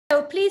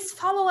please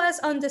follow us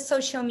on the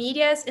social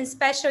medias,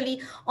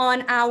 especially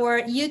on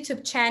our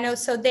YouTube channel.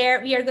 So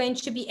there we are going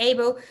to be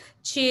able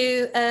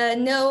to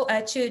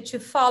to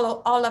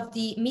follow all of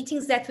the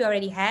meetings that we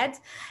already had,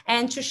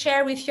 and to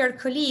share with your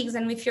colleagues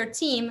and with your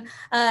team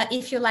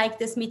if you like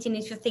this meeting,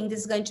 if you think this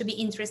is going to be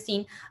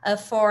interesting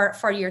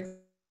for your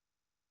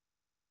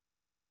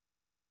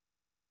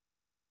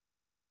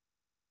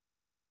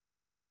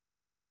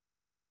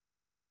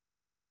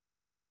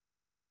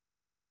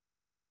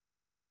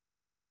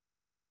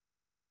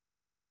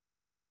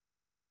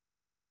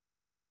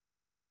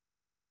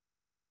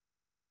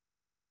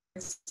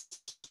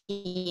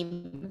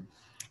team.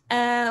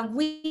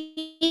 We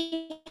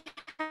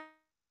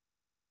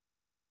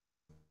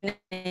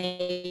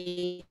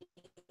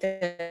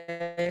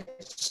the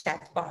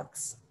chat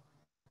box.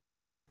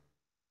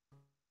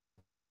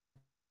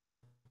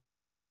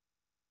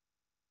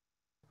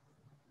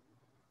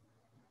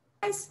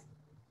 Guys.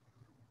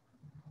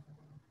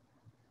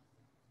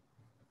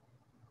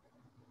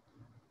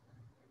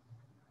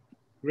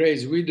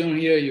 Grace, we don't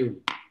hear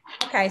you.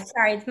 Okay,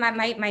 sorry, it's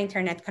my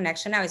internet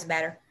connection. Now is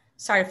better.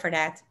 Sorry for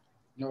that.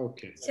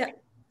 Okay.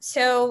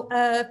 So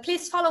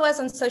please follow us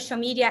on social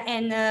media,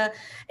 and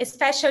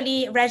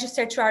especially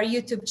register to our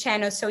YouTube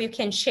channel so you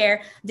can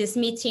share this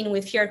meeting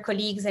with your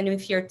colleagues and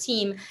with your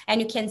team,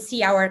 and you can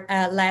see our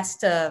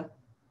last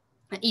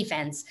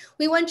events.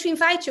 We want to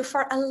invite you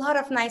for a lot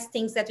of nice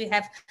things that we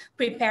have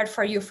prepared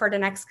for you for the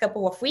next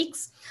couple of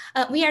weeks.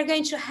 We are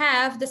going to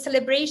have the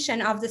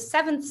celebration of the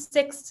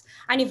 76th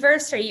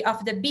anniversary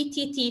of the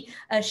BTT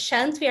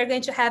shunt. We are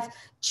going to have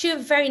 2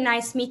 very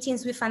nice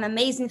meetings with an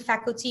amazing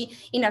faculty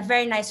in a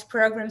very nice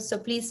program. So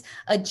please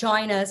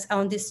join us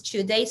on these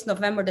 2 days,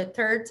 November the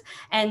 3rd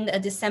and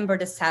December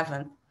the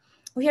 7th.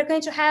 We are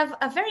going to have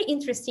a very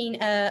interesting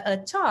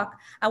talk,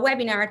 a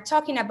webinar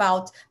talking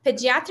about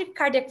pediatric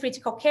cardiac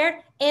critical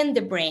care and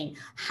the brain,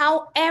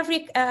 how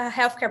every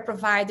healthcare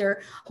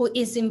provider who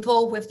is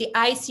involved with the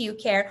ICU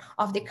care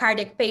of the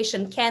cardiac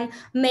patient can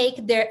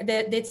make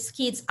this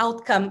kid's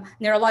outcome,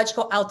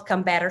 neurological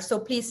outcome better. So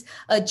please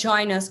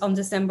join us on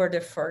December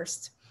the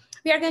 1st.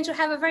 We are going to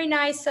have a very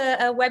nice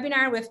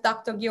webinar with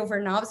Dr. Gil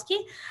Vernovsky,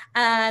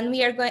 and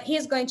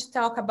he's going to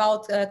talk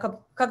about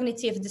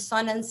cognitive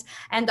dissonance,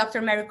 and Dr.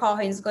 Mary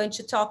Cohen is going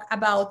to talk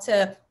about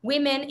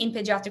women in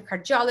pediatric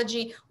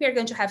cardiology. We are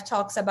going to have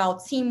talks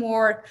about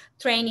teamwork,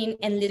 training,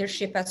 and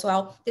leadership as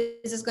well.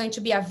 This is going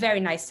to be a very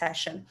nice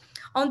session.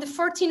 On the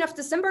 14th of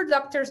December,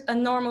 Dr.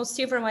 Normal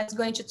Silverman is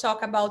going to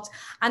talk about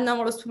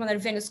anomalous pulmonary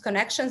venous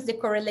connections, the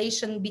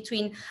correlation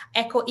between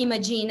echo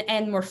imaging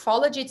and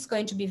morphology. It's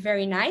going to be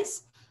very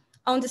nice.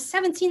 On the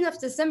 17th of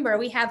December,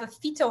 we have a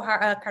fetal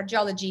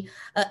cardiology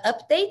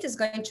update. It's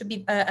going to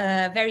be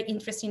very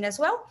interesting as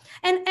well.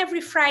 And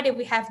every Friday,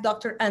 we have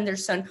Dr.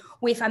 Anderson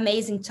with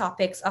amazing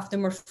topics of the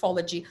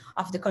morphology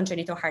of the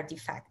congenital heart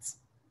defects.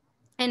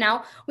 And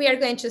now we are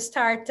going to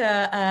start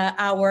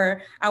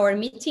our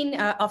meeting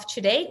of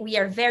today. We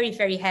are very,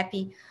 very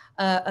happy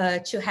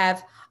to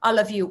have all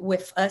of you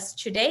with us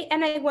today.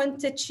 And I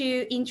wanted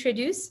to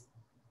introduce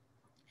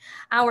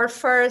our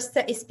first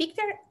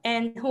speaker,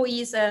 and who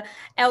is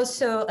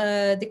also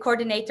the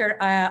coordinator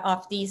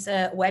of this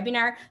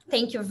webinar.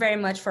 Thank you very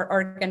much for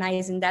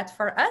organizing that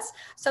for us.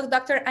 So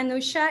Dr.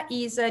 Anusha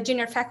is a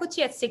junior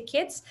faculty at Sick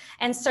Kids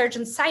and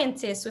surgeon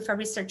scientist with a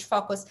research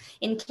focus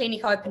in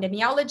clinical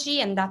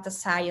epidemiology and data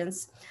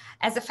science.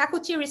 As a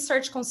faculty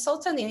research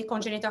consultant in the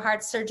Congenital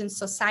Heart Surgeons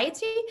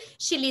Society,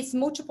 she leads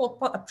multiple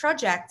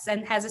projects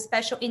and has a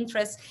special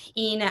interest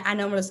in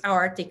anomalous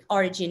aortic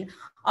origin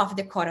of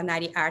the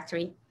coronary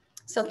artery.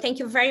 So thank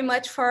you very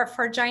much for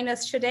joining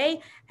us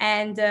today,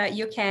 and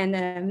you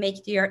can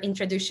make your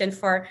introduction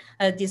for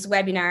this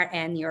webinar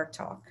and your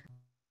talk.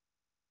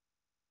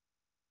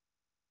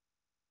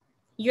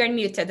 You're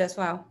muted as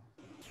well.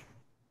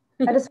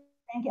 I just want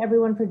to thank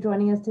everyone for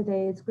joining us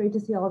today. It's great to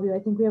see all of you. I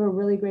think we have a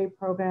really great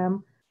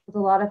program with a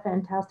lot of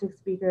fantastic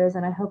speakers,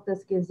 and I hope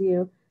this gives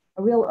you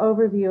a real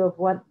overview of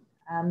what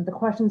the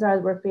questions are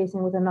that we're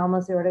facing with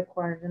anomalous aortic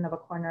origin of a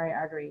coronary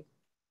artery.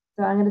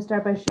 So I'm going to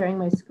start by sharing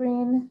my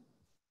screen.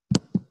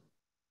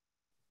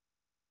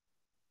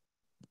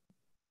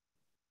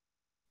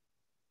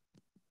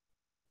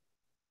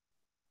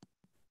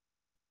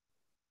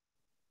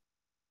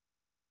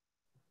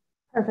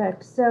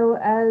 Perfect. So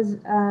as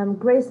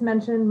Grace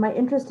mentioned, my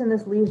interest in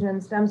this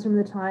lesion stems from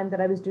the time that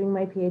I was doing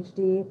my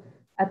PhD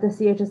at the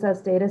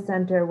CHSS Data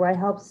Center, where I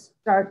helped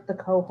start the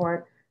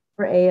cohort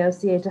for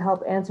AAOCA to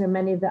help answer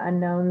many of the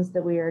unknowns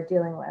that we are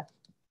dealing with.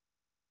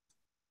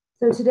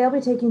 So today I'll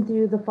be taking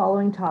through the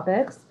following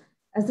topics.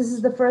 As this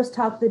is the first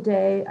talk of the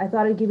day, I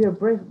thought I'd give you a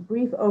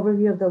brief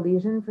overview of the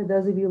lesion for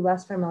those of you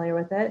less familiar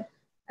with it,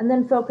 and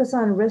then focus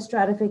on risk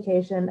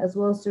stratification as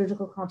well as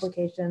surgical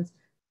complications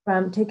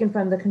taken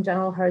from the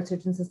Congenital Heart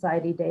Surgeons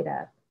Society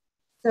data.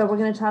 So we're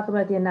going to talk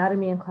about the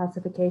anatomy and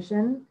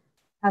classification,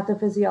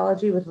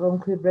 pathophysiology, which will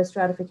include risk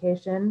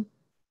stratification,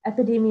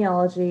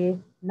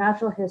 epidemiology,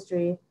 natural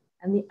history,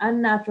 and the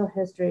unnatural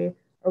history,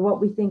 or what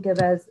we think of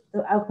as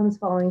the outcomes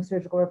following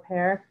surgical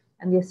repair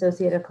and the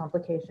associated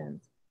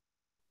complications.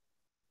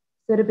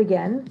 So to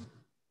begin,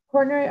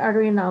 coronary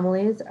artery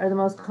anomalies are the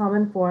most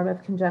common form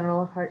of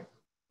congenital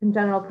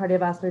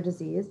cardiovascular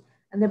disease,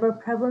 and they have a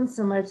prevalence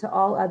similar to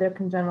all other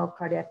congenital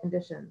cardiac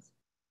conditions.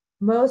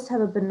 Most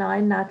have a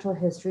benign natural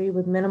history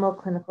with minimal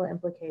clinical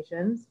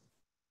implications.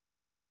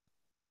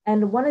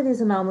 And one of these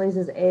anomalies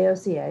is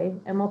AAOCA,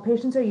 and while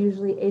patients are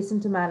usually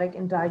asymptomatic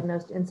and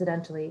diagnosed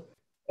incidentally,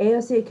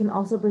 AAOCA can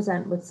also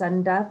present with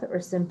sudden death or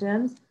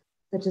symptoms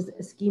such as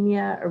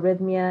ischemia,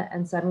 arrhythmia,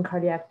 and sudden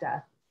cardiac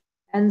death.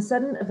 And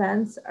sudden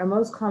events are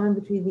most common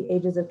between the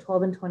ages of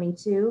 12 and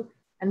 22,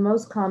 and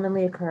most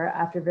commonly occur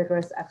after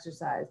vigorous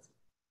exercise.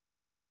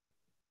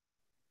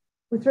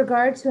 With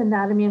regard to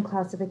anatomy and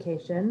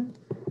classification,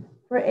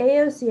 for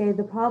AAOCA,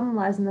 the problem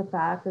lies in the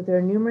fact that there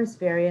are numerous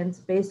variants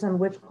based on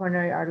which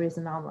coronary artery is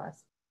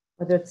anomalous,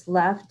 whether it's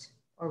left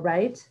or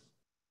right,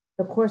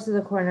 the course of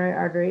the coronary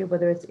artery,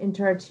 whether it's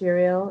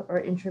interarterial or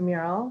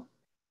intramural,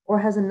 or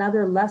has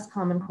another less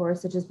common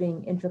course, such as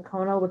being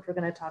intraconal, which we're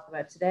going to talk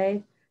about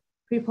today,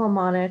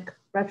 prepulmonic,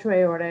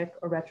 retroaortic,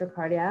 or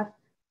retrocardiac,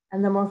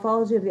 and the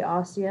morphology of the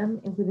ostium,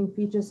 including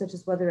features such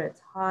as whether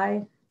it's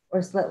high or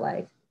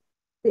slit-like.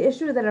 The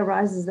issue that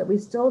arises is that we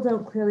still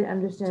don't clearly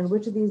understand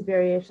which of these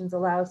variations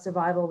allows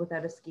survival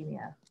without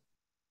ischemia.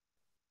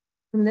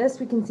 From this,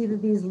 we can see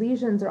that these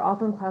lesions are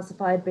often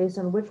classified based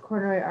on which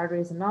coronary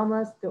artery is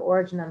anomalous, the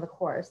origin, and the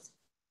course.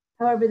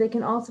 However, they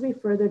can also be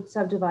further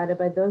subdivided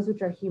by those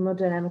which are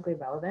hemodynamically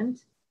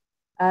relevant,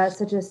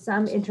 such as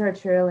some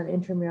interarterial and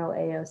intramural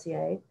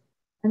AAOCA,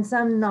 and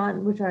some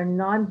which are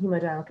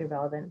non-hemodynamically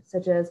relevant,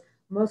 such as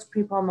most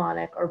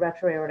prepulmonic or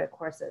retroaortic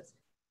courses.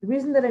 The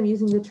reason that I'm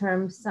using the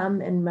term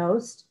some and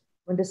most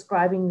when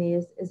describing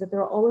these is that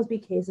there will always be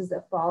cases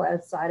that fall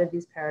outside of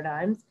these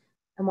paradigms.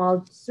 And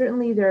while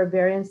certainly there are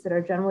variants that are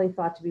generally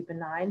thought to be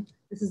benign,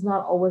 this is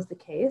not always the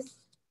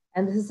case.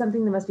 And this is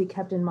something that must be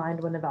kept in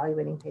mind when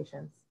evaluating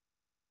patients.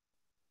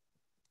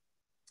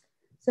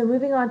 So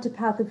moving on to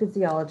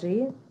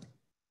pathophysiology,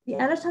 the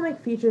anatomic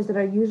features that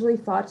are usually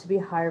thought to be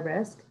high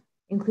risk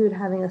include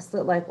having a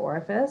slit-like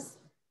orifice,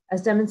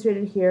 as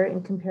demonstrated here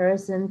in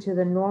comparison to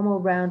the normal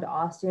round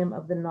ostium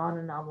of the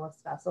non-anomalous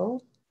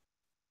vessel.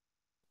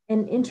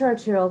 An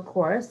interarterial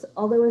course,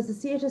 although as the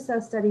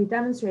CHSS study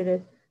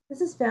demonstrated, this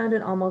is found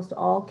in almost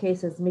all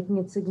cases, making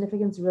its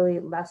significance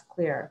really less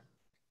clear.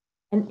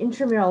 An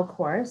intramural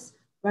course,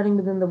 running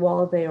within the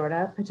wall of the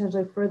aorta,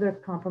 potentially further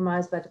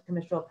compromised by the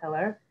commissural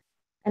pillar,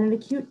 and an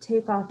acute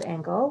takeoff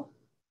angle,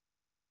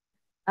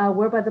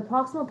 whereby the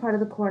proximal part of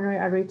the coronary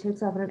artery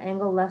takes off at an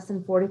angle less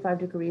than 45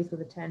 degrees with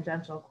a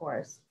tangential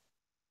course.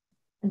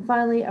 And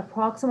finally, a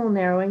proximal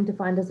narrowing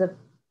defined as a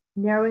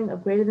narrowing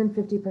of greater than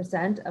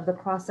 50% of the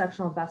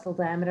cross-sectional vessel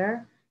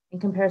diameter in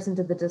comparison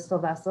to the distal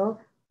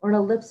vessel, or an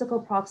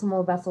elliptical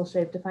proximal vessel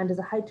shape defined as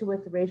a height to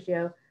width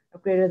ratio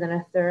of greater than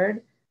a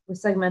third with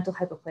segmental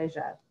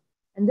hypoplasia.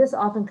 And this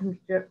often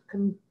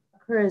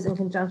occurs in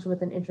conjunction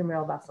with an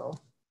intramural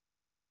vessel.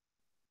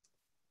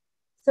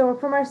 So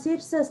from our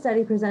CHSS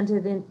study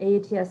presented in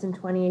AATS in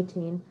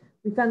 2018,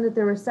 we found that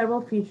there were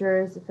several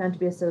features found to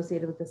be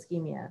associated with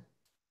ischemia.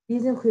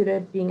 These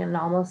included being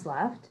anomalous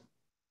left,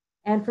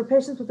 and for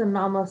patients with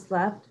anomalous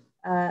left,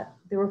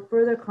 they were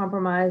further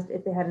compromised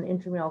if they had an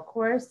intramural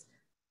course,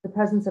 the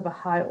presence of a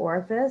high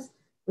orifice,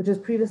 which was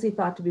previously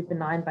thought to be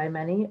benign by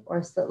many, or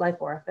a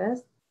slit-like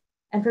orifice.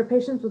 And for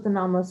patients with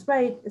anomalous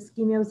right,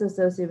 ischemia was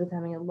associated with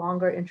having a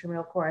longer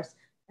intramural course,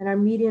 and our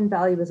median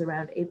value was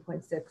around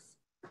 8.6.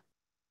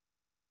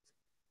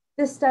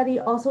 This study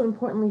also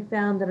importantly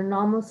found that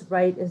anomalous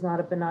right is not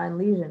a benign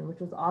lesion, which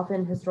was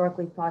often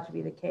historically thought to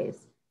be the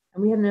case.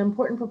 And we had an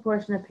important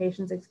proportion of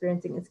patients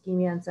experiencing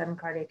ischemia and sudden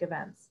cardiac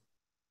events.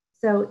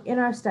 So in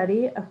our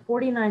study of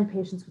 49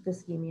 patients with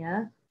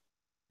ischemia,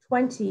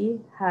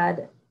 20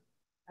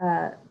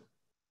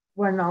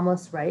 were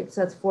anomalous right,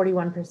 so that's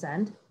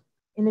 41%.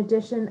 In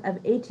addition, of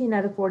 18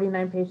 out of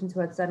 49 patients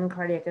who had sudden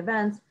cardiac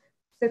events,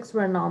 6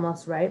 were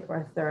anomalous right, or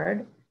a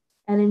third.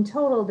 And in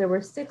total, there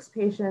were 6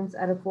 patients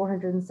out of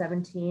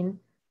 417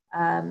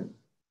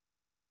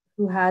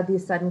 who had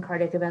these sudden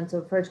cardiac events,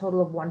 so for a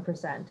total of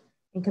 1%,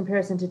 in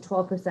comparison to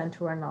 12%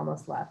 who are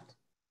anomalous left.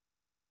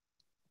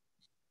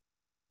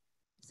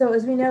 So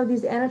as we know,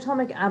 these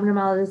anatomic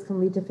abnormalities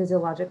can lead to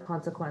physiologic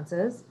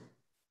consequences.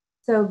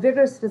 So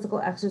vigorous physical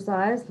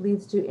exercise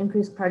leads to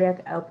increased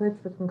cardiac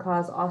output, which can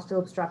cause ostial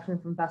obstruction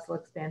from vessel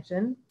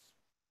expansion.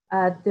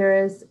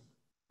 There is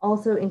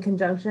also, in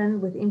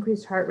conjunction with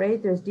increased heart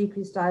rate, there's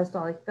decreased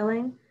diastolic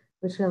filling,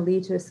 which can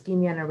lead to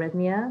ischemia and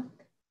arrhythmia.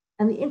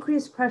 And the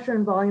increased pressure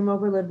and volume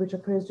overload, which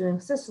occurs during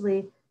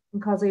systole, can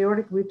cause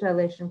aortic root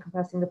dilation,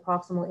 compressing the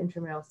proximal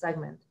intramural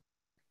segment.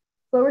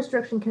 Flow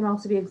restriction can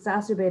also be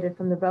exacerbated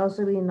from the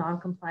relatively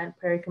non-compliant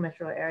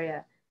pericommissural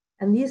area,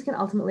 and these can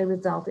ultimately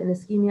result in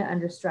ischemia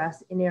under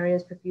stress in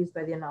areas perfused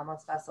by the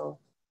anomalous vessel,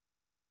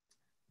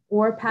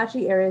 or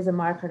patchy areas of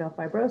myocardial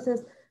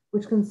fibrosis,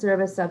 which can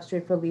serve as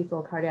substrate for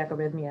lethal cardiac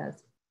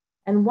arrhythmias.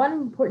 And one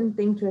important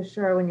thing to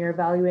assure when you're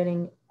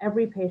evaluating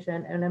every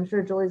patient, and I'm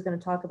sure Julie's going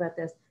to talk about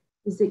this,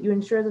 is that you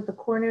ensure that the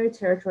coronary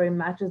territory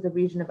matches the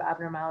region of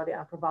abnormality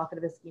on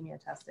provocative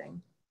ischemia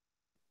testing.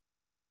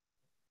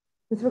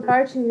 With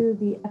regard to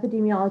the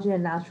epidemiology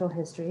and natural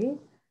history,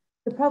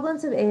 the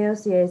prevalence of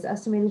AAOCA is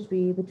estimated to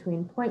be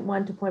between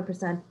 0.1 to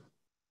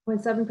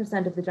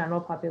 0.7% of the general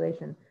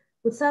population,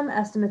 with some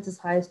estimates as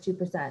high as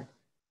 2%.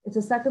 It's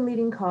a second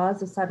leading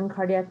cause of sudden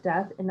cardiac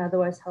death in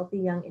otherwise healthy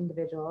young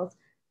individuals.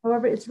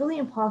 However, it's really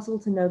impossible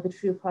to know the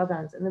true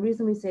prevalence. And the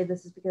reason we say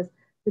this is because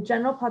the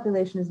general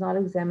population is not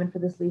examined for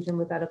this lesion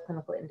without a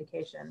clinical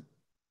indication.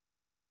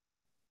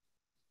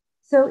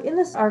 So in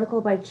this article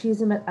by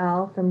Chisholm et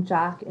al. From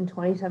JACC in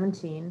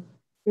 2017,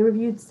 they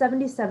reviewed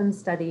 77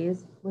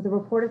 studies with a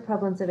reported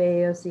prevalence of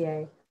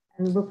AAOCA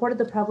and reported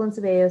the prevalence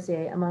of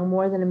AAOCA among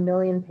more than 1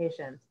 million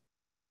patients.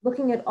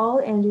 Looking at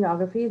all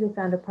angiography, they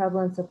found a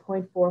prevalence of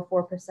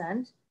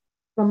 0.44%,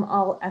 from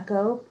all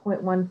echo,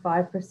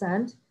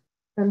 0.15%,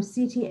 from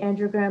CT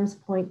angiograms,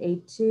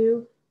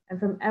 0.82, and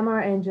from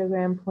MR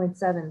angiogram,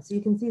 0.7. So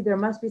you can see there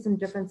must be some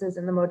differences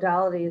in the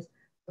modalities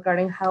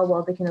regarding how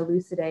well they can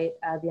elucidate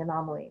the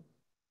anomaly.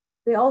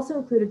 They also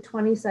included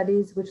 20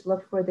 studies which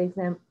looked for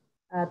the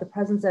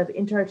presence of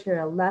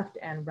interarterial left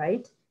and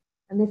right,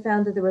 and they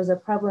found that there was a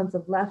prevalence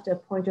of left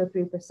of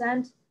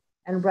 0.03%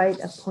 and right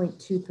of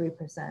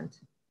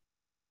 0.23%.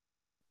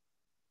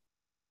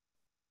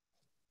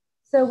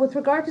 So with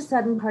regard to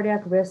sudden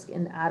cardiac risk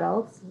in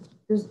adults,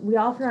 we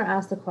often are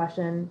asked the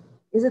question,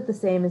 is it the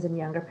same as in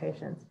younger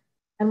patients?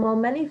 And while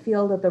many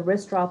feel that the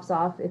risk drops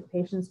off if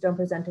patients don't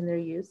present in their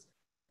use,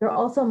 there are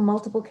also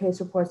multiple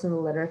case reports in the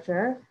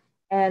literature.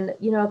 And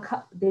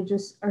they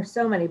just are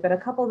so many, but a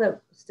couple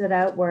that stood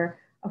out were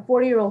a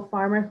 40-year-old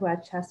farmer who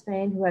had chest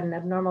pain, who had an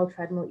abnormal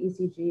treadmill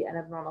ECG and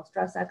abnormal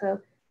stress echo.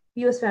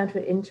 He was found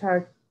to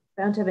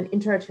have an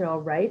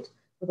interarterial right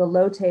with a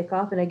low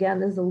takeoff. And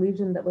again, this is a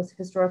lesion that was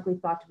historically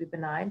thought to be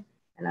benign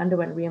and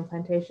underwent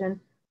reimplantation.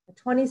 A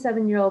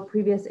 27-year-old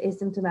previous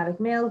asymptomatic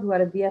male who had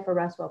a VF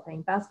arrest while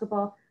playing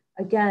basketball.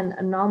 Again,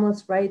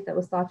 anomalous right that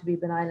was thought to be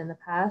benign in the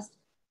past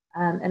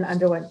and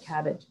underwent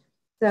CABG.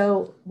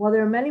 So while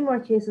there are many more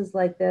cases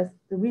like this,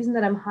 the reason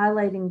that I'm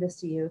highlighting this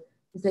to you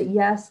is that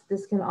yes,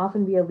 this can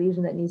often be a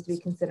lesion that needs to be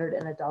considered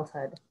in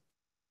adulthood.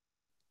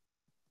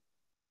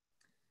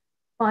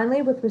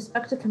 Finally, with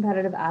respect to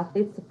competitive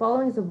athletes, the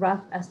following is a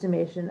rough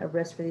estimation of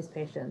risk for these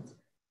patients.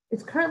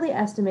 It's currently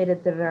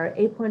estimated that there are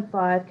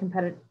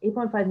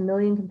 8.5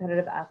 million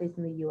competitive athletes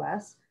in the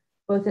US,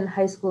 both in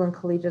high school and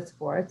collegiate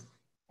sports.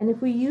 And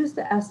if we use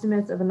the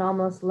estimates of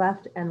anomalous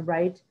left and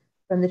right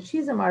from the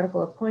Chisholm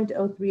article of 0.03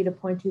 to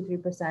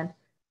 0.23%,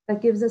 that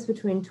gives us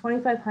between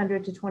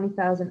 2,500 to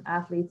 20,000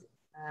 athletes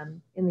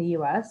in the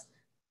US,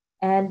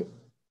 and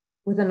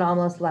with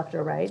anomalous left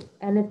or right.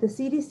 And if the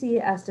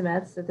CDC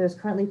estimates that there's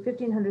currently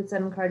 1,500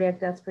 sudden cardiac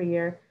deaths per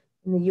year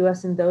in the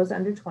US in those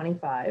under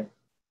 25,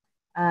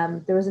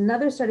 there was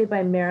another study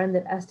by Marin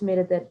that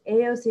estimated that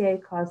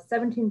AOCA caused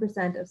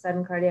 17% of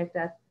sudden cardiac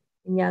death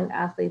in young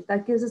athletes.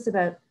 That gives us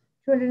about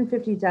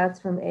 250 deaths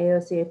from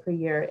AOCA per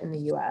year in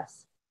the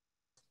US.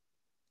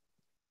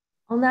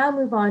 I'll now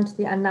move on to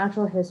the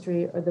unnatural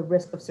history or the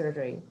risk of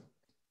surgery.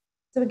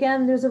 So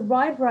again, there's a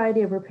wide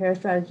variety of repair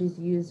strategies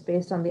used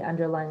based on the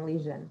underlying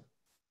lesion.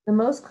 The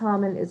most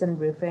common is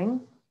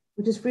unroofing,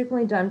 which is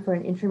frequently done for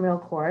an intramural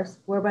course,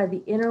 whereby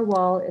the inner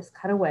wall is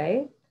cut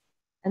away,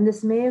 and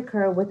this may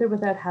occur with or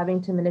without having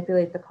to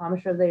manipulate the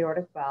commissure of the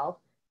aortic valve,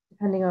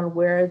 depending on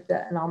where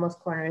the anomalous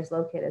coronary is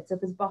located. So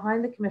if it's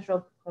behind the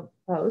commissural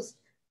post,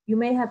 you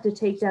may have to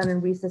take down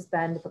and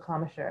resuspend the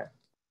commissure.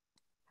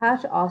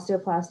 Patch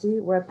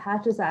osteoplasty, where a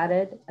patch is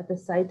added at the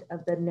site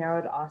of the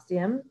narrowed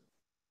ostium.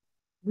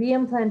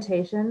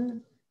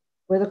 Reimplantation,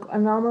 where the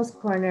anomalous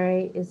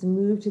coronary is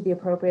moved to the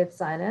appropriate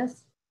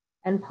sinus,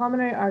 and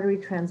pulmonary artery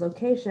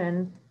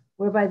translocation,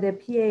 whereby the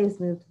PA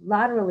is moved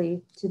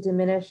laterally to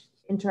diminish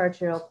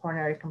interarterial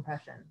coronary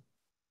compression.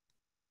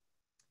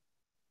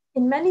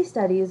 In many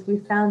studies, we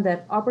found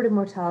that operative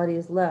mortality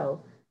is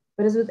low,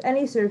 but as with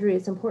any surgery,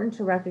 it's important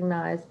to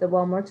recognize that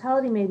while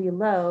mortality may be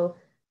low,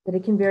 that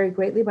it can vary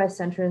greatly by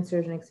center and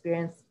surgeon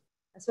experience,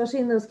 especially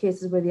in those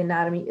cases where the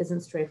anatomy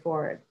isn't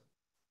straightforward.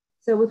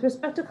 So with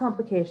respect to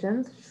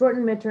complications, short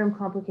and midterm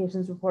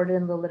complications reported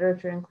in the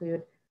literature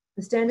include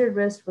the standard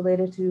risk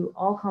related to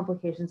all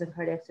complications in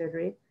cardiac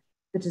surgery,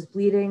 such as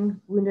bleeding,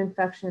 wound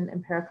infection,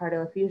 and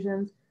pericardial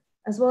effusions,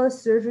 as well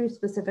as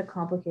surgery-specific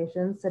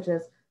complications such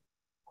as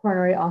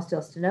coronary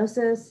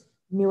osteostenosis,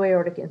 new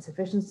aortic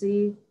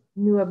insufficiency,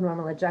 new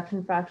abnormal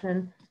ejection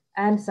fraction,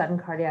 and sudden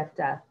cardiac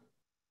death.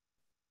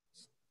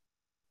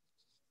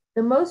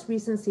 The most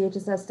recent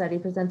CHSS study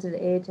presented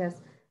at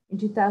AHS in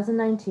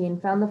 2019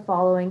 found the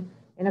following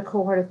in a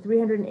cohort of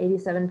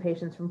 387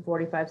 patients from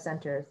 45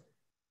 centers.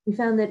 We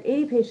found that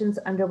 80 patients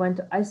underwent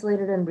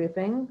isolated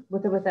unroofing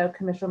with or without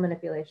commissural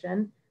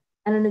manipulation,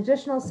 and an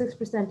additional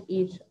 6%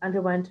 each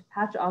underwent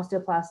patch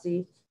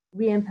osteoplasty,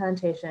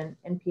 reimplantation,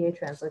 and PA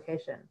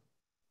translocation.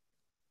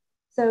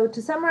 So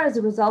to summarize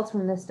the results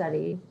from this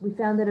study, we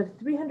found that of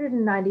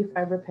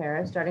 395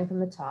 repairs, starting from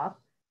the top,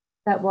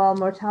 that while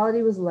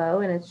mortality was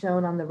low, and it's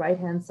shown on the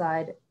right-hand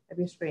side of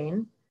your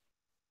screen,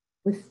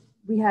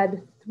 we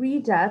had 3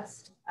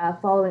 deaths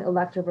following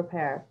elective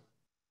repair.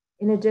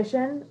 In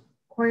addition,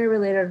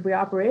 coronary-related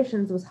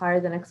reoperations was higher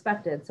than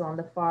expected, so on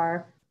the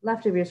far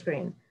left of your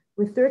screen,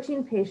 with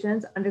 13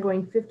 patients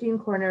undergoing 15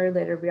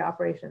 coronary-related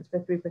reoperations for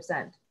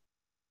 3%.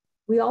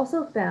 We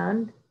also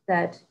found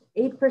that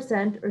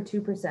 8% or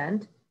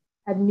 2%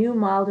 had new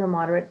mild or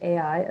moderate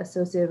AI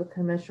associated with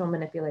commissural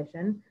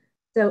manipulation.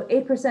 So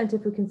 8%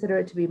 if we consider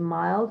it to be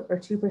mild, or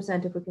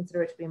 2% if we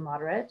consider it to be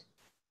moderate.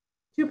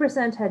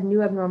 2% had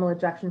new abnormal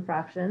ejection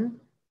fraction,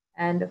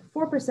 and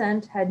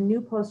 4% had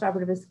new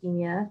postoperative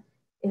ischemia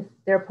if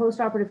their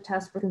postoperative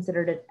tests were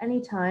considered at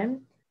any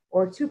time,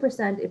 or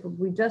 2% if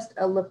we just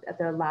looked at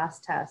their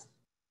last test.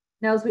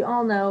 Now, as we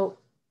all know,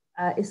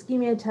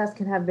 ischemia tests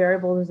can have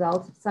variable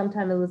results,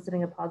 sometimes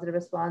eliciting a positive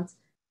response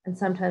and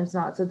sometimes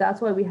not. So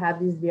that's why we have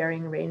these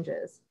varying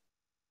ranges.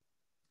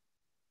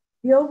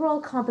 The overall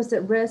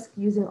composite risk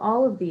using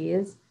all of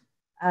these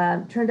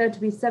turned out to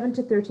be 7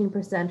 to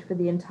 13% for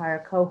the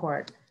entire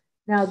cohort.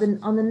 Now,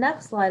 on the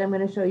next slide, I'm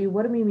going to show you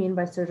what do we mean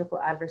by surgical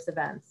adverse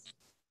events.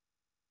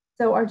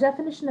 So our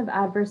definition of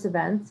adverse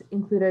events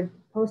included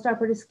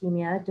postoperative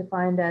ischemia,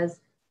 defined as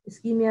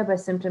ischemia by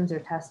symptoms or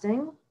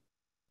testing,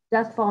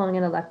 death following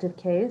an elective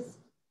case,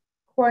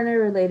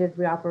 coronary-related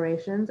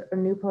reoperations or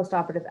new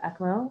postoperative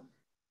ECMO,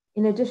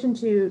 in addition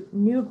to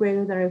new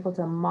greater than or equal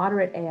to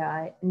moderate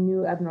AI and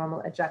new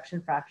abnormal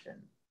ejection fraction.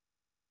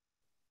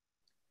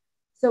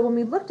 So when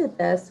we looked at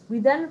this, we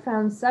then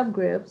found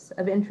subgroups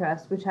of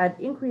interest which had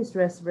increased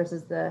risk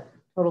versus the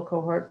total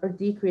cohort or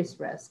decreased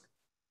risk.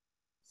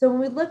 So when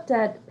we looked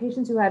at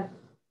patients who had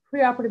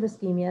preoperative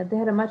ischemia, they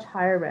had a much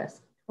higher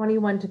risk,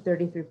 21 to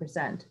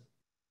 33%.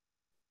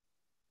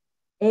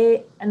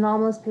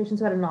 Anomalous patients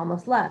who had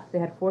anomalous left, they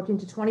had 14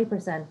 to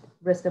 20%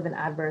 risk of an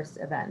adverse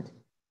event.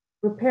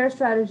 Repair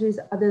strategies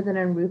other than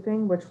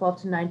unroofing were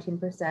 12 to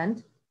 19%,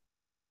 and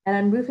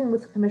unroofing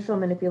with commissural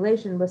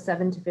manipulation was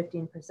 7 to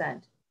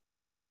 15%.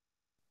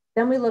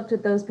 Then we looked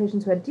at those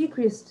patients who had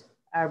decreased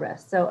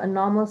risk. So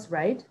anomalous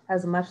right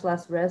has much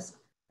less risk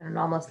than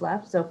anomalous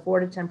left, so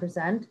 4 to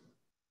 10%.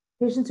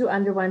 Patients who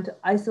underwent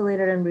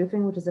isolated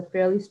unroofing, which is a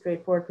fairly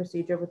straightforward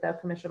procedure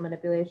without commissural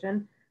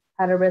manipulation,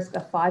 had a risk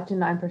of 5 to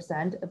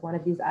 9% of one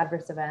of these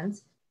adverse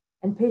events.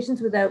 And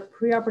patients without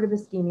preoperative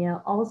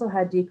ischemia also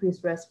had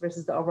decreased risk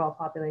versus the overall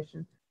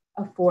population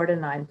of 4 to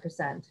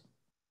 9%.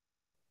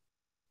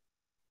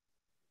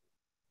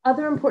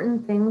 Other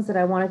important things that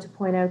I wanted to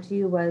point out to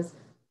you was,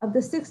 of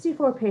the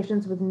 64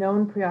 patients with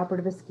known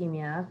preoperative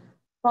ischemia,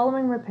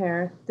 following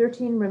repair,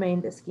 13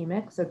 remained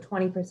ischemic, so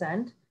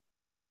 20%.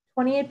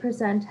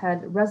 28%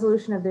 had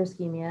resolution of their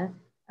ischemia,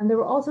 and there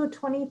were also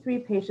 23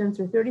 patients,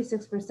 or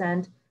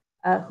 36%,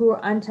 who were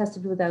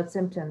untested without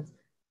symptoms.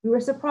 We were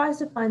surprised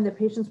to find that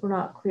patients were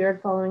not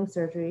cleared following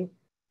surgery,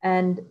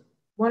 and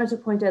wanted to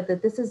point out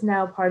that this is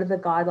now part of the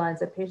guidelines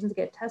that patients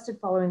get tested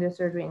following their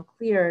surgery and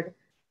cleared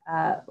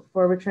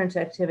for return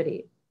to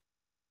activity.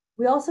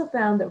 We also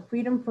found that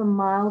freedom from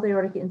mild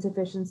aortic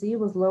insufficiency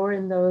was lower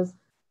in those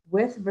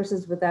with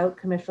versus without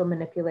commissural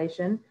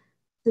manipulation,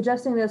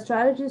 suggesting that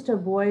strategies to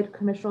avoid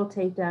commissural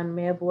takedown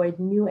may avoid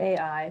new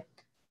AI,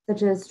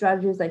 such as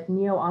strategies like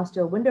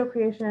neo-osteal window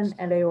creation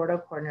and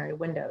aortocoronary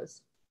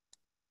windows.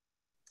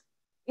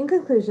 In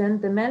conclusion,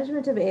 the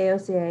management of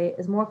AAOCA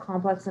is more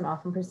complex than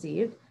often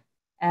perceived,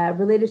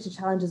 related to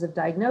challenges of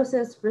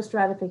diagnosis, risk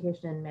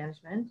stratification, and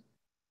management.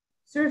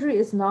 Surgery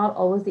is not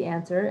always the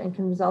answer and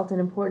can result in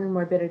important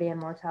morbidity and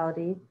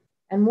mortality,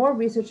 and more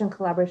research and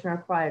collaboration are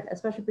required,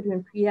 especially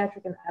between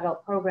pediatric and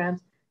adult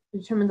programs, to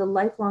determine the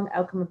lifelong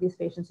outcome of these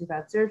patients who've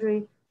had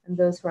surgery and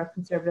those who are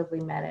conservatively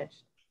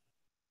managed.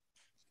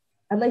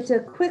 I'd like to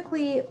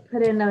quickly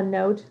put in a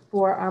note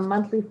for our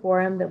monthly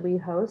forum that we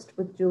host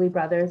with Julie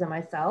Brothers and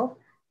myself.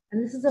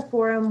 And this is a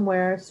forum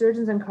where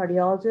surgeons and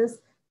cardiologists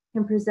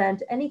can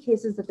present any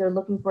cases that they're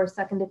looking for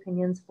second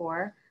opinions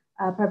for,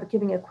 by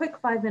giving a quick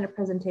 5-minute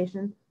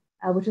presentation,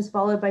 which is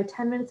followed by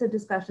 10 minutes of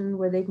discussion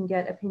where they can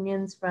get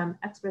opinions from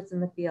experts in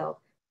the field.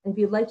 And if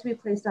you'd like to be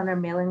placed on our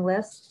mailing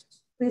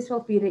list, please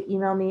feel free to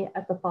email me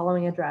at the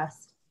following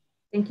address.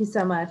 Thank you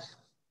so much.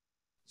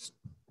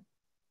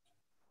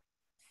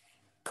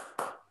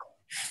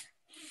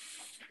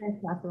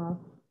 Thanks, Massimo.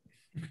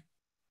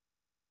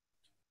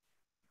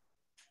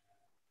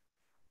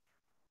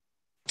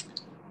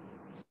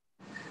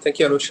 Thank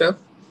you, Anusha.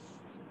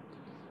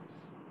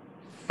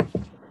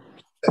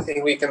 I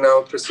think we can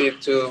now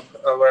proceed to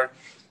our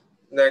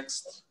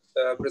next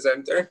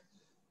presenter,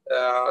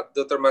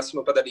 Dr.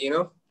 Massimo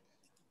Padalino.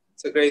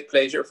 It's a great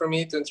pleasure for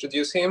me to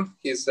introduce him.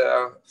 He's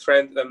a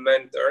friend and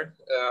mentor.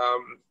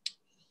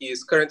 He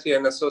is currently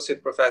an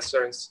associate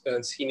professor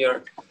and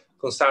senior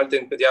consultant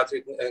in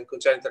pediatric and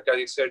congenital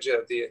cardiac surgery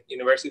at the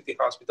University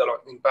Hospital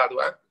in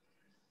Padua.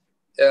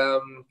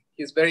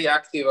 He's very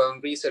active on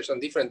research on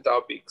different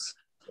topics,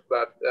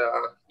 but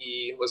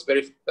he was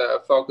very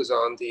focused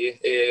on the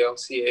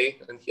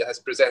AAOCA, and he has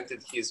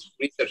presented his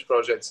research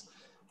projects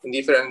in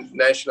different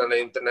national and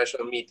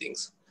international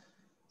meetings.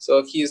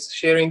 So he's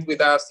sharing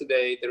with us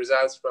today the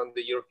results from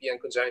the European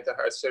Congenital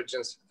Heart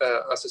Surgeons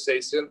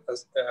Association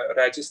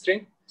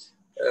Registry.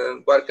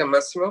 Welcome,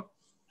 Massimo.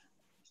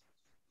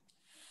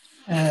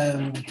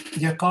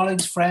 Dear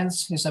colleagues,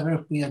 friends, it's a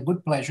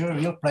good pleasure, a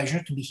real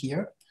pleasure to be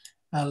here.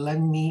 Let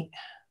me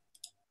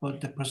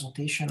put the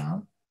presentation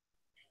on.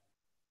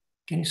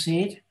 Can you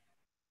see it?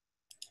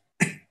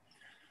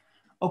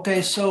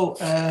 Okay, so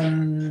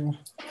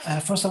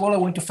first of all, I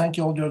want to thank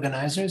you all the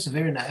organizers. It's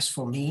very nice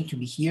for me to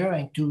be here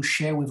and to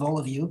share with all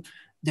of you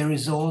the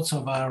results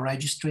of our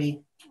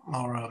registry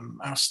or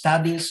our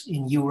studies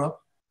in Europe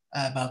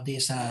about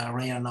this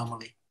rare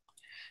anomaly.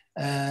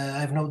 I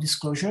have no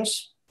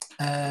disclosures.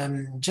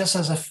 Just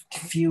as a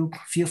few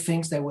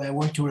things that I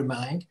want to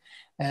remind.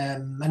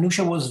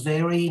 Anusha was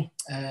very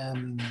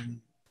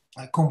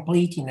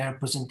complete in her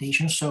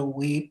presentation.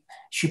 So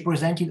she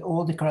presented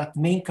all the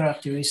main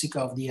characteristics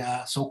of the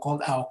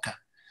so-called AAOCA.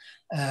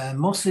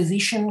 Most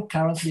physicians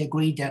currently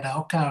agree that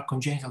AAOCA are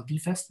congenital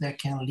defects that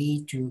can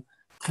lead to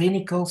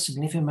clinical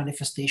significant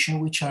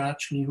manifestations which are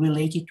actually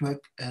related to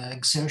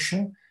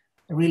exertion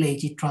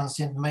related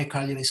transient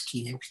myocardial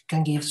ischemia, which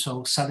can give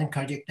sudden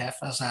cardiac death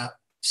as a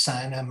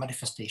sign and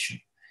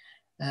manifestation.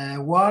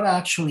 What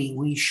actually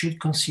we should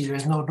consider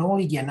is not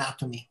only the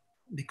anatomy,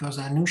 because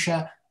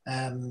Anusha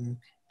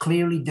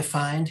clearly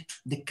defined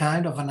the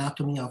kind of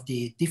anatomy of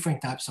the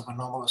different types of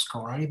anomalous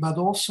coronary, but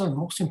also, and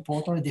most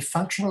importantly, the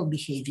functional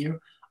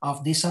behavior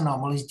of these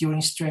anomalies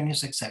during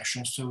strenuous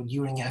exertion, so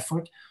during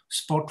effort,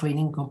 sport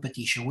training,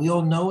 competition. We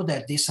all know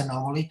that this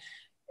anomaly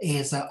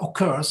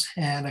occurs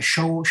and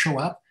show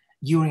up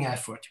during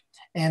effort.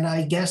 And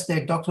I guess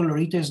that Dr.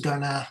 Lorito is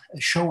gonna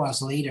show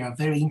us later a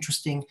very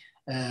interesting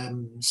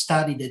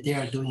study that they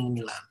are doing in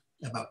Milan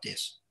about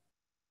this.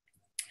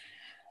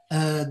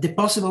 The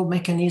possible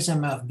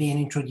mechanism of being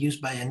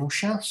introduced by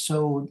Anusha,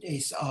 so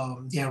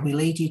they are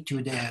related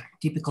to the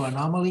typical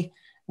anomaly,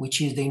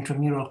 which is the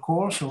intramural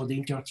course or the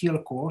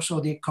interarterial course or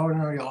the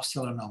coronary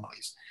ostial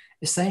anomalies.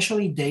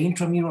 Essentially, the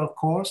intramural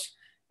course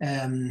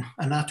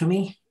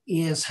anatomy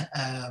is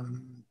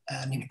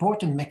an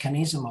important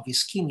mechanism of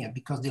ischemia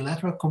because the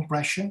lateral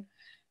compression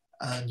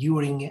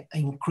during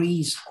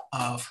increase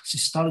of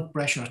systolic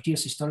pressure,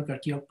 systolic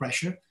arterial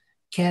pressure,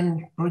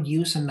 can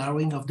produce a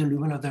narrowing of the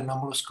lumen of the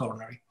anomalous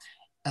coronary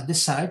at the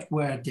site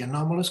where the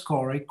anomalous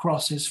coronary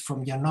crosses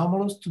from the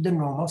anomalous to the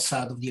normal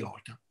side of the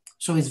aorta.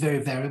 So it's very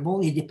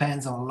variable. It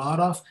depends on a lot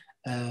of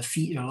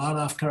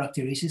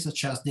characteristics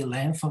such as the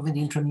length of the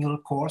intramural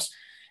course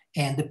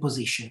and the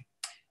position.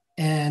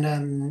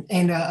 And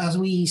as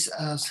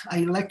I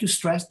like to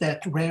stress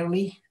that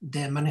rarely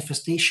the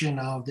manifestation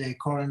of the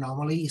coronary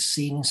anomaly is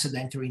seen in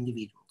sedentary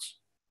individuals.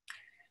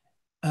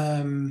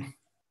 As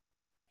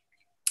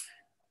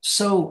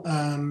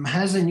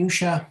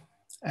Anusha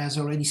has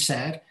already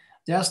said,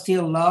 there are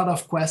still a lot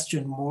of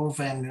questions more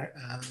than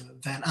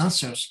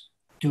answers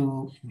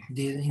in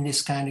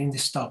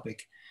this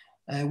topic.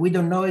 We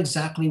don't know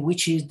exactly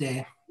which is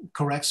the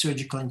correct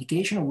surgical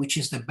indication or which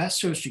is the best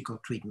surgical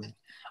treatment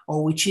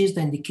or which is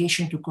the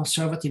indication to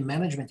conservative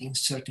management in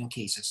certain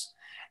cases.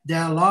 There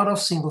are a lot of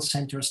single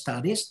center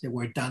studies that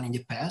were done in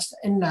the past,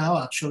 and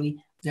now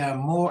actually there are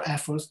more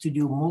efforts to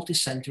do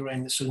multi-center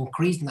and so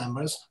increased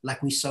numbers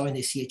like we saw in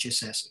the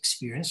CHSS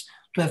experience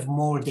to have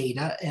more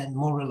data and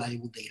more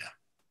reliable data.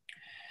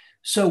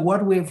 So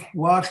what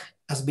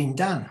has been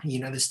done in the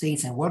United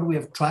States and what we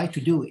have tried to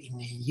do in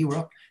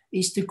Europe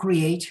is to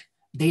create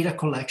data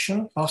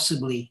collection,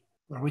 possibly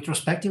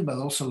retrospective, but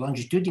also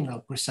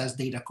longitudinal precise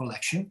data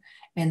collection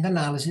and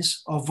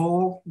analysis of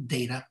all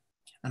data,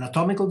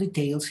 anatomical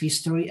details,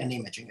 history, and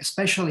imaging.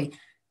 Especially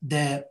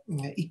the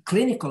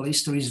clinical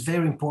history is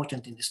very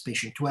important in this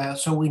patient.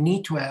 So we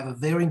need to have a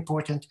very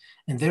important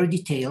and very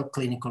detailed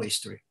clinical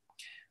history.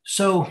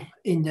 So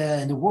in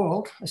the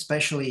world,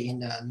 especially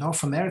in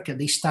North America,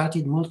 they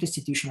started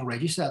multi-institutional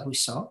registry, as we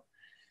saw,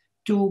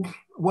 to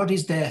what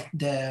is the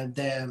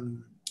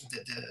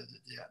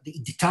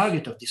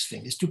target of this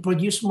thing is to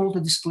produce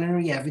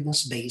multidisciplinary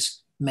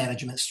evidence-based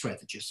management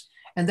strategies.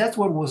 And that's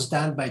what was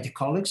done by the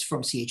colleagues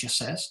from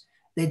CHSS.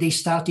 They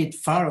started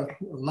a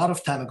lot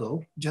of time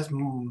ago, just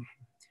a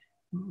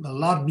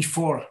lot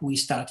before we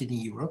started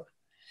in Europe.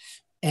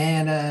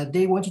 And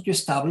they wanted to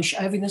establish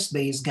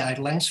evidence-based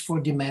guidelines for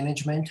the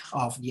management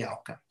of the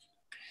AAOCA.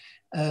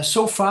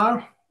 So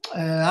far,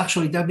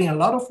 actually, there's been a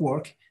lot of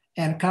work,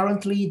 and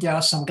currently there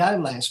are some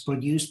guidelines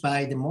produced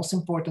by the most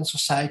important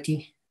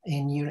society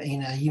in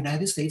the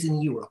United States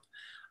and Europe.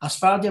 As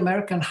far as the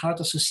American Heart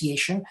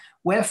Association,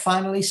 we have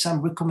finally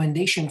some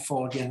recommendation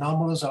for the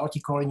anomalous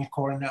aortic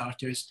coronary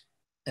arteries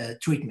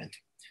treatment.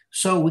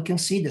 So we can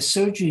see the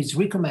surgery is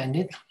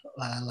recommended,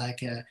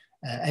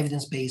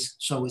 evidence-based,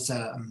 so it's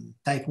a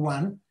type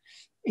 1,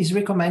 is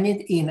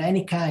recommended in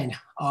any kind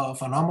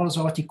of anomalous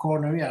aortic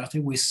coronary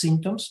artery with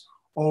symptoms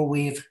or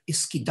with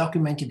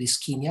documented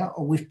ischemia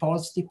or with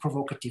positive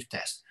provocative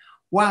test,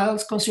 while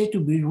it's considered to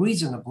be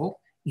reasonable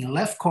in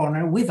left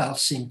corner without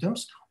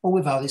symptoms or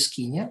without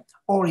ischemia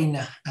or in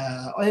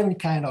any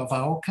kind of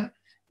AAOCA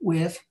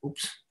with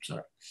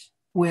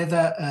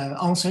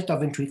onset of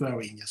ventricular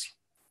arrhythmias.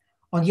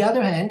 On the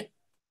other hand,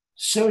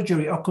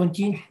 surgery or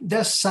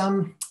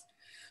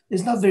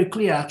it's not very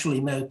clear actually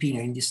in my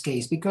opinion in this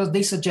case, because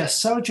they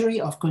suggest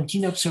surgery of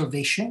continued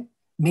observation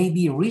may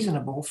be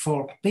reasonable for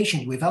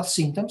patients without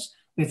symptoms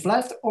with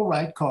left or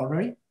right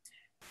coronary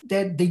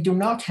that they do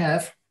not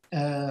have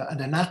an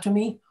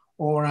anatomy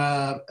or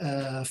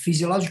a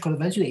physiological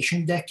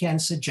evaluation that can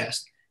suggest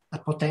a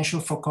potential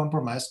for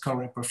compromised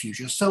coronary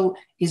perfusion. So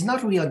it's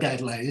not really a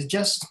guideline, it's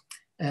just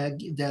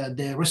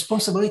the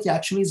responsibility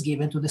actually is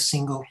given to the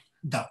single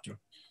doctor.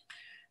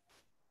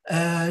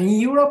 In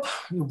Europe,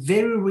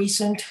 very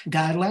recent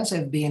guidelines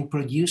have been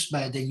produced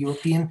by the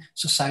European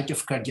Society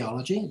of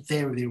Cardiology,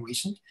 very, very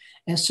recent,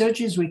 and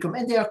surgery is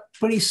recommended. They are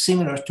pretty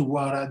similar to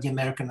what the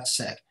American has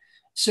said.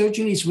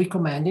 Surgery is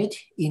recommended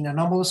in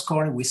anomalous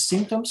coronary with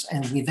symptoms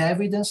and with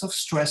evidence of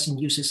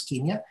stress-induced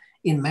ischemia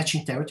in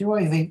matching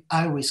territory with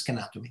high-risk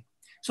anatomy.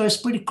 So it's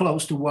pretty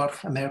close to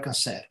what Americans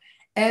said.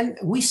 And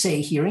we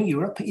say here in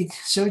Europe,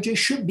 surgery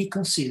should be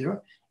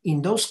considered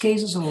in those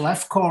cases of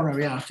left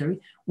coronary artery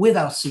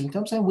without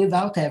symptoms and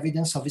without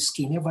evidence of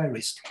ischemia of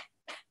high-risk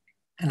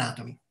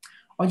anatomy.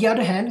 On the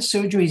other hand,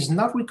 surgery is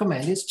not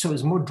recommended, so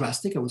it's more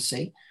drastic, I would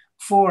say,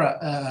 for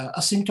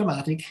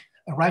asymptomatic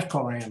right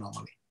coronary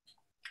anomaly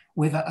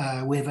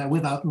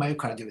without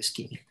myocardial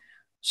ischemia.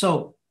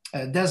 So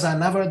there's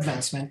another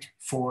advancement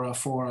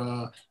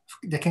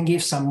that can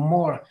give some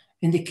more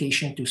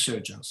indication to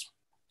surgeons.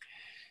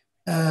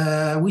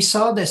 We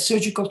saw the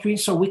surgical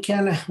treatment, so we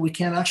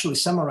can actually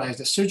summarize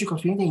the surgical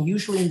treatment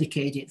usually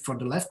indicated for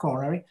the left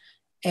coronary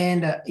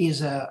and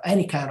is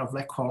any kind of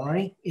left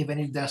coronary, even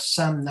if there's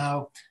some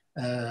now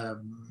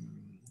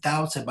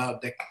doubts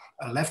about the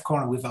left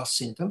coronary without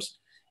symptoms,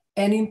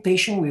 and in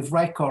patients with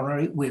right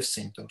coronary with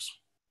symptoms.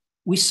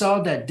 We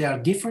saw that there are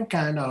different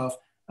kind of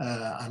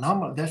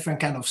different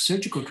kind of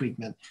surgical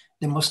treatment.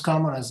 The most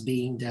common as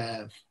being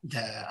the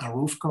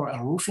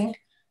unroofing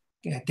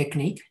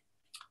technique.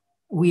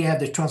 We have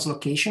the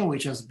translocation,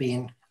 which has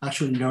been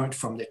actually learned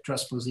from the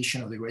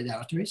transposition of the great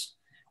arteries.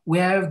 We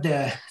have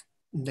the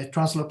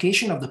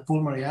translocation of the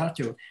pulmonary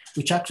artery,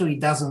 which actually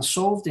doesn't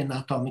solve the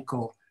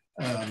anatomical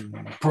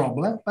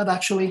problem, but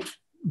actually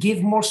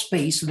give more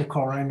space to the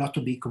coronary not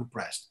to be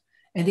compressed.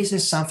 And this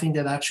is something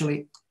that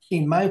actually,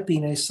 in my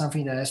opinion, is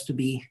something that has to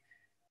be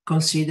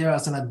considered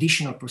as an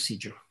additional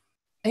procedure.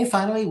 And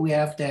finally, we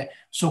have the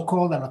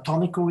so-called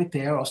anatomical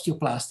repair,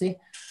 osteoplasty,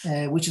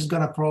 which is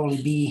going to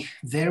probably be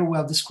very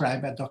well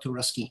described by Dr.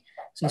 Raisky,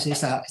 since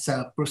it's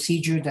a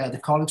procedure that the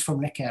colleagues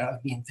from Necker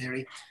have been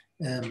very,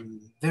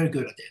 very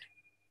good at it.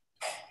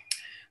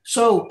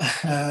 So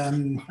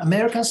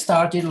Americans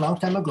started a long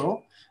time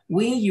ago.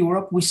 We in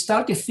Europe, we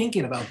started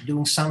thinking about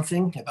doing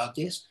something about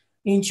this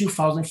in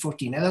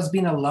 2014. And that's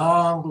been a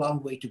long,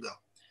 long way to go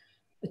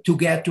to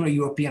get to a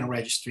European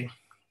registry.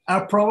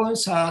 Our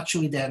problems are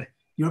actually that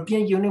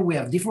European Union, we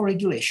have different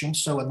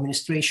regulations, so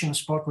administration,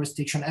 sport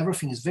restriction,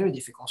 everything is very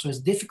difficult. So it's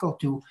difficult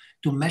to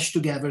match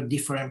together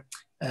different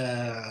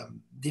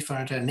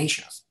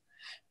nations.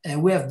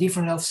 And we have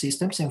different health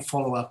systems and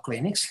follow-up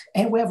clinics.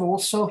 And we have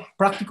also,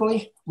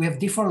 practically, we have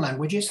different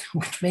languages,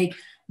 which make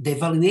the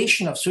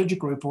evaluation of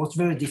surgical reports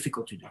very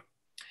difficult to do.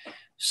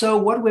 So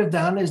what we've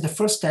done is the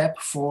first step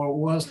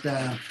was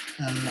the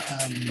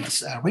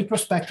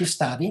retrospective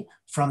study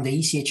from the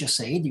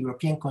ECHSA, the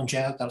European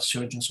Congenital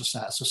Surgeons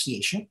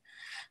Association,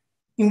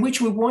 in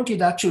which we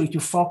wanted actually to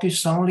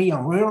focus only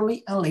on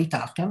early and late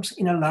outcomes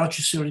in a large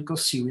surgical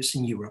series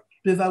in Europe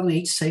to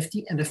evaluate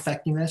safety and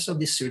effectiveness of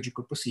this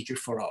surgical procedure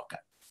for AAOCA.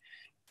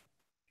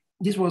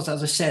 This was,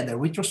 as I said, a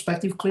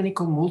retrospective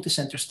clinical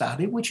multi-center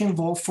study, which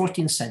involved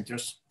 14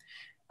 centers.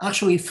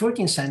 Actually,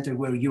 13 centers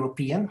were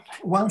European,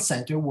 1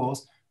 center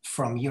was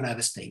from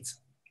United States.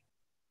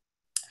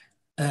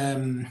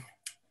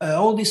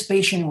 All these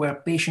patients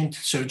were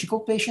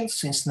surgical patients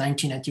since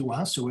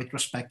 1991, so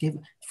retrospective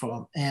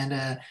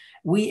and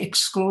we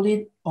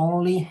excluded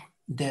only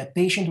the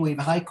patient with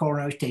high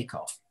coronary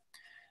takeoff.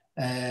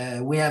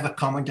 We have a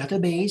common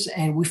database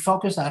and we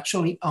focused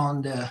actually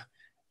on the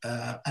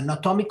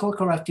anatomical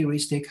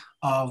characteristic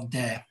of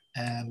the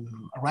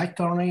right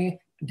coronary,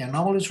 the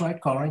anomalous right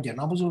coronary, the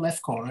anomalous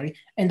left coronary,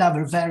 and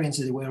other variants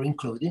that were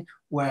included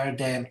were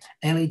the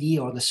LAD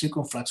or the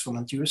circumflex from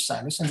anterior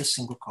sinus and the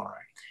single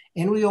coronary.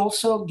 And we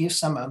also give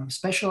some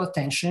special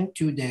attention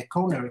to the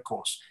coronary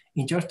course,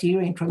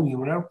 interarterial,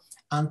 intramural,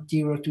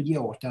 anterior to the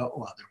aorta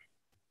or other.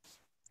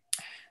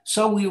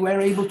 So we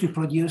were able to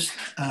produce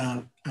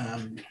a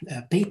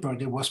paper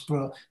that was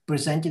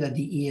presented at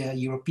the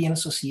European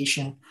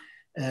Association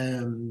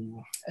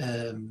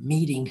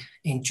meeting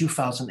in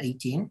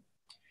 2018.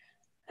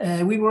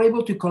 We were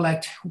able to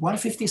collect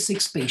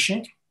 156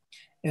 patients.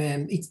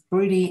 It's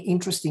pretty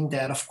interesting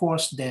that, of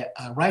course, the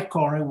right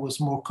coronary was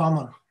more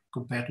common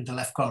compared to the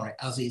left coronary,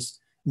 as is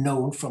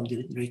known from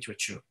the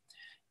literature.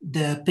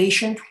 The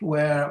patients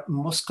were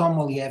most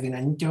commonly having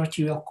an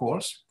interarterial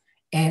course,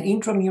 and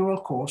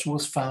intramural course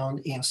was found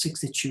in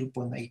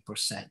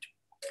 62.8%.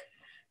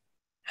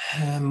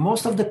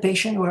 Most of the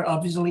patients were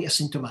obviously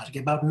asymptomatic.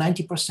 About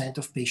 90%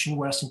 of patients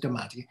were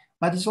asymptomatic.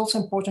 But it's also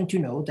important to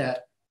know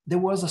that there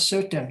was a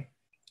certain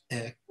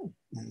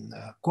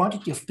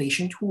quantity of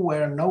patients who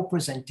were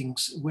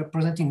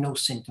presenting no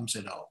symptoms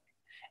at all,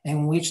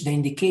 in which the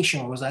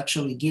indication was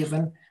actually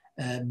given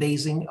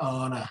basing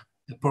on a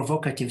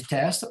provocative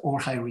test or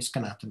high-risk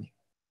anatomy.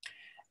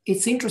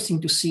 It's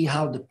interesting to see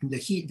how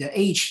the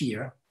age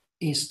here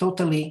is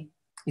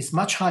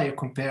much higher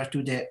compared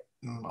to the,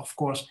 of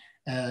course,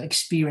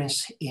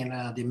 experience in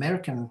the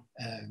American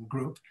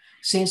group,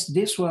 since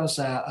this was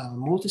a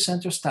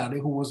multi-center study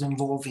who was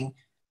involving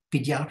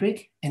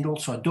pediatric and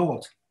also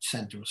adult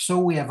centers. So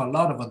we have a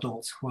lot of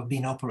adults who have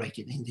been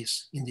operated in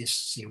this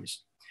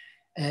series.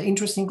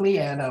 Interestingly,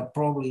 and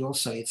probably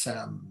also it's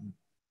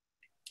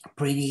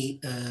pretty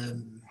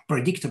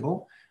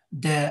predictable,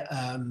 the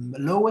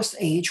lowest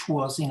age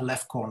was in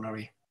left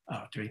coronary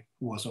artery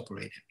who was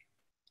operated.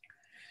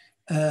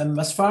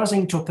 As far as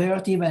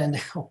intraoperative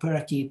and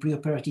operative,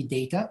 preoperative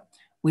data,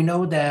 we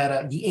know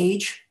that the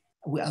age,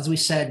 as we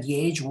said, the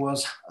age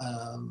was,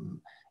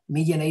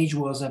 median age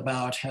was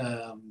about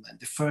in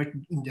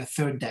the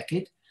third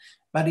decade,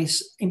 but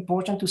it's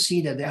important to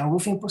see that the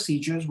unroofing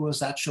procedures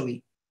was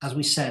actually, as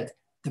we said,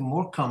 the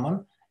more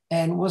common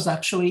and was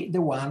actually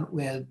the one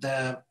with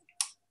the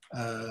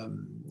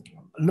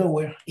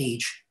lower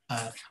age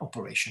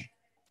operation.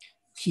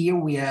 Here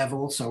we have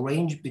also a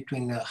range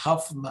between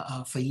half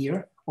a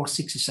year or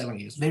 67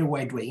 years, very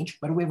wide range,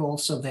 but we have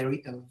also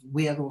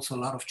we have also a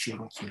lot of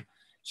children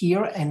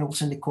here and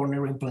also in the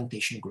coronary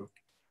implantation group.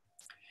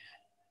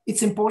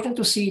 It's important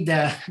to see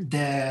that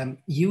the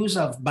use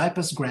of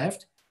bypass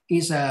graft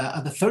is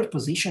at the third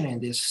position in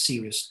this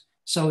series.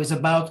 So it's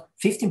about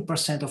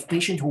 15% of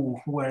patients who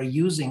were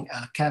using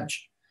a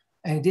CABG.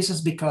 And this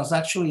is because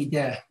actually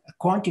the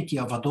quantity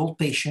of adult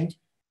patients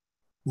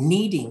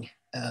needing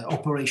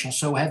operation,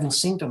 so having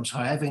symptoms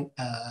or having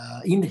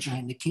imaging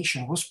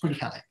indication was pretty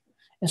high.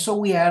 And so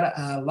we had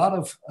a lot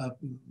of,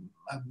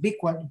 a big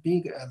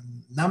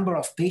number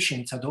of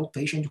patients, adult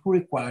patients who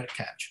required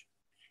CABG.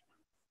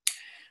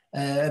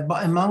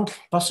 But among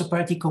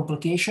postoperative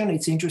complications,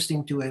 it's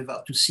interesting to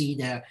see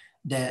the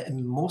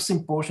most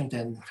important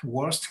and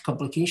worst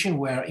complications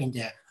were in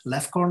the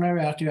left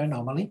coronary artery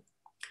anomaly.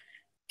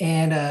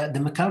 And the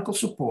mechanical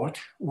support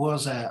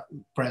was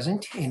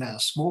present in a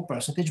small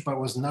percentage, but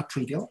was not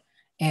trivial.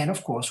 And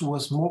of course,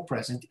 was more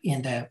present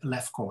in the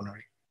left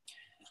coronary.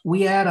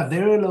 We had a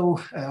very low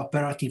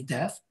operative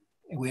death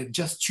with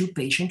just 2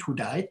 patients who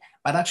died,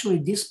 but actually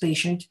these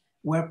patients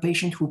were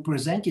patients who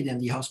presented in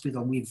the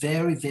hospital with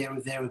very, very,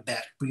 very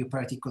bad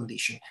preoperative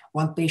condition.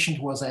 One patient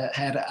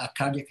had a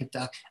cardiac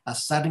attack, a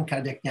sudden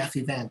cardiac death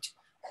event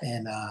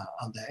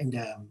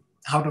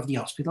out of the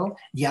hospital.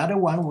 The other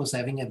one was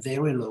having a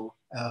very low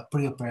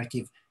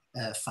preoperative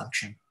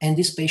function. And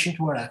these patients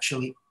were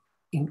actually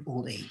in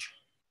old age.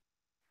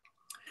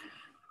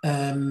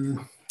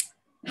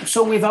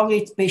 So we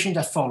evaluate patients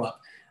at follow-up.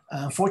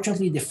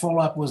 Unfortunately, the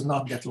follow-up was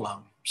not that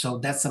long. So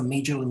that's a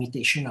major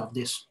limitation of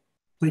this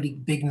pretty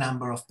big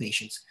number of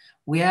patients.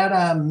 We had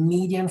a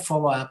median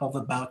follow-up of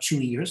about 2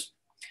 years,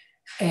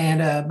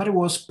 and but it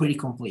was pretty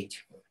complete.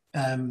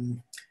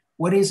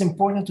 What is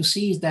important to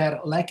see is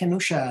that, like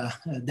Anusha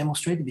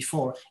demonstrated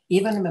before,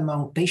 even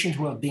among patients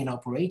who have been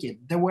operated,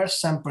 there were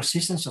some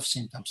persistence of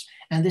symptoms.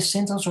 And these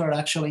symptoms were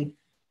actually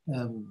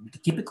the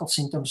typical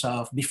symptoms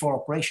of before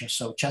operation.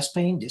 So chest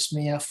pain,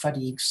 dyspnea,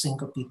 fatigue,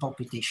 syncope,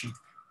 palpitation.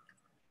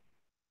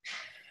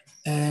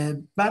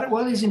 But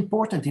what is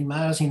important in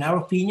our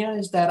opinion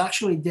is that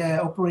actually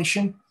the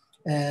operation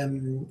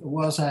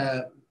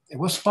it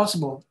was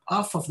possible.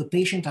 Half of the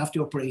patient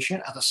after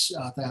operation at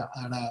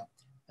a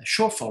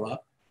short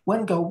follow-up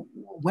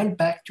went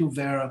back to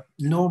their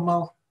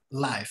normal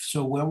life.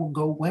 So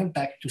went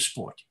back to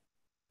sport.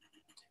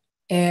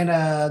 And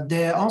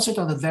the onset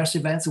of adverse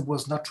events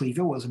was not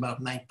trivial, was about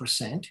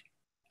 9%.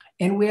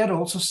 And we had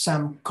also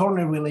some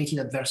coronary-related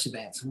adverse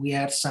events. We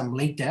had some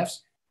late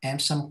deaths and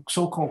some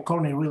so-called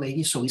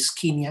coronary-related, so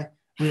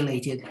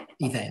ischemia-related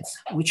events,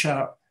 which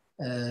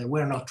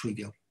were not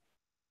trivial.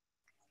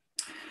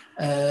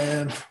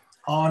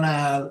 On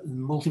a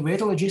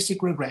multivariate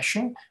logistic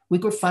regression, we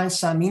could find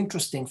some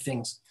interesting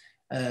things.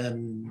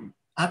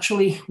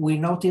 Actually, we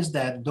noticed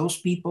that those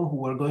people who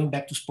were going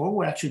back to sport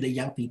were actually the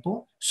young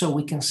people. So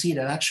we can see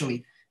that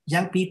actually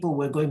young people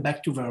were going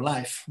back to their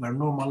life, their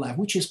normal life,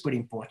 which is pretty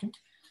important.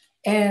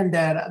 And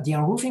that the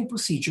unroofing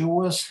procedure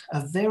was a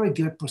very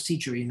good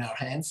procedure in our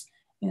hands,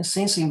 in a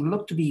sense it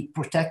looked to be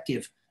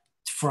protective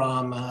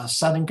from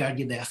sudden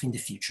cardiac death in the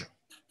future.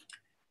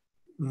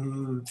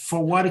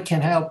 For what it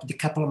can help, the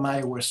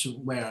Kaplan-Meier were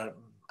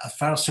as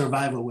far as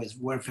survival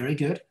were very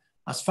good.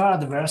 As far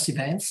as adverse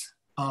events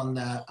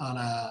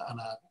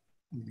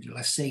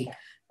let's say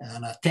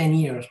on a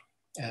 10-year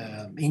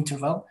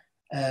interval,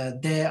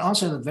 the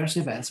onset of adverse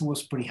events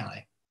was pretty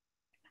high.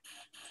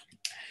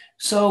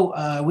 So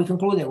we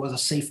concluded it was a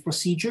safe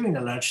procedure in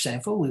a large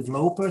sample with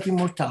low operative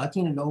mortality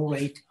and low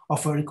rate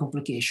of early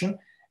complication,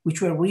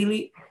 which were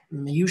really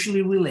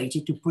usually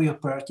related to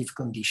preoperative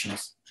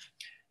conditions.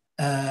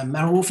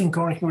 Unroofing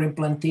coronary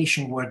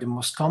implantation were the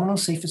most common and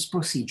safest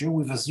procedure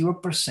with a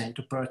 0%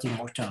 operative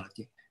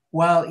mortality.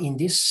 While in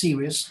this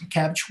series,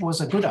 CABG was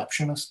a good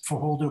option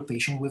for older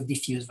patients with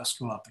diffuse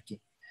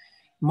vasculopathy.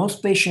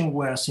 Most patients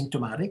were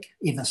symptomatic,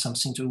 even some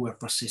symptoms were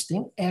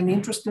persisting, and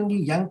interestingly,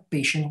 young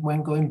patients were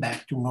going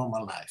back to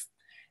normal life.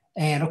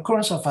 And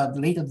occurrence of a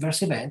late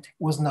adverse event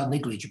was not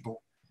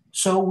negligible.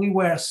 So we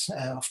were,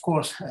 of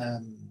course,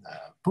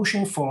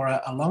 pushing for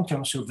a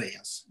long-term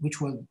surveillance, which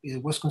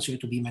was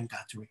considered to be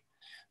mandatory.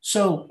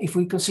 So if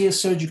we consider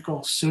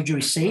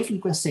surgery safe, you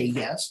can say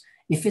yes.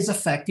 If it's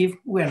effective,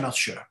 we're not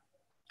sure.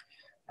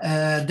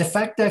 The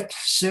fact that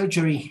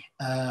surgery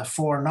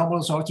for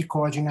anomalous aortic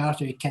coronary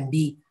artery can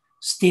be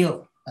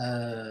still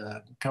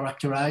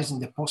characterized in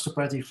the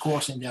postoperative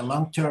course in the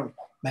long term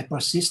by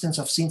persistence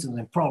of symptoms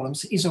and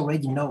problems is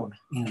already known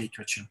in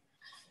literature.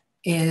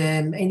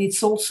 And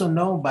it's also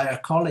known by our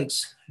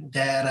colleagues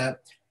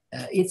that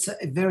it's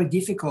very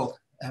difficult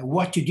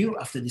what to do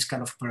after this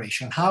kind of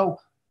operation, how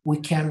we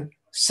can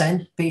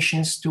send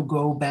patients to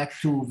go back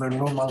to their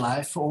normal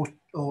life or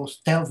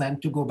tell them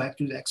to go back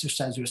to the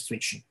exercise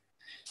restriction.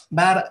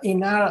 But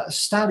in our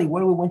study,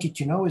 what we wanted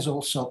to know is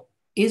also,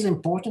 is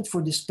important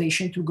for this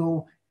patient to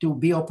go to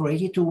be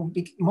operated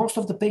most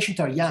of the patients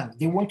are young.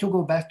 They want to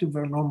go back to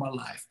their normal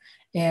life.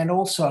 And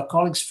also our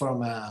colleagues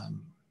from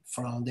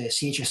the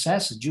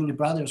CHSS, Julie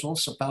Brothers,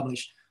 also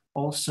published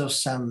also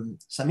some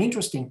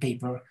interesting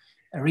paper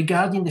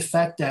regarding the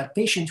fact that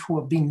patients who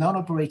have been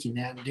non-operating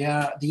and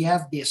they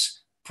have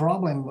this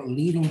problem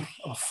leading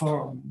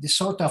for this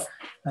sort of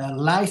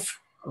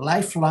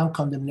lifelong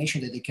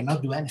condemnation that they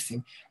cannot do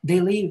anything. They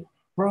live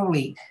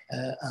probably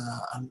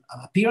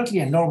apparently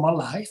a normal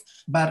life,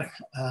 but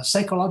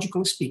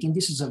psychologically speaking,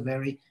 this is a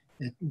very,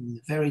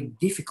 very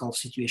difficult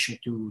situation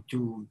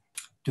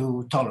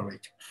to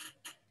tolerate.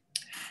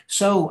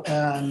 So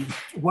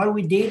what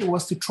we did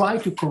was to try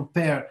to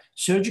compare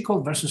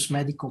surgical versus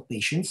medical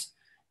patients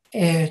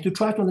to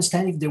try to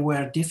understand if there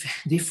were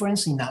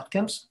difference in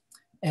outcomes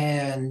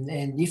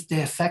and if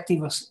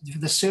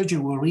the surgery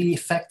were really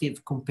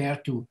effective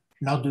compared to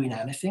not doing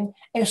anything.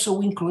 And so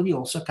we included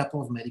also a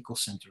couple of medical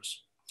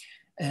centers.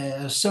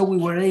 So we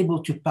were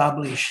able to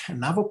publish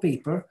another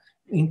paper,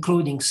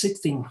 including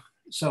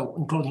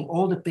including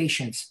all the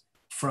patients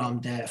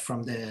from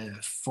the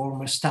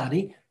former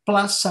study,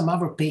 plus some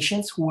other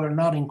patients who were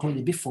not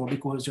included before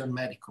because they're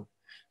medical.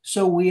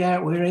 So we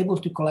were able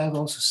to collect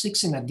also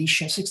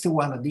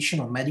 61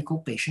 additional medical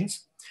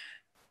patients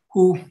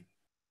who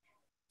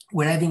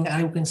were having,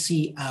 as you can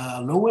see,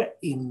 lower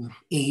in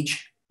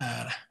age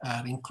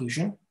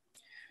inclusion.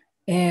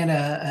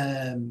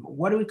 And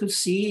what we could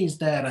see is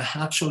that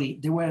actually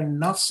there were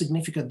not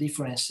significant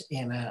difference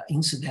in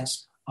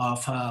incidence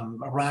of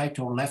right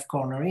or left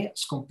coronary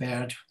as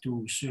compared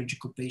to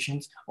surgical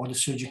patients or the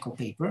surgical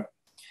paper.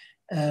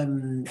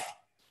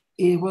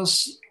 It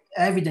was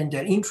evident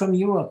that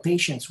intramural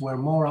patients were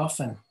more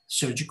often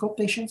surgical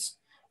patients.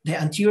 The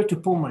anterior to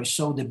pulmonary,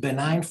 so the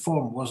benign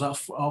form, was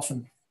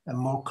often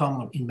more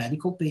common in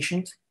medical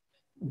patients.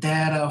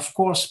 That, of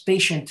course,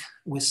 patients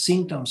with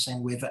symptoms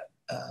and with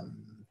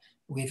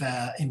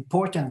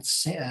important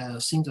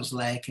symptoms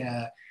like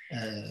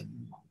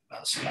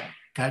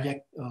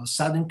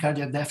sudden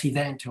cardiac death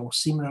event or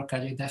similar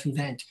cardiac death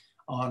event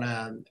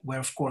were,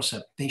 of course,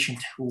 a patient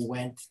who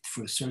went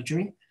through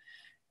surgery.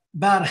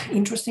 But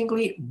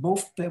interestingly,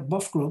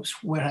 both groups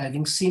were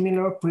having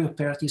similar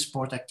preoperative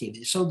sport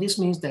activity. So this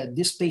means that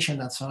this patient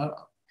that's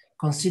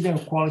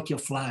considered quality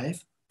of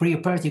life,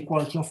 preoperative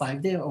quality of life,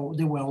 they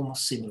were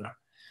almost similar.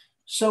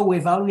 So we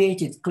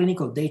evaluated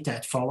clinical data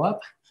at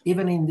follow-up.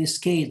 Even in this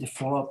case, the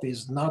follow-up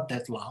is not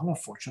that long,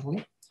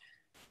 unfortunately.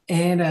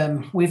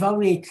 And we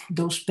evaluate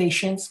those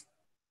patients,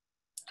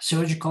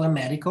 surgical and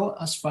medical,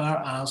 as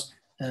far as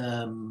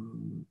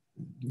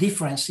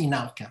difference in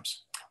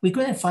outcomes. We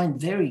couldn't find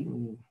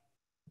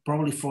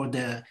probably for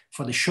the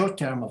short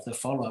term of the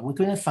follow-up, we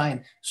couldn't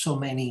find so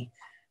many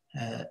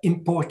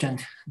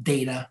important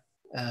data,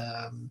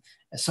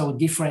 so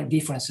different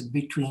differences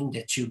between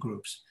the two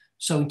groups.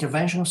 So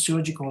interventional,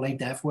 surgical, late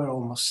death were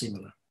almost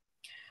similar.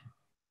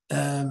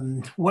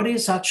 What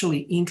is actually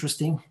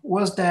interesting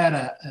was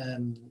that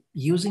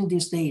using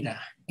this data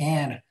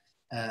and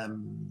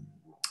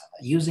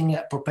using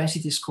a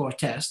propensity score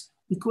test,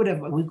 we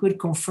could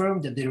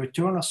confirm that the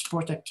return of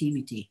sport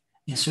activity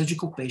in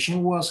surgical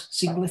patients was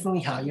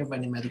significantly higher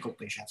than in medical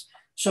patients.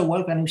 So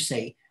what can we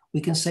say? We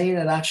can say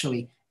that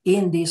actually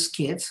in these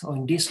kids or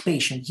in this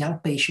patient, young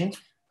patient,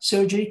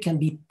 surgery can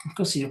be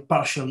considered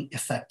partially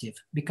effective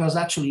because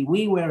actually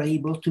we were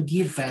able to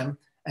give them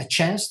a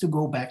chance to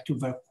go back to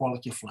their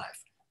quality of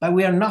life. But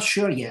we are not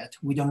sure yet.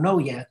 We don't know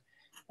yet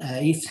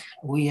if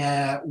we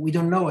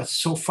don't know it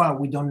so far.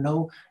 We don't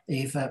know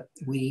if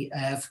we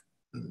have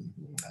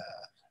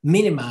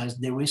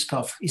minimized the risk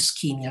of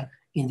ischemia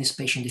in this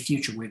patient in the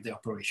future with the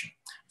operation.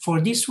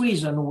 For this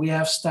reason, we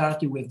have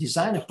started with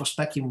design a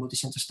prospective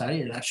multicenter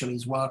study. That actually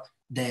is what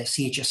the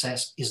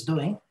CHSS is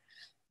doing,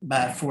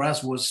 but for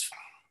us was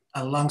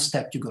a long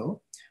step to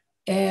go.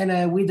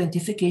 And with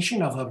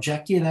identification of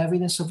objective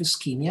evidence of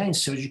ischemia in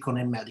surgical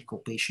and medical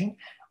patients,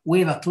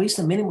 with at least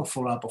a minimum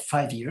follow-up of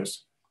 5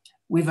 years,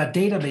 with a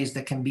database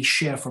that can be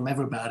shared from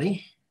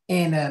everybody.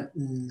 And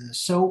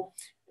so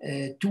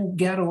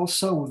together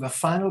also with a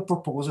final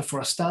proposal for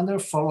a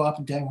standard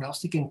follow-up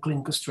diagnostic and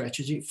clinical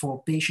strategy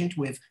for patients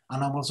with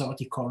anomalous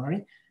aortic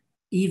coronary,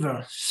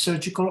 either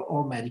surgical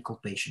or medical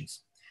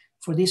patients.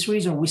 For this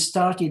reason, we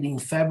started in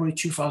February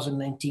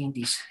 2019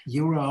 this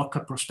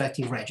AAOCA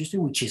prospective registry,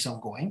 which is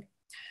ongoing,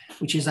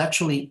 which is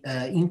actually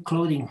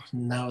including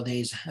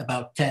nowadays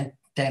about 10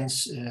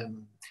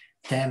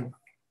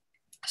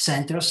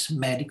 centers,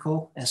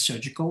 medical and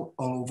surgical,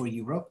 all over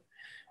Europe.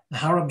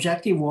 Our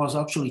objective was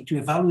actually to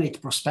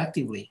evaluate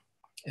prospectively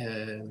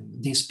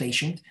this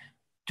patient,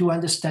 to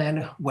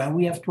understand when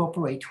we have to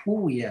operate, who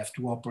we have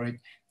to operate,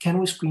 can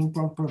we screen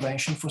for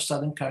prevention for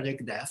sudden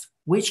cardiac death,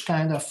 which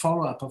kind of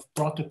follow-up of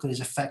protocol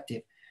is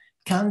effective,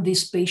 can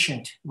this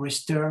patient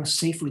return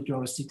safely to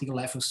our restricted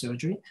life of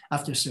surgery,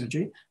 after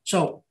surgery?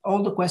 So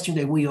all the questions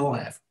that we all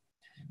have.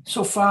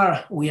 So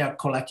far, we are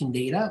collecting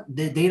data.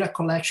 The data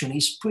collection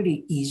is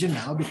pretty easy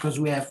now because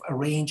we have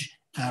arranged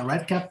a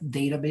RedCap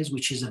database,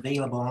 which is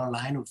available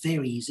online,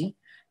 very easy.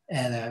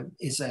 And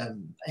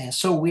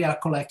so we are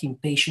collecting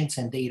patients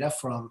and data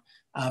from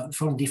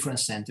different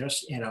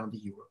centers around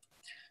Europe.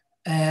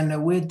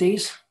 And with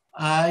this,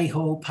 I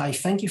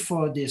thank you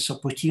for this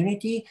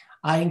opportunity.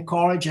 I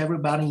encourage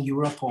everybody in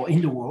Europe or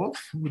in the world,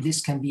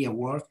 this can be a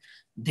world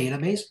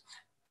database,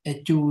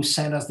 to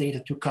send us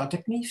data, to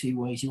contact me if you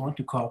want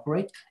to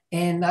cooperate.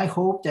 And I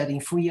hope that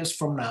in 3 years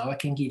from now, I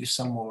can give you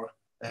some more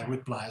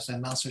replies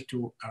and answer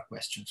to our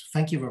questions.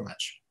 Thank you very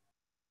much.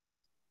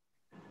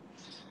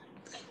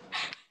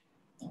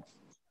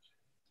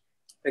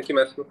 Thank you,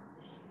 Massimo.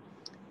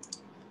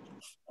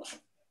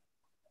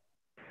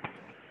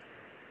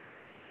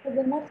 So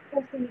the next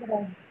person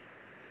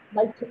I'd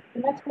like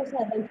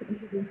to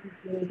introduce is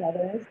Julie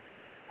Brothers.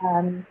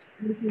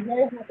 We're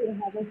very happy to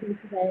have her here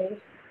today.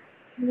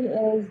 She's a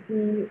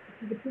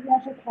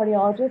pediatric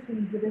cardiologist in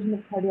the Division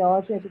of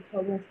Cardiology at the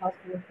Children's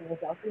Hospital of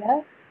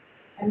Philadelphia,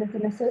 and is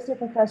an associate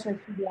professor of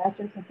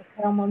pediatrics at the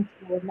Perelman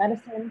School of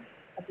Medicine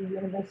at the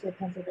University of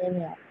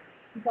Pennsylvania.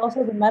 She's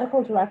also the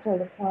medical director of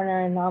the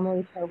Coronary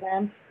Anomaly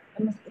Program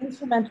and was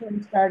instrumental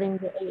in starting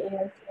the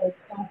AAOCA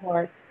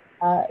cohort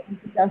in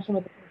conjunction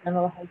with the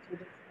Congenital Heart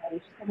Surgery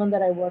Society. She's someone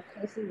that I work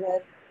closely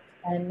with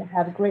and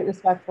have great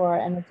respect for,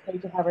 and it's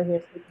great to have her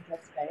here speaking to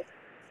us today.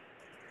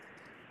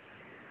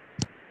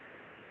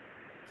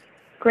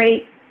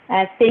 Great.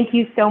 Thank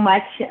you so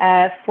much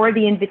for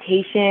the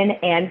invitation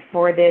and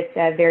for this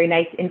very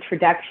nice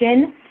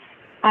introduction.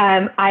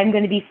 I'm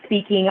going to be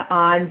speaking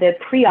on the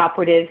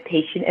preoperative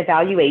patient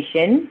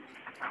evaluation.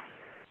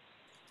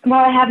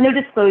 While I have no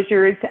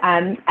disclosures,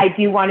 I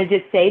do want to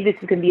just say this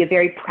is going to be a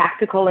very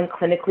practical and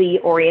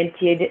clinically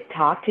oriented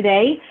talk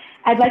today.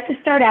 I'd like to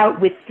start out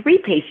with 3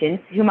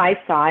 patients whom I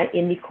saw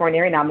in the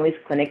Coronary Anomalies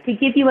Clinic to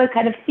give you a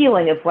kind of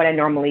feeling of what I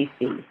normally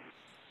see.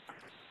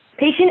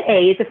 Patient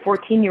A is a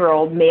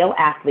 14-year-old male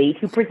athlete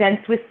who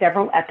presents with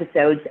several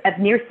episodes of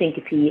near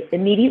syncope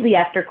immediately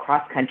after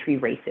cross-country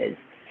races.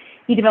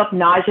 He developed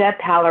nausea,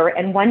 pallor,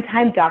 and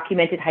one-time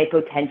documented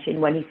hypotension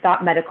when he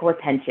sought medical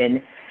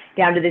attention,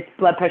 down to this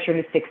blood pressure in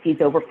the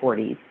 60s over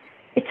 40s.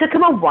 It took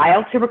him a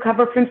while to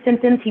recover from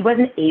symptoms. He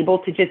wasn't able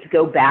to just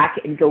go back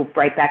and go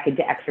right back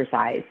into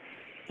exercise.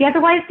 He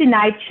otherwise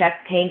denied chest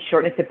pain,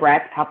 shortness of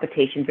breath,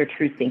 palpitations, or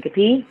true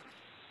syncope.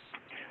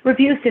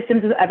 Review of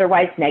systems was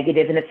otherwise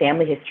negative, and the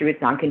family history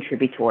was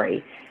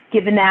non-contributory.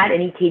 Given that,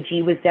 an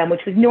EKG was done,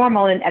 which was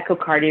normal, and an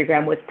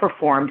echocardiogram was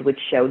performed, which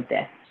showed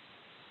this.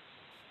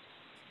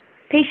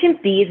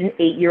 Patient B is an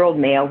 8-year-old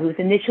male who was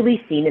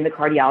initially seen in the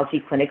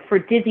cardiology clinic for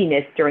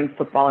dizziness during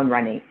football and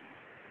running.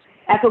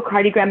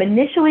 Echocardiogram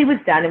initially was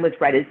done and was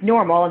read as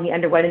normal, and he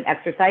underwent an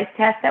exercise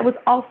test that was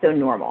also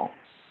normal.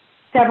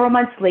 Several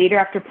months later,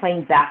 after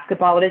playing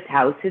basketball at his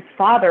house, his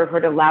father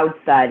heard a loud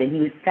thud,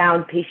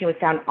 and patient was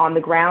found on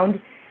the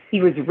ground. He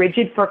was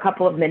rigid for a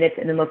couple of minutes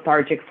and then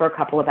lethargic for a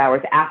couple of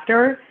hours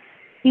after.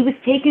 He was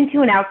taken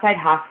to an outside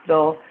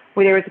hospital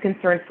where there was a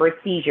concern for a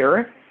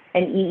seizure.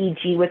 An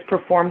EEG was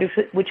performed,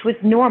 which was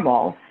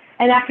normal.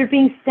 And after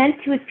being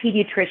sent to his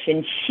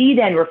pediatrician, she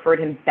then referred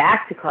him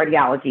back to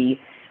cardiology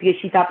because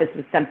she thought this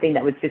was something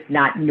that was just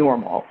not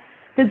normal.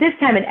 So this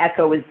time an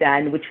echo was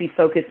done, which we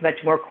focused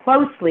much more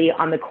closely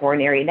on the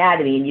coronary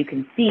anatomy. And you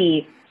can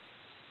see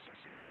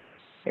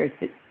there's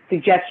the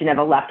suggestion of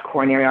a left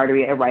coronary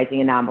artery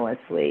arising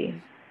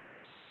anomalously.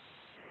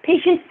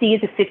 Patient C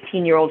is a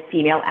 15-year-old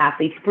female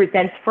athlete who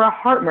presents for a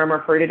heart murmur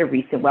heard at a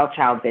recent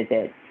well-child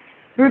visit.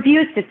 The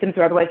review of systems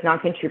are otherwise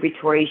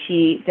non-contributory.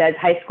 She does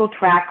high school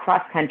track,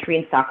 cross-country,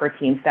 and soccer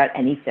teams without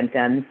any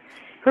symptoms.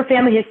 Her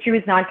family history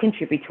was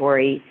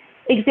non-contributory.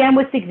 Exam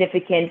was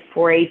significant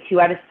for a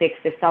 2 out of 6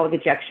 systolic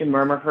ejection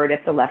murmur heard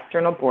at the left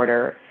sternal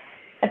border.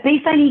 A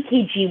baseline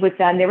EKG was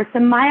done. There were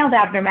some mild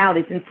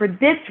abnormalities, and for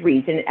this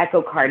reason, an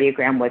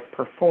echocardiogram was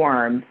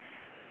performed.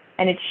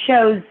 And it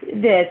shows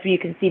this, where you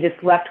can see this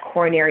left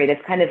coronary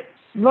that kind of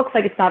looks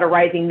like it's not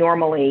arising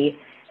normally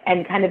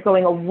and kind of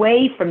going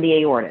away from the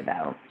aorta,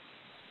 though.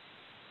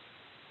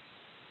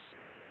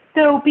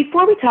 So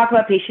before we talk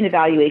about patient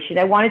evaluation,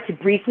 I wanted to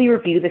briefly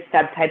review the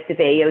subtypes of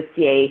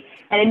AAOCA.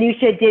 And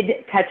Anusha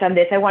did touch on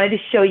this. I wanted to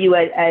show you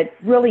a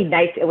really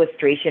nice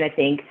illustration, I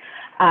think.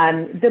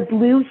 The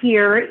blue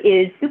here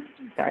is,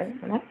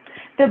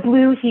 the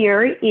blue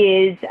here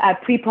is a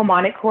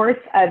prepulmonic course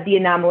of the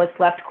anomalous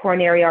left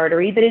coronary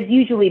artery that is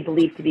usually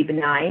believed to be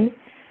benign.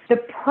 The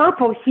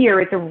purple here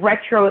is a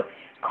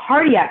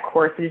retrocardiac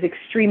course that is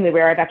extremely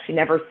rare. I've actually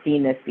never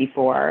seen this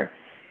before.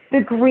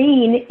 The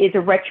green is a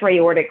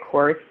retroaortic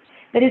course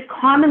that is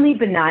commonly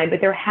benign, but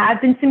there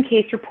have been some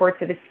case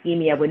reports of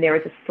ischemia when there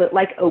is a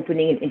slit-like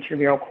opening in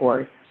intramural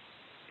course.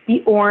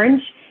 The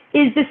orange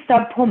is the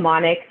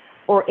subpulmonic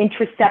or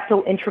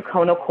intraseptal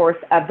intraconal course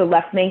of the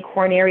left main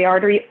coronary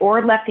artery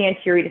or left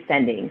anterior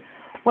descending.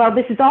 While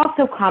this is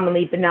also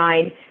commonly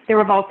benign, there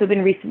have also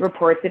been recent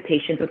reports of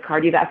patients with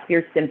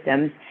cardiovascular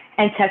symptoms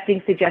and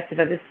testing suggestive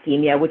of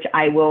ischemia, which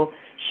I will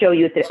show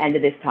you at the end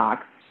of this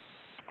talk.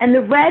 And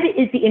the red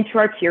is the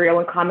intraarterial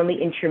and commonly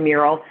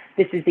intramural.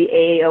 This is the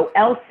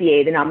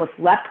AAOLCA, the anomalous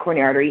left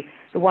coronary artery,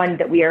 the one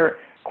that we are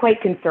quite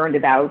concerned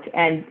about,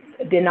 and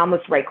the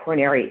anomalous right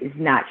coronary is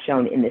not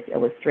shown in this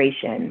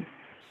illustration.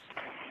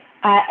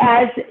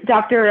 As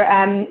Dr.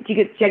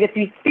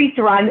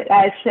 Jegatheeswaran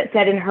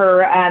said in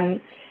her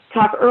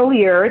talk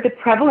earlier, the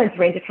prevalence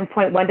ranges from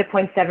 0.1 to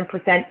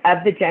 0.7%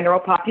 of the general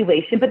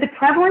population, but the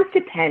prevalence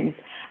depends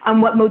on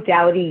what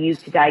modality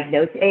used to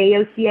diagnose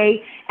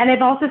AAOCA, and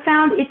I've also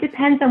found it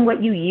depends on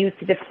what you use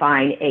to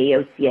define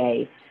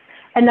AAOCA.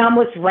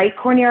 Anomalous right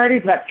coronary artery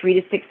is about 3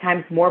 to 6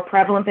 times more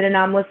prevalent than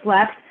anomalous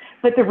left,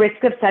 but the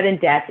risk of sudden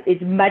death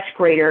is much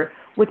greater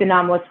with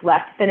anomalous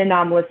left than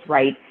anomalous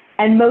right,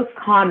 and most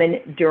common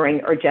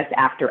during or just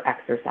after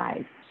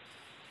exercise.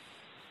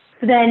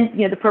 So then,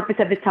 the purpose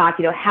of this talk,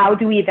 how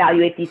do we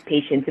evaluate these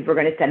patients if we're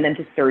going to send them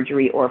to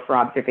surgery or for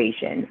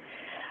observation?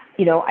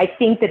 I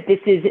think that this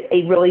is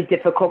a really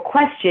difficult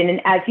question,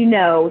 and as you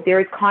know, there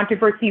is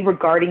controversy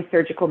regarding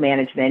surgical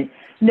management,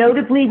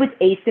 notably with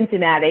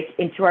asymptomatic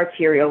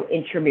intraarterial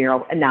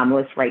intramural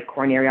anomalous right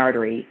coronary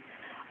artery.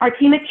 Our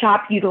team at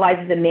CHOP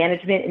utilizes a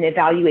management and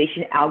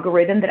evaluation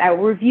algorithm that I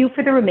will review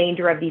for the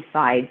remainder of these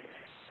slides,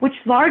 which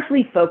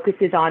largely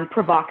focuses on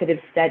provocative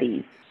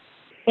studies.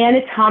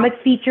 Anatomic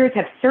features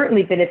have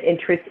certainly been of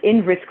interest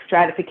in risk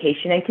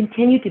stratification and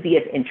continue to be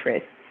of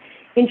interest.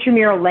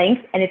 Intramural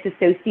length and its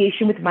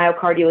association with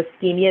myocardial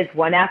ischemia is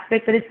one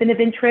aspect that has been of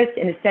interest,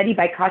 and a study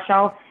by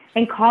Kaushal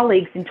and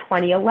colleagues in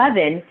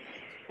 2011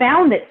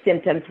 found that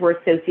symptoms were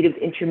associated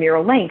with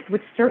intramural length,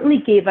 which certainly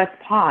gave us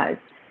pause.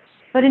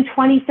 But in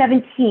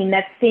 2017,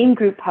 that same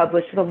group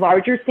published with a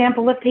larger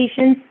sample of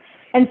patients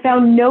and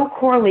found no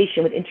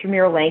correlation with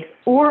intramural length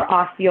or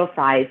ostial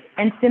size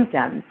and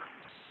symptoms.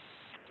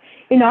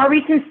 In our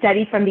recent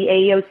study from the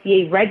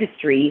AAOCA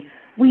Registry,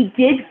 we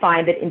did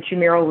find that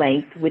intramural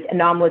length with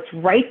anomalous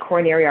right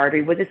coronary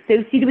artery was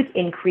associated with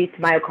increased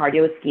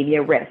myocardial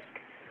ischemia risk.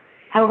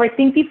 However, I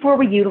think before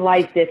we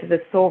utilize this as a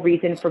sole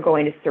reason for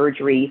going to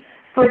surgery,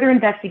 further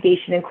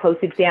investigation and close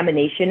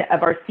examination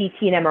of our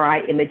CT and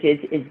MRI images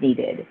is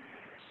needed.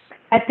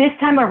 At this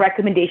time, our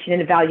recommendation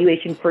and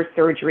evaluation for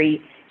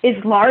surgery is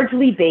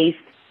largely based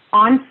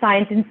on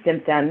signs and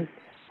symptoms,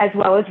 as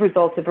well as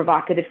results of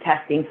provocative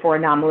testing for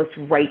anomalous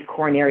right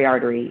coronary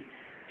artery.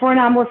 For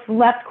anomalous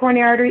left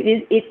coronary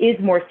artery, it is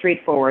more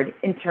straightforward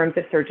in terms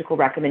of surgical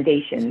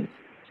recommendations.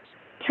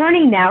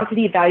 Turning now to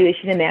the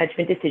evaluation and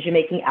management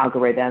decision-making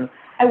algorithm,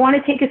 I want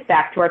to take us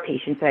back to our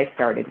patients that I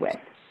started with.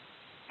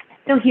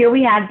 So here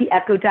we have the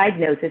echo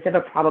diagnosis of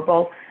a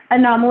probable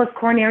anomalous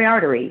coronary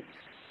artery.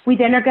 We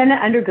then are going to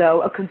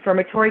undergo a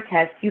confirmatory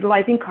test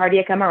utilizing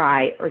cardiac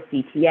MRI or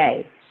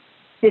CTA.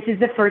 This is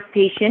the first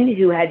patient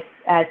who had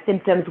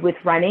symptoms with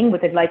running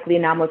with a likely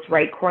anomalous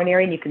right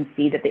coronary, and you can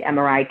see that the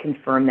MRI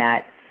confirmed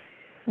that.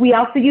 We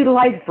also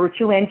utilize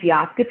virtual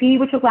angioscopy,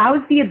 which allows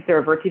the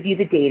observer to view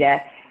the data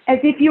as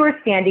if you are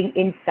standing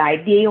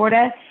inside the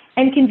aorta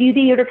and can view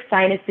the aortic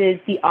sinuses,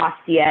 the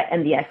ostia,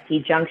 and the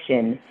ST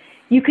junction.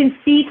 You can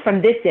see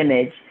from this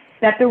image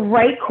that the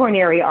right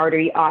coronary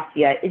artery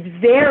ostia is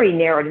very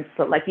narrowed and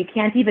split, like you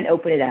can't even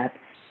open it up,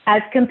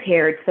 as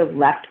compared to the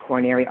left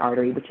coronary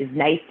artery, which is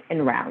nice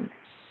and round.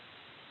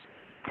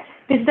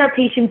 This is our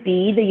patient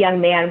B, the young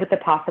man with the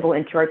possible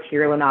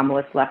intraarterial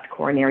anomalous left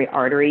coronary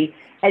artery.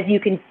 As you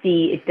can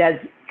see, it does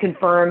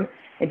confirm,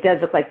 it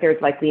does look like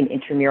there's likely an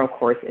intramural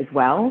course as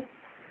well.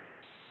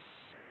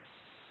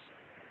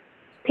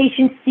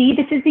 Patient C,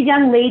 this is the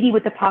young lady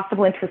with the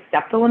possible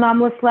intraseptal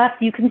anomalous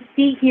left. You can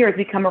see here as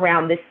we come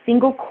around this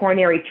single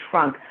coronary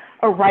trunk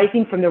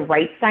arising from the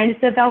right sinus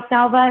of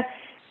Valsalva.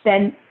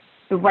 Then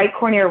the right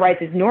coronary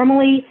rises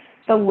normally,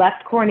 the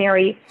left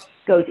coronary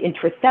goes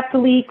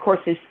intraseptally,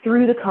 courses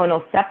through the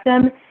conal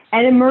septum,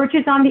 and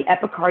emerges on the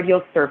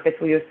epicardial surface,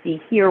 where you'll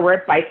see here where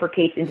it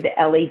bifurcates into the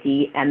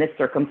LAD and the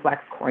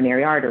circumflex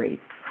coronary arteries.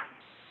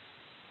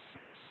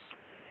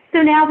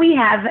 So now we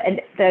have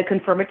the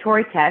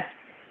confirmatory test,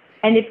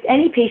 and if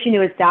any patient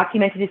who has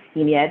documented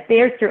ischemia,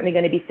 they are certainly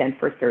going to be sent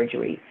for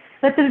surgery.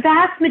 But the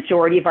vast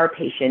majority of our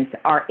patients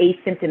are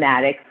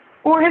asymptomatic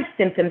or have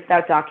symptoms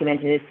without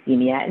documented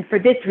ischemia. And for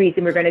this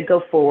reason, we're going to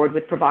go forward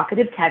with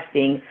provocative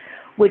testing,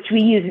 which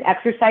we use an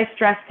exercise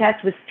stress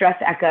test with stress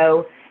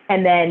echo,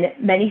 and then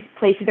many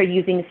places are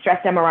using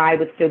stress MRI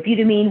with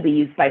dobutamine. We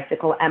use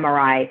bicycle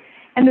MRI.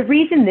 And the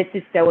reason this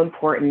is so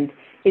important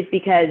is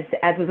because,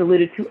 as was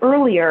alluded to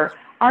earlier,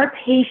 our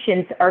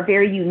patients are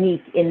very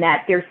unique in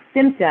that their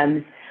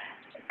symptoms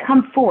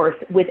come forth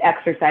with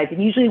exercise,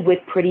 and usually with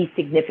pretty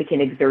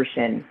significant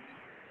exertion.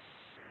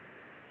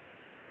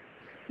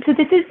 So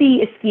this is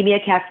the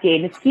ischemia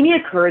cascade.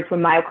 Ischemia occurs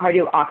when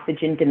myocardial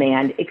oxygen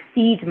demand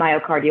exceeds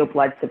myocardial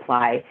blood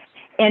supply.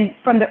 And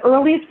from the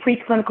earliest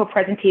preclinical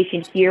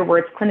presentation here, where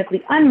it's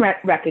clinically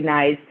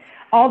unrecognized,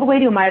 all the way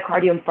to a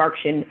myocardial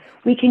infarction,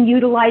 we can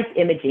utilize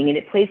imaging, and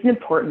it plays an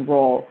important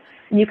role.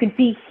 And you can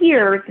see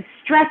here the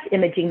stress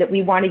imaging that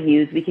we want to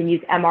use. We can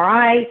use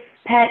MRI,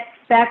 PET,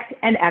 SPECT,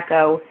 and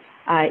echo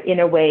in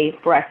a way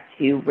for us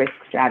to risk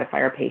stratify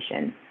our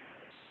patients.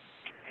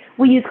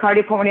 We use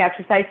cardiopulmonary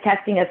exercise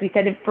testing, as we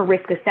said, for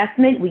risk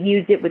assessment. We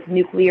use it with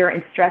nuclear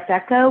and stress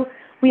echo.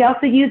 We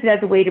also use it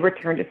as a way to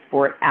return to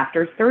sport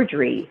after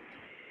surgery.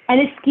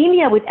 And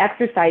ischemia with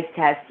exercise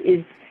tests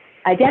is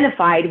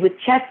identified with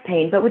chest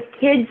pain, but with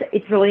kids,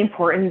 it's really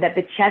important that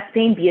the chest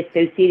pain be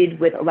associated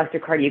with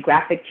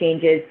electrocardiographic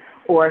changes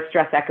or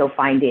stress echo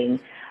finding.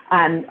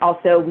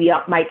 Also, we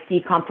might see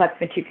complex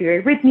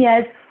ventricular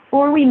arrhythmias,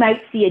 or we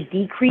might see a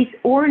decrease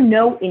or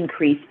no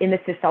increase in the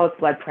systolic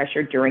blood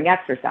pressure during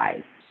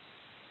exercise.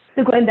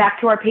 So going back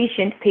to our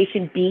patient,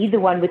 patient B, the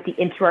one with the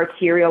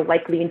intraarterial,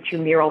 likely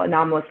intramural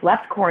anomalous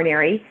left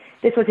coronary,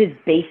 this was his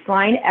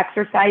baseline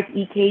exercise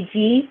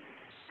EKG.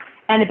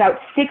 And about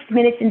 6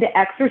 minutes into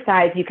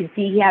exercise, you can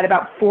see he had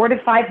about 4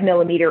 to 5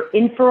 millimeter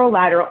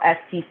inferolateral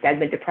ST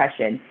segment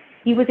depression.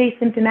 He was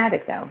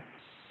asymptomatic though.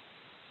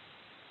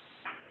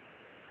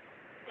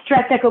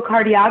 Stress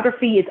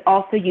echocardiography is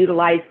also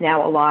utilized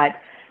now a lot.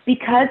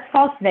 Because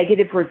false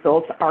negative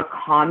results are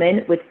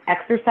common with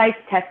exercise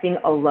testing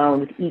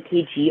alone, with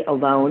EKG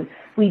alone,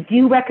 we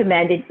do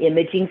recommend an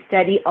imaging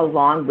study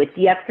along with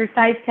the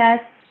exercise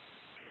test.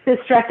 So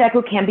stress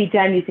echo can be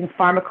done using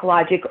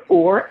pharmacologic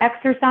or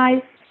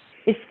exercise.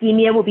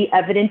 Ischemia will be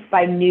evidenced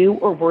by new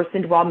or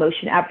worsened wall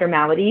motion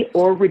abnormality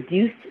or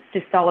reduced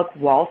systolic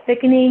wall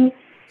thickening.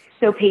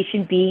 So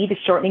patient B, the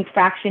shortening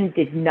fraction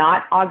did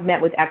not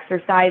augment with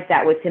exercise.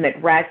 That was him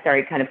at rest.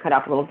 Sorry, kind of cut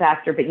off a little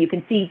faster, but you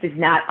can see it does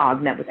not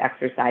augment with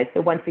exercise. So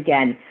once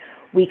again,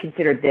 we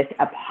consider this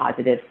a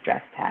positive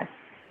stress test.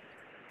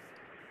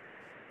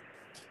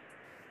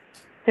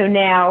 So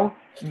now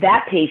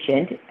that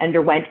patient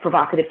underwent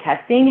provocative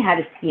testing,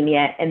 had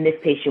ischemia, and this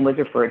patient was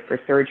referred for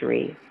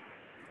surgery.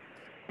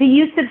 The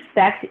use of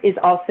SPECT is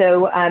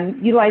also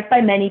utilized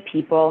by many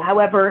people.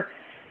 However,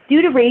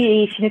 due to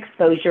radiation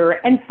exposure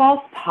and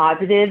false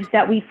positives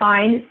that we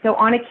find, so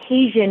on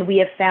occasion we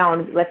have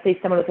found, let's say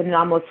someone with an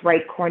anomalous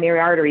right coronary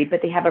artery,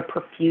 but they have a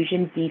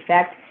perfusion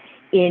defect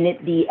in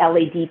the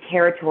LAD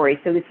territory.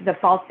 So this is a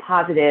false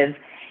positive,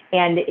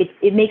 and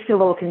it makes it a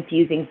little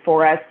confusing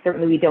for us.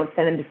 Certainly we don't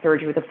send them to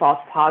surgery with a false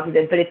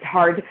positive, but it's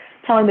hard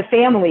telling the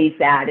families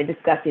that and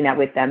discussing that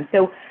with them.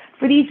 So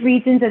for these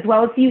reasons, as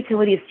well as the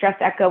utility of stress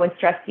echo and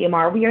stress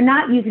DMR, we are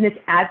not using this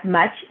as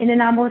much in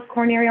anomalous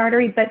coronary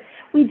artery, but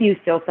we do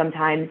still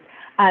sometimes.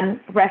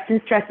 Rest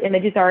and stress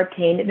images are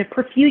obtained, and a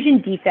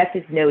perfusion defect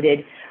is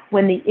noted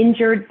when the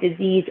injured,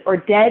 diseased, or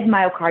dead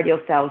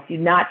myocardial cells do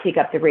not take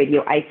up the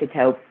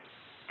radioisotope.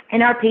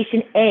 In our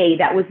patient A,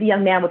 that was the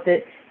young man with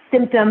the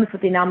symptoms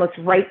with the anomalous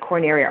right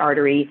coronary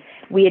artery.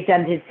 We had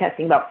done his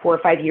testing about 4 or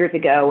 5 years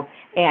ago,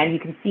 and you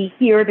can see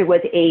here there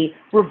was a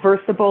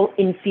reversible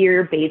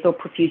inferior basal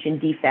perfusion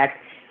defect.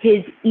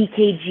 His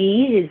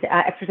EKG, his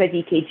exercise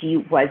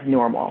EKG was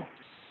normal.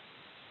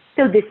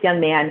 So this young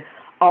man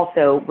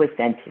also was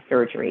sent to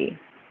surgery.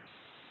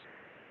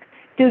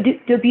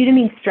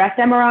 Dobutamine stress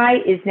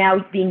MRI is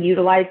now being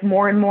utilized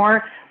more and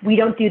more. We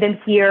don't do them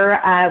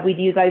here. We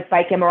utilize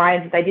bike MRI,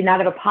 and since I did not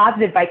have a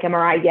positive bike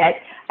MRI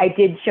yet, I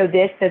did show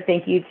this, so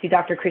thank you to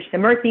Dr.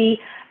 Krishnamurthy.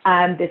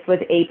 This was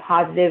a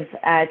positive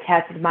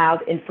test of mild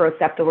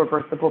inferoseptal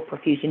reversible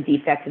perfusion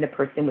defect in a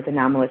person with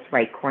anomalous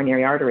right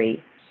coronary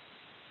artery.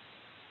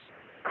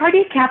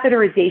 Cardiac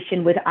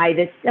catheterization with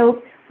IVUS.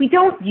 So we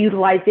don't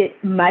utilize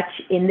it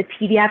much in the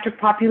pediatric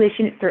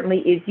population. It certainly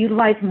is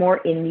utilized more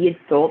in the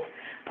adult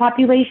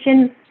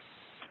population.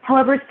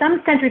 However,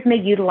 some centers may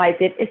utilize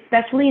it,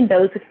 especially in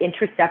those with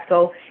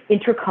intraseptal,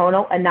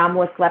 intraconal,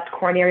 anomalous left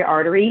coronary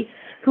artery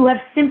who have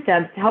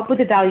symptoms to help with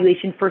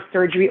evaluation for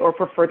surgery or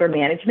for further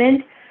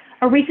management.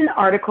 A recent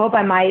article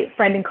by my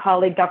friend and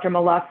colleague, Dr.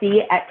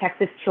 Malassi at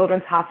Texas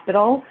Children's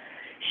Hospital,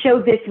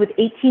 showed this with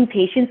 18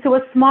 patients, so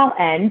a small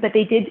N, but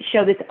they did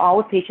show this all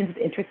with patients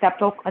with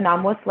intraseptal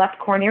anomalous left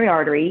coronary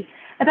artery.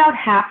 About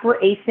half were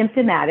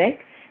asymptomatic.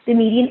 The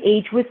median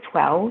age was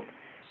 12.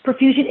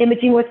 Perfusion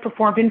imaging was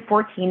performed in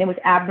 14 and was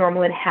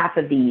abnormal in half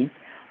of these.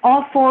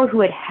 All 4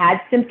 who had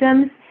had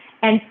symptoms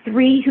and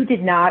 3 who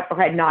did not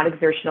or had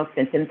non-exertional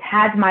symptoms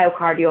had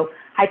myocardial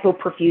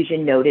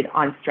hypoperfusion noted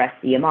on stress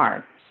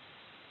DMR.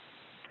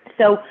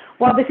 So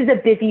while this is a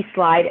busy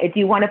slide, I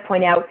do want to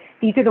point out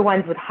these are the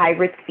ones with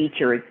high-risk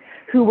features,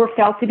 who were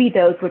felt to be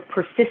those with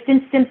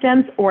persistent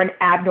symptoms or an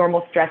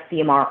abnormal stress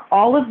CMR.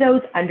 All of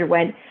those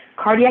underwent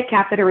cardiac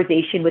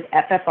catheterization with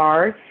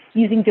FFR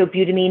using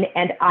dobutamine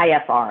and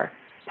IFR.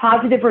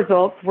 Positive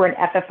results were an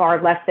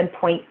FFR less than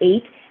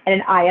 0.8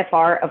 and an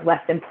IFR of less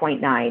than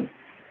 0.9.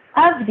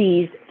 Of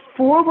these,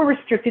 4 were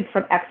restricted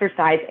from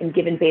exercise and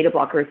given beta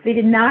blockers. They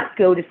did not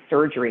go to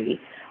surgery.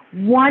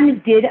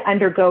 1 did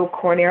undergo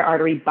coronary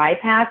artery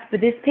bypass,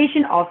 but this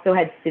patient also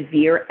had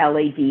severe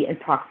LAD and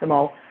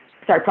proximal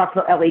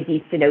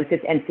LAD stenosis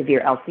and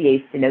severe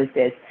LCA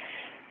stenosis.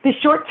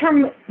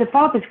 The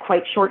follow-up is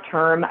quite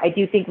short-term. I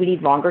do think we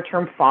need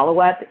longer-term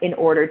follow-up in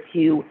order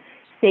to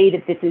say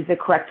that this is the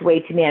correct way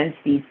to manage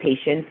these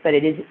patients, but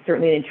it is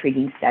certainly an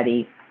intriguing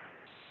study.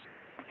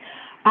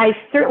 I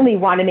certainly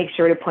want to make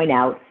sure to point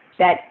out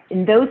that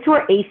in those who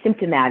are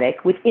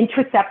asymptomatic with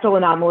intraseptal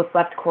anomalous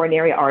left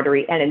coronary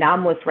artery and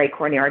anomalous right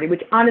coronary artery,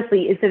 which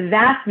honestly is the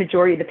vast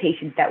majority of the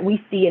patients that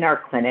we see in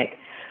our clinic,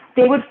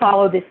 they would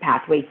follow this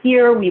pathway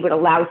here. We would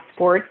allow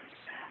sports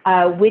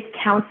with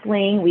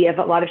counseling. We have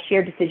a lot of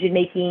shared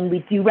decision-making.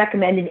 We do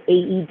recommend an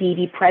AED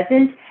be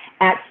present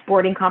at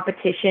sporting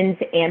competitions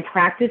and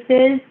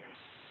practices.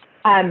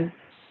 And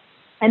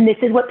this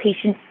is what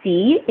patients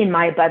see in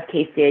my above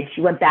case did.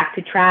 She went back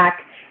to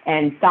track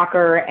and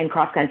soccer and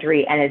cross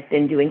country and has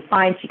been doing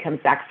fine. She comes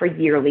back for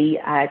yearly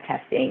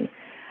testing.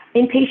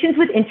 In patients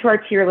with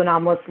intra-arterial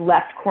anomalous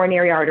left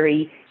coronary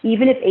artery,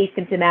 even if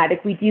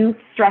asymptomatic, we do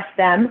stress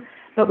them,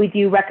 but we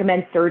do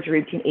recommend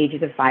surgery between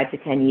ages of 5 to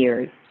 10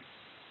 years.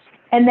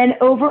 And then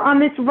over on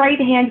this right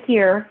hand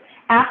here,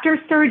 after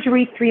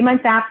surgery, 3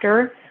 months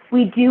after,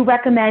 we do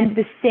recommend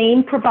the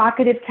same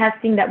provocative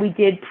testing that we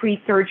did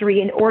pre-surgery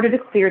in order to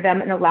clear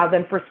them and allow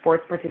them for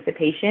sports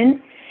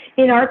participation.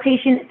 In our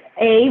patient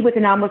A with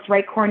anomalous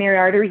right coronary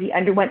artery, he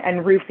underwent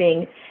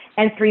unroofing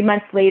and 3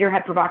 months later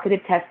had provocative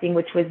testing,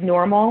 which was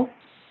normal.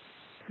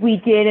 We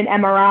did an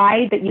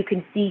MRI that you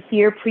can see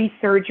here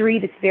pre-surgery,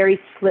 this very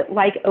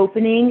slit-like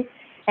opening,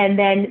 and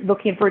then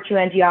looking at virtual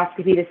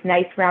angioscopy, this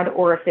nice round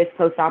orifice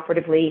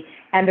post-operatively,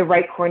 and the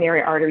right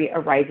coronary artery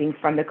arising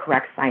from the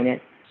correct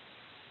sinus.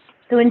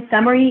 So in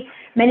summary,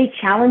 many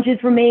challenges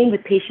remain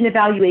with patient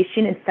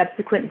evaluation and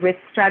subsequent risk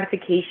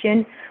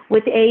stratification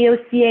with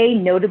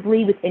AAOCA,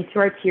 notably with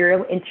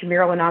intra-arterial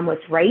intramural anomalous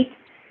right.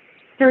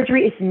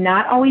 Surgery is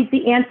not always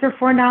the answer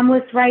for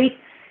anomalous right,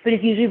 but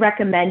is usually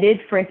recommended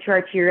for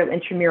intra-arterial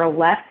intramural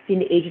left between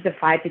the ages of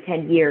 5 to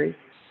 10 years.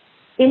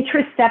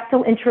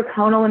 Intraseptal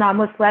intraconal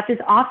anomalous left is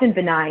often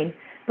benign,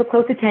 but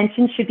close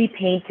attention should be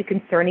paid to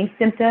concerning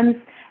symptoms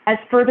as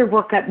further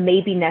workup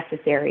may be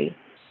necessary.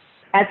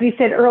 As we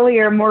said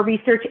earlier, more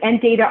research and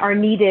data are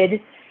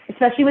needed,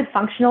 especially with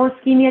functional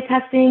ischemia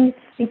testing,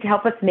 I think, to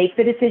help us make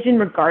the decision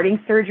regarding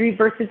surgery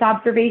versus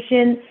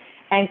observation,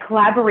 and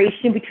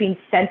collaboration between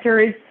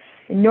centers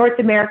in North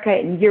America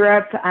and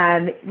Europe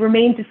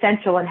remains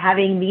essential, and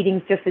having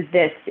meetings just as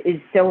this is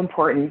so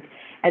important,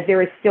 as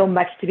there is still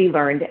much to be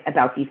learned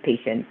about these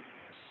patients.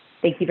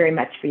 Thank you very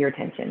much for your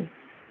attention.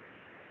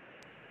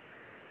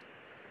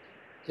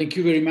 Thank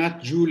you very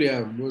much,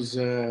 Julia. It was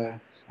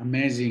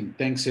amazing.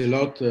 Thanks a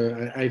lot.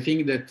 I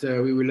think that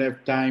we will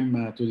have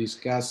time to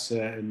discuss,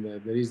 and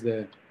there is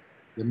the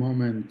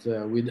moment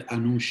with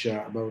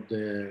Anusha about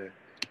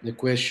the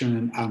question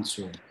and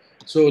answer.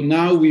 So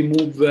now we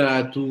move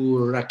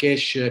to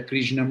Rajesh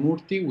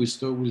Krishnamurthy.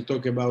 We'll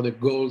talk about the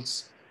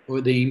goals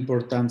or the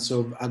importance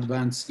of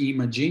advanced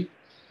imaging.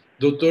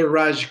 Dr.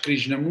 Raj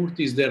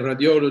Krishnamurthy is the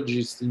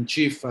radiologist in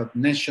chief at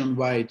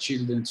Nationwide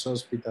Children's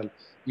Hospital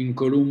in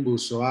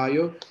Columbus,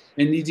 Ohio,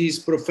 and he is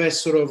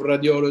professor of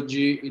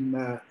radiology in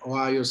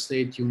Ohio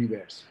State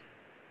University.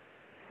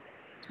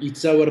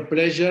 It's our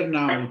pleasure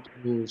now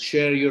to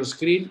share your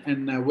screen,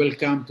 and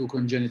welcome to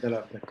Congenital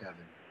Heart Academy.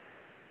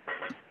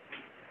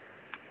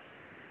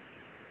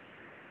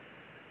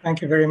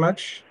 Thank you very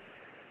much.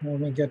 Let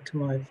me get to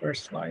my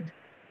first slide.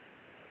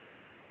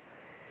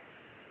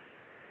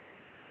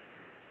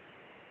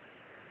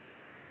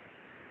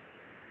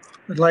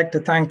 I'd like to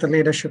thank the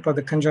leadership of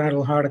the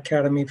Congenital Heart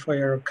Academy for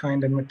your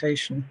kind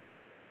invitation.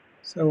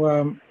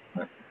 So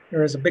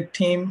there is a big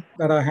team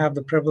that I have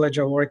the privilege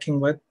of working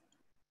with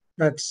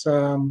that's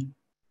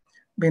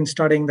been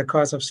studying the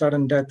cause of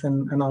sudden death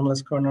in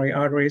anomalous coronary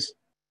arteries.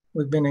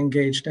 We've been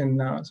engaged in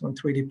some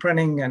 3D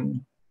printing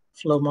and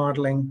flow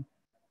modeling,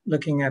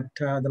 looking at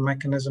the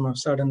mechanism of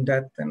sudden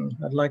death. And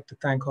I'd like to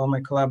thank all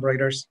my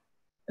collaborators,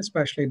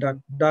 especially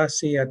Dr.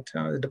 Darcy at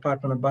the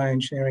Department of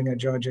Bioengineering at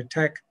Georgia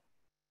Tech,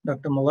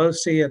 Dr.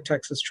 Malosi at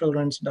Texas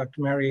Children's,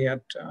 Dr. Mary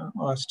at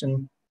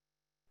Austin,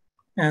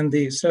 and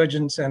the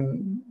surgeons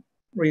and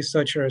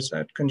researchers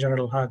at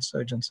Congenital Heart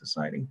Surgeon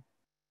Society.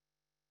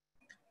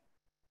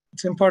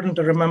 It's important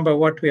to remember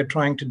what we are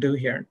trying to do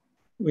here.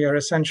 We are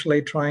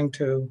essentially trying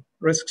to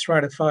risk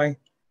stratify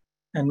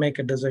and make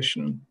a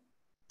decision.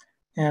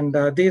 And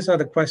these are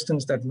the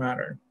questions that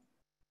matter.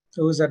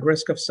 Who is at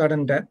risk of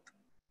sudden death?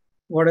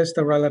 What is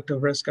the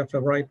relative risk of a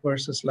right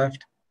versus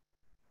left?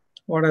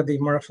 What are the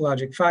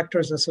morphologic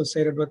factors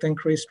associated with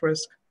increased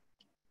risk?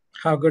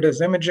 How good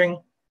is imaging?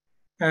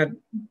 at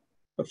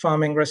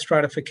performing risk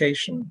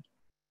stratification?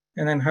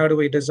 And then how do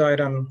we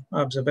decide on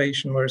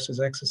observation versus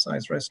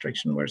exercise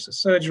restriction versus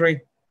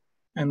surgery?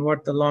 And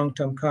what the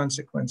long-term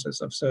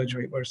consequences of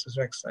surgery versus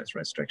exercise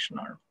restriction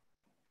are?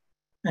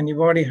 And you've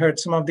already heard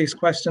some of these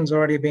questions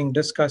already being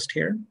discussed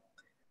here.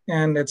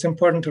 And it's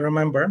important to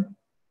remember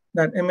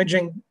that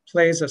imaging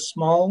plays a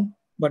small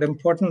but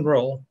important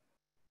role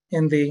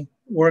in the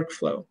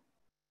workflow,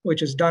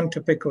 which is done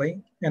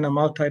typically in a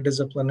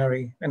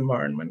multidisciplinary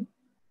environment.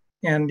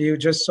 And you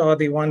just saw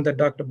the one that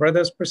Dr.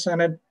 Brothers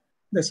presented.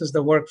 This is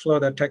the workflow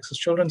that Texas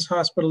Children's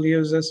Hospital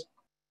uses.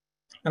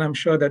 And I'm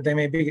sure that there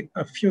may be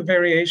a few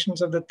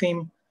variations of the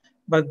theme,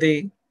 but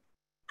the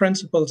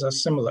principles are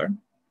similar.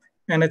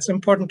 And it's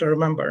important to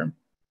remember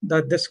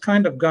that this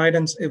kind of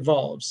guidance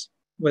evolves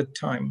with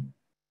time.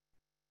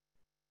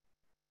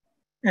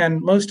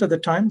 And most of the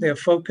time, they're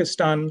focused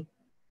on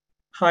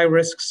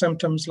high-risk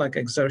symptoms like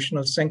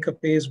exertional syncope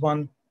is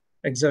one,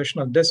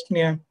 exertional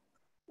dyspnea,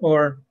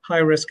 or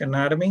high-risk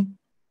anatomy,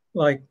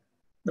 like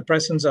the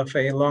presence of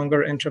a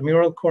longer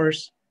intramural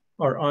course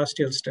or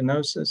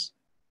osteostenosis.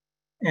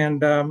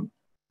 And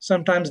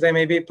sometimes they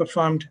may be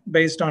performed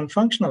based on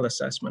functional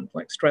assessment,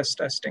 like stress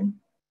testing.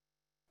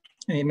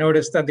 And you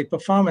notice that the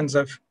performance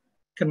of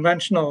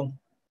conventional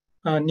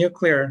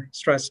nuclear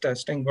stress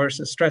testing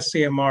versus stress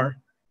CMR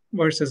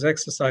versus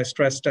exercise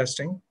stress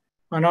testing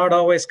are not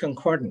always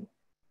concordant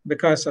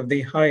because of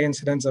the high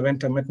incidence of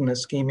intermittent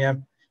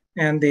ischemia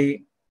and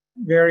the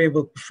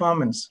variable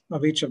performance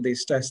of each of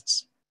these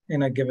tests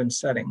in a given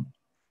setting.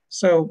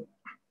 So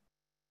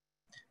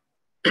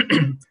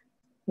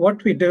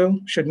what we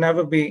do should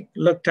never be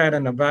looked at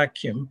in a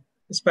vacuum,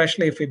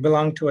 especially if we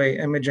belong to an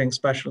imaging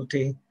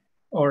specialty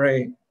or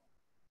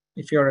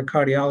if you're a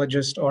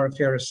cardiologist or if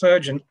you're a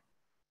surgeon.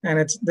 And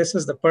this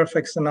is the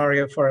perfect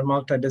scenario for a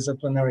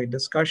multidisciplinary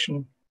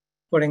discussion,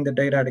 putting the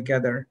data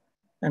together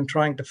and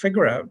trying to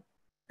figure out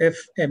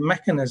if a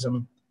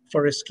mechanism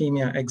for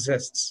ischemia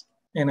exists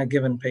in a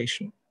given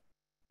patient.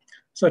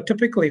 So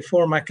typically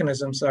 4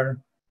 mechanisms are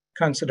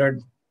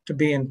considered to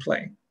be in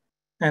play.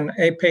 And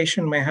a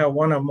patient may have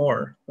one or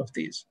more of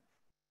these.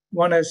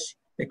 One is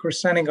a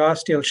crescentic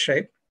osteal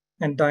shape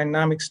and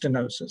dynamic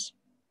stenosis.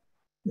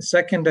 The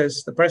second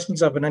is the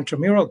presence of an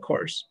intramural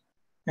course.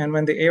 And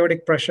when the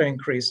aortic pressure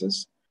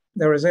increases,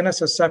 there is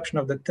intussusception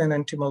of the thin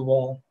intimal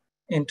wall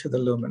into the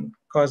lumen,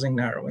 causing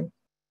narrowing.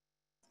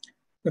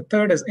 The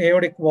third is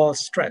aortic wall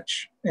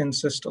stretch in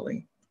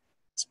systole,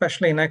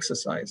 especially in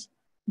exercise,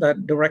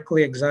 that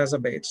directly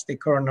exacerbates the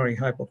coronary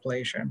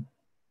hypoplasia.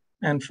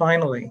 And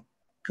finally,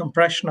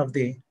 compression of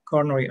the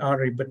coronary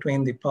artery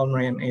between the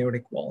pulmonary and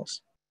aortic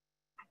walls.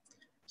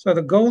 So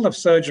the goal of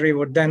surgery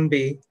would then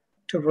be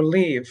to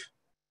relieve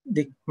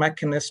the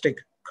mechanistic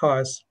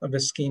cause of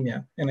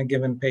ischemia in a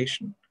given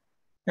patient.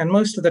 And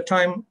most of the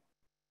time,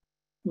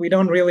 we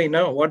don't really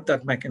know what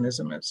that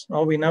mechanism is.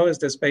 All we know is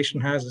this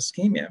patient has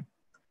ischemia.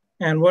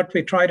 And what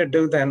we try to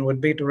do then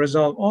would be to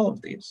resolve all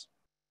of these.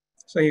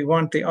 So you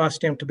want the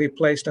ostium to be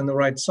placed in the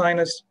right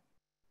sinus,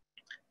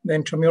 the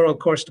intramural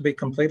course to be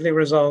completely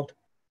resolved,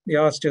 the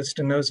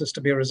osteostenosis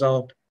to be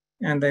resolved,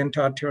 and the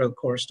interarterial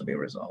course to be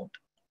resolved.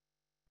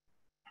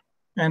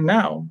 And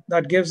now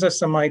that gives us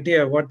some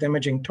idea of what the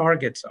imaging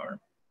targets are.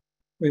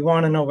 We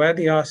want to know where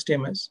the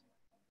ostium is.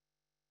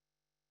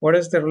 What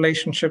is the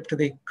relationship to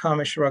the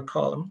commissura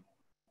column?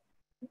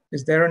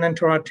 Is there an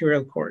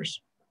interarterial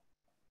course?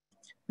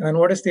 And then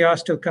what is the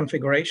osteal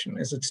configuration?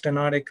 Is it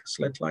stenotic,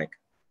 slit-like?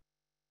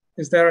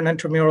 Is there an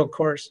intramural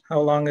course? How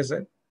long is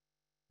it?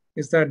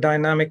 Is there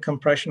dynamic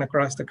compression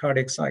across the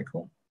cardiac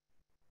cycle?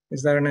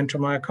 Is there an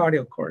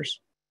intramyocardial course?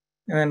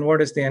 And then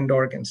what is the end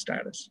organ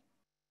status?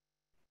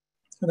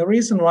 And the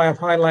reason why I've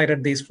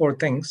highlighted these 4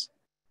 things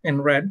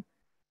in red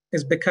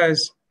is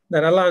because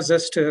that allows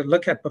us to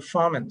look at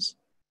performance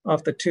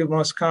of the 2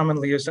 most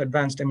commonly used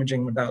advanced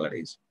imaging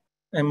modalities,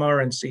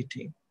 MR and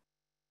CT.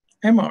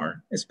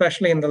 MR,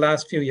 especially in the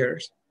last few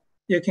years,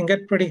 you can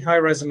get pretty high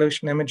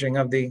resolution imaging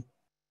of the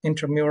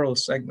intramural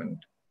segment.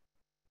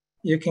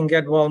 You can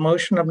get wall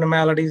motion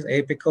abnormalities,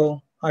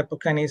 apical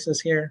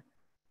hypokinesis here,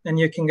 and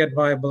you can get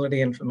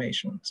viability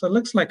information. So it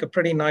looks like a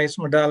pretty nice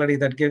modality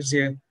that gives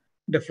you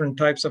different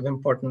types of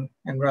important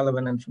and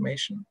relevant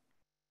information.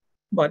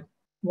 But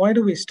why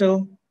do we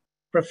still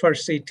prefer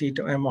CT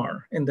to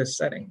MR in this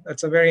setting?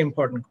 That's a very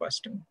important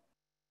question.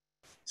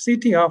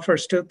 CT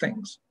offers 2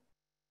 things.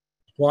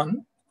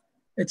 One,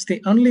 it's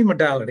the only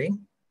modality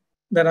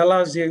that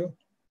allows you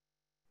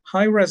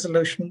high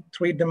resolution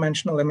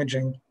 3-dimensional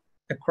imaging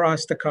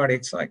across the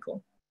cardiac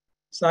cycle.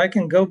 So I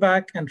can go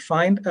back and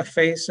find a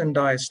face in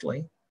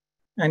diastole.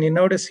 And you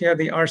notice here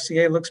the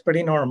RCA looks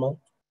pretty normal,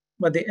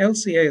 but the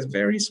LCA is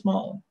very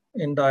small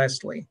in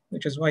diastole,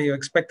 which is why you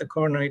expect the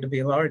coronary to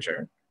be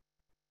larger.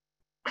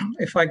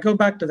 If I go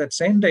back to that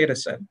same data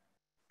set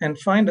and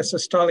find a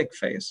systolic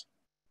phase,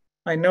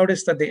 I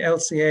notice that the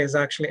LCA is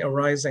actually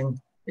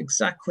arising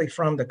exactly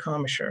from the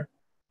commissure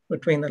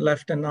between the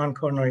left and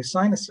non-coronary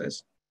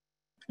sinuses,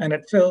 and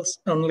it fills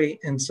only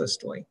in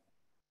systole.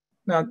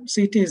 Now,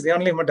 CT is the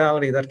only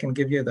modality that can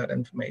give you that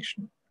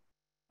information.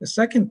 The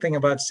second thing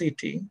about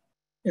CT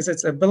is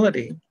its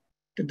ability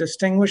to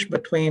distinguish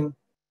between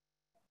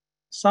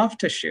soft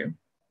tissue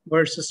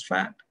versus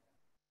fat,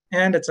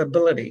 and its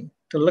ability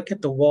to look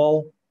at the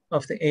wall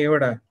of the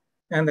aorta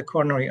and the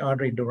coronary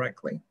artery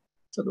directly.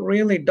 So the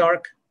really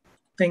dark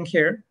thing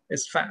here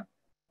is fat.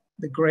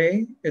 The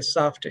gray is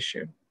soft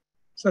tissue.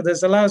 So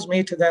this allows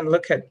me to then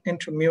look at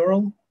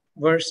intramural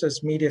versus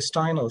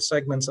mediastinal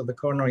segments of the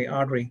coronary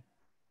artery.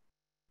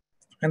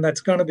 And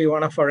that's going to be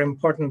one of our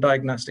important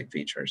diagnostic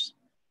features.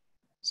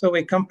 So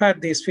we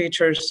compared these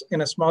features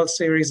in a small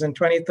series in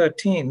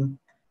 2013,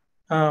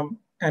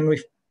 and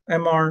we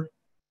MR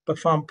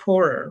performed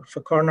poorer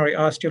for coronary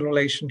osteal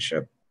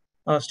relationship,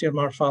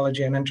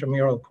 osteomorphology, and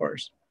intramural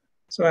course.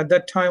 So at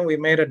that time, we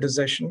made a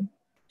decision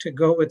to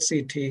go with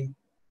CT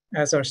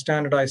as our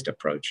standardized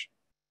approach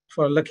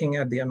for looking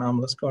at the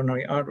anomalous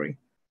coronary artery.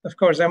 Of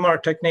course,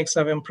 MR techniques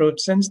have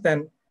improved since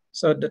then,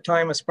 so the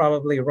time is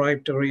probably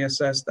ripe to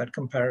reassess that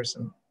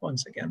comparison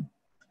once again.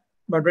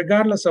 But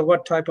regardless of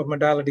what type of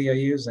modality you're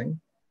using,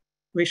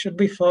 we should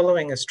be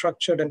following a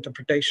structured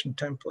interpretation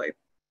template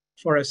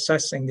for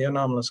assessing the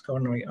anomalous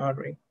coronary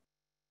artery.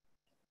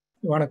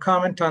 You want to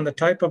comment on the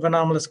type of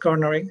anomalous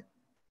coronary,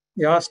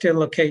 the osteal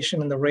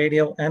location in the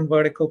radial and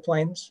vertical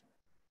planes,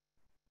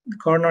 the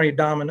coronary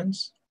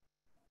dominance,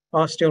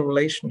 osteal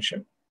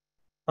relationship,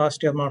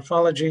 osteal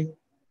morphology,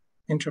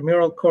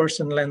 intramural course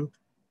and length,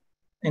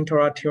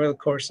 interarterial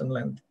course and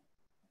length,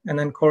 and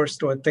then course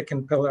to a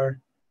thickened pillar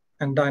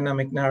and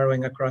dynamic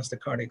narrowing across the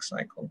cardiac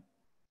cycle.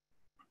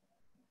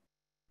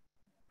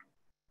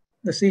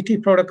 The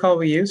CT protocol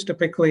we use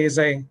typically is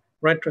a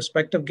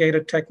retrospective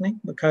gated technique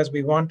because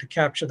we want to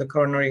capture the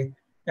coronary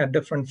at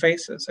different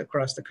phases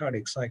across the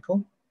cardiac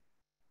cycle.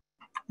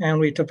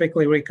 And we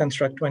typically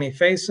reconstruct 20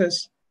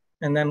 phases,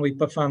 and then we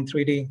perform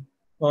 3D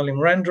volume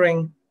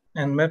rendering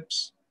and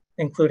MIPS,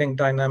 including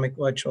dynamic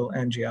virtual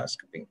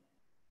angioscopy.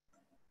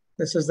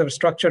 This is the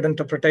structured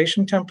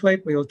interpretation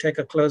template we will take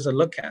a closer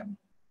look at.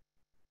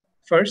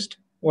 First,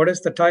 what is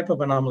the type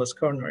of anomalous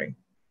coronary?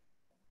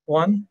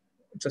 One,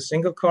 it's a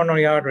single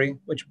coronary artery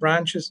which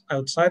branches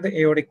outside the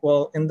aortic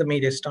wall in the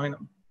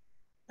mediastinum.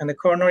 And the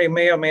coronary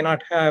may or may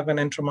not have an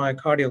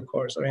intramyocardial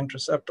course or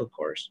intraseptal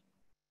course.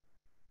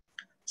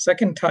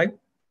 Second type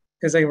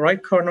is a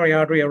right coronary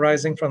artery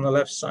arising from the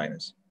left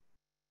sinus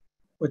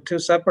with two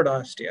separate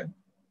ostia.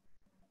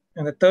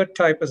 And the third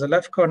type is a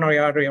left coronary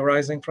artery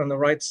arising from the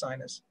right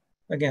sinus,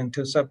 again,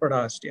 two separate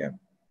ostia.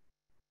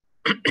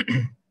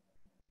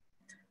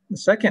 The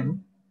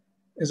second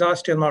is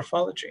osteal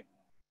morphology.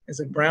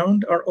 Is it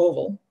round or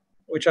oval,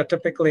 which are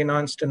typically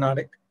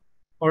non-stenotic,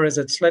 or is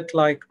it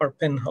slit-like or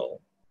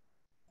pinhole?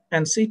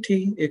 And CT,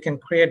 you can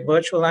create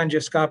virtual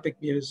angioscopic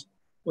views,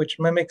 which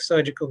mimic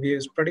surgical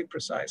views pretty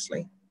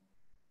precisely.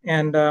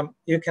 And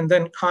you can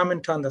then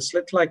comment on the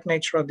slit-like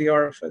nature of the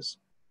orifice,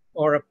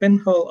 or a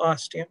pinhole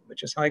ostium,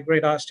 which is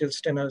high-grade osteal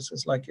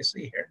stenosis like you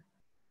see here,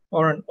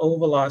 or an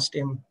oval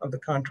ostium of the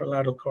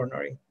contralateral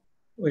coronary,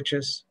 which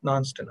is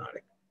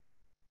non-stenotic.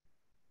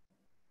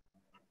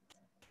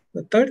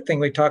 The third thing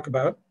we talk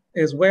about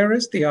is where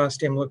is the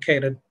ostium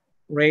located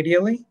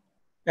radially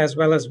as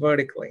well as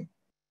vertically.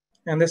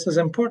 And this is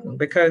important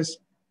because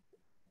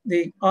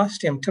the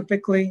ostium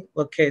typically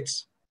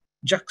locates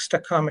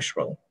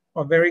juxtacommissural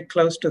or very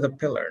close to the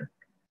pillar.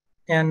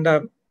 And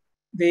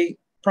the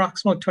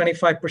approximate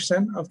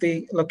 25% of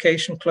the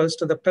location close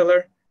to the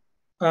pillar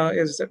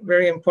is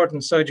very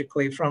important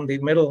surgically from the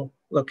middle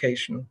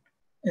location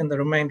in the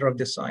remainder of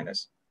the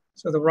sinus.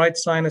 So the right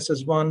sinus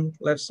is 1,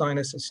 left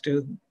sinus is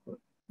 2,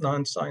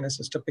 non-sinus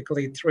is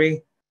typically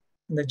 3.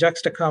 And the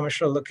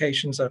juxtacommissural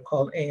locations are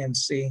called A and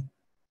C,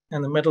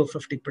 and the middle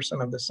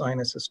 50% of the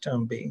sinus is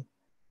term B.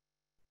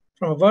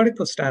 From a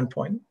vertical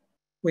standpoint,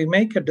 we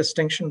make a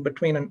distinction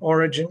between an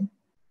origin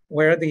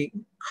where the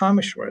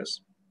commissure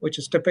is, which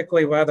is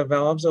typically where the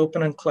valves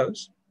open and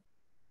close,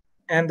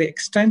 and the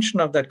extension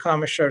of that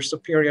commissure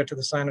superior to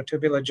the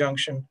sinotubular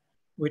junction,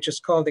 which is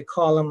called the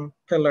column,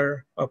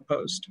 pillar, or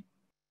post.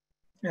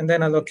 And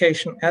then a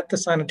location at the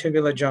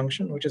sinotubular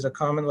junction, which is a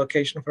common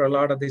location for a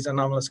lot of these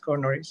anomalous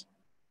coronaries,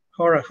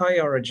 or a high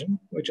origin,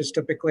 which is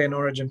typically an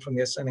origin from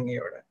the ascending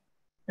aorta.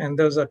 And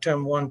those are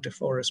term 1 to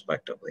 4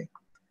 respectively.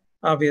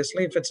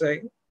 Obviously, if it's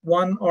a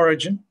 1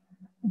 origin,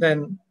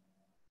 then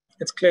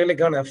it's clearly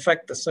going to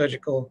affect the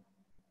surgical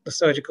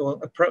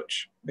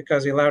approach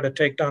because you're allowed to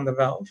take down the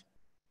valve.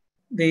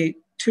 The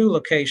 2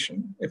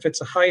 location, if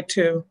it's a high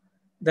 2,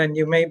 then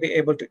you may be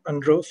able to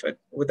unroof it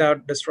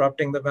without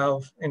disrupting the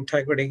valve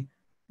integrity.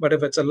 But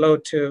if it's a low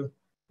 2,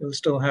 you'll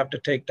still have to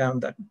take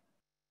down that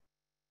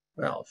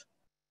valve.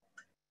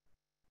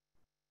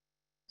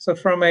 So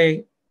from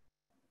a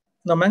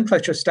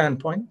nomenclature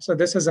standpoint, so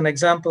this is an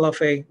example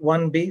of a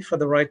 1B for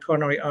the right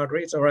coronary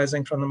artery, it's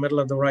arising from the middle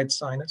of the right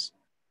sinus,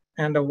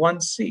 and a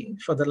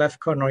 1C for the left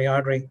coronary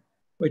artery,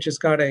 which has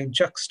got a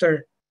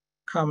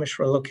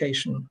juxtacommissural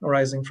location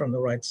arising from the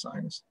right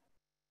sinus.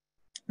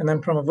 And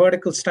then from a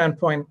vertical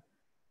standpoint,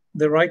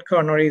 the right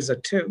coronary is a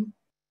 2,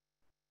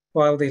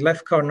 while the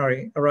left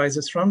coronary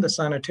arises from the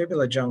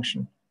sinotubular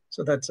junction,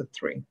 so that's a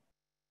 3.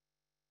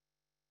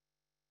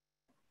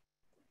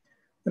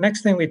 The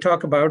next thing we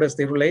talk about is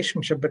the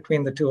relationship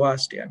between the two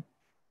ostia.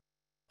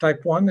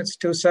 Type 1, it's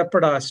two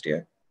separate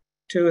ostia.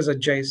 2 is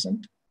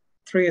adjacent.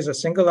 3 is a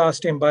single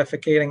ostium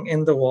bifurcating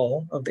in the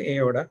wall of the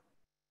aorta,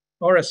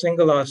 or a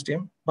single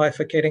ostium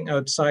bifurcating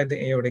outside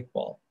the aortic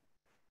wall.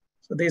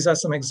 So these are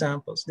some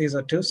examples. These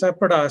are two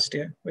separate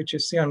ostia, which you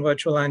see on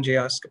virtual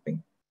angioscopy.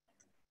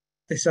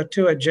 These are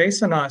two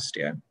adjacent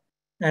ostia,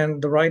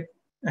 and the right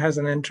has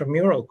an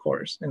intramural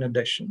course in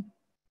addition,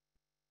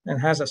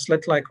 and has a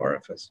slit-like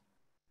orifice.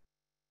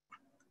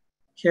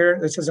 Here,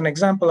 this is an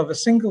example of a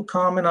single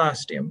common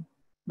ostium,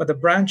 but the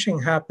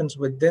branching happens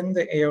within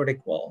the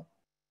aortic wall.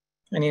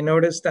 And you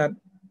notice that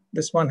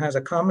this one has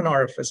a common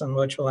orifice on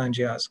virtual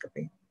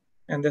angioscopy.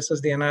 And this is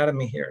the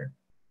anatomy here.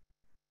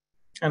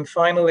 And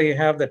finally, you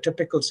have the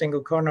typical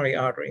single coronary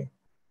artery,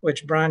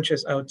 which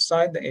branches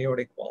outside the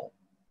aortic wall,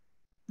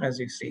 as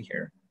you see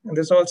here. And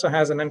this also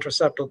has an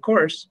intraseptal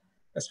course.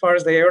 As far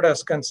as the aorta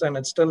is concerned,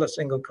 it's still a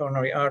single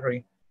coronary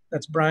artery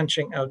that's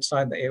branching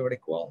outside the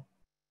aortic wall.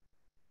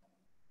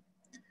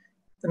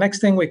 The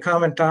next thing we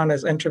comment on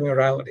is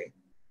intramurality.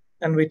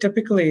 And we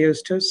typically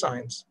use two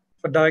signs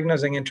for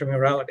diagnosing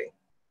intramurality.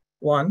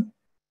 One,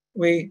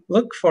 we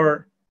look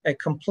for a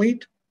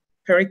complete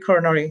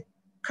pericoronary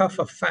cuff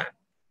of fat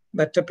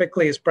that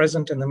typically is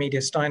present in the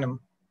mediastinum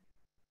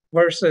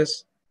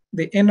versus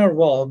the inner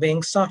wall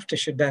being soft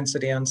tissue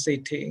density on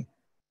CT.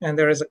 And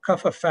there is a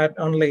cuff of fat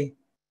only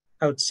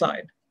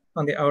outside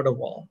on the outer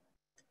wall.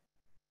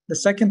 The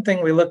second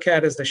thing we look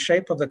at is the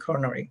shape of the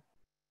coronary.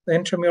 The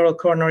intramural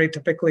coronary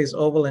typically is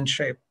oval in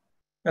shape,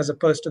 as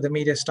opposed to the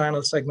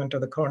mediastinal segment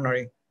of the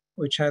coronary,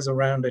 which has a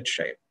rounded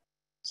shape.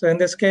 So in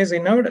this case, you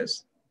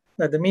notice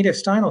that the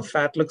mediastinal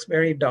fat looks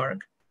very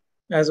dark,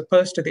 as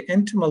opposed to the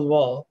intimal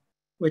wall,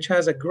 which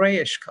has a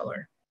grayish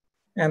color.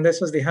 And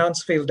this is the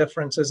Hounsfield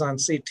differences on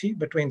CT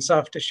between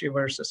soft tissue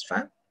versus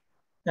fat.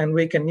 And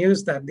we can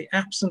use that. The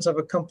absence of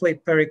a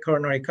complete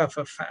pericoronary cuff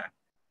of fat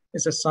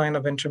is a sign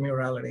of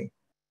intramurality.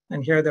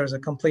 And here there's a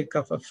complete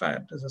cuff of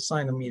fat as a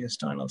sign of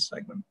mediastinal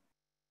segment.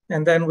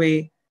 And then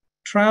we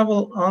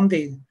travel on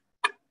the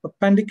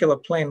perpendicular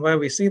plane where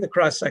we see the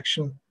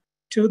cross-section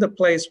to the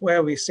place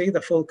where we see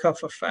the full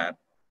cuff of fat.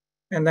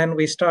 And then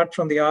we start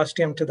from the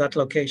ostium to that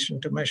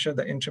location to measure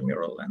the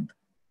intramural length.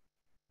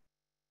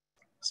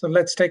 So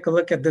let's take a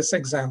look at this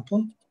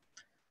example.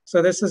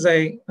 So this is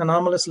an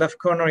anomalous left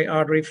coronary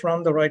artery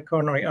from the right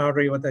coronary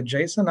artery with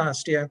adjacent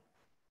ostia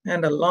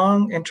and a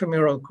long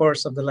intramural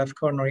course of the left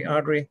coronary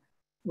artery,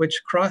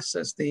 which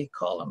crosses the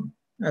column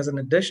as an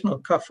additional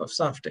cuff of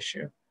soft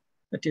tissue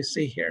that you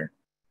see here.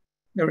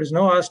 There is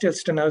no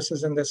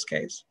osteostenosis in this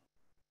case.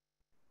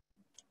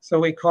 So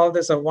we call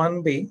this a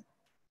 1B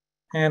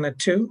and a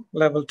 2,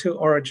 level 2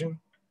 origin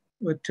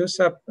with two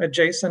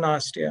adjacent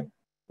ostia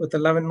with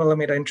 11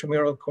 millimeter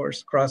intramural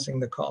course crossing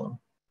the column.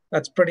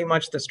 That's pretty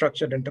much the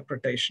structured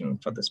interpretation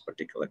for this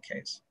particular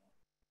case.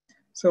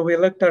 So we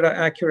looked at an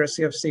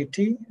accuracy of CT,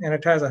 and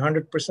it has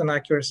 100%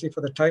 accuracy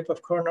for the type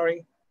of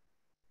coronary,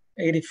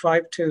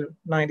 85 to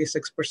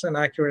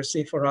 96%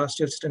 accuracy for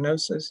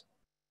osteostenosis,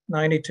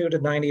 92 to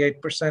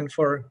 98%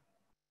 for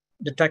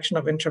detection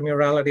of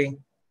intramurality,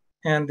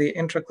 and the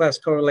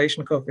intraclass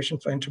correlation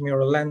coefficient for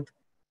intramural length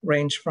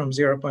ranged from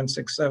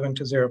 0.67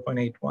 to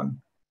 0.81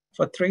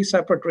 for 3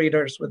 separate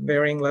readers with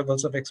varying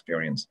levels of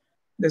experience.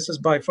 This is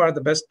by far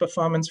the best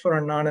performance for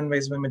a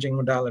non-invasive imaging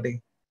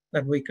modality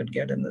that we could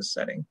get in this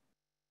setting.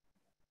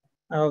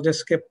 I'll just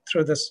skip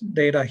through this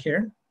data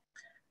here.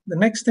 The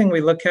next thing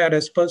we look at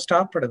is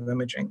post-operative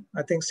imaging.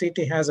 I think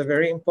CT has a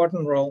very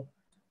important role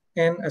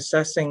in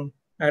assessing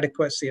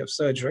adequacy of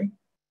surgery.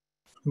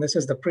 And this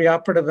is the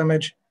preoperative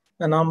image,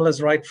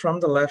 anomalous right from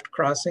the left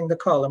crossing the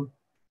column.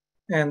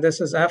 And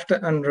this is after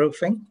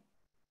unroofing.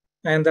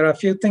 And there are a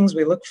few things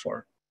we look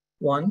for.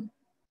 One,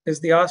 is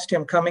the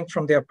ostium coming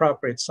from the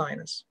appropriate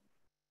sinus?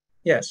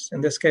 Yes, in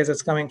this case,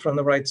 it's coming from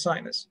the right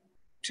sinus.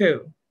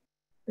 2,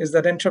 is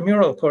that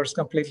intramural course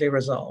completely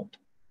resolved?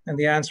 And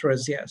the answer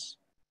is yes.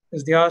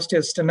 Is the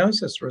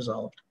osteostenosis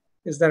resolved?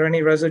 Is there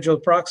any residual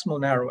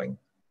proximal narrowing?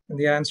 And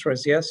the answer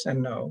is yes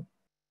and no.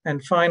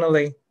 And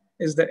finally,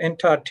 is the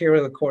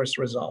interarterial course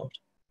resolved?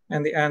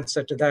 And the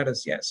answer to that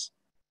is yes.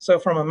 So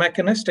from a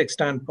mechanistic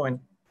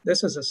standpoint,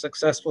 this is a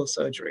successful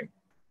surgery.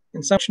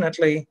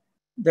 Unfortunately,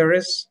 there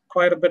is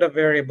quite a bit of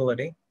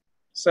variability.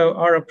 So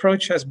our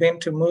approach has been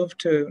to move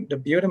to the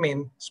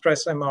dobutamine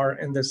stress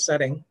MR in this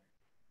setting.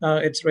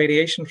 It's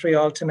radiation-free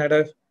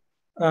alternative.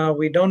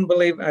 We don't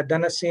believe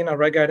adenosine or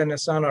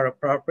regadenoson are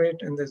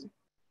appropriate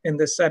in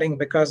this setting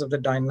because of the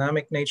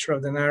dynamic nature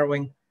of the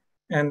narrowing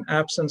and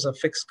absence of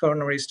fixed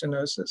coronary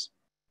stenosis.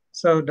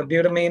 So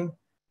dobutamine,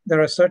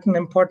 there are certain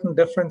important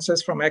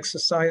differences from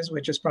exercise,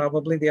 which is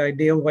probably the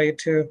ideal way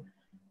to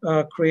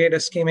create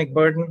ischemic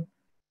burden.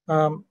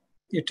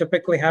 You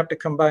typically have to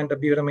combine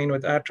dobutamine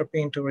with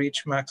atropine to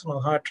reach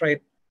maximal heart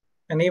rate.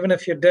 And even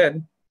if you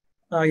did,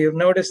 you've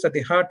noticed that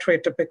the heart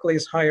rate typically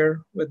is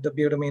higher with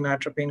dobutamine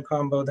atropine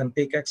combo than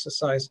peak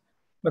exercise,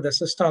 but the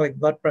systolic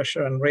blood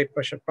pressure and rate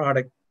pressure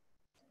product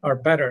are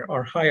better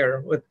or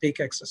higher with peak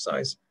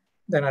exercise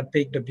than at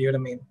peak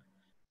dobutamine.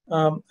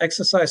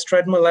 Exercise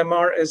treadmill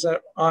MR is an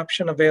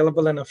option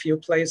available in a few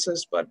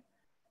places, but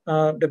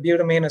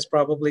dobutamine is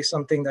probably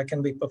something that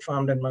can be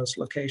performed in most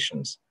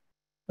locations.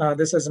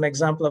 This is an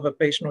example of a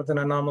patient with an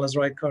anomalous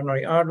right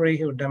coronary artery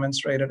who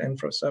demonstrated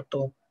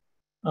infraseptal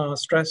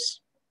stress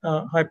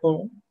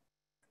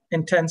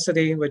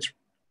hypointensity, which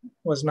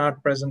was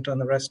not present on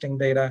the resting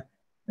data.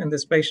 And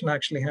this patient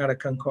actually had a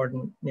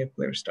concordant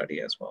nuclear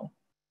study as well,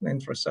 an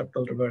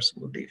infraseptal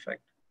reversible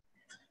defect.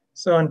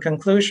 So in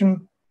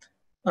conclusion,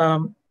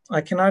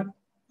 I cannot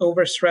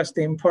overstress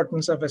the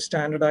importance of a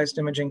standardized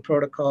imaging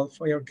protocol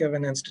for your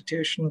given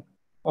institution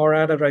or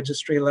at a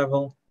registry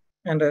level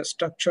and a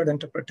structured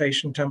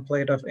interpretation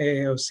template of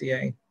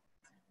AAOCA.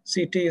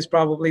 CT is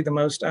probably the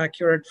most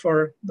accurate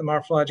for the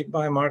morphologic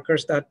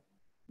biomarkers that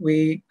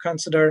we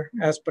consider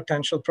as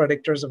potential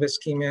predictors of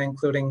ischemia,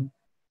 including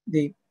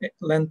the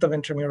length of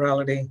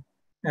intramurality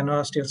and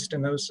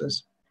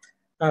osteostenosis.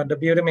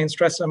 Dobutamine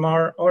stress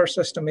MR or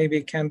system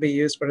AB can be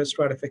used for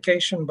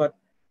stratification, but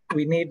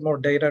we need more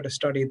data to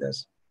study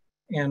this.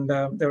 And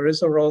there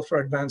is a role for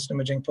advanced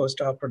imaging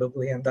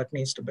postoperatively, and that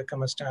needs to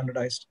become a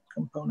standardized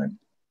component.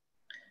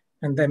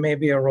 And there may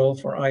be a role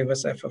for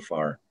IVUS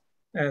FFR,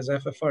 as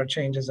FFR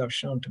changes have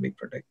shown to be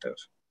predictive,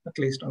 at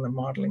least on the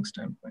modeling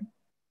standpoint.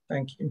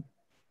 Thank you.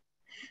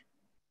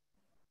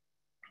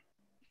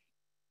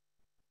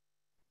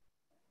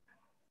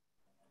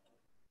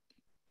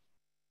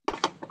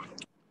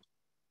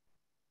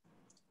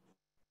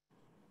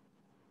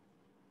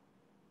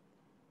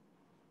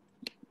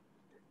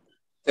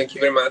 Thank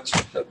you very much,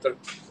 Dr.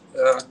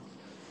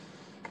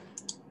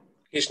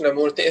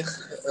 Krishnamurthy.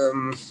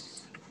 I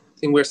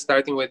think we're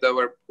starting with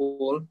our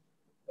pool.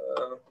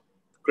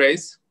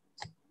 Grace?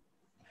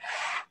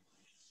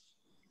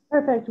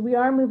 Perfect. We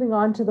are moving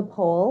on to the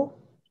poll.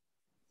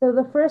 So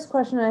the first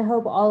question, I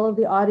hope all of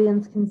the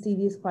audience can see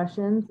these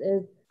questions,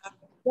 is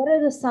what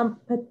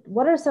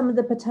are some of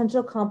the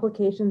potential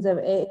complications of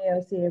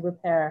AAOCA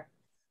repair?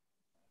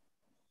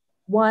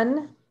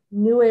 1,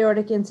 new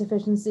aortic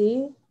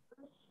insufficiency.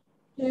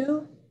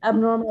 2,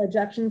 abnormal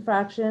ejection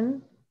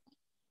fraction.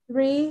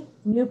 3,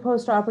 new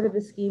postoperative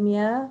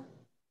ischemia.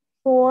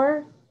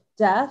 4,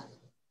 death.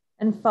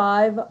 And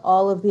 5,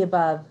 all of the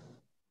above.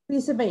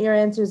 Please submit your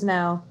answers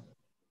now.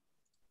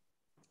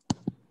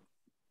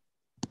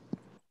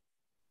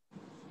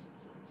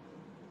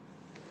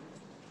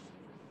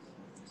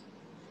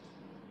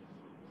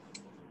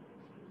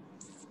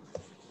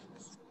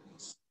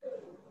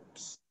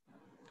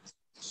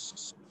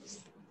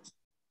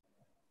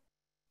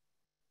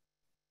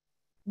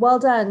 Well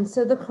done.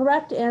 So the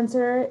correct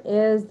answer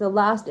is the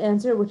last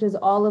answer, which is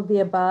all of the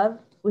above,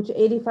 which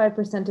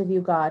 85% of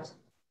you got.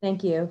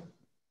 Thank you.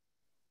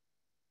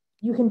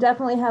 You can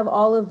definitely have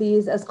all of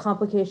these as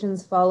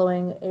complications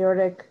following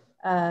aortic,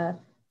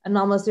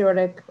 anomalous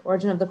aortic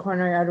origin of the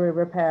coronary artery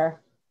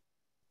repair.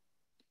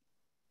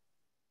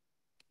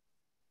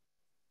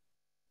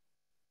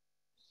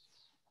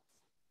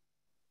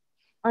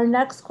 Our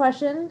next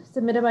question,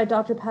 submitted by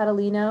Dr.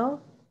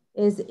 Padalino,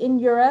 is in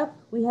Europe,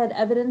 we had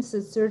evidence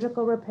that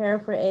surgical repair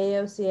for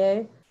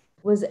AAOCA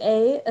was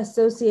A,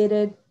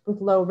 associated with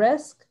low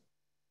risk,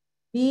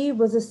 B,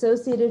 was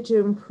associated to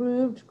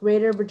improved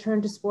greater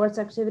return to sports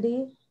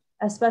activity,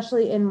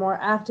 especially in more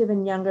active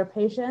and younger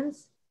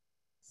patients,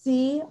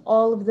 C,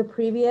 all of the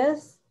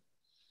previous,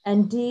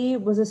 and D,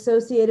 was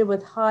associated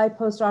with high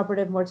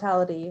postoperative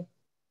mortality.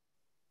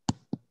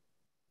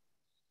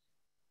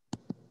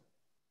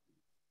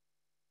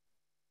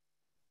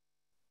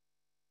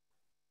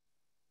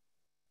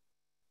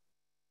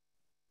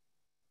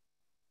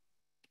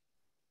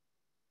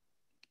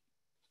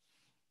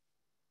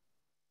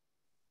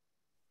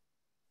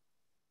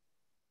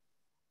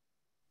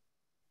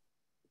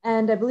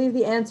 And I believe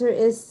the answer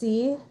is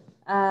C,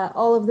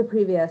 all of the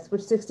previous, which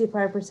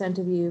 65%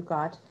 of you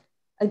got.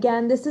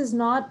 Again, this is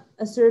not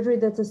a surgery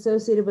that's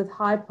associated with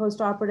high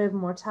postoperative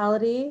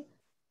mortality.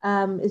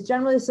 It's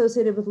generally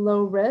associated with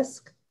low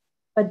risk,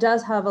 but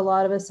does have a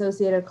lot of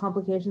associated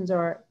complications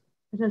or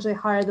potentially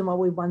higher than what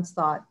we once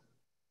thought.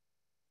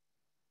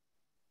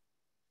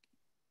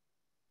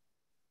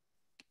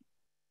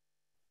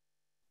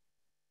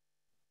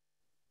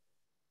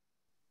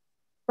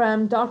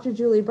 From Dr.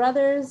 Julie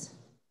Brothers,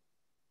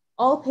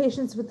 all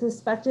patients with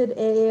suspected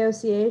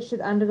AAOCA should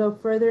undergo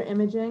further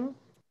imaging,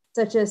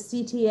 such as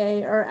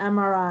CTA or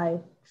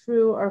MRI,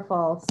 true or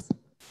false?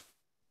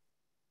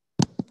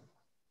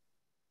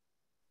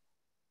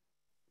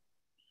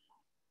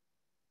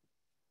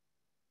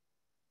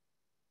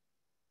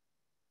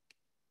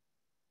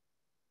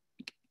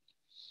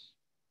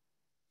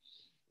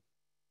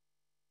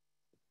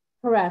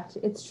 Correct.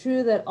 It's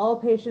true that all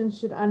patients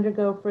should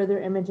undergo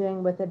further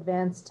imaging with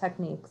advanced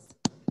techniques.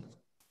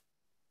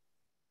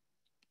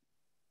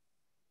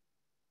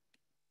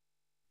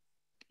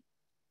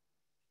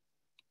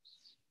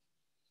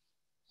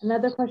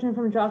 Another question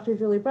from Dr.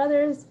 Julie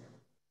Brothers.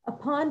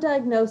 Upon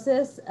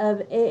diagnosis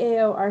of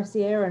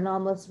AAORCA or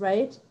anomalous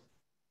right,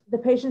 the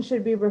patient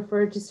should be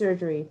referred to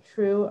surgery,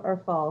 true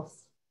or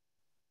false?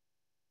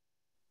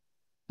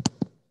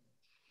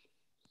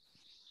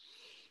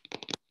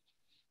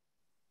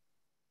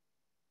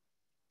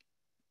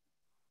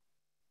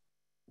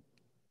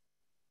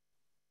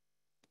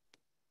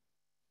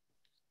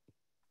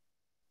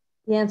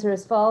 The answer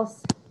is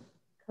false.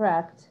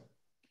 Correct.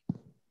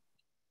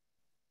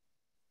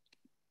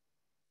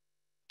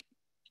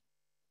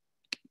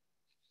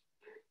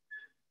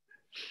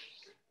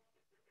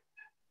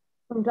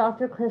 From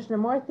Dr.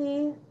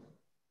 Krishnamurthy,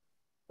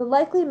 the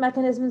likely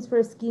mechanisms for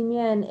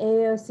ischemia in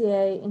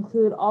AAOCA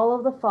include all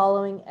of the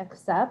following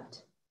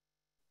except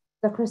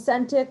the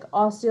crescentic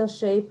ostial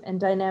shape and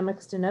dynamic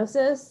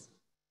stenosis.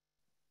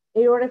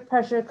 Aortic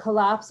pressure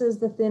collapses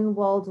the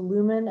thin-walled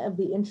lumen of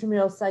the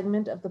intramural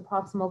segment of the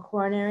proximal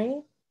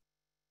coronary.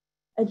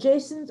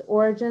 Adjacent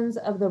origins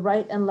of the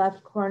right and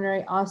left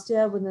coronary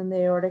ostia within the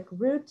aortic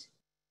root,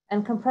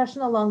 and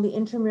compression along the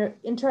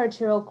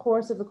interarterial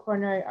course of the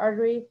coronary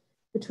artery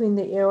between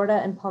the aorta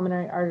and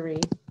pulmonary artery.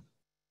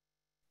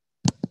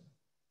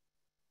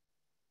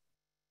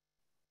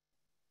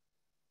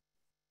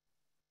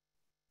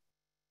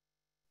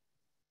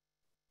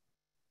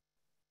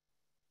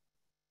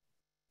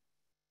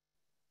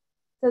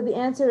 So the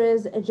answer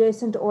is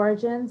adjacent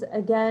origins.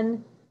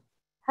 Again,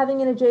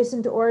 having an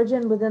adjacent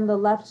origin within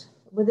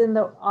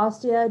the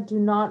ostia do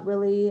not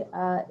really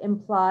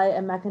imply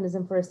a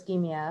mechanism for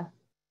ischemia.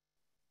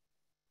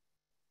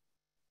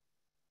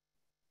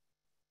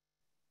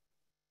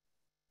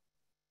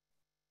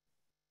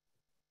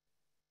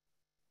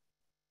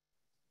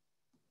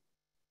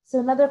 So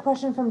another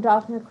question from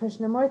Dr.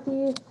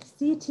 Krishnamurthy.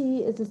 CT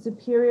is a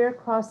superior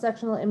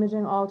cross-sectional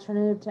imaging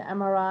alternative to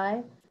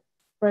MRI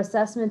for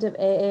assessment of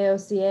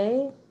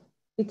AAOCA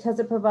because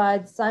it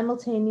provides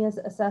simultaneous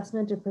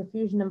assessment of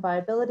perfusion and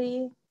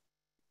viability,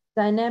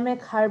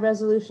 dynamic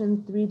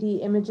high-resolution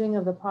 3D imaging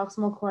of the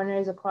proximal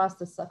coronaries across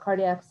the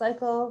cardiac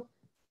cycle,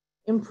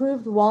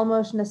 improved wall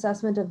motion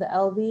assessment of the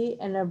LV,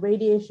 and a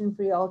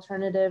radiation-free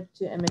alternative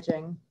to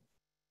imaging.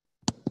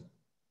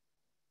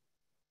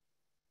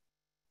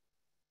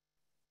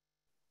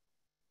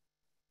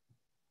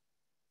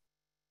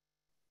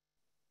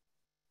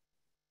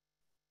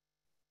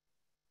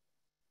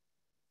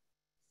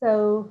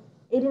 So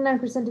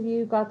 89% of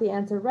you got the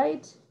answer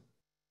right.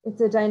 It's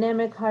a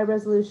dynamic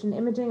high-resolution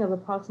imaging of the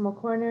proximal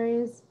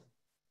coronaries.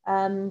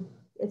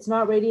 It's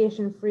not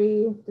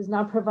radiation-free, does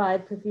not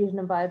provide perfusion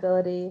and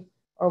viability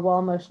or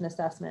wall motion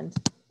assessment.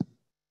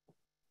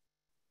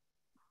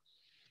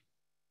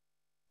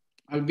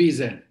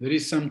 Alvise, there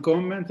is some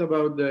comment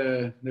about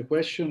the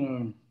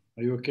question.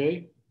 Are you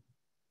okay?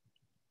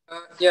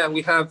 Yeah,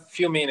 we have a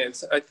few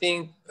minutes. I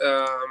think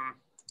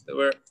there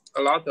were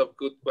a lot of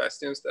good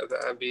questions that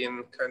have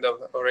been kind of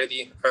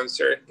already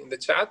answered in the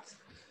chat.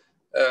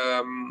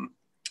 I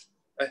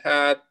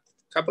had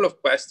a couple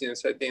of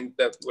questions, I think,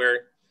 that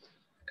were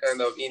kind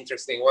of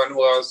interesting. One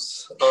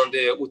was on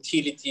the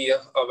utility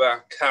of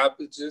a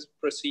CABG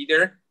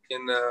procedure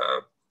in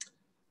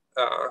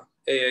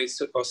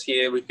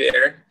AAOCA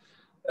repair.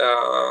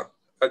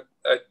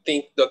 I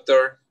think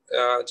Dr.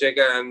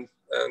 Jega and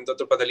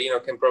Dr.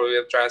 Padalino can probably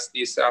address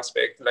this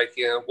aspect, like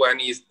when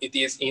it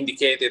is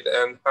indicated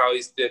and how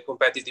is the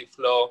competitive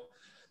flow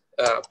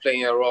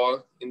playing a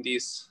role in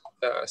this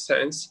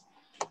sense.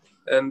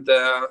 And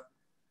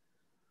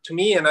to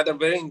me, another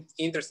very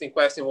interesting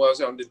question was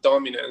on the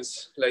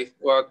dominance, like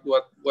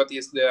what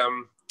is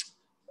the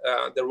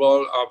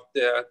role of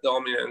the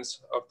dominance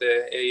of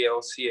the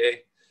AAOCA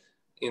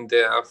in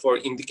the for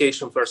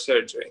indication for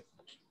surgery.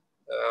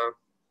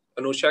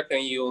 Anusha,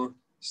 can you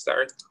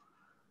start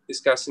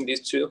discussing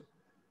these two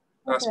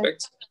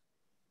aspects?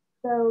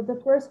 So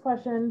the first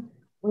question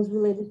was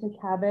related to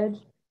CABG.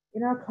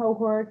 In our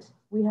cohort,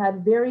 we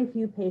had very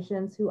few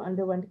patients who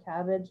underwent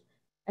CABG.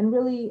 And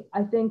really,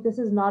 I think this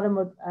is not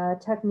a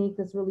technique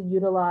that's really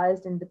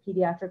utilized in the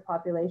pediatric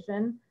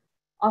population,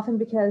 often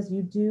because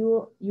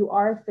you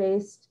are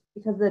faced,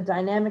 because of the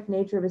dynamic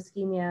nature of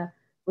ischemia,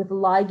 with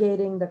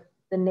ligating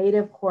the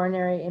native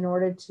coronary in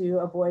order to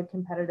avoid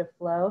competitive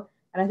flow.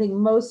 And I think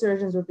most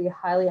surgeons would be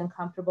highly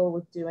uncomfortable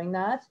with doing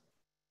that.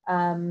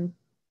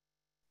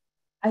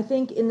 I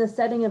think in the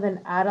setting of an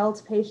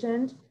adult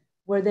patient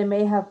where they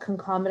may have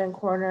concomitant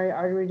coronary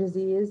artery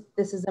disease,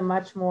 this is a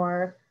much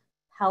more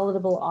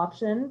palatable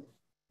option.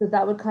 So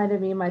that would kind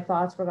of be my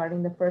thoughts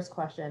regarding the first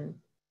question.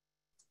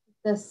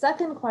 The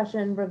second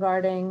question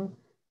regarding,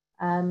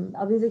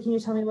 Alvise, can you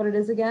tell me what it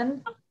is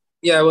again?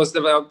 Yeah, it was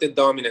about the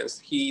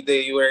dominance.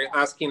 They were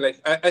asking,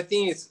 like, I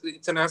think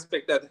it's an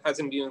aspect that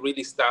hasn't been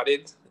really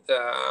studied,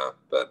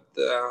 but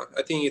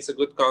I think it's a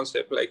good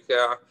concept, like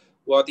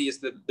what is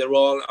the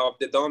role of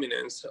the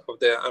dominance of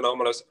the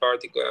anomalous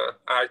aortic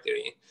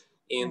artery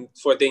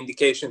for the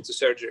indication to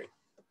surgery?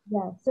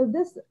 Yeah, so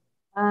this,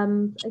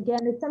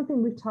 again, it's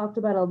something we've talked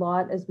about a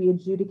lot as we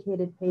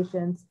adjudicated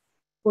patients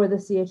for the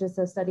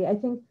CHSS study. I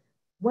think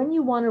when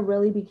you want to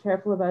really be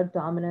careful about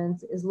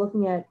dominance is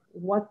looking at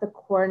what the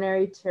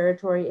coronary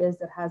territory is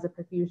that has a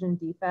perfusion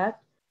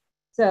defect.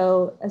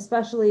 So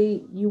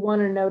especially you want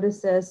to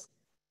notice this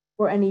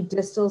for any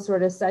distal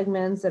sort of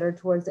segments that are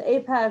towards the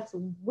apex,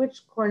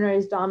 which coronary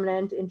is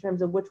dominant in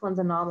terms of which one's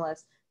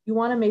anomalous. You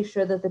want to make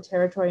sure that the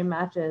territory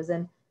matches.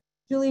 And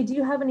Julie, do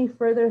you have any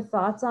further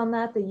thoughts on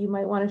that you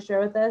might want to share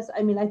with us?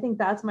 I mean, I think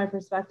that's my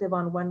perspective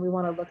on when we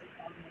want to look at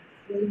dominance.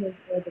 Really make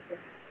sure that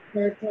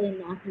historically and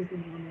not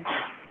using normal?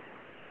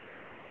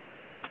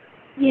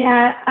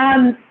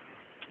 Yeah,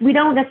 we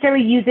don't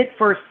necessarily use it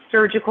for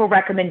surgical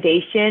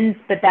recommendations,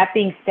 but that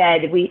being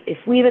said, if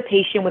we have a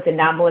patient with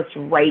anomalous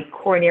right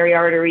coronary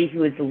artery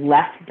who is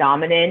less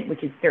dominant,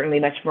 which is certainly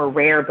much more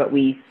rare, but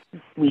we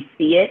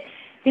see it,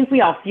 I think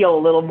we all feel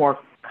a little more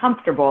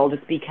comfortable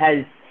just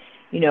because,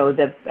 you know,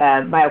 the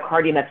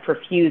myocardium that's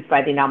perfused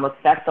by the anomalous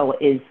vessel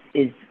is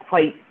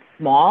quite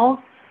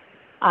small.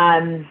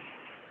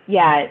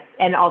 Yeah,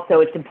 and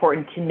also it's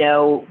important to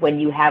know when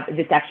you have,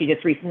 this actually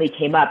just recently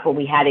came up when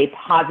we had a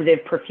positive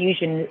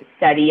perfusion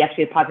study,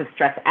 actually a positive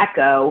stress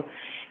echo,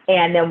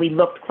 and then we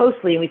looked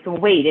closely and we said,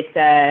 wait, it's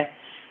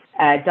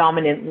a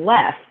dominant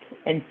left.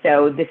 And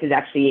so this is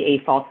actually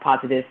a false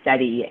positive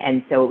study.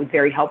 And so it was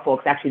very helpful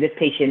because actually this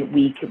patient,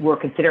 we were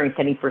considering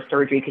sending for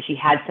surgery because she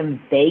had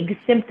some vague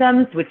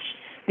symptoms, which,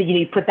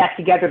 you put that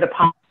together, the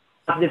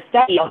positive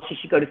study, she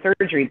should go to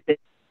surgery. But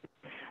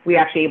we were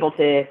actually able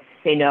to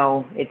say,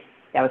 no,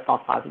 that was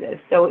false positive.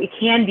 So it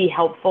can be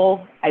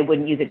helpful. I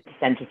wouldn't use it to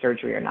send to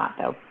surgery or not,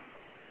 though.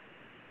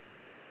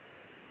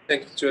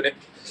 Thank you, Julie.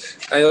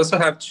 I also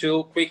have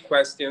two quick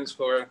questions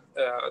for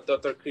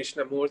Dr.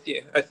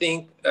 Krishnamurthy. I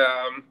think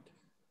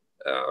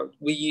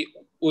we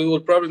will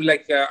probably,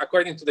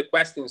 according to the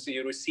questions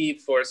you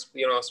receive for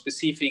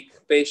specific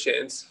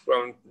patients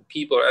from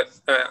people,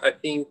 I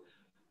think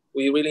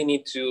we really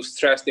need to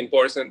stress the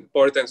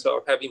importance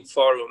of having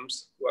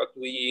forums,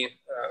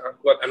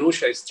 what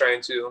Anusha is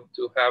trying to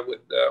have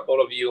with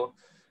all of you,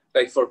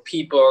 like for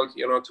people,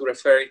 to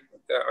refer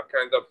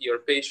kind of your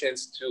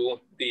patients to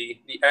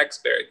the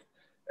expert.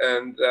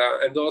 And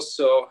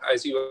also,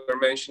 as you were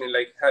mentioning,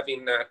 like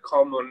having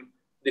common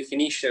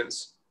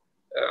definitions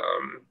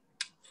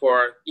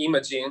for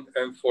imaging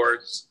and for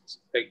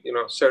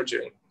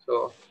surgery.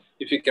 So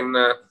if you can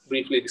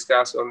briefly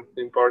discuss on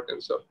the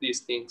importance of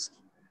these things.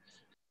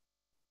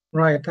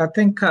 Right. I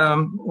think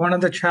one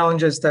of the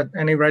challenges that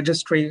any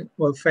registry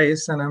will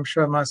face, and I'm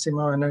sure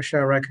Massimo and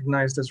Anusha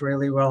recognize this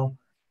really well,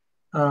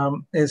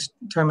 is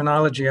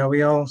terminology. Are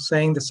we all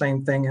saying the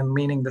same thing and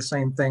meaning the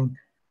same thing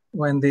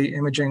when the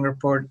imaging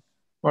report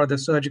or the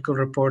surgical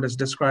report is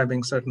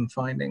describing certain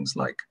findings,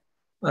 like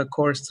a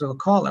course through a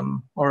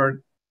column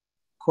or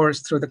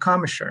course through the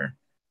commissure?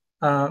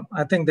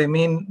 I think they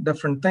mean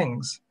different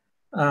things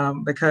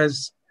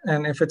because,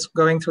 and if it's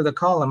going through the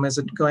column, is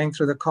it going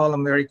through the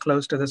column very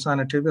close to the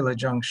sinotubular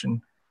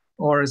junction?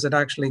 Or is it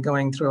actually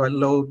going through a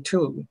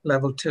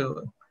level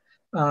 2?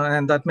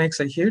 And that makes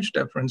a huge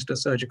difference to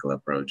surgical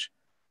approach.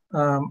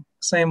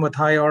 Same with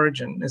high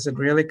origin. Is it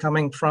really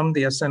coming from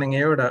the ascending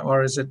aorta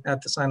or is it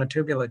at the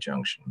sinotubular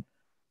junction?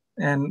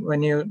 And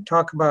when you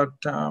talk about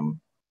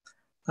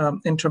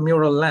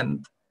intramural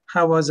length,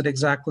 how was it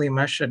exactly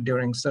measured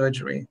during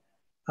surgery?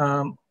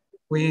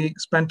 We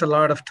spent a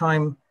lot of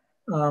time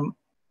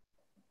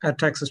at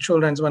Texas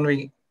Children's when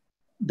we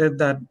did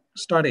that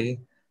study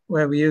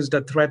where we used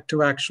a thread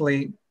to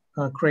actually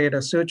create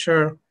a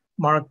suture,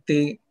 mark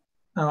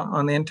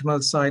on the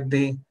intimal side,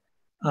 the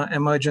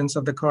emergence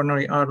of the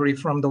coronary artery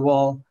from the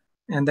wall.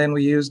 And then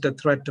we used a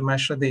thread to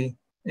measure the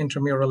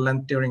intramural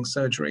length during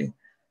surgery.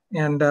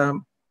 And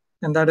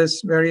that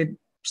is very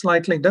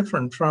slightly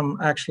different from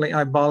actually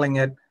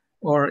eyeballing it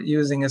or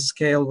using a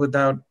scale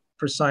without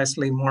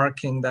precisely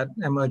marking that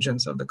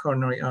emergence of the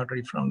coronary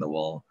artery from the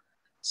wall.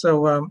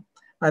 So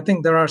I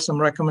think there are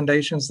some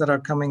recommendations that are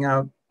coming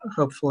out,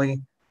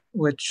 hopefully,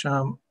 which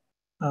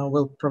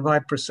will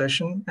provide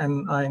precision.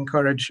 And I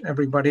encourage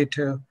everybody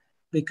to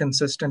be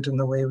consistent in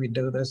the way we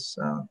do this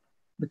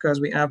because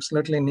we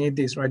absolutely need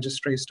these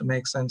registries to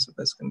make sense of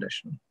this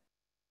condition.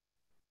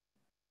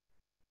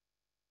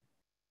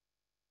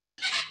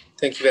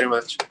 Thank you very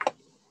much.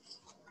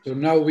 So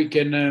now we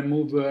can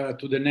move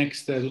to the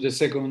next, to the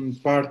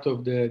second part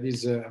of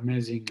this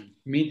amazing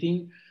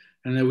meeting.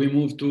 And we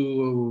move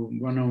to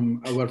one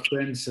of our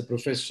friends,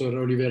 Professor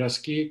Olivier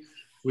Raisky,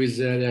 who is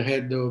the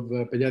head of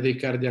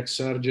pediatric cardiac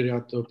surgery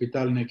at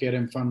Hôpital Necker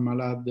Enfants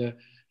Malades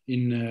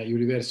in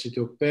University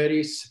of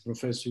Paris,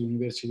 Professor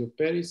University of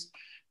Paris.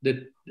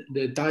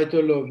 The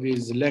title of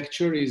his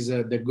lecture is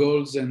The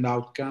Goals and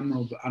Outcome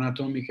of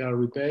Anatomical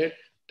Repair.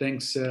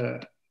 Thanks,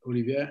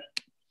 Olivier.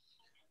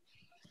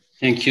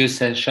 Thank you,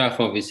 Sasha,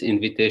 for this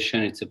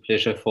invitation. It's a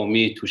pleasure for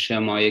me to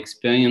share my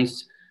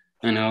experience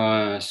and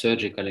our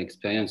surgical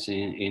experience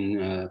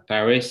in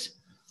Paris.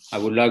 I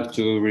would like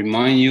to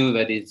remind you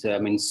that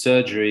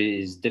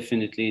surgery is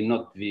definitely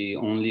not the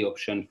only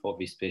option for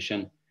this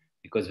patient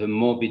because the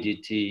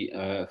morbidity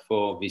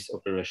for this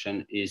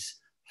operation is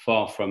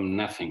far from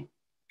nothing.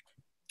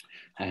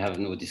 I have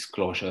no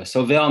disclosure.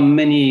 So there are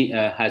many,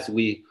 as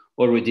we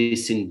already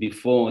seen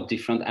before,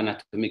 different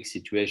anatomic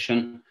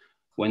situations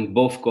when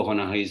both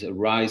coronaries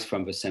arise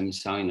from the same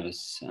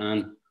sinus.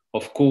 And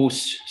of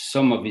course,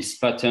 some of these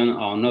patterns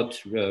are not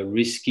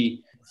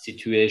risky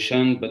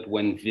situation, but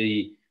when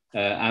the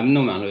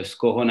anomalous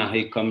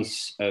coronary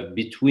comes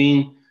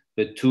between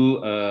the two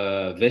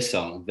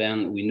vessels,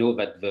 then we know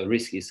that the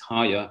risk is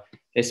higher,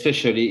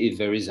 especially if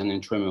there is an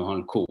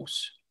intramural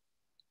course.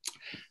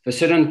 The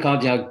sudden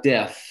cardiac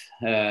death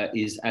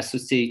is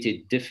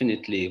associated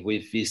definitely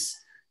with this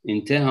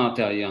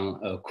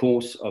interarterial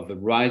course of the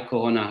right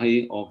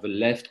coronary or the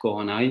left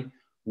coronary,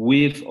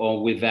 with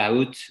or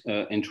without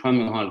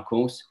intramural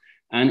course,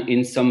 and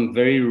in some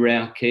very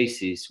rare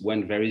cases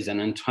when there is an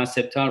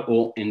intraseptal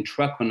or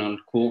intraconal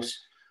course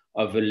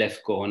of the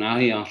left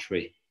coronary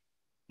artery.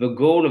 The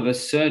goal of the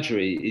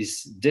surgery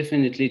is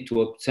definitely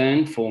to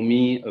obtain for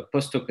me a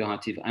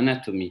postoperative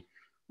anatomy,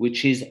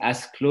 which is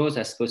as close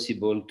as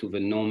possible to the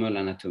normal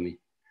anatomy.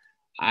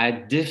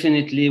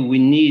 We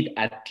need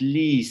at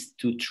least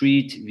to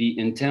treat the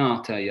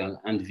interarterial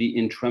and the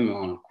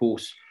intramural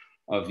course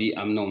of the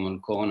abnormal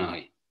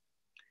coronary.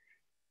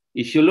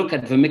 If you look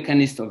at the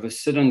mechanism of a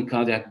sudden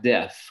cardiac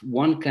death,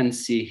 one can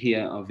see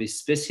here of this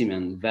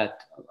specimen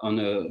that on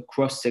a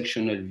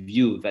cross-sectional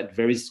view that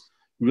there is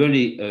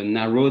really a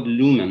narrowed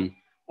lumen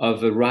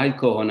of the right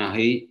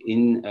coronary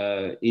in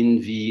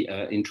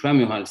the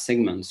intramural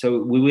segment.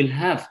 So we will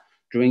have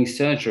during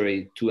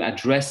surgery to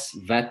address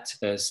that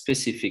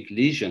specific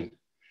lesion.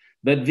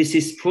 But this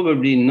is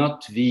probably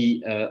not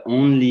the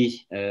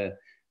only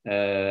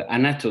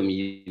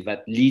anatomy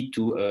that lead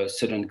to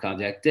sudden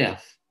cardiac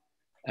death.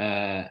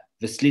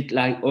 The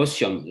slit-like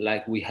osseum,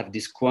 like we have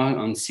described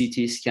on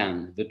CT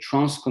scan, the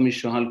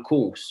transcommissural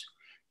course,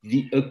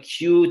 the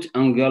acute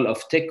angle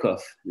of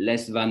takeoff,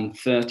 less than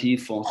 30,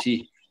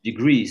 40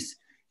 degrees,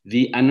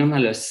 the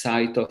anomalous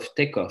site of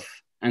takeoff,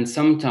 and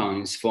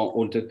sometimes for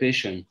older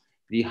patients,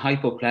 the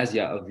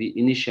hypoplasia of the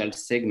initial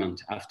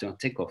segment after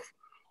takeoff,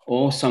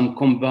 or some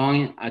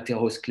combined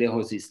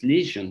atherosclerosis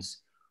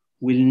lesions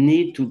will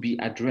need to be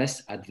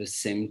addressed at the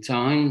same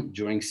time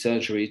during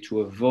surgery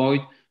to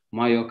avoid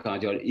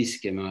myocardial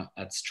ischemia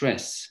at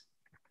stress.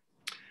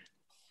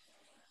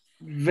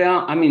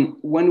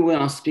 When we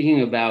are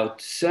speaking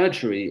about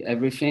surgery,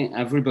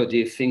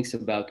 everybody thinks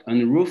about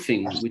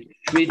unroofing, which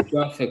treat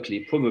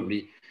perfectly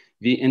probably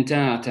the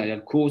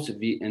interarterial course,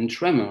 the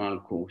intramural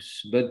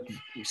course, but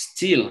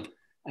still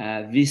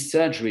this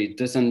surgery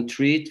doesn't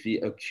treat the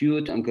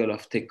acute angle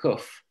of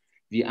takeoff,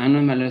 the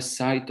anomalous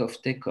site of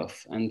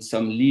takeoff, and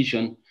some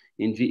lesion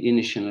in the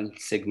initial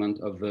segment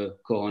of the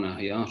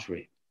coronary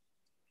artery.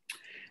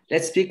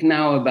 Let's speak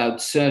now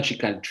about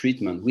surgical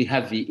treatment. We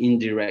have the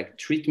indirect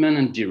treatment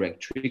and direct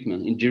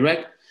treatment.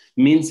 Indirect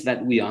means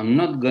that we are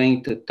not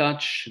going to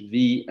touch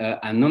the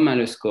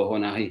anomalous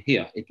coronary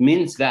here. It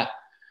means that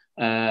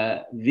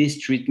this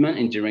treatment,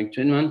 indirect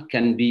treatment,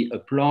 can be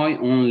applied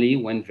only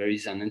when there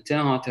is an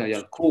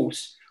interarterial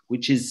course,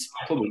 which is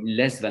probably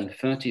less than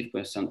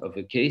 30% of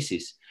the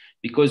cases.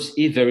 Because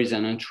if there is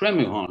an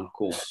intramural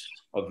course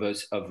of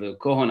the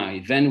coronary,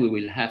 then we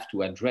will have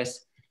to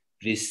address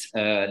this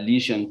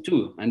lesion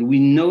too. And we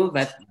know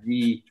that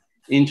the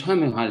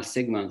intramural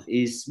segment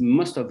is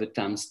most of the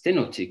time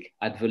stenotic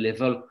at the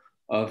level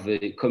of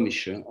the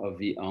commissure of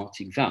the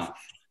aortic valve.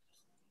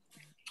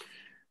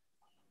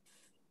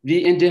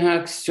 The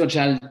indirect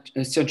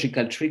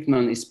surgical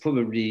treatment is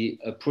probably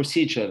a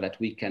procedure that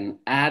we can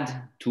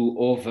add to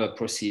other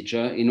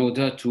procedure in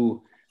order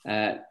to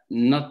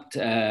not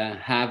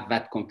have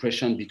that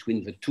compression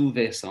between the two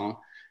vessels.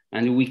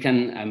 And we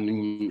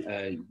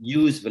can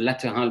use the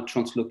lateral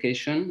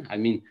translocation,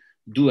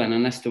 do an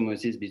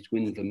anastomosis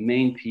between the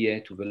main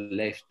PA to the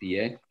left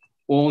PA,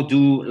 or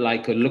do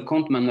like a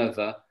LeConte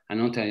maneuver,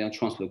 an anterior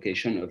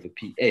translocation of the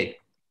PA.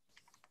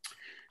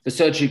 The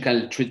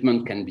surgical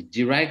treatment can be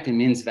direct. It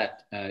means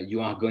that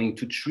you are going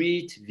to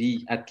treat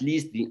at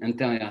least the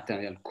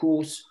interarterial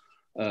course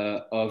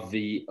of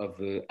the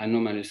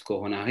anomalous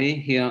coronary.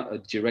 Here, a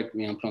direct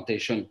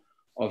reimplantation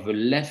of the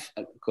left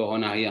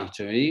coronary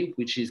artery,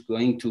 which is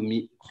going to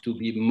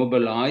be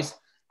mobilized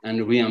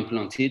and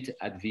reimplanted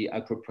at the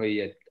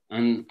appropriate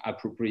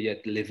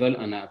level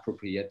and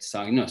appropriate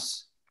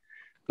sinus.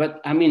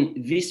 But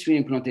this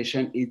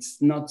reimplantation,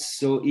 it's not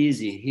so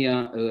easy.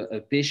 Here,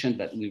 a patient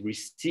that we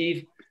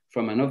receive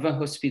from another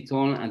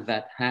hospital and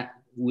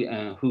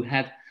who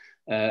had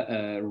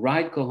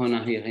right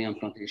coronary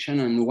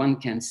reimplantation, and one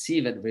can see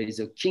that there is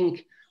a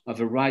kink of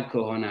the right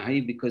coronary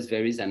because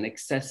there is an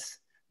excess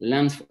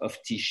length of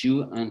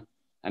tissue, and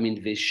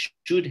they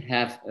should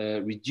have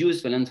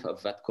reduced the length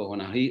of that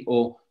coronary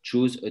or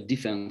choose a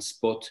different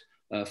spot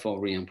for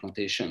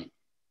reimplantation.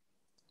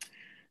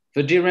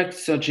 The direct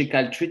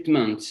surgical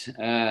treatment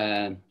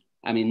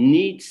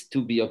needs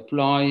to be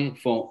applied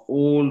for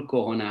all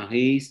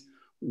coronaries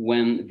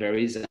when there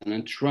is an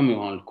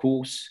intramural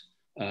course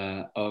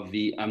of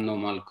the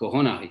abnormal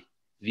coronary.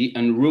 The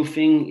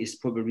unroofing is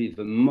probably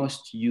the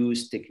most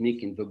used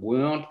technique in the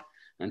world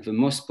and the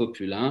most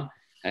popular.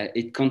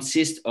 It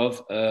consists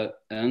of a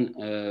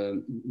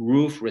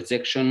roof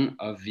resection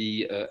of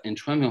the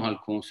intramural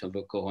course of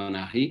the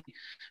coronary.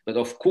 But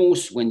of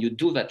course, when you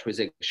do that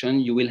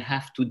resection, you will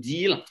have to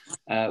deal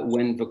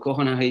when the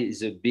coronary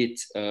is a bit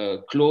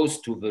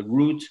close to the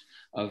root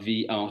of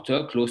the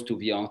aorta, close to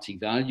the aortic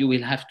valve, you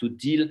will have to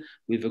deal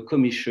with the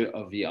commissure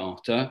of the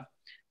aorta.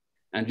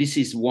 And this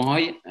is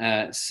why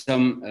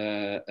some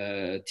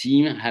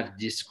team have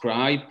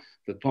described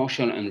the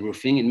partial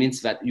unroofing. It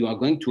means that you are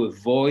going to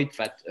avoid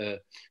that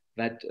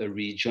that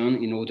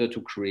region in order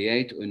to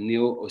create a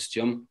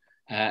neo-ostium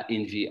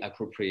in the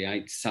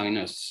appropriate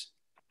sinus.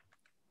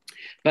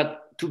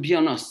 But to be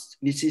honest,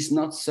 this is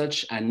not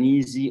such an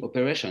easy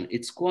operation.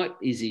 It's quite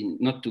easy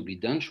not to be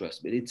dangerous,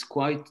 but it's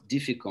quite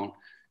difficult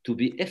to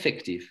be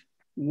effective.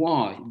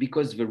 Why?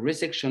 Because the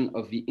resection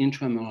of the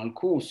intramural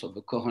course of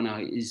the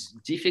coronary is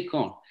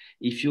difficult.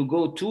 If you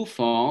go too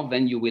far,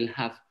 then you will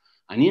have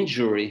an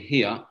injury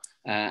here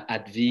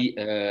at the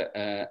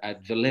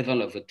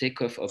level of the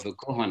takeoff of the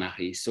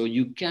coronary. So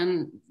you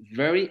can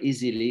very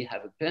easily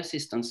have a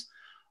persistence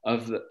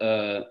of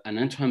an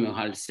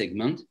intramural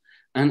segment.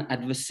 And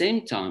at the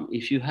same time,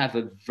 if you have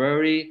a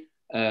very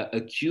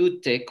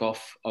acute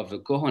takeoff of the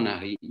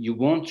coronary, you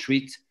won't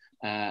treat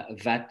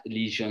that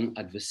lesion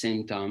at the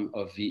same time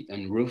of the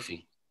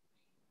unroofing.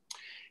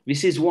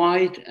 This is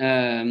why,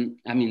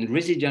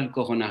 residual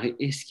coronary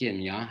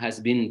ischemia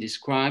has been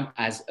described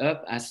as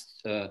up as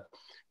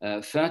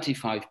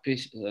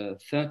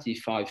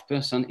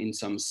 35% in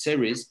some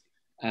series,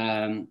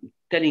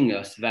 telling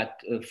us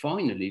that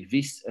finally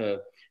this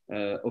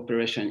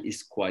operation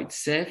is quite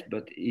safe,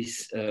 but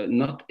is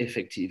not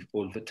effective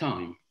all the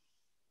time.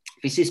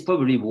 This is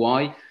probably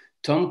why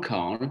Tom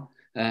Carl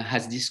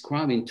has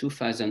described in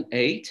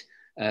 2008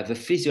 the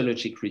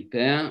physiologic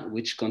repair,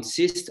 which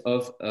consists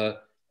of a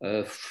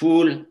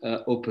full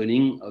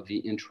opening of the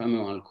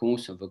intramural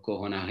course of the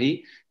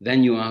coronary.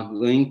 Then you are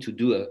going to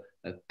do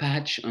a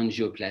patch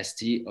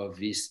angioplasty of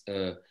this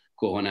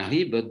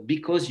coronary, but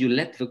because you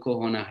let the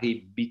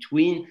coronary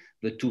between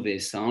the two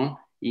vessels,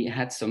 he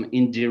had some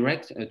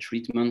indirect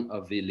treatment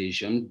of the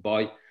lesion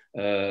by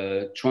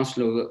a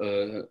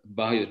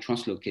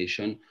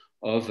translocation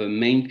of a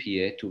main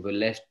PA to the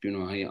left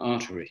pulmonary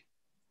artery.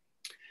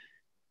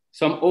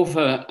 Some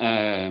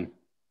other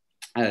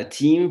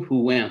team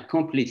who were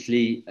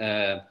completely,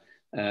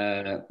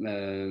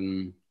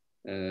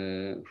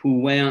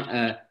 who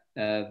were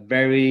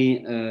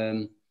very,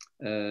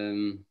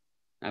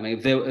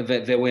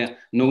 they were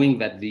knowing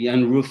that the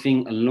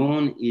unroofing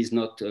alone is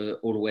not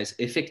always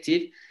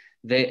effective.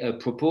 They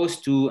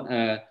proposed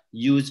to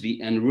use the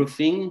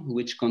unroofing,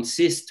 which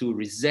consists to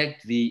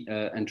resect the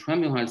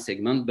intramural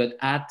segment, but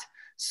add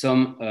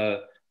some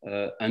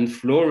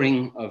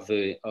unflooring of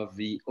the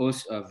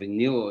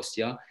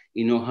neo-ostia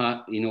in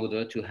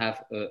order to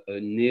have a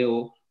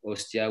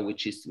neo-ostia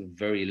which is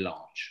very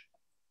large.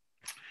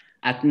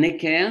 At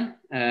Necker,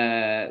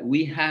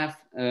 we have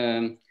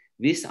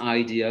this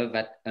idea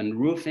that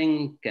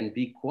unroofing can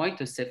be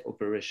quite a safe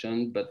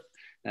operation, but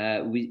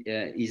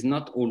is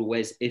not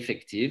always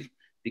effective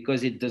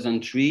because it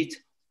doesn't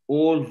treat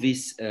all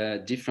these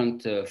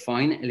different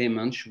fine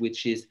elements,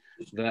 which is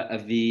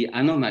the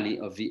anomaly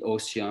of the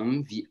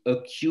ostium, the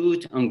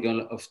acute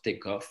angle of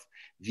takeoff,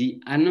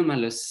 the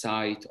anomalous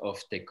site of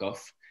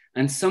takeoff,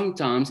 and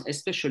sometimes,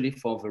 especially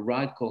for the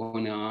right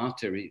coronary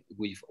artery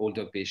with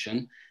older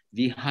patients,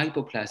 the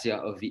hypoplasia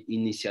of the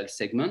initial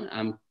segment.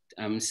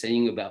 I'm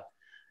saying about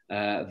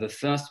the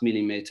first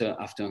millimeter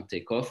after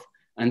takeoff,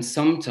 and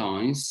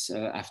sometimes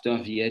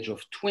after the age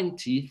of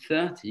 20,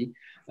 30,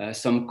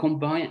 some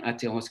combined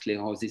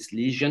atherosclerosis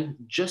lesion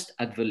just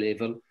at the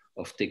level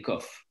of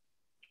takeoff.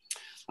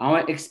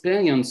 Our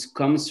experience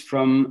comes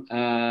from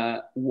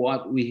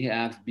what we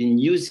have been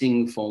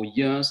using for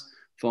years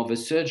for the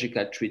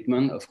surgical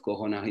treatment of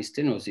coronary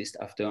stenosis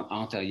after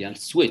arterial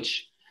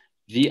switch.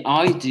 The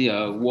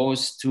idea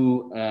was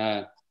to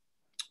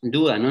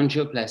do an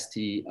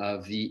angioplasty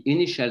of the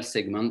initial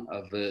segment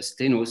of the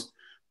stenosed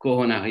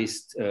coronary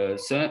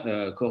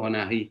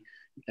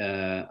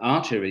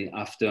artery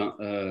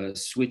after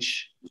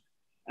switch.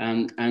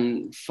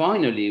 And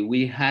finally,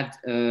 we had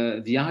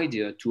the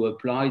idea to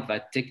apply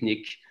that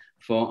technique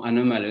for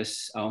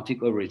anomalous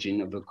aortic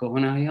origin of the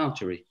coronary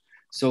artery.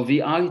 So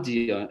the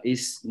idea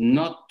is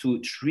not to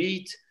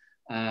treat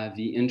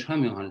the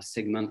intramural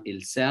segment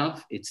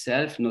itself,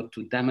 not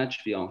to damage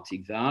the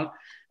aortic valve,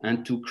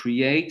 and to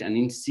create an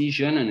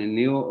incision and a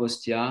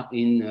neo-ostia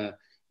in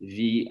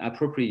the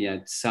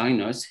appropriate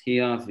sinus.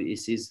 Here,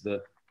 this is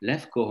the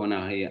left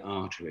coronary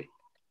artery.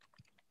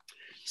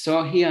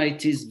 So here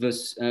it is the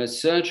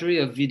surgery,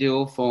 a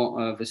video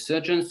for the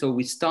surgeon. So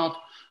we start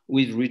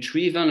with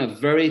retrieving a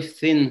very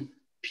thin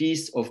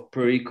piece of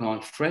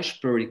fresh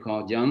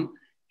pericardium.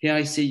 Here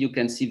I see, you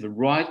can see the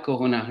right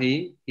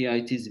coronary. Here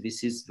it is,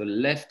 this is the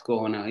left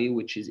coronary,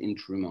 which is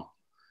intramural.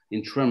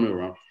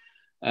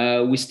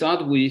 We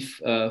start with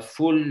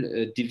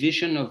full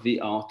division of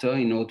the aorta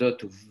in order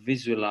to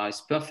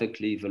visualize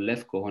perfectly the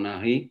left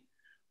coronary.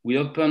 We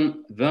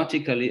open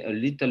vertically a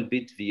little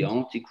bit the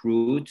aortic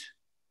root,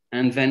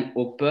 and then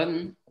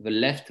open the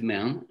left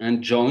main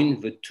and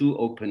join the two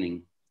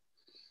openings.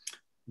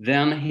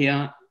 Then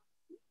here,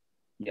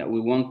 we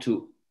want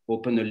to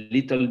open a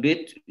little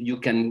bit. You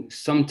can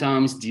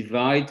sometimes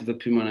divide the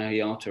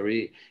pulmonary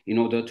artery in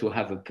order to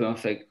have a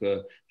perfect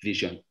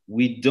vision.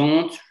 We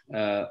don't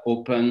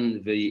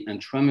open the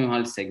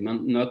intramural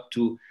segment, not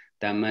to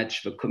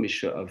damage the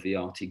commissure of the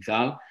aortic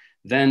valve.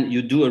 Then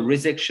you do a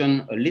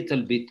resection, a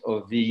little bit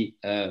of the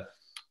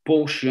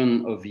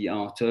portion of the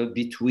aorta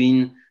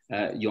between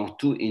your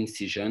two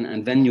incisions,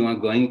 and then you are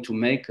going to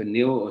make a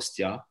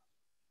neo-ostia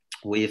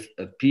with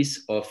a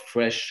piece of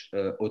fresh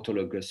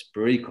autologous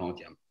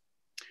pericardium.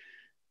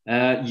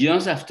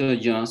 Years after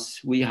years,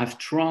 we have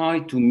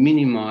tried to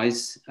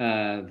minimize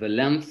the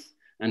length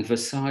and the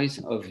size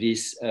of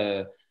this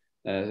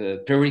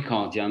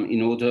pericardium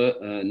in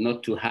order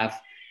not to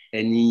have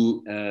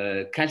any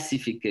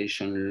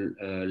calcification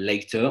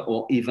later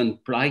or even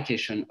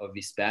plication of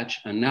this patch.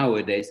 And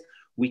nowadays,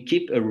 we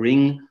keep a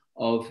ring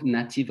of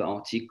native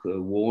aortic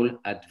wall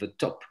at the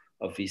top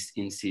of this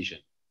incision.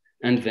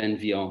 And then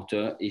the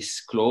aorta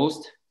is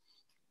closed.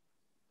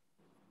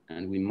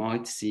 And we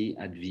might see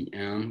at the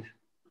end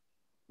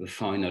the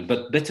final,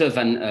 but better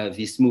than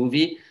this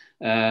movie.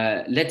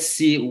 Let's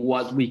see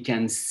what we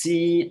can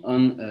see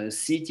on a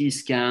CT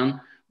scan,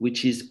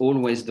 which is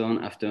always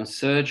done after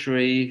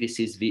surgery. This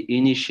is the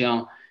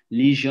initial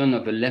lesion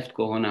of the left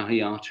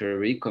coronary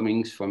artery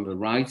coming from the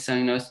right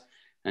sinus.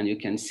 And you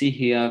can see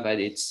here that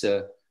it's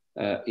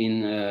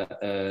in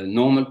a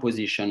normal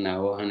position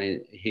now.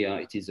 And here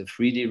it is a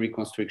 3D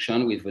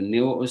reconstruction with the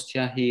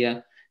neo-ostia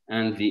here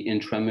and the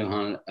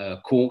intramural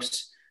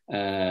course,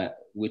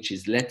 which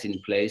is let in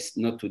place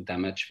not to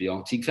damage the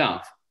aortic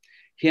valve.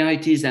 Here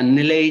it is an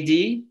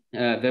LAD.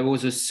 There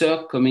was a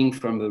circ coming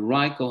from the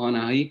right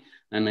coronary,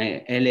 and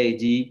a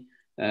LAD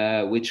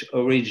which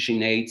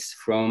originates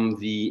from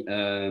the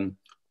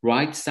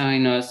right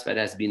sinus that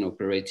has been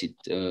operated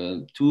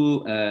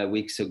 2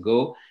 weeks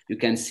ago. You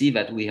can see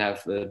that we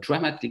have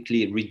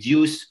dramatically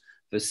reduced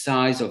the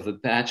size of the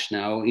patch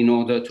now in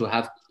order to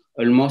have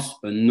almost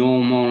a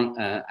normal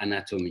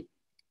anatomy.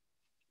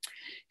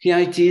 Here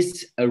it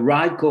is a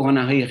right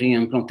coronary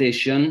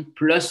reimplantation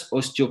plus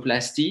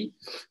osteoplasty.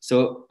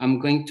 So I'm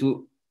going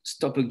to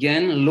stop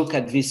again, look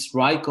at this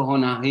right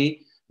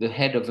coronary. The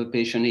head of the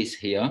patient is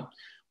here.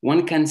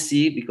 One can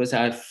see, because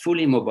I have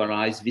fully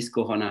mobilized this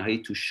coronary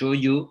to show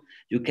you,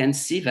 you can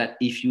see that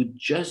if you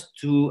just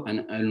do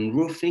an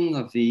unroofing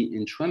of the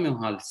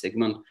intramural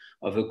segment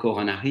of a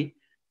coronary,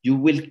 you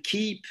will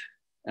keep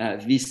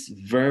this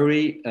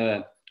very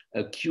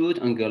acute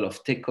angle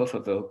of takeoff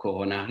of a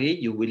coronary.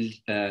 You will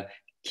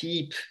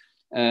keep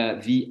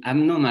the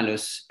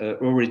anomalous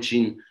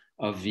origin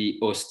of the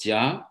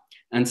ostia.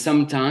 And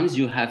sometimes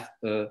you have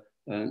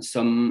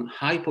some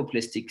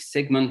hypoplastic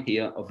segment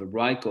here of the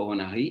right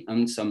coronary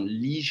and some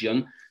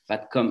lesion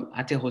that come,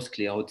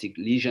 atherosclerotic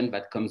lesion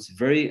that comes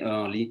very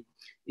early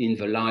in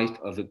the life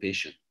of the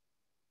patient.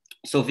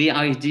 So the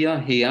idea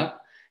here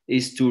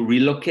is to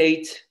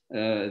relocate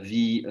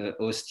the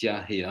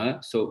ostia here.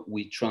 So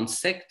we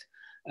transect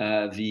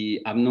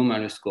the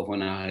anomalous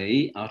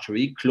coronary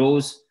artery,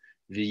 close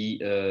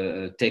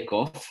the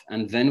takeoff,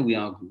 and then we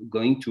are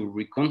going to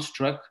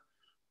reconstruct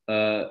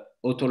an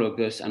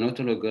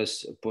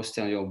autologous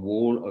posterior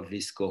wall of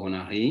this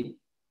coronary.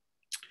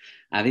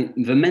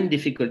 The main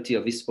difficulty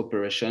of this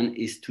operation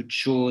is to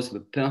choose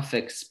the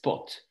perfect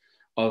spot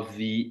of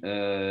the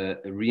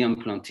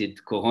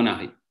reimplanted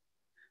coronary.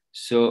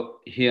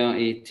 So here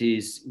it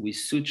is, we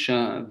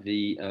suture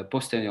the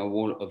posterior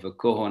wall of the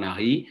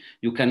coronary.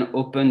 You can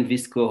open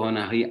this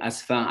coronary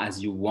as far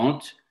as you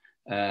want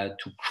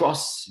to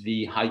cross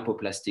the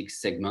hypoplastic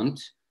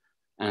segment.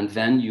 And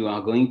then you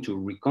are going to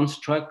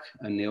reconstruct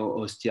a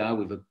neo-ostia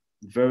with a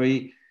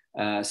very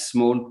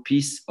small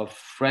piece of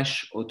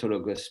fresh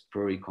autologous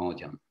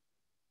pericardium.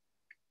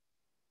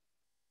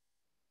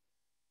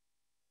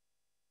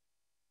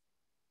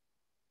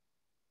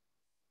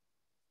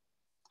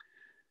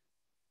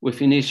 We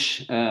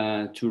finish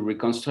to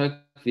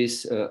reconstruct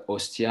this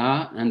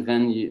ostia, and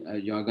then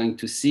you are going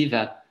to see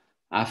that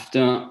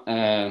after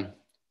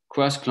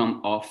cross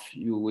clamp off,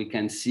 we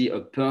can see a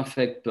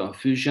perfect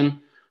perfusion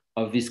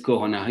of this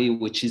coronary,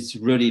 which is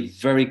really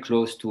very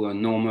close to a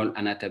normal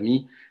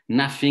anatomy,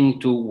 nothing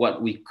to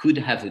what we could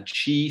have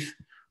achieved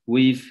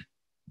with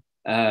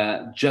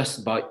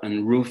just by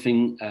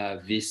unroofing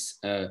this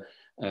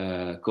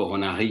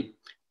coronary.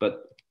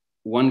 But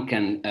one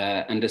can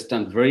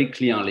understand very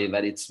clearly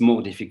that it's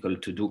more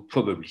difficult to do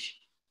probably.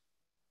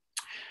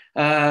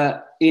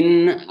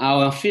 In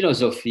our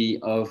philosophy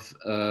of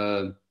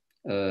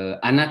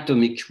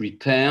anatomic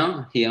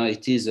repair, here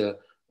it is a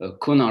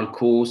conal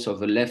course of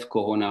the left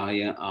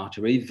coronary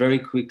artery, very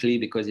quickly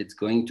because it's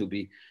going to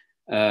be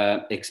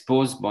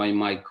exposed by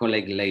my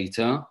colleague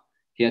later.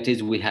 Here it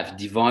is, we have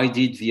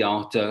divided the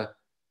aorta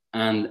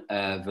and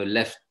the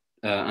left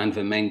and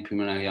the main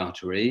pulmonary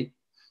artery.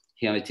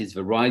 Here it is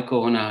the right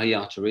coronary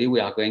artery. We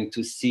are going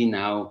to see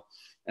now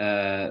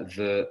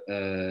the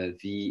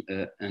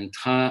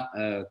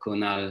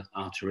intraconal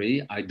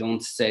artery. I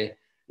don't say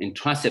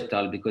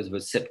intraseptal because the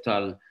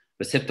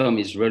septum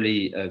is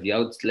really, the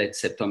outlet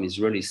septum is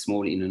really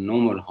small in a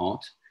normal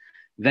heart.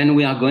 Then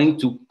we are going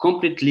to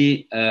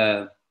completely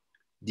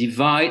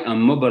divide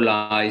and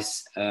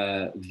mobilize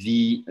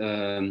the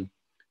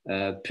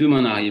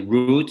pulmonary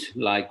route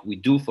like we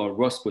do for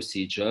Ross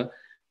procedure.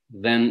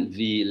 Then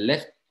the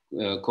left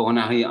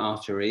coronary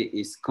artery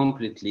is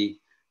completely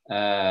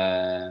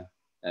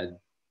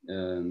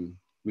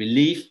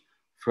relieved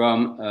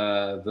from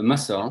the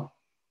muscle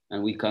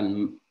and we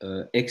can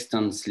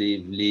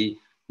extensively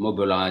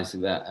mobilize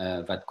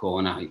that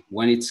coronary.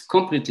 When it's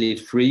completely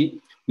free,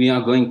 we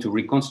are going to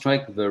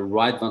reconstruct the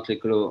right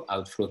ventricular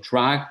outflow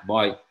tract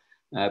by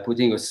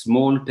putting a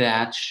small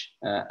patch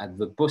at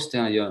the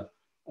posterior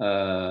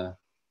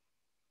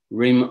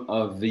rim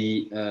of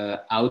the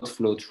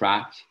outflow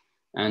tract.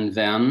 And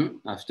then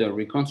after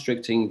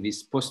reconstructing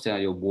this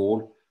posterior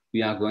wall,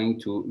 we are going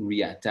to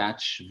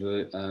reattach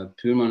the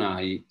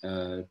pulmonary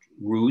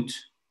root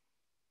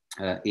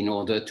in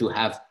order to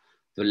have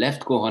the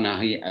left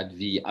coronary at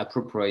the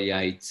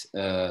appropriate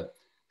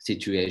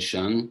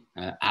situation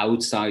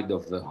outside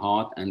of the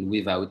heart and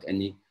without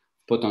any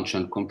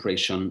potential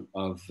compression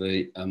of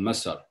the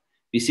muscle.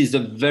 This is a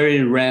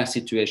very rare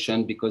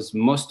situation because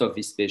most of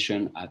these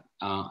patients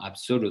are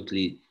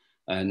absolutely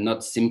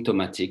not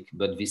symptomatic,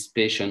 but this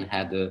patient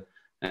had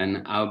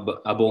an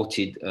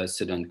aborted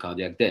sudden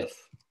cardiac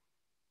death.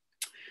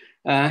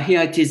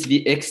 Here it is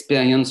the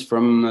experience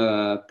from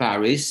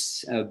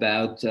Paris.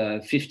 About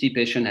 50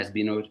 patients has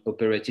been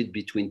operated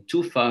between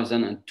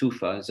 2000 and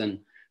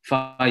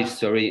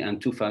 2005,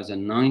 and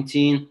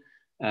 2019.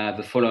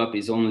 The follow-up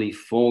is only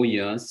 4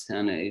 years,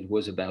 and it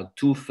was about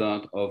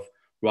 2/3 of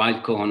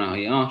right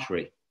coronary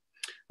artery.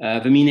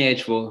 The mean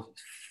age was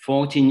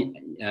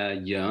 14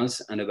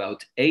 years, and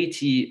about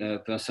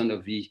 80%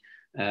 of the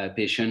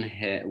patients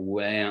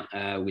were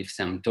with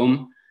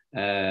symptoms.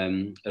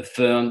 A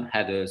third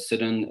had a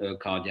sudden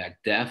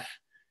cardiac death,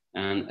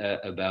 and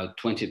about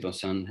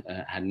 20%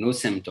 had no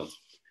symptoms.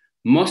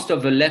 Most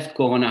of the left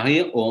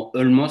coronary, or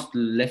almost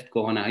left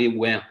coronary,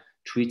 were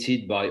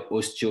treated by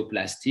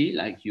osteoplasty,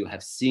 like you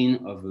have seen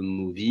of the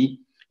movie.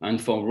 And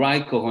for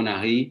right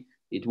coronary,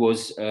 it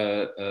was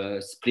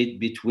split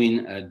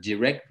between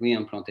direct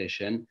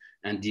reimplantation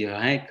and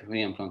direct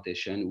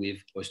reimplantation with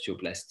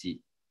osteoplasty.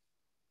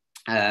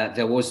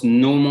 There was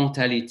no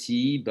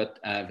mortality, but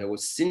there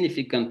was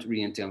significant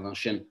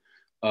reintervention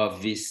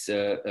of this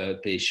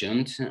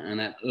patient.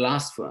 And at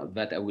last,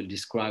 that I will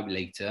describe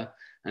later,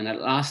 and at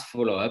last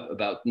follow-up,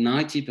 about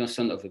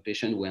 90% of the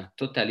patients were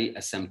totally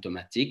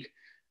asymptomatic,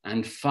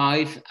 and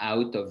 5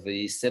 out of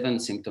the 7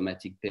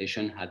 symptomatic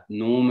patients had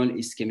normal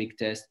ischemic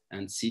test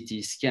and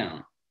CT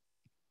scan.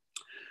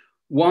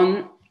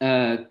 One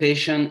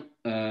patient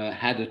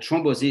had a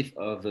thrombosis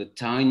of a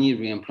tiny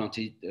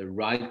reimplanted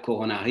right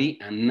coronary,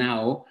 and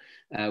now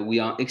we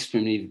are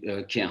extremely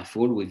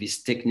careful with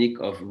this technique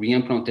of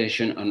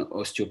reimplantation and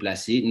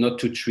osteoplasty, not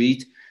to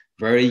treat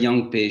very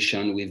young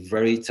patients with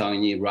very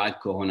tiny right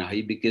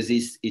coronary, because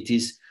it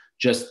is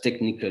just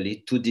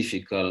technically too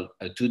difficult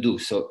to do.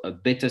 So a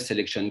better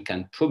selection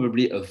can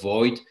probably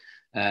avoid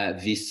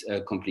this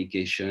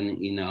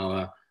complication in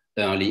our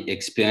early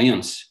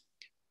experience.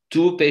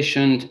 2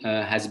 patients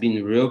has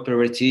been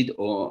reoperated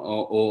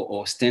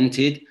or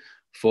stented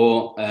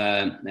for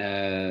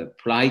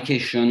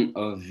plication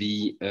of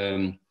the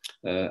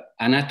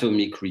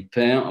anatomic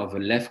repair of a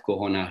left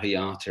coronary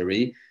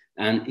artery.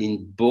 And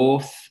in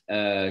both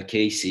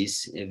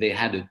cases, they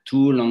had a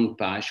too long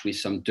patch with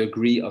some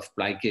degree of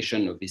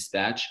plication of this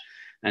patch.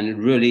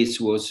 And really it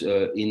was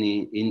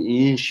in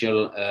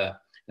initial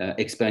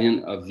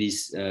experience of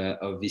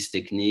this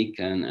technique,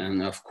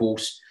 and of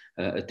course,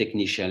 a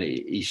technical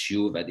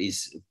issue that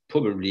is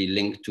probably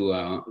linked to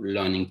our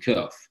learning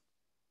curve.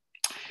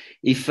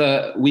 If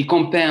we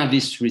compare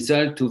this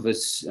result to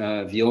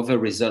the other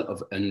result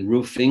of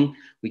unroofing,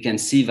 we can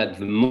see that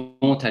the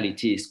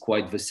mortality is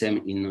quite the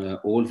same in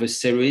all the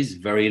series,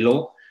 very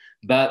low.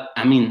 But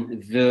I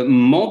mean, the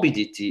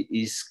morbidity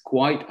is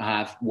quite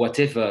high,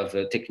 whatever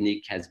the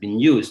technique has been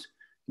used.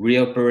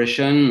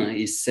 Reoperation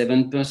is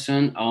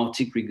 7%,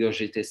 aortic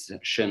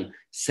regurgitation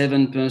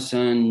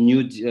 7%,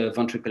 new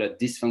ventricular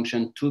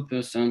dysfunction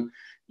 2%,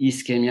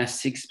 ischemia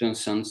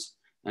 6%,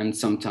 and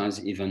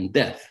sometimes even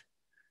death.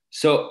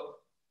 So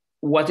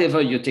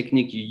whatever your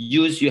technique you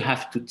use, you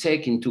have to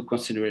take into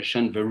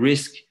consideration the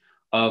risk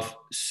of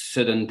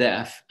sudden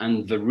death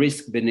and the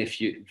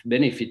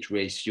risk-benefit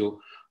ratio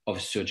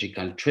of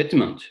surgical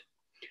treatment.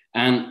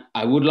 And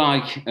I would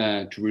like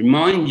to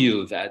remind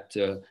you that,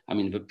 I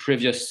mean, the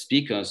previous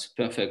speakers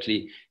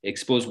perfectly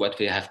exposed what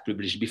they have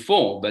published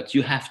before, but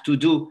you have to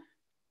do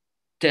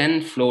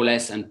 10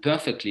 flawless and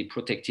perfectly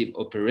protective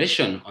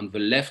operations on the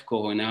left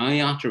coronary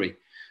artery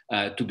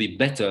to be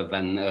better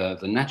than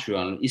the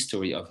natural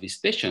history of this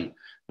patient.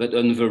 But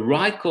on the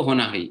right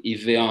coronary,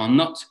 if they are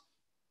not,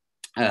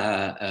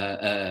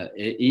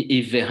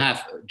 if they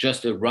have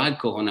just a right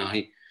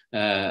coronary,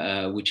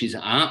 which is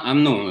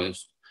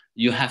anomalous,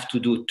 you have to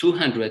do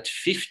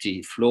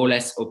 250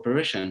 flawless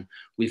operation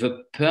with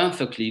a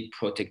perfectly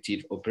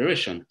protective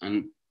operation.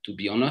 And to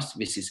be honest,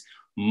 this is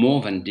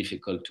more than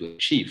difficult to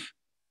achieve.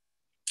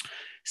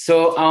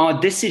 So our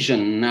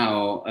decision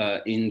now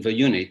in the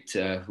unit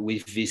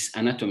with this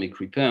anatomic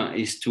repair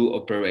is to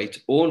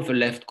operate all the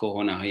left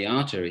coronary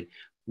artery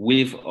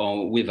with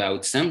or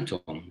without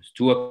symptoms,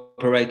 to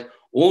operate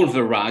all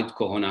the right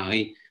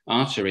coronary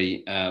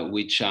artery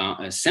which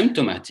are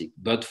symptomatic.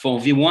 But for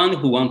the one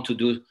who want to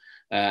do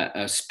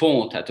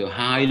sport at a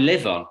high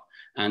level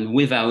and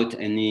without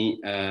any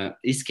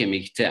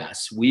ischemic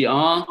tears. We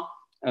are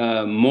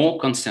more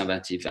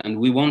conservative, and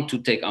we want to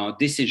take our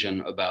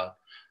decision about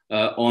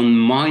on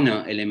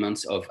minor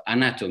elements of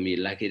anatomy,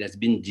 like it has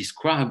been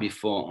described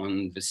before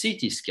on the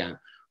CT scan,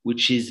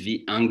 which is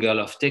the angle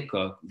of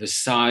takeoff, the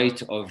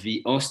site of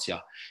the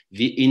ostia,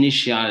 the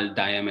initial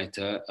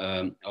diameter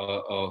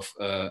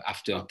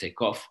after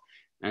takeoff.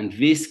 And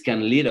this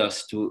can lead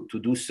us to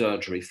do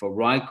surgery for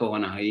right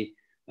coronary,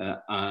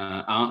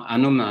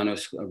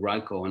 anomalous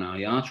right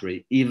coronary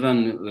artery, even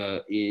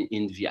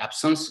in the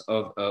absence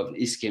of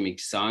ischemic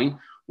sign,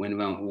 when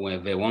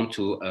they want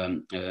to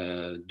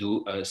do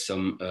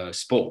some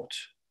sport.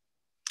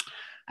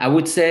 I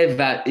would say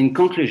that in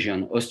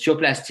conclusion,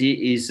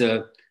 osteoplasty is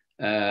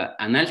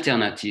an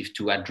alternative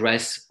to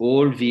address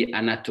all the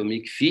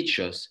anatomic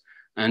features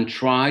and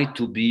try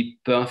to be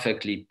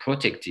perfectly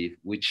protective,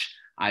 which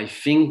I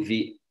think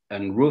the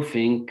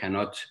unroofing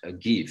cannot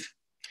give.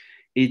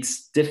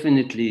 It's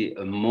definitely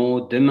a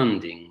more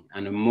demanding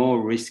and a more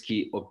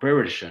risky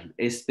operation,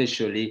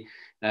 especially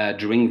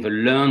during the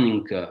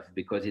learning curve,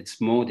 because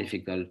it's more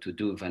difficult to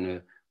do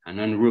than an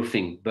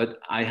unroofing. But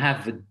I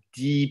have a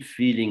deep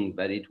feeling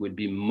that it will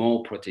be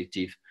more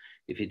protective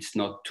if it's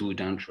not too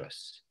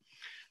dangerous.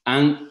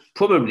 And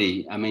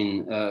probably, I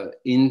mean,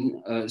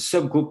 in a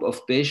subgroup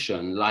of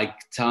patients like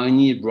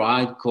tiny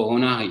bright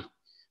coronary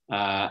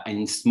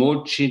and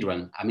small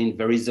children, I mean,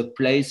 there is a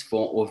place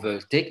for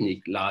other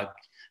technique like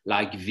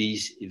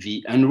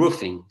the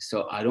unroofing.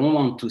 So I don't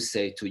want to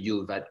say to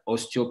you that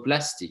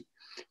osteoplasty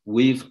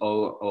with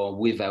or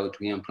without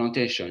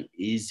reimplantation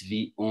is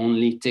the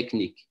only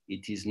technique.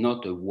 It is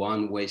not a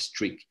one-way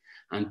street.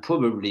 And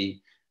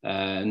probably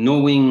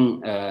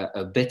knowing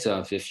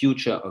better the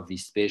future of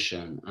this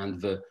patient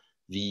and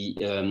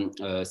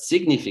the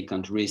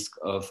significant risk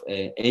of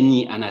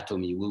any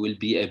anatomy, we will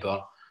be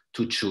able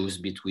to choose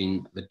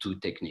between the two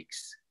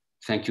techniques.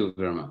 Thank you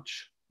very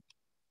much.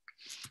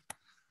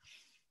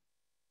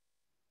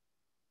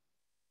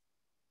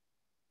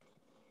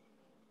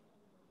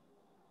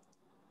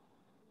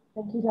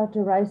 Thank you,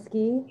 Dr.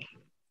 Raisky.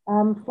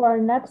 For our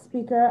next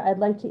speaker, I'd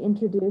like to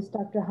introduce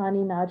Dr.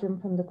 Hani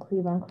Najm from the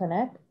Cleveland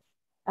Clinic.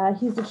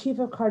 He's the chief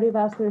of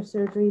cardiovascular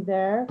surgery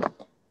there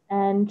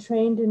and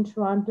trained in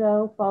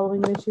Toronto,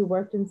 following which he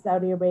worked in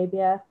Saudi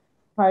Arabia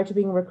prior to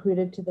being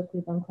recruited to the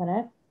Cleveland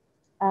Clinic.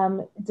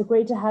 It's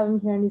great to have him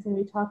here, and he's going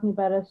to be talking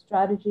about a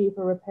strategy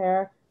for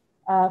repair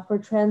for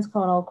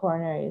transconal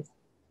coronaries,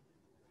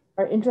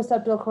 or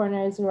intraseptal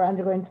coronaries who are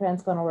undergoing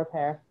transconal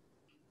repair.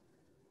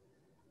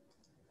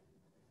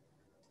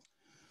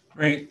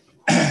 Great.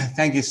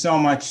 Thank you so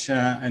much,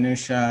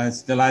 Anusha.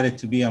 It's delighted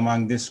to be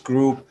among this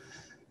group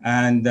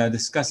and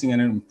discussing an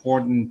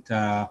important,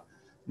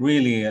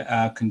 really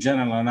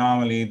congenital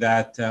anomaly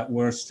that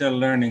we're still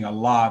learning a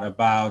lot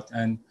about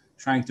and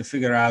trying to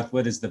figure out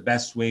what is the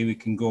best way we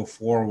can go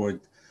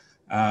forward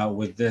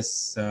with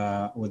this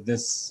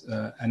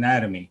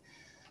anatomy.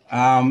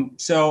 I'm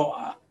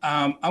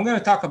going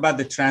to talk about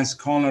the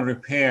transconal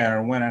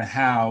repair, when and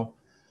how.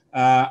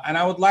 And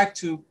I would like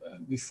to,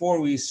 before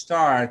we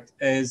start,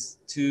 is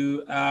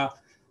to,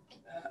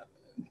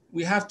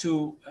 we have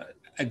to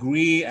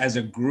agree as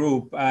a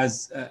group,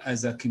 as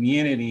a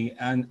community,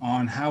 and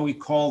on how we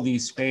call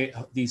these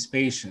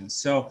patients.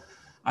 So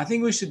I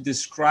think we should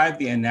describe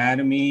the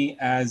anatomy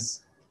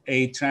as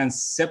a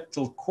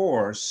transseptal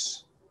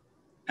course,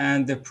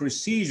 and the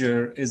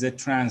procedure is a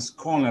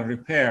transconal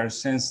repair,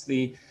 since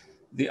the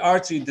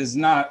artery does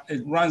not,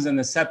 it runs in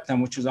the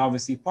septum, which is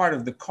obviously part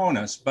of the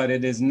conus, but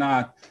it is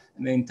not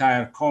the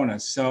entire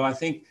conus. So I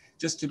think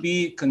just to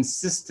be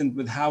consistent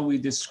with how we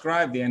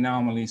describe the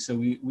anomaly, so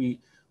we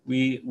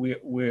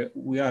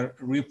are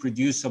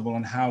reproducible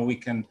in how we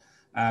can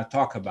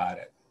talk about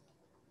it.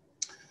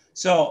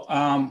 So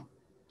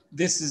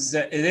this is,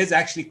 it is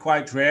actually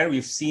quite rare.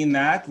 We've seen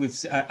that.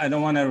 I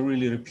don't want to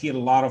really repeat a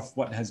lot of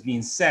what has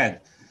been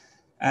said.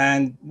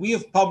 And we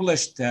have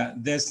published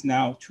this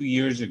now 2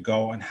 years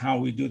ago on how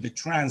we do the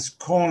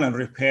transconal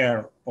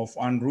repair of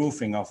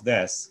unroofing of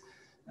this,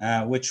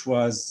 which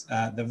was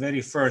the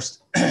very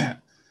first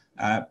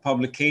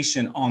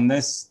publication on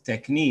this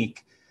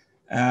technique.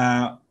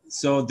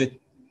 So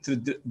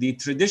the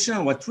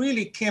traditional, what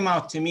really came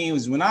out to me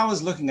was when I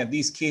was looking at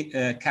these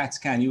CAT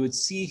scan, you would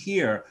see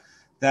here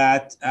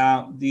that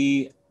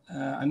the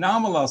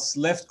anomalous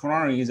left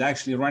coronary is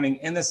actually running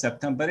in the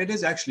septum, but it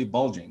is actually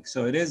bulging.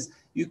 So it is,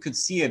 you could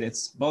see it,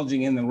 it's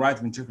bulging in the right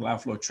ventricular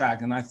outflow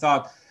tract. And I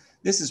thought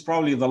this is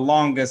probably the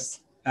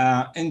longest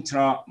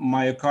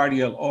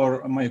intramyocardial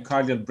or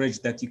myocardial bridge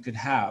that you could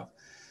have.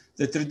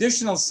 The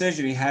traditional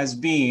surgery has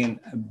been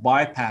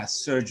bypass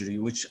surgery,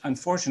 which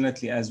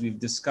unfortunately, as we've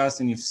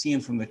discussed and you've seen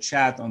from the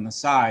chat on the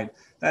side,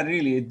 that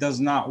really it does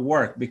not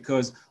work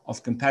because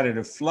of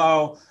competitive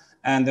flow.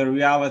 And the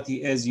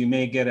reality is you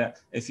may get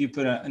if you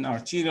put an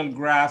arterial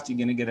graft, you're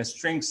gonna get a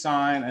string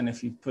sign. And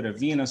if you put a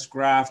venous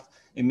graft,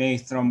 it may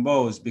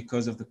thrombose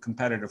because of the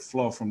competitive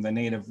flow from the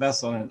native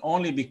vessel. And it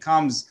only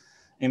becomes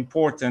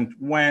important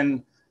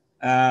when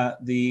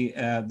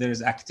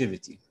there's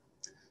activity.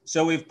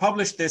 So we've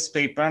published this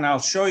paper, and I'll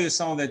show you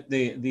some of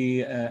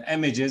the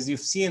images. You've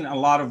seen a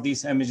lot of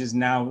these images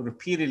now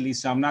repeatedly,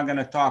 so I'm not going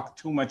to talk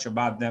too much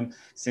about them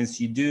since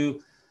you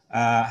do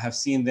have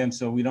seen them,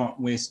 so we don't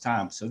waste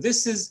time. So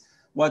this is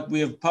what we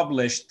have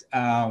published,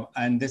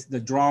 and this the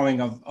drawing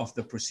of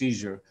the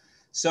procedure.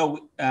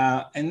 So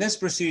in this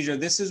procedure,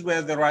 this is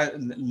where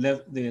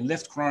the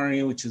left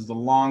coronary, which is the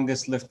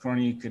longest left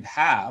coronary you could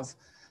have,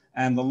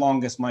 and the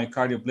longest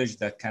myocardioplagia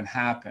that can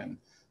happen,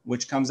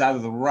 which comes out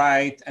of the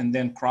right and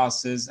then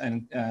crosses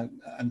and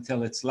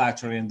until it's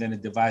lateral, and then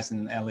it divides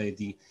in an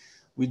LAD.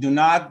 We do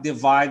not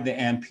divide the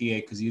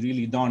MPA because you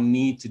really don't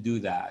need to do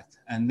that.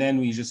 And then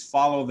we just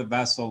follow the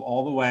vessel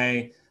all the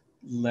way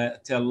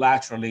till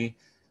laterally.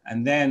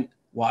 And then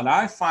what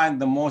I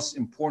find the most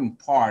important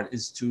part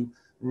is to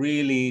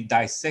really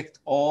dissect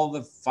all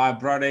the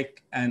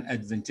fibrotic and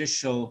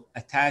adventitial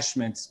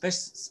attachments,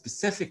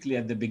 specifically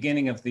at the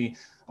beginning of the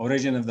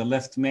origin of the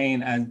left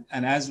main. And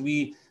as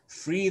we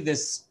free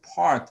this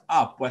part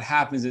up, what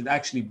happens, it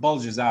actually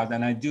bulges out.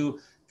 And I do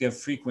give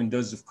frequent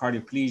doses of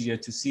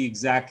cardioplegia to see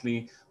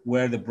exactly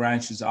where the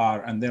branches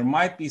are. And there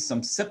might be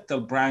some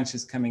septal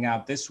branches coming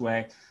out this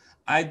way.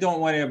 I don't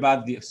worry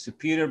about the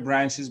superior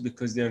branches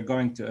because they're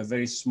going to a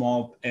very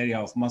small area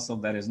of muscle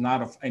that is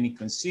not of any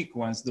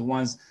consequence. The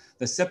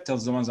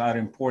septals, the ones are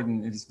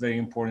important. It is very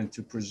important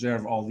to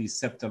preserve all these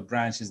septal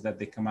branches that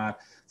they come out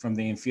from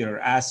the inferior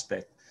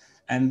aspect.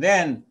 And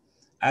then,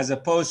 as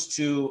opposed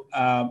to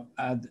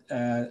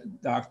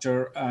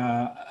Dr.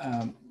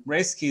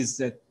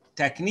 Raisky's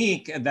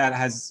technique that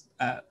has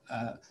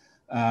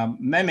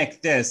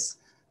mimicked this,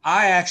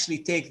 I actually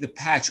take the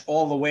patch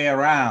all the way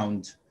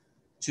around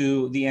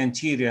to the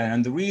anterior.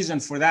 And the reason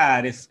for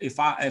that,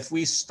 if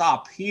we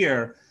stop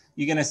here,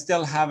 you're going to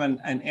still have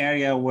an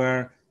area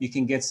where you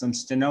can get some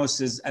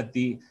stenosis at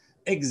the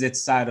exit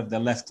side of the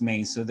left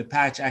main. So the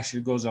patch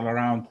actually goes all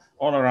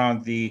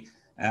around the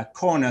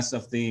conus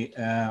of the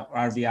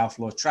RV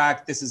outflow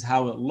tract. This is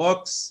how it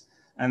looks,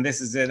 and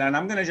this is it. And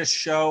I'm going to just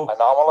show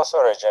anomalous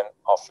origin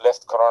of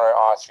left coronary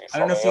artery. I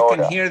don't know if you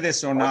can hear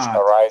this or not.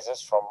 Which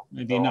arises from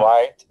the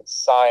right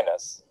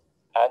sinus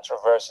and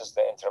traverses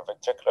the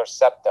interventricular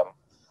septum,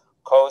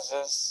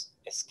 causes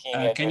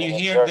ischemia. Can you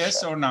hear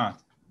this or not?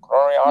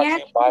 Coronary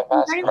artery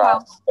bypass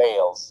graft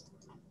fails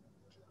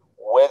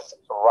with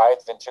right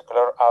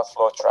ventricular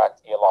outflow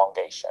tract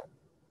elongation.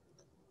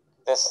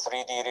 This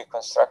 3D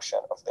reconstruction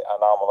of the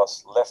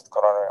anomalous left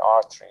coronary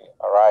artery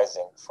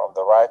arising from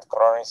the right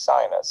coronary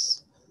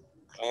sinus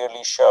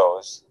clearly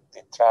shows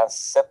the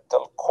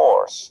transseptal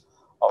course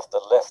of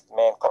the left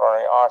main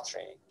coronary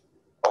artery,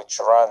 which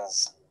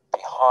runs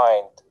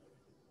behind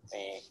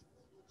the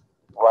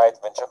right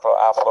ventricular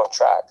outflow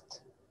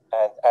tract.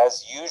 And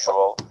as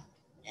usual,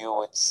 you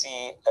would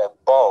see a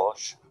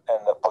bulge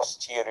in the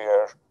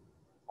posterior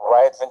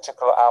right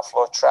ventricular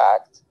outflow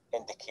tract,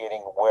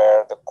 indicating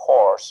where the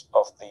course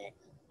of the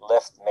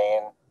left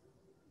main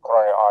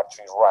coronary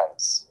artery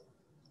runs.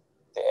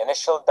 The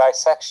initial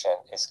dissection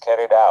is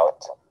carried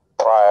out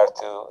prior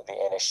to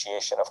the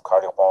initiation of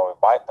cardiopulmonary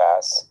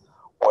bypass,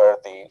 where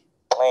the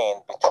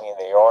plane between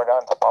the aorta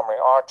and the pulmonary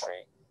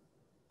artery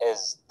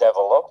is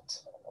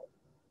developed.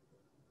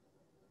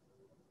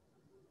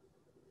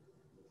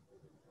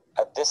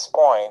 At this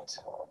point,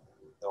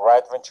 the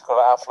right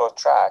ventricular outflow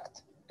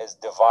tract is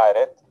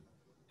divided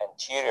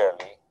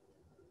anteriorly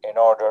in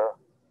order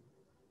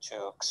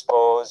to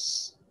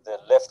expose the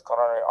left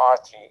coronary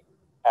artery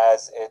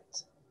as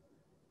it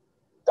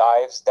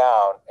dives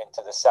down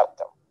into the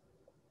septum.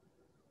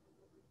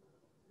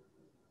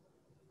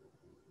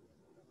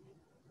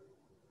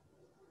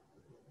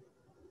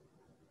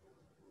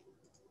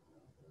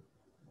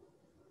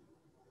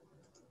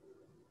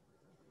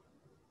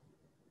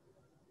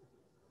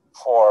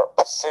 For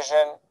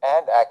precision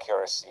and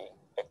accuracy,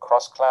 a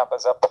cross clamp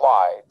is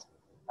applied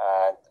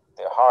and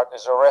the heart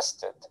is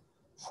arrested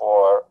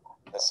for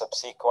the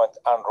subsequent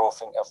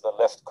unroofing of the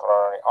left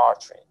coronary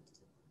artery.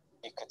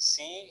 You could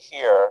see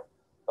here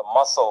the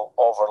muscle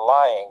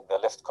overlying the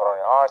left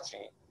coronary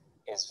artery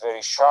is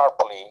very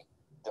sharply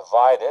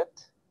divided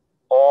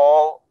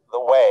all the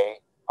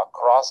way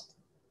across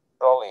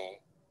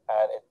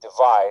and it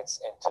divides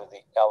into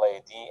the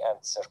LAD and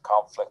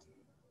circumflex.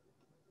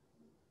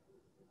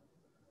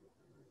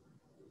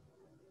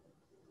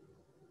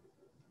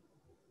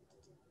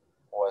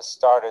 Was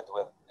started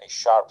with a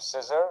sharp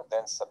scissor,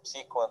 then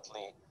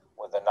subsequently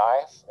with a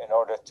knife in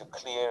order to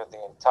clear the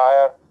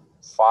entire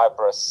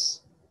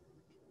fibrous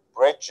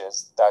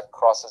bridges that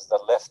crosses the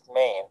left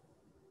main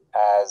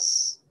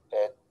as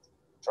it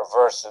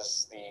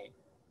traverses the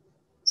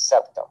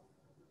septum.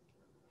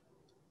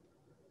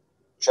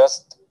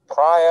 Just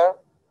prior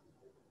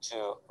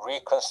to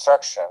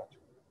reconstruction,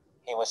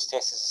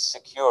 hemostasis is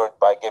secured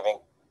by giving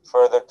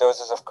further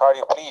doses of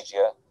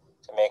cardioplegia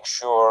to make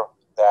sure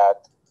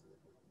that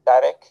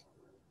static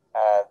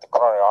and the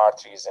coronary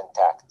artery is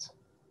intact.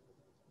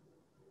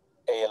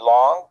 A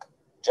long,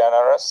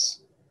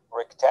 generous,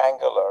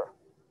 rectangular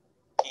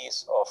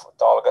piece of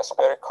autologous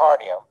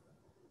pericardium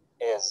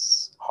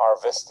is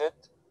harvested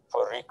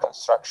for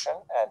reconstruction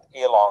and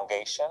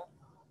elongation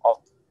of.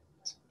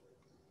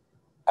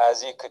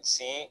 As you could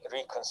see,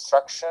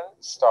 reconstruction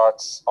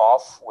starts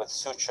off with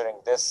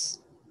suturing this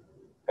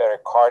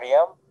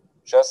pericardium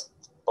just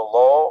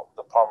below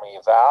the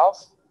pulmonary valve,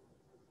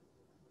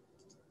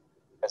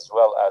 as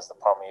well as the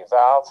pulmonary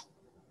valve,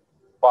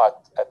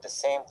 but at the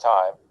same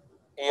time,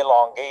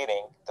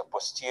 elongating the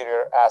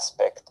posterior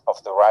aspect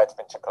of the right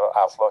ventricular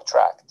outflow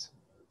tract.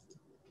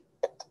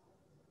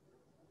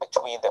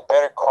 Between the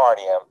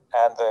pericardium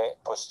and the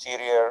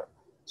posterior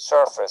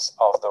surface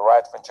of the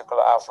right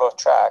ventricular outflow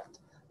tract,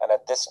 and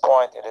at this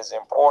point, it is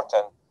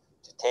important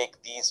to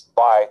take these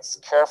bites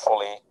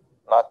carefully,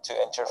 not to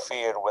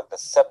interfere with the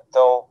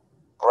septal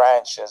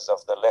branches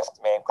of the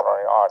left main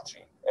coronary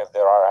artery, if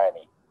there are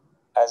any.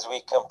 As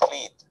we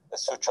complete the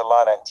suture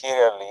line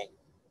anteriorly,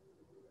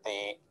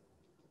 the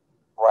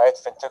right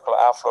ventricular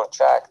outflow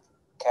tract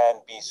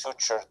can be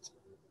sutured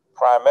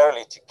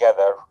primarily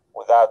together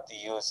without the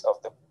use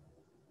of the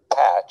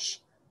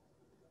patch,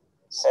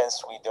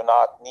 since we do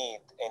not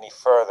need any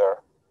further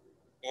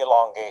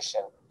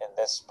elongation in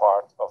this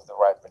part of the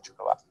right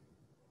ventricular.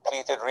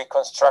 Completed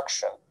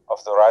reconstruction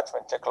of the right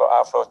ventricular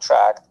outflow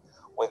tract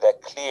with a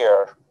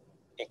clear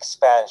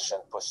expansion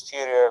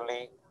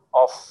posteriorly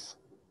of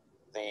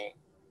the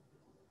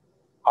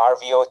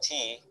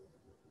RVOT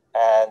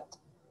and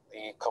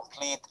the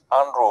complete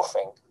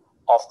unroofing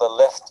of the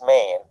left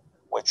main,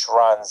 which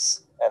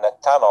runs in a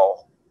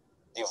tunnel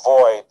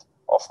devoid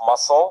of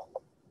muscle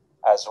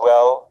as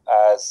well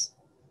as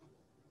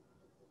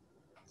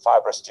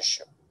fibrous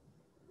tissue.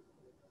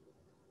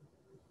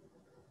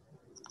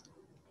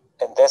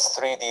 In this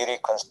 3D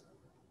reconstruction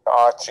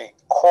artery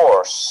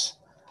course.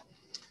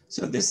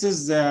 So this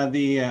is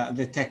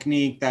the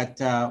technique that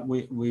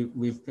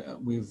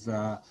we've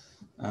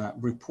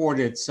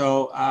reported.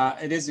 So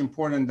it is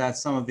important that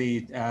some of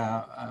the,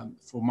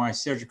 for my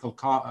surgical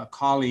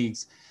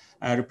colleagues,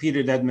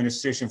 repeated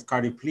administration of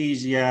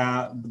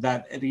cardioplegia,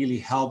 that it really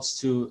helps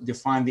to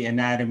define the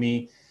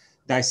anatomy.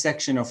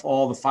 Dissection of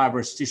all the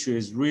fibrous tissue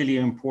is really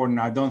important.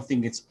 I don't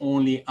think it's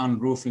only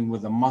unroofing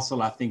with the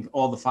muscle. I think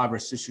all the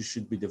fibrous tissue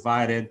should be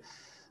divided.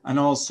 And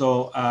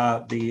also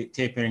the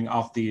tapering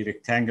of the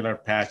rectangular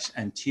patch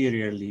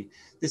anteriorly.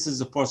 This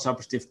is a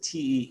postoperative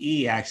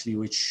TEE actually,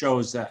 which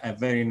shows a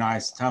very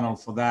nice tunnel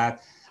for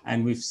that.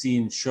 And we've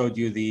showed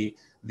you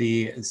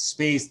the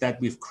space that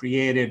we've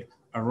created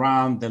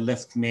around the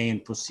left main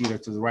posterior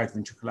to the right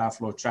ventricular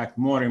outflow tract.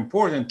 More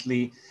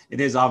importantly, it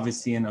is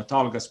obviously an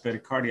autologous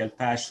pericardial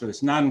patch, so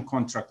it's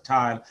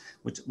non-contractile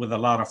with a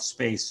lot of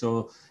space.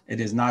 So it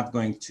is not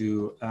going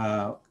to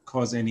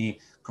cause any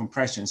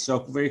compression. So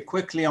very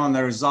quickly on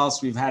the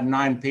results, we've had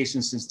 9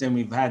 patients since then.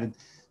 We've had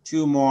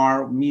 2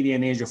 more,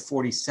 median age of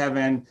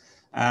 47.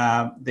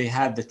 They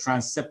had the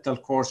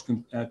transseptal course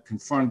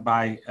confirmed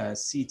by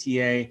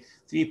CTA.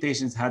 3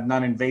 patients had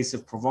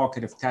non-invasive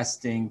provocative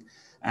testing,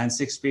 and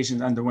 6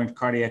 patients underwent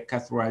cardiac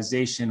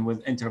catheterization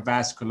with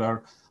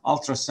intravascular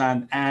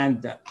ultrasound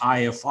and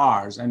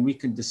IFRs. And we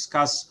can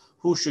discuss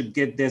who should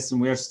get this,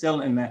 and we are still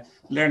in the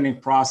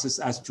learning process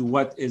as to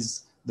what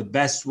is the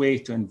best way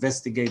to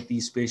investigate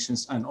these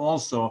patients and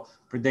also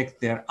predict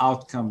their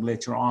outcome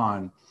later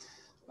on.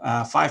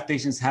 5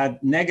 patients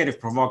had negative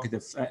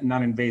provocative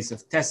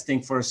non-invasive testing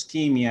for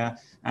ischemia,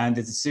 and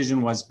the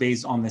decision was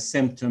based on the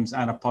symptoms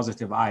and a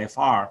positive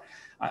IFR.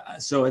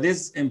 So it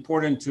is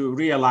important to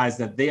realize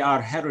that they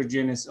are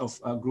heterogeneous of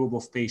a group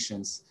of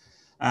patients.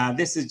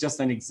 This is just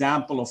an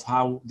example of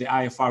how the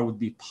IFR would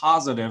be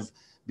positive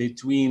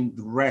between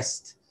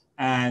rest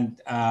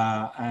and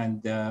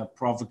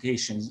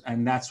provocations,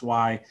 and that's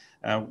why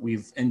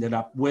we've ended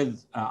up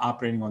with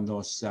operating on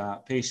those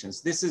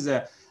patients. This is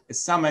a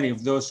summary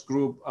of those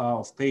group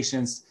of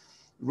patients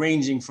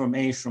ranging from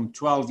age from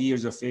 12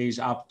 years of age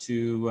up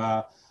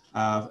to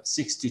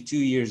 62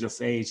 years of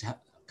age. A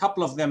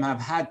couple of them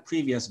have had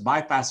previous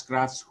bypass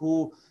grafts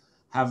who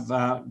have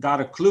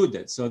got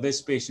occluded. So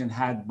this patient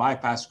had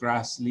bypass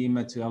grafts,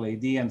 Lima to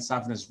LAD and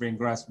saphenous vein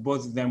grafts.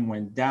 Both of them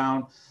went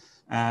down.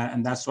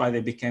 And that's why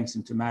they became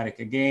symptomatic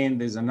again.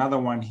 There's another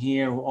one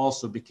here who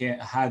also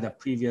had a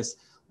previous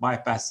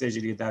bypass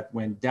surgery that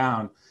went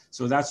down.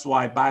 So that's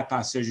why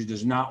bypass surgery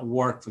does not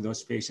work for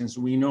those patients.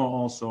 We know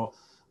also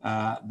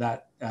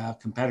that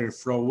competitive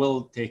flow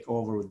will take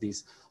over with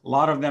these. A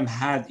lot of them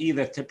had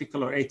either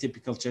typical or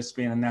atypical chest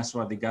pain, and that's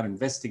why they got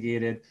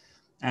investigated.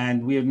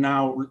 And we are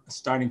now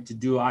starting to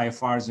do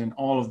IFRs in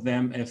all of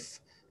them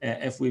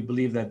if we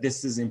believe that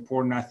this is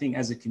important. I think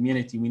as a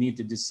community, we need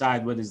to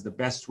decide what is the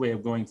best way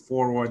of going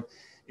forward.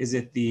 Is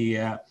it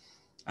the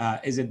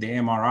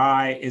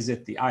MRI? Is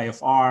it the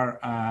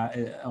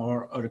IFR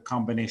or a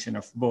combination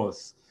of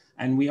both?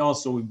 And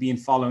we've been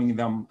following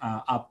them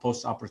up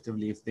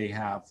post-operatively if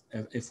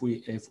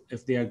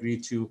they agree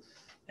to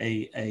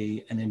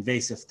an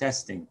invasive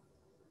testing.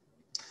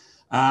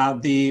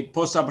 The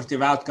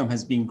post-operative outcome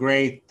has been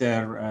great.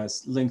 Their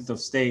length of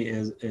stay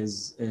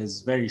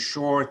is very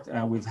short.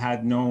 We've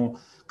had no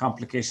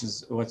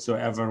complications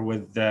whatsoever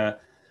with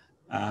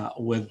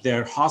with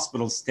their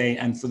hospital stay.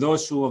 And for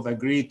those who have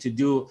agreed to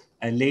do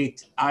a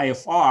late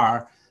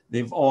IFR,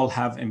 they've all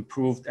have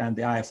improved, and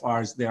their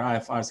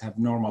IFRs have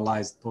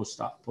normalized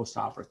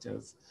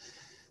post-operative.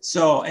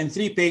 So in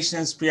 3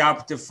 patients,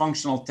 preoperative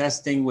functional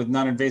testing with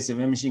non-invasive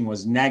imaging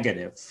was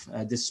negative.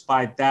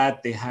 Despite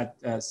that, they had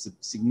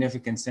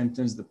significant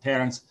symptoms. The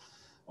parents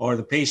or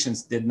the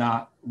patients did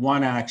not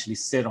want to actually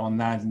sit on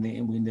that, and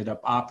we ended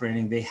up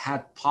operating. They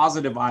had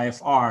positive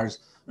IFRs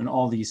in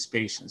all these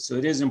patients. So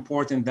it is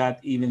important that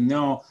even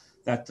though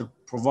that the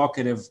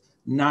provocative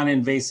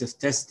non-invasive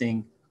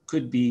testing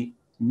could be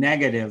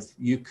negative,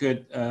 you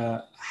could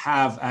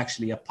have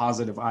actually a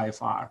positive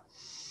IFR.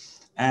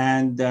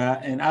 And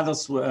in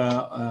adults,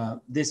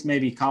 this may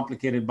be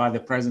complicated by the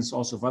presence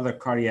also of other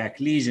cardiac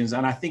lesions.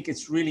 And I think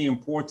it's really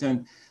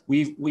important.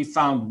 We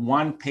found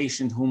 1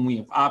 patient whom we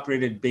have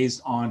operated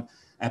based on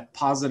a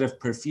positive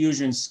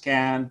perfusion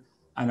scan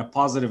and a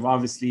positive,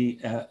 obviously,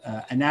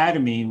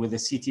 anatomy with a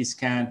CT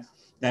scan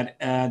that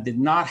did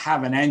not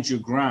have an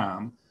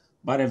angiogram,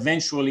 but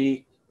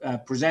eventually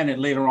presented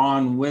later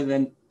on with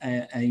a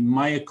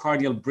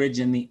myocardial bridge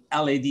in the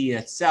LAD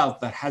itself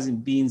that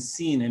hasn't been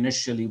seen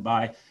initially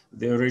by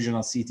the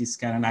original CT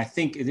scan. And I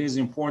think it is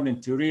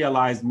important to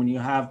realize when you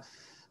have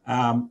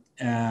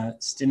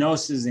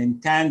stenosis in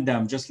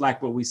tandem, just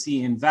like what we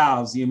see in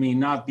valves, you may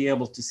not be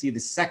able to see the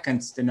second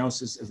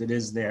stenosis if it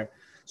is there.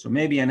 So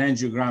maybe an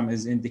angiogram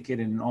is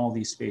indicated in all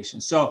these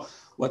patients. So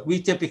what we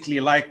typically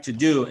like to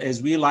do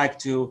is we like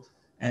to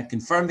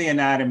confirm the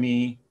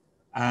anatomy,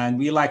 and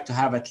we like to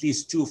have at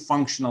least 2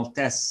 functional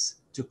tests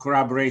to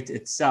corroborate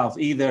itself,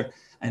 either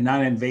a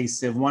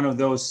non-invasive, one of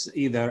those,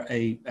 either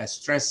a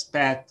stress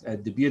PET, a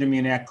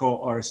dobutamine echo,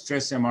 or a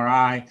stress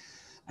MRI.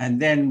 And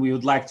then we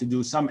would like to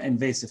do some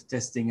invasive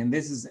testing. And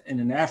this is in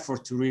an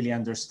effort to really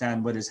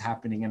understand what is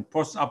happening. And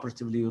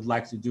post-operatively, we would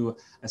like to do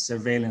a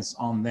surveillance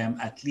on them,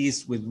 at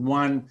least with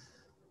 1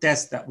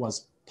 test that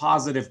was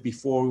positive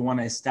before. We want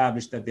to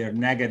establish that they're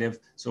negative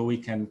so we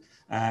can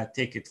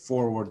take it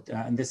forward.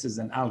 And this is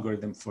an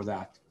algorithm for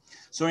that.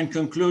 So in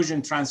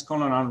conclusion,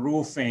 transconal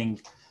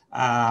unroofing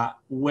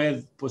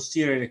with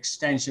posterior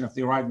extension of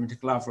the right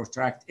ventricular outflow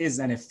tract is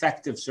an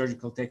effective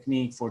surgical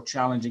technique for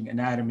challenging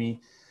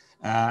anatomy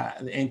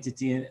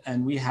entity,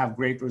 and we have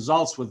great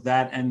results with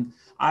that. And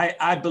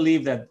I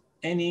believe that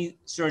any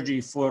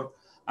surgery for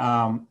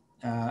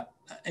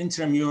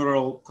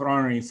intramural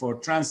coronary, for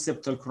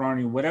transseptal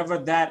coronary, whatever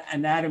that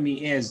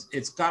anatomy is,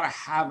 it's got to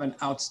have an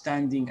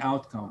outstanding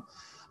outcome.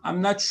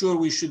 I'm not sure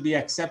we should be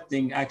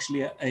accepting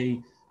actually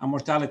a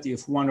mortality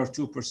of 1 or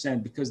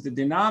 2%, because the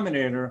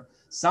denominator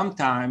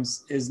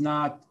sometimes is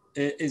not,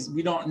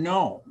 we don't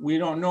know. We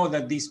don't know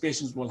that these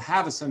patients will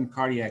have a sudden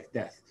cardiac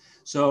death.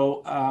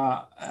 So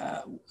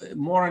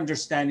more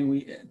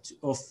understanding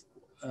of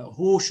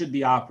who should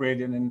be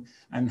operated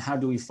and how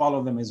do we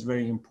follow them is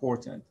very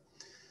important.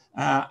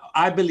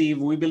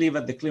 We believe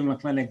at the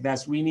Cleveland Clinic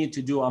that we need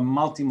to do a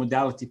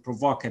multimodality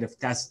provocative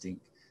testing.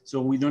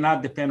 So we do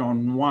not depend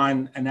on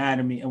one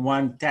anatomy and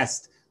one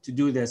test to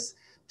do this,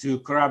 to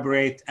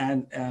corroborate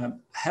and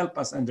help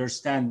us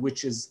understand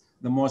which is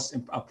the most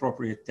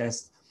appropriate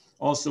test.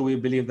 Also, we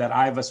believe that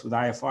IVUS with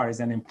IFR is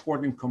an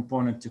important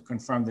component to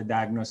confirm the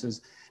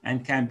diagnosis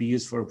and can be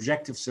used for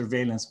objective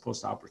surveillance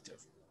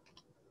post-operative.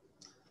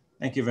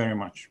 Thank you very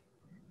much.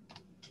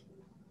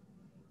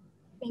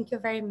 Thank you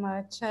very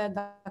much,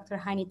 Dr.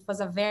 Hani. It was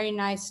a very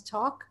nice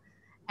talk.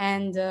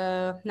 And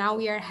now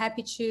we are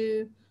happy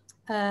to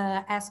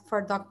ask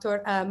for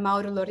Dr.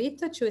 Mauro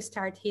Lorito to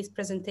start his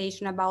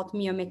presentation about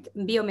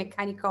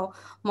biomechanical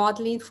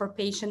modeling for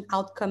patient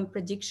outcome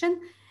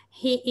prediction.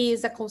 He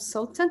is a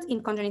consultant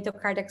in congenital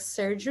cardiac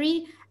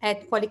surgery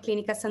at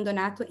Policlinica San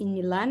Donato in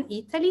Milan,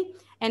 Italy,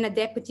 and a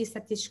deputy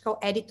statistical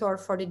editor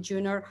for the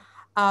Journal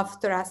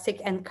of Thoracic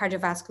and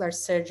Cardiovascular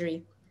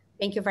Surgery.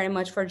 Thank you very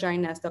much for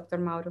joining us, Dr.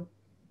 Mauro.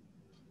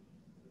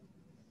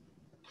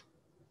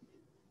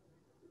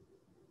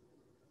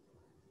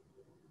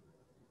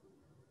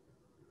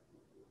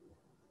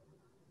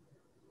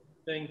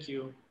 Thank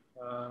you,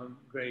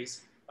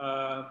 Grace.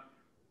 I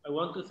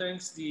want to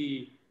thank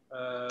the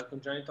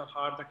Congenital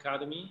Heart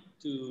Academy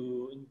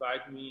to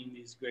invite me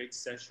in this great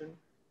session.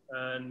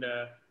 And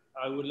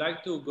I would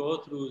like to go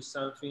through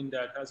something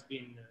that has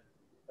been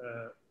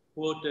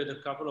quoted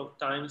a couple of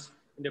times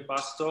in the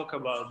past talk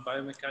about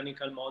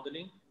biomechanical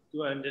modeling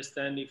to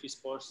understand if it's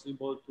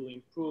possible to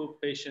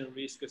improve patient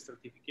risk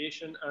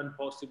stratification and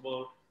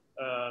possible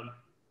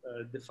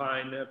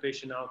define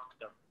patient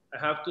outcome. I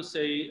have to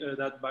say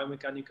that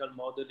biomechanical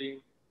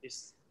modeling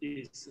is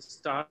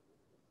starting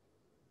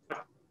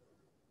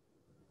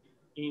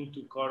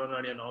into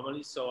coronary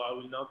anomalies, so I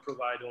will not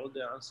provide all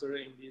the answer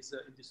in this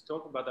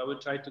talk, but I will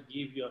try to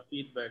give you a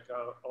feedback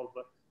of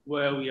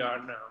where we are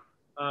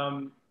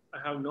now. I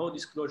have no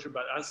disclosure,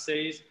 but as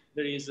says,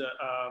 there is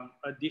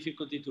a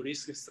difficulty to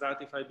risk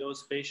stratify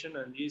those patients,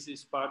 and this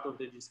is part of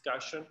the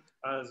discussion.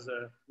 As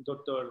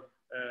Dr.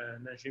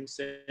 Najm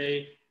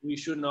said, we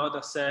should not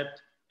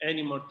accept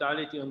any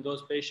mortality on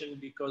those patients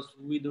because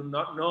we do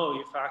not know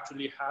if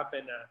actually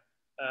happen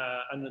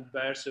an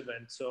adverse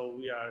event. So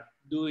we are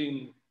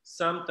doing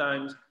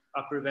sometimes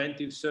a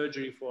preventive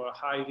surgery for a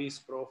high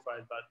risk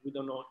profile, but we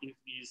don't know if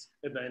this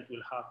event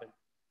will happen.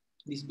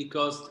 This is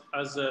because,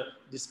 as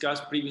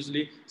discussed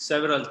previously,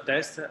 several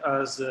tests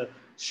has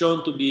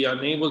shown to be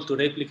unable to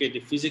replicate the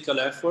physical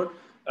effort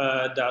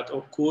that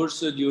occurs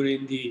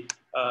during the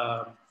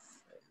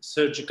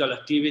surgical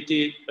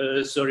activity,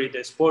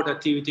 the sport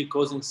activity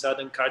causing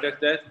sudden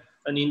cardiac death.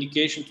 An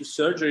indication to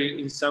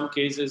surgery in some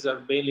cases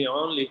are mainly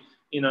only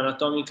in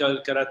anatomical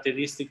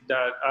characteristics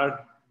that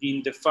are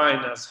being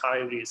defined as high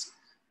risk.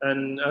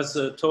 And as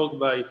talked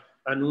by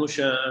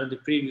Anusha and the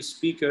previous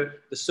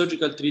speaker, the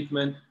surgical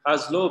treatment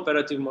has low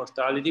operative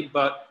mortality,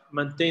 but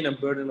maintain a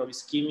burden of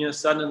ischemia,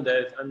 sudden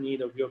death, and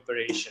need of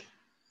reoperation.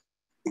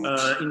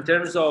 In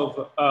terms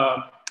of,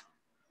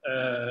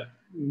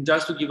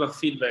 just to give a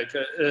feedback,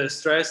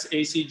 stress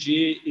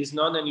ACG is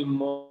not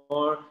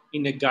anymore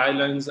in the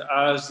guidelines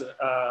as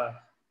a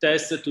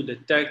test to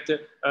detect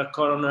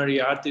coronary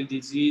artery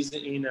disease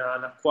in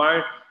an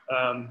acquired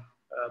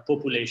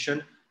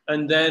population.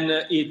 And then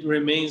it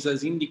remains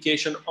as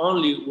indication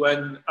only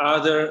when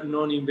other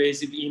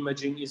non-invasive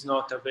imaging is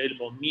not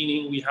available,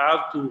 meaning we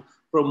have to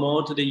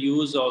promote the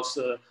use of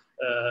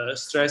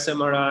stress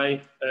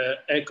MRI,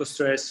 echo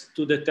stress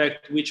to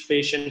detect which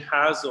patient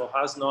has or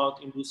has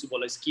not inducible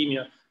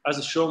ischemia,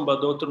 as shown by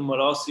Dr.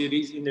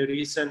 Molossi in the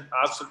recent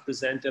abstract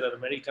presented at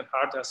American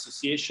Heart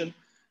Association,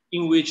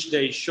 in which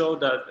they show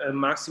that a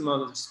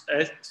maximum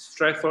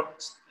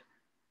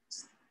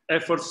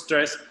effort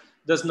stress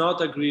does not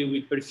agree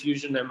with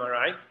perfusion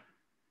MRI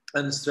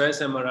and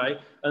stress MRI,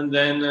 and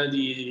then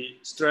the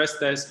stress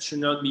test should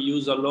not be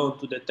used alone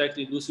to detect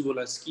inducible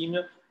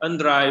ischemia and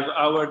drive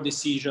our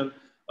decision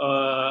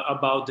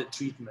about the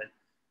treatment.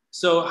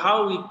 So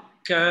how we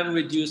can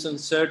reduce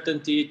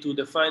uncertainty to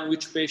define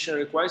which patient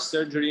requires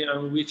surgery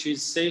and which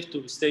is safe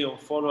to stay on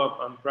follow-up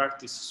and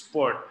practice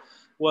sport?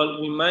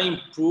 Well, we might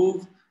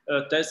improve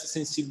test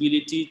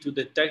sensibility to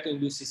detect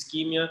induced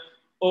ischemia,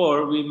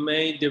 or we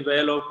may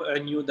develop a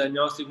new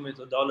diagnostic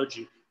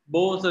methodology.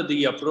 Both of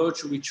the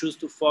approach we choose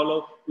to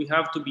follow, we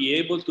have to be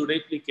able to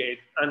replicate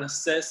and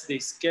assess the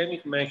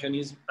ischemic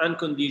mechanism and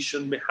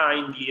condition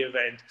behind the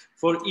event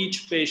for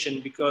each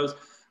patient, because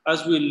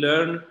as we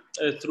learn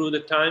through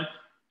the time,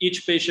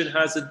 each patient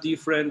has a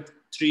different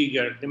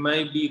trigger. They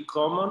might be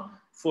common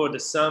for the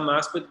same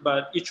aspect,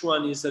 but each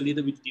one is a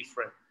little bit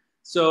different.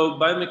 So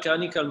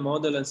biomechanical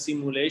model and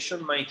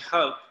simulation might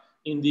help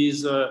in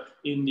this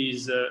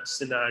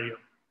scenario.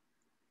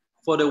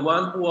 For the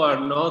ones who are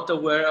not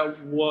aware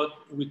of what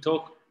we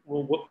talk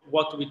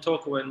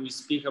when we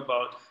speak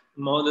about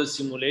model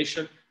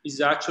simulation,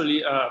 is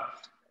actually a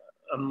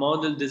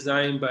model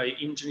designed by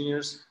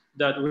engineers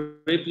that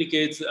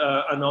replicates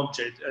an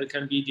object. It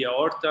can be the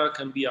aorta,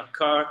 can be a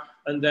car,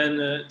 and then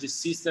the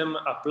system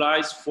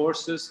applies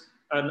forces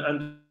and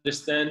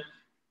understand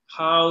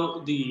how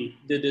the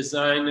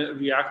design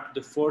reacts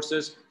to the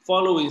forces,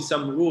 following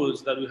some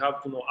rules that we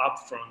have to know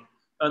upfront.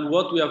 And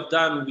what we have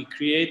done, we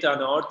create an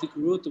aortic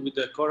root with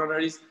the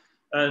coronaries,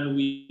 and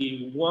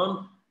we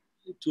want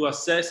to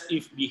assess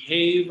if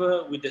behave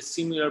with the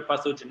similar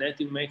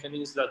pathogenetic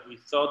mechanisms that we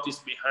thought is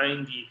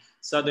behind the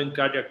sudden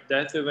cardiac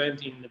death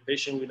event in the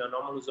patient with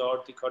anomalous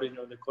aortic origin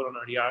of the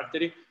coronary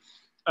artery.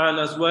 And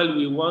as well,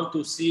 we want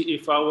to see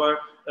if our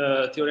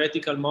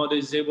theoretical model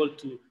is able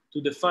to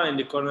define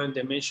the coronary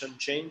dimension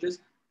changes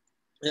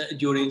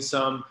during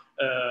some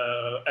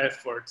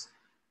efforts.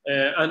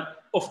 And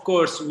of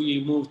course,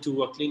 we move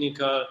to a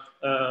clinical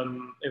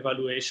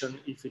evaluation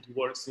if it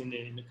works in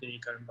a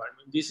clinical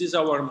environment. This is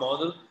our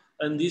model.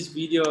 And this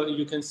video,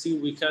 you can see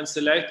we can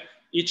select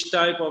each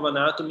type of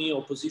anatomy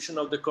or position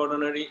of the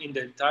coronary in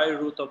the entire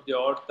root of the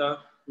aorta.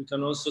 We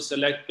can also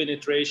select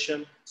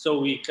penetration, so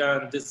we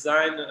can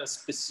design a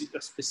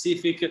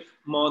specific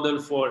model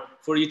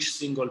for each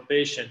single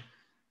patient.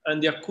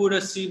 And the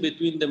accuracy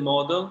between the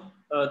model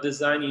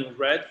designed in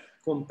red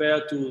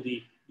compared to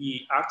the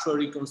actual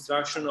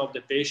reconstruction of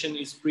the patient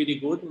is pretty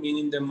good,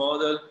 meaning the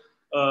model,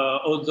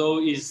 although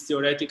is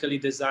theoretically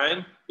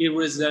designed, it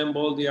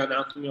resembles the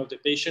anatomy of the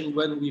patient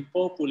when we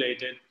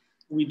populate it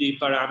with the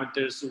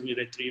parameters we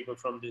retrieve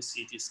from the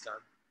CT scan.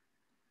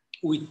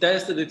 We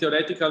tested the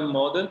theoretical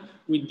model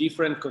with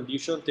different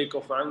conditions,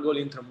 takeoff angle,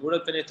 intramural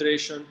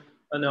penetration,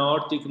 and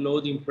aortic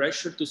loading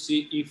pressure to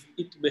see if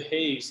it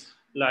behaves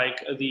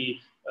like the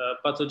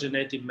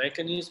pathogenetic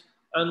mechanism.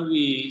 And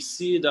we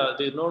see that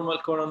the normal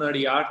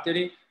coronary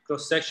artery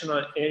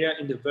cross-sectional area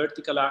in the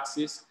vertical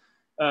axis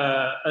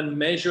and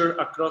measure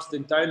across the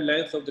entire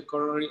length of the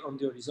coronary on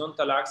the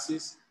horizontal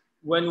axis.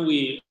 When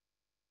we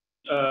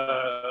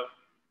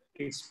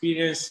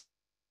experience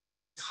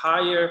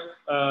higher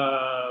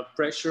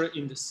pressure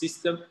in the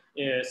system,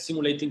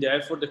 simulating the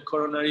effort, the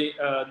coronary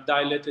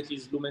dilated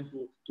his lumen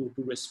to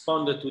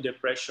respond to the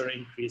pressure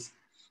increase.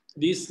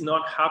 This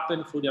not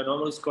happen for the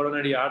anomalous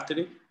coronary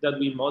artery that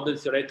we model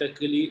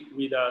theoretically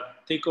with a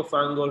takeoff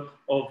angle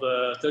of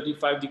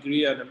 35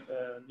 degrees and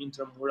an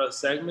intramural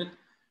segment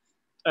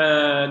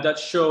that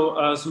show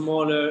a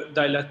smaller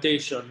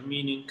dilatation,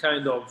 meaning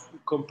kind of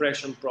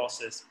compression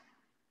process.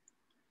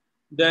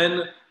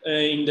 Then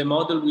in the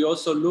model, we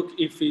also look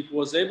if it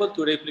was able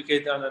to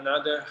replicate on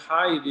another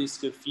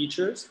high-risk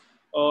features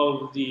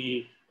of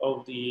the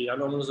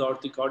anomalous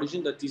aortic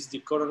origin, that is the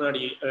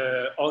coronary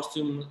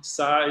ostium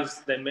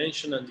size,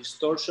 dimension, and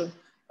distortion.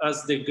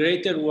 As the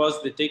greater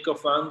was the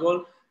takeoff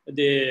angle,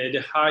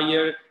 the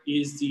higher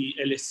is the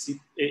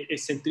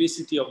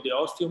eccentricity of the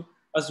ostium.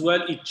 As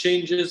well, it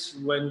changes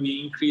when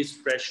we increase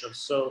pressure.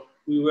 So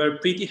we were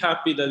pretty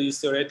happy that this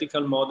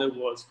theoretical model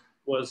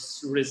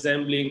was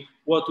resembling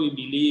what we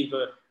believe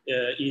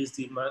is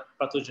the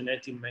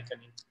pathogenetic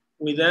mechanism.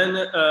 We then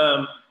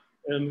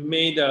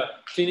made a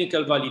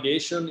clinical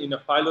validation in a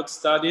pilot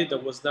study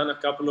that was done a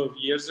couple of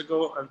years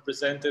ago and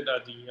presented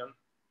at the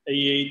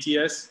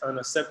AATS and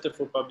accepted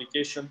for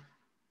publication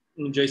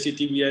in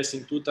JCTBS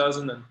in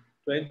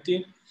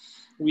 2020.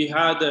 We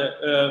had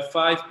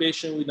 5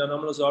 patients with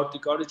anomalous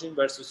aortic origin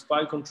versus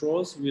 5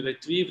 controls. We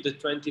retrieved the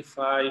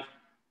 25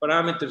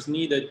 parameters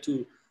needed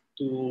to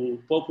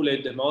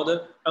populate the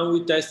model, and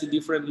we tested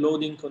different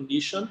loading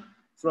conditions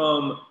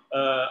from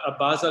a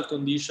basal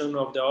condition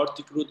of the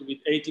aortic root with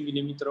 80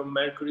 millimeter of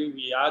mercury.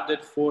 We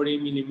added 40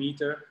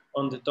 millimeter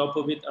on the top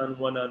of it and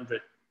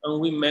 100. And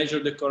we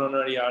measured the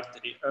coronary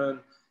artery. And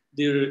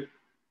the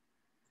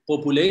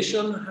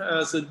population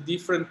has a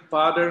different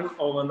pattern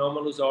of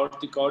anomalous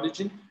aortic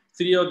origin.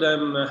 3 of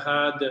them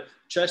had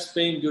chest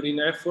pain during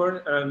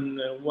effort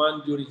and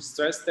 1 during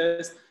stress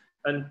test,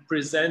 and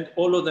present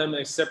all of them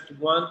except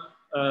 1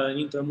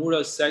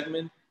 intramural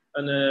segment,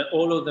 and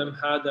all of them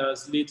had a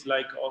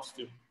slit-like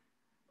ostium.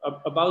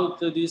 About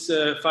these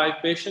 5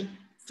 patients,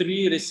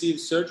 3 received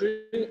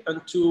surgery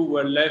and 2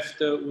 were left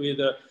with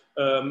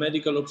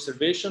medical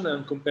observation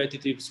and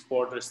competitive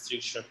sport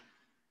restriction.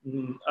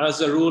 As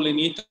a rule in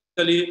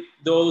Italy,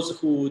 those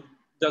who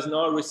does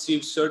not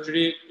receive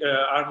surgery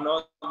are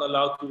not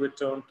allowed to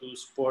return to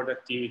sport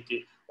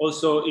activity,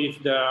 also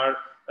if there are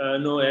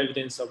no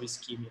evidence of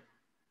ischemia.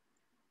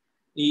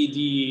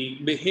 The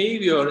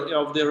behavior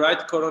of the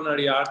right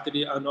coronary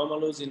artery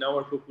anomalous in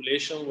our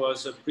population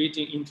was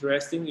pretty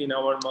interesting in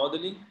our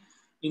modeling.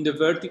 In the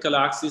vertical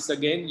axis,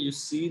 again, you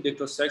see the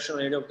cross-section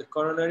area of the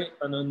coronary,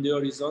 and on the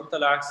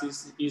horizontal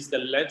axis is the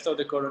length of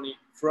the coronary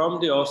from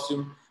the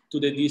ostium to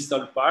the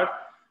distal part.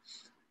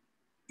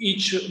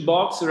 Each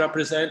box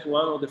represents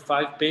one of the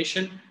 5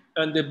 patients,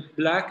 and the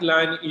black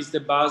line is the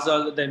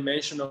basal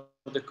dimension of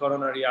the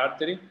coronary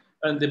artery,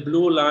 and the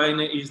blue line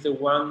is the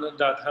one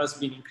that has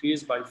been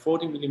increased by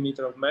 40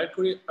 millimeter of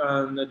mercury,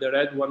 and the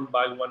red one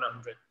by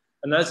 100.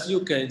 And as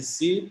you can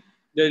see,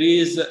 there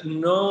is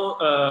no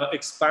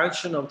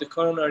expansion of the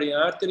coronary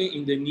artery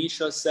in the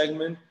initial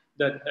segment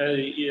that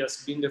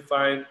has been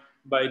defined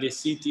by the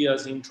CT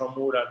as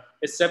intramural,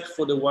 except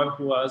for the one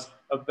who has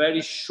a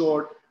very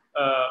short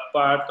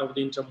part of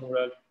the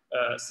intramural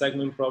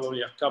segment,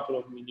 probably a couple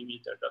of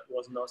millimeters, that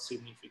was not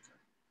significant.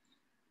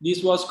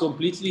 This was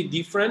completely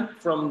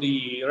different from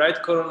the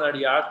right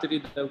coronary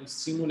artery that we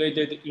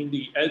simulated in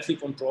the healthy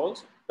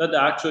controls that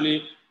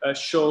actually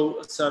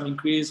show some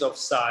increase of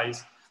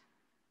size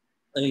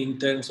in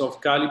terms of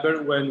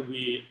caliber when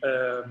we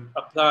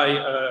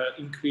apply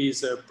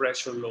increased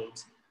pressure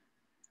loads.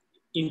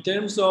 In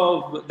terms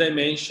of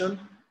dimension,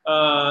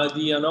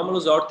 the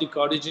anomalous aortic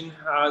origin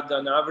had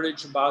an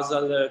average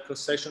basal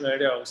cross-section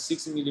area of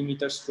 6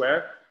 millimeters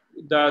square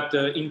that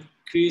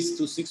increased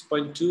to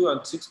 6.2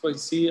 and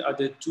 6.3 at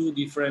the 2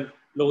 different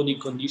loading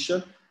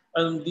conditions.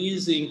 And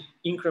this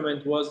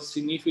increment was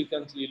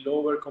significantly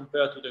lower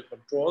compared to the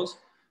controls.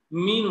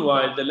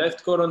 Meanwhile, the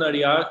left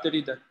coronary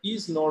artery that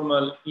is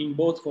normal in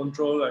both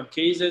control and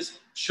cases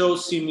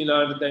shows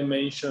similar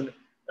dimension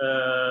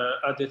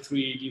at the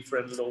 3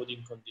 different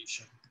loading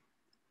conditions.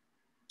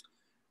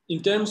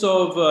 In terms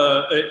of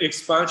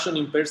expansion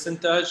in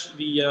percentage,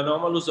 the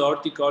anomalous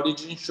aortic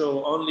origin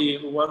show only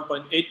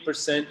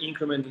 1.8%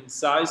 increment in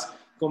size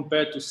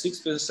compared to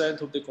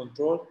 6% of the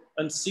control,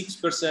 and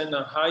 6%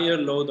 a higher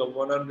load of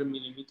 100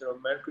 millimeter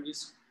of mercury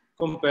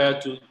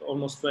compared to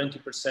almost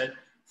 20%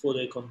 for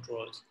the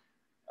controls.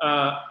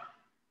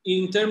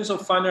 In terms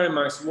of final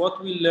remarks,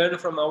 what we learned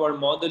from our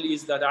model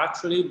is that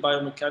actually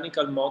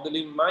biomechanical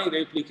modeling might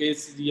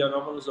replicate the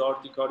anomalous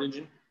aortic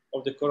origin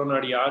of the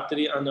coronary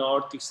artery and the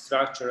aortic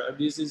structure. And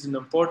this is an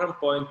important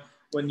point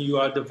when you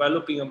are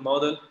developing a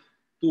model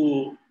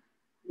to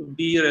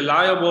be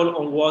reliable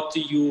on what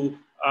you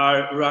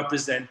are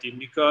representing,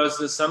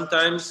 because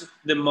sometimes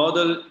the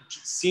model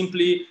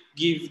simply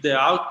gives the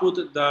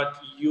output that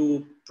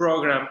you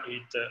program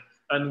it.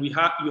 And you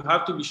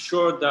have to be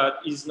sure that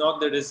it's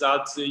not the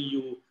results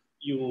you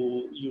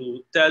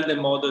tell the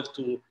model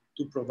to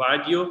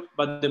provide you,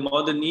 but the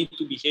model needs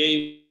to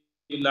behave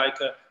like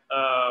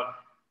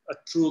a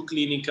true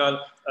clinical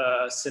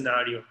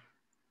scenario.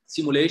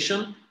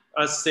 Simulation,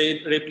 as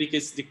said,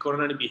 replicates the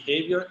coronary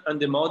behavior, and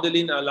the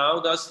modeling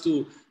allowed us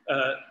to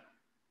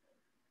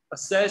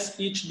assess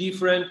each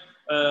different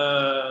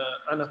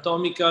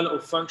anatomical or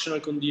functional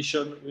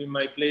condition. We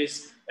might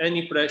place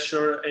any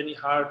pressure, any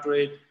heart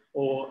rate,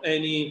 or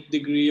any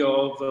degree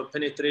of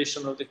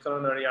penetration of the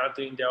coronary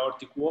artery in the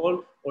aortic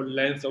wall or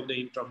length of the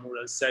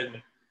intramural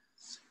segment.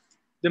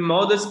 The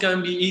models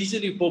can be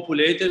easily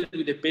populated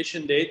with the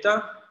patient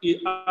data.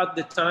 At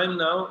the time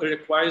now, it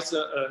requires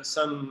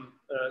some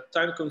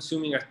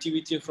time-consuming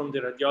activity from the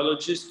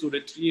radiologist to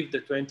retrieve the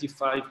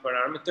 25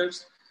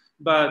 parameters,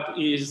 but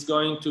is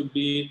going to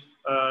be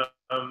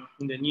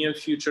in the near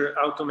future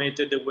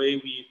automated the way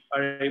we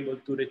are able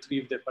to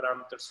retrieve the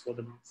parameters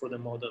for the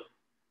model.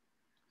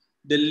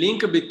 The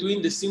link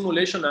between the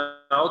simulation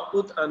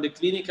output and the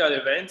clinical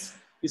events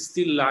is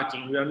still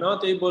lacking. We are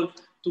not able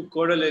to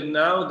correlate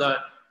now that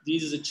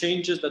these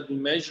changes that we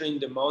measure in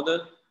the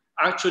model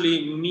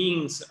actually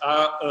means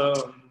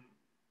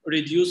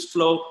reduced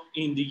flow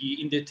in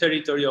the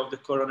territory of the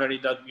coronary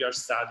that we are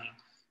studying.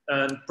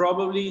 And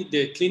probably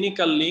the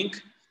clinical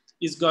link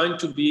is going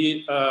to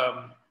be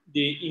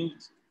the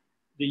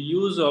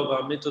use of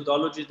a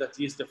methodology that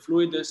is the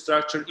fluid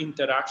structure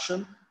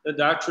interaction that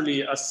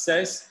actually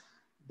assess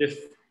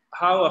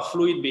how a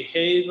fluid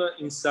behaves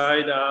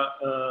inside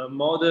a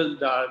model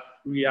that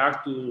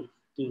react to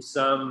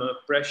some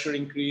pressure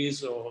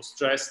increase or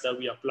stress that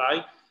we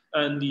apply.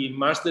 And the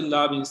Marsden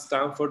Lab in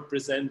Stanford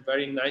present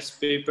very nice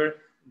paper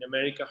in the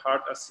American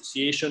Heart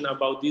Association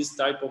about this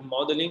type of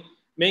modeling,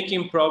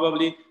 making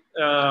probably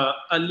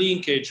a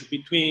linkage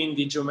between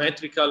the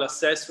geometrical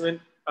assessment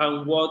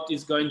and what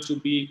is going to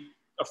be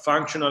a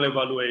functional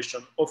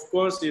evaluation. Of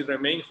course, it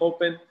remains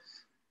open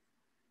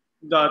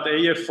that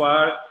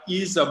AFR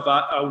is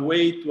a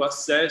way to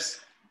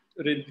assess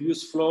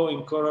reduced flow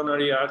in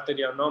coronary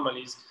artery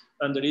anomalies,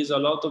 and there is a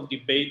lot of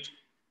debate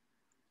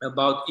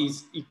about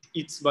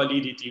its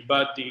validity.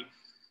 But the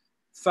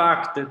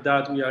fact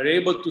that we are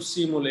able to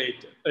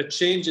simulate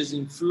changes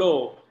in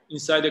flow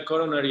inside the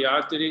coronary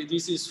artery,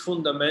 this is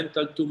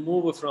fundamental to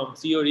move from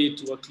theory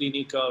to a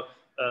clinical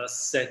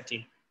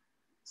setting.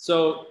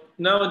 So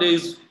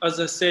nowadays, as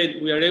I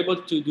said, we are able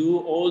to do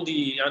all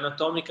the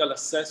anatomical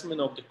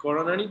assessment of the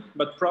coronary,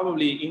 but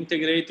probably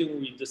integrating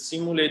with the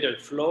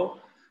simulated flow,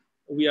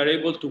 we are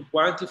able to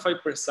quantify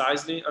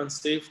precisely and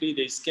safely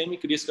the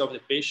ischemic risk of the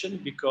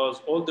patient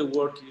because all the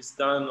work is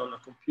done on a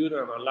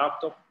computer, on a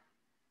laptop.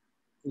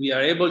 We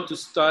are able to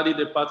study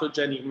the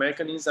pathogenic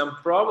mechanism,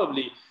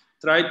 probably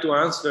try to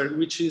answer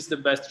which is the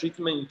best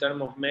treatment in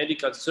terms of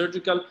medical,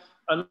 surgical,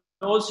 and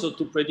also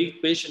to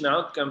predict patient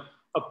outcome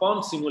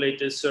upon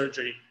simulated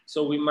surgery.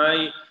 So we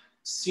might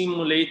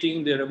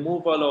simulating the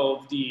removal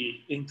of the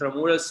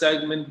intramural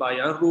segment by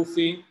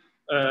unroofing.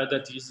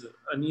 That is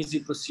an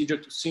easy procedure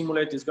to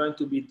simulate. It's going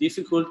to be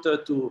difficult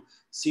to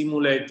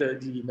simulate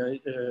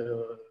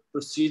the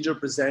procedure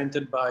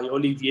presented by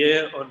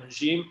Olivier or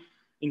Najm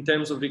in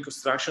terms of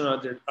reconstruction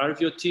of the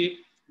RVOT,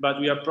 but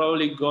we are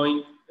probably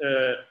going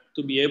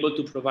to be able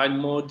to provide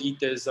more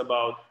details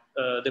about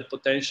the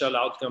potential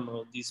outcome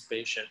of this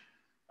patient.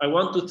 I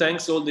want to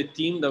thank all the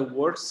team that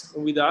works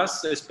with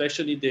us,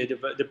 especially the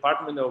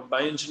Department of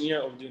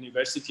Bioengineering of the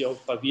University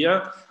of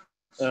Pavia,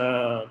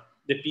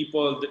 the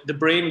people, the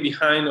brain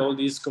behind all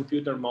this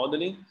computer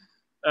modeling.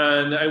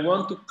 And I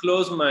want to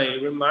close my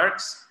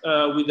remarks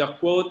with a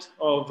quote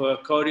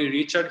of Corey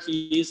Richard.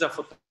 He is a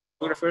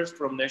photographer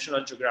from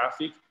National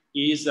Geographic.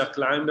 He is a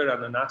climber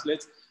and an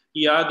athlete.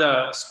 He had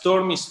a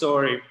stormy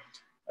story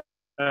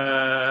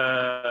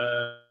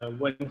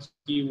when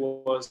he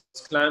was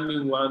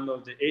climbing one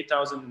of the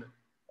 8,000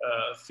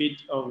 feet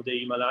of the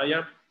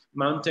Himalaya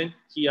mountain.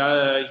 He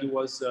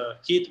was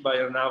hit by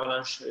an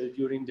avalanche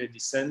during the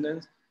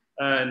descent,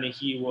 and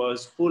he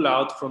was pulled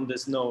out from the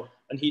snow.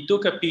 And he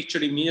took a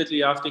picture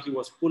immediately after he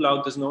was pulled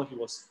out the snow. He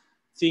was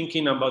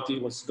thinking about he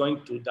was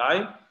going to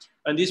die.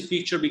 And this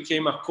picture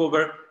became a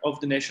cover of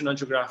the National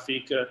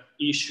Geographic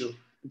issue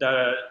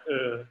that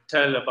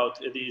tell about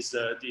this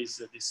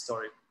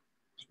story.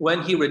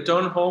 When he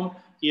returned home,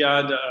 he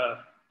had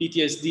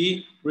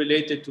PTSD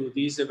related to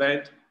this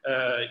event.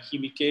 He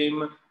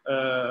became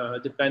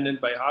dependent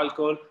by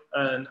alcohol.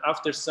 And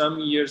after some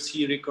years,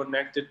 he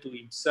reconnected to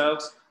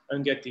himself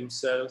and get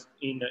himself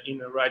in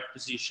a right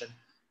position.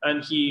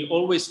 And he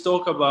always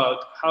talked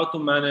about how to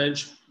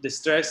manage the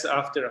stress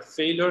after a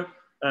failure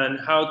and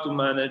how to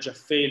manage a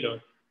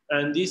failure.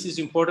 And this is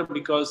important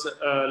because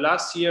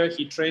last year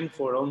he trained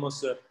for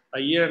almost a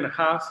year and a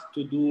half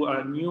to do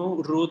a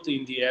new route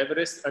in the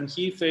Everest, and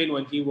he failed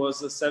when he was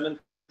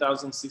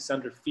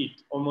 7,600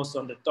 feet, almost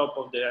on the top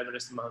of the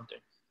Everest mountain.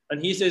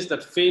 And he says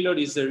that failure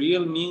is the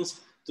real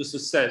means to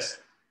success.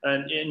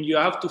 And you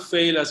have to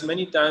fail as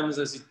many times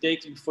as it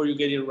takes before you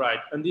get it right.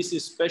 And this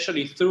is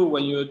especially true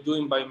when you're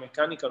doing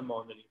biomechanical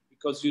modeling,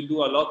 because you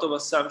do a lot of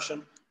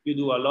assumption, you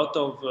do a lot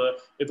of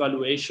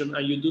evaluation,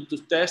 and you do to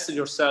test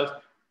yourself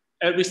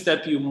every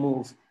step you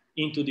move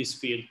into this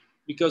field.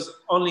 Because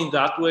only in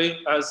that way,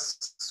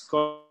 as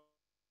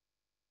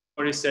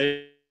Corey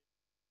said,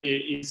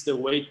 it's the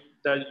way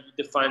that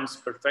defines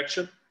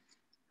perfection.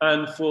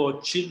 And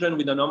for children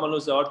with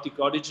anomalous aortic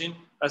origin,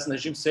 as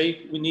Najm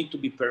said, we need to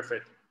be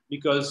perfect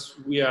because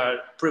we are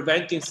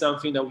preventing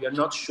something that we are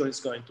not sure is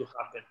going to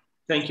happen.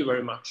 Thank you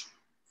very much.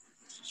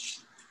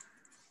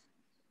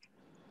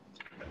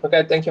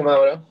 Okay, thank you,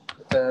 Mauro.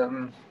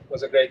 It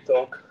was a great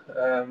talk.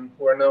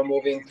 We're now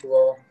moving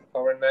to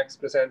our next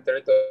presenter,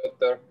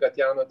 Dr.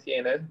 Gaetano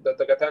Thiene.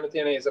 Dr. Gaetano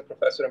Thiene is a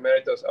professor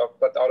emeritus of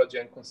pathology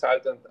and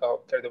consultant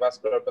of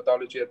cardiovascular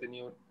pathology at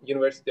the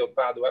University of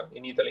Padua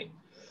in Italy.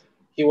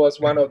 He was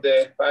one of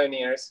the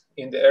pioneers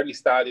in the early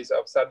studies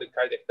of sudden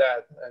cardiac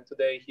death, and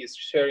today he's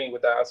sharing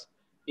with us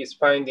his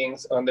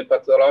findings on the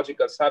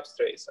pathological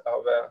substrates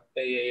of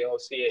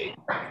AAOCA,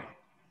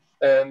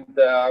 and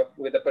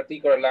with a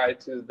particular light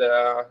to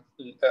the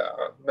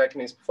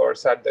mechanism for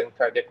sudden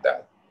cardiac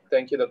death.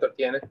 Thank you, Dr.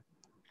 Thiene.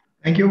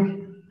 Thank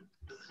you.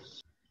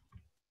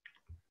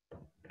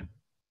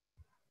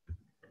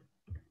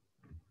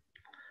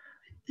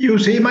 You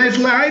see my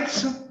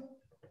slides?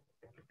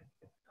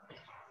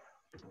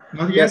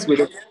 Not yet? Yes, we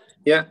do.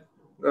 Yeah,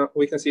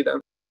 we can see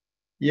them.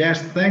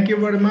 Yes, thank you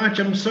very much.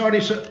 I'm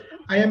sorry, so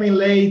I am in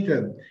late.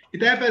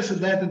 It happens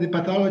that the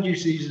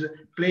pathologist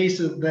plays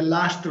the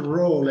last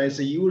role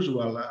as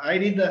usual. I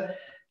did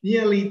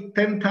nearly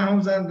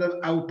 10,000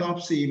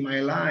 autopsy in my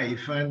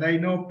life, and I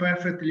know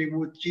perfectly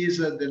which is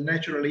the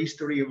natural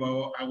history of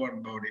our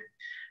body.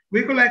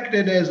 We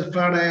collected, as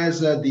far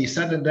as the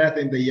sudden death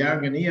in the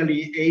young,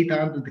 nearly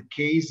 800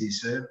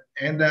 cases,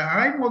 and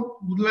I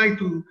would like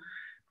to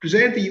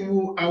present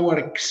you our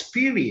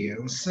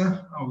experience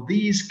of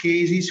these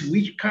cases,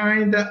 which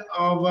kind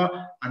of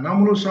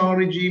anomalous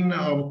origin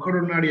of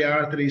coronary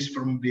arteries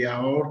from the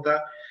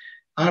aorta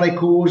are a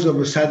cause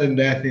of sudden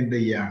death in the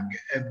young.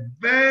 A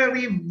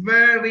very,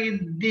 very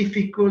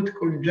difficult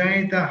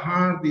congenital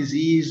heart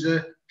disease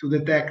to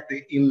detect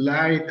in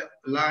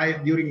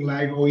during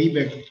life, or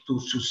even to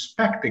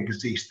suspect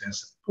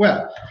existence.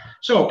 Well,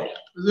 so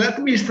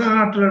let me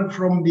start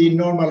from the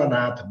normal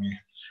anatomy.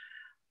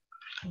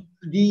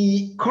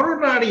 The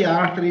coronary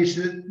arteries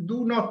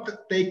do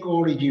not take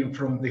origin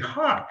from the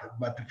heart,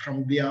 but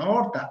from the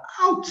aorta,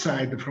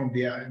 outside from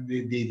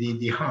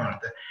the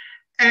heart.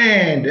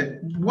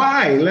 And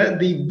while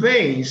the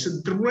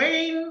veins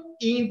drain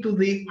into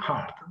the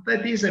heart,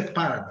 that is a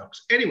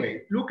paradox.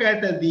 Anyway, look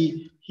at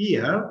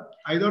here.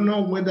 I don't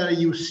know whether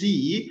you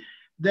see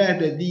that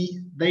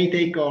they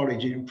take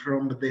origin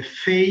from the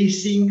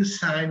facing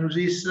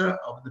sinuses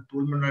of the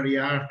pulmonary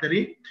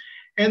artery,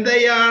 and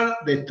they are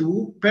the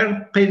two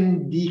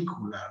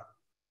perpendicular.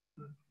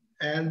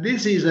 And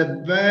this is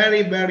a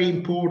very, very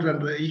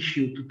important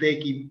issue to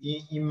take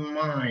in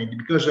mind,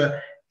 because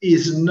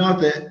it's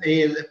not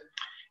a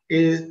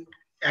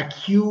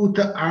acute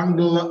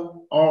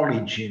angle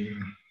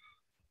origin.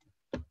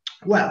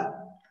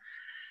 Well,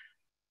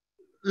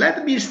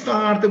 let me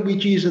start,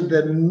 which is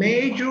the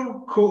major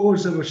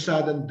cause of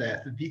sudden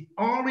death, the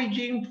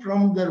origin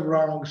from the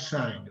wrong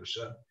sinus.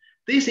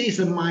 This is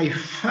my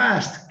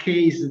first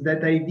case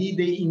that I did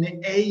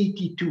in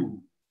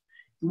 '82.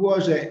 He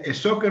was a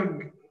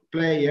soccer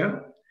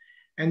player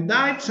and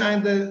died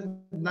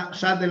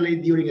suddenly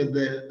during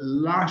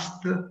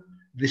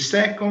the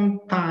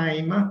second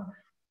time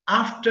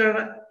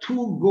after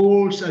 2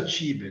 goals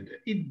achieved.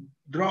 He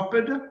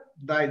dropped,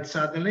 died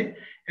suddenly.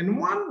 And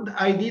when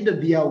I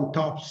did the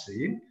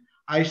autopsy,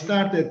 I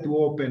started to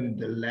open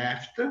the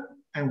left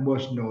and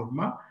was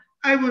normal.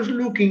 I was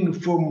looking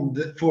for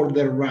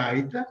the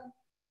right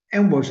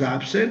and was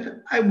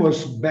absent. I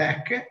was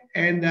back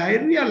and I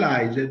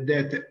realized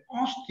that the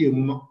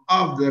ostium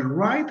of the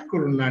right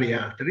coronary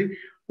artery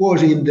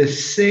was in the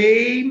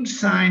same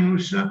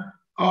sinus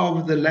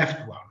of the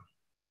left one.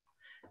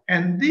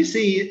 And this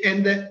is,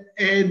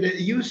 and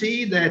you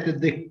see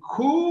that the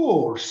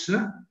course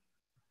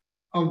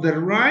of the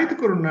right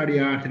coronary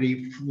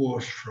artery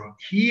was from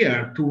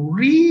here to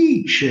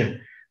reach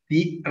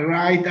the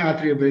right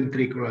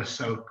atrioventricular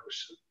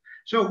sulcus.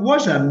 So it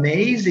was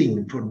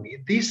amazing for me.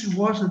 This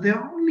was the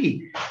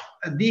only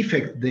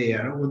defect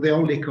there, or the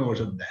only cause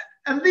of that.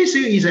 And this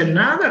is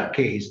another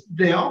case,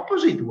 the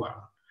opposite one.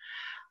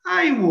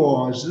 I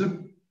was,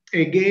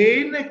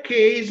 again, a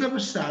case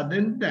of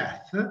sudden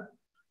death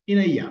in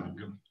a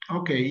young.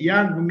 Okay,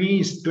 young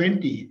means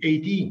 20,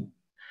 18.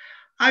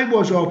 I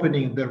was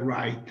opening the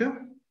right,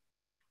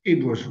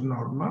 it was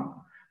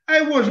normal.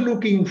 I was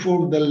looking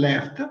for the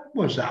left,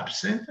 was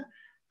absent.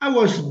 I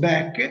was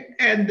back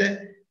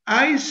and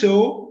I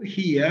saw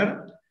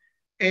here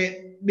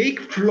a big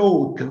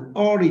float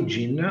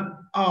origin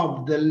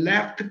of the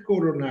left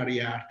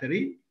coronary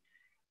artery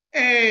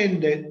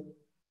and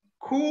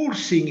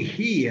coursing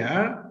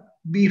here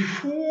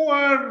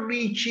before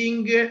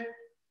reaching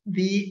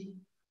the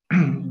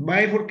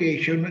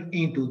bifurcation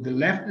into the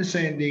left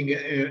descending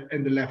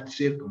and the left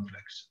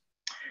circumflex.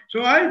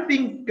 So I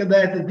think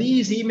that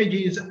these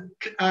images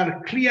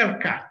are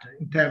clear-cut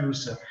in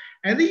terms of,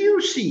 and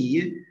you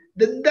see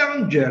the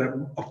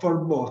danger for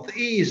both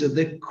is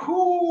the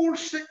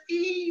course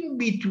in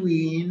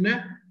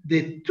between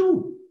the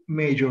two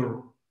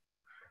major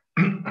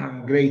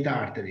great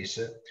arteries.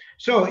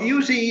 So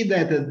you see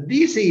that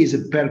this is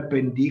a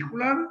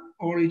perpendicular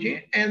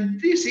origin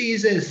and this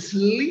is a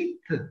slit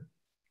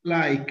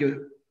like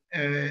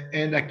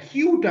an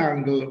acute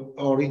angle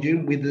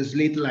origin with a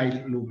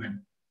slit-like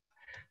lumen.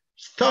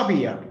 Stop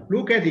here,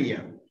 look at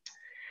here.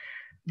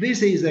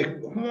 this is a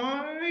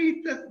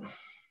quite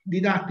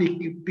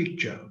didactic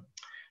picture.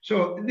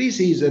 So this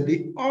is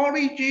the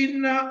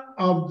origin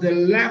of the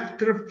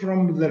left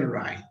from the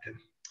right.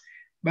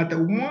 But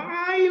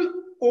while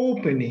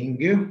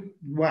opening,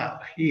 well,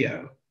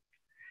 here,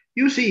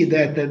 you see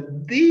that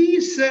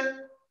this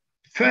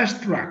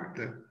first tract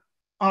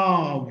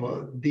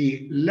of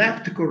the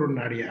left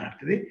coronary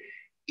artery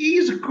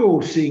is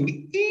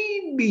coursing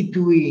in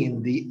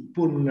between the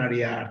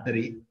pulmonary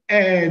artery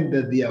and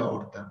the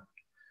aorta.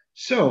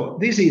 So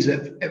this is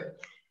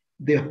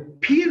the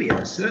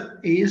appearance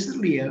is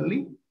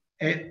really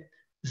a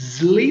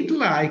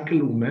slit-like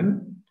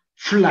lumen,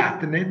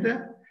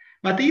 flattened,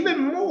 but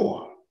even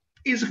more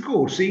is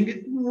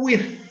coursing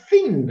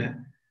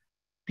within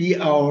the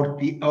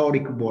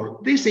aortic wall.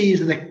 This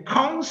is the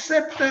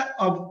concept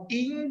of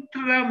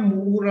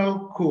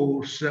intramural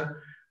course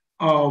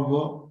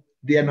of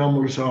the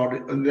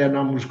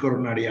anomalous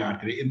coronary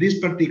artery. In this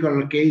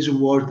particular case,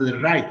 was the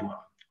right one.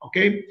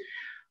 Okay,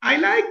 I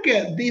like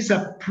this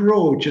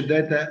approach.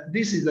 That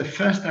this is the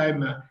first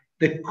time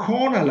the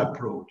conal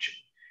approach.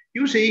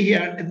 You see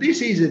here,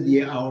 this is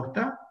the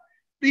aorta.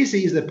 This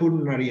is the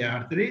pulmonary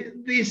artery.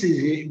 This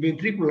is the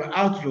ventricular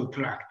outflow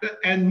tract,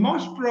 and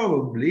most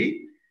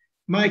probably,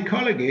 my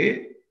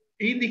colleague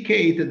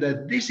indicated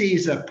that this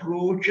is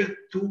approach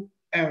to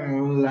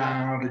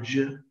enlarge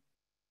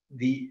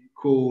the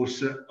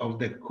course of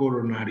the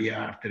coronary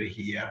artery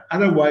here.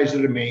 Otherwise,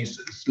 it remains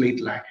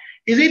slit-like.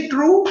 Is it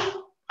true?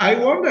 I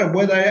wonder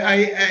whether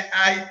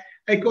I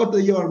got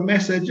your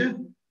message.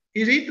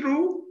 Is it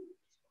true?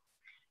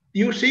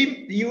 You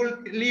see,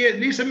 you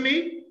listen to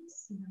me?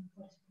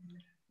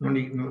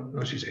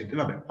 Non si sente,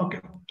 vabbè, okay.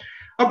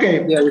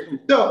 Okay, yeah.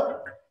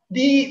 So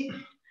the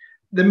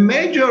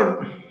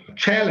major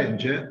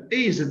challenge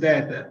is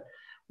that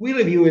we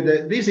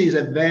reviewed, this is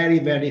a very,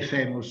 very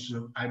famous,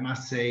 I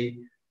must say,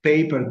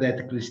 paper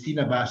that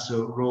Cristina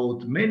Basso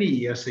wrote many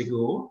years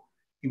ago.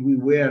 We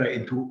were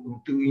in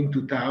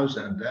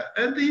 2000,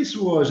 and this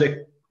was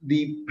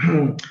the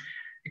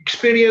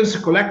experience,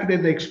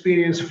 collected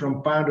experience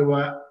from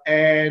Padua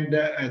and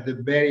the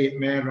Barry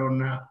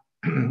Maron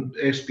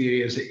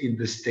experience in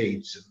the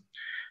States.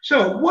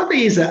 So what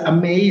is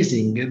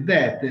amazing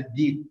that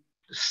the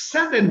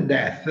sudden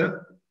death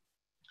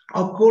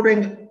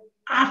occurring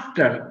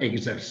after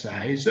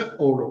exercise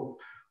or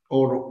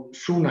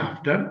soon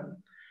after,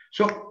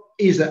 so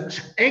is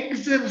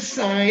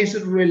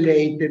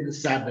exercise-related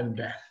sudden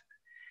death.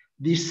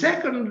 The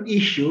second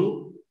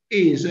issue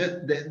is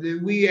that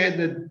we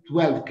had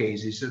 12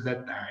 cases at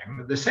that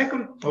time. The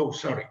second, oh,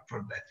 sorry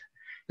for that.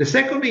 The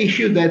second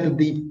issue that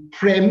the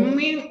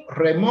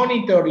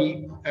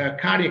premonitory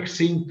cardiac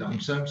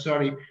symptoms, I'm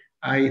sorry,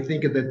 I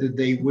think that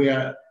they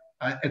were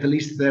at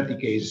least 30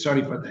 cases,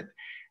 sorry for that.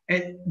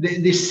 And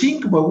the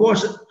syncope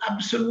was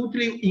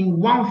absolutely in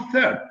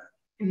 1/3,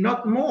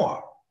 not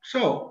more.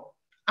 So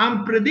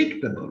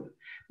unpredictable.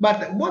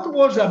 But what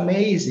was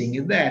amazing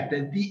is that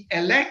the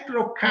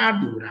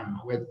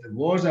electrocardiogram, which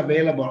was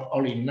available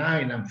only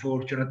 9,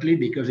 unfortunately,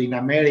 because in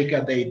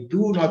America they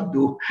do not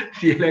do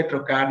the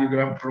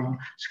electrocardiogram from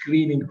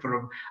screening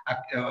from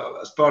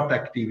sport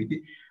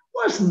activity,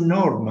 was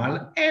normal,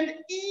 and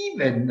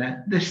even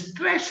the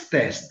stress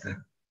test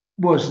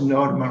was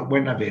normal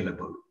when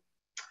available.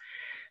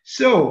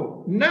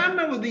 So none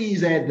of these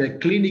had a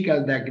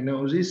clinical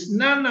diagnosis,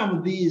 none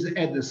of these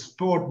had a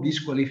sport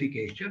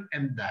disqualification,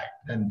 and died.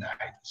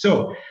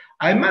 So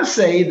I must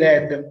say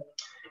that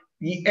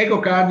the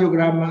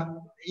echocardiogram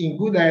in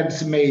good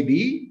hands may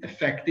be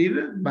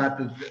effective, but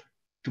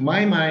to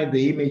my mind,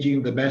 the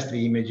imaging, the best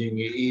imaging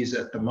is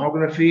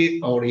tomography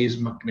or is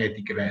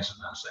magnetic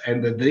resonance.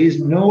 And there is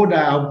no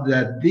doubt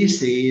that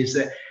this is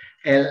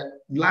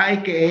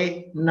like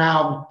an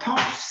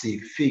autopsy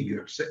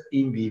figures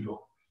in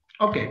vivo.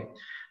 Okay,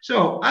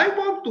 so I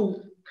want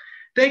to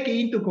take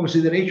into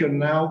consideration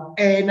now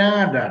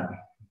another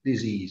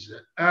disease.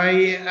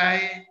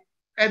 I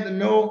don't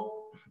know,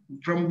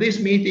 from this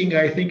meeting,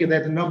 I think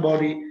that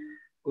nobody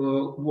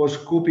was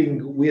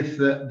coping with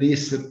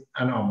this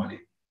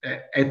anomaly,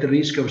 at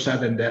risk of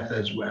sudden death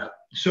as well.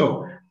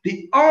 So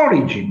the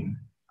origin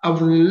of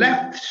the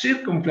left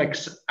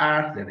circumflex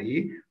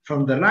artery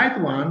from the right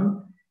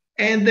one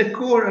and the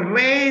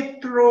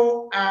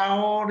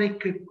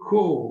retro-aortic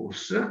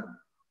course,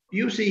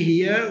 you see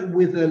here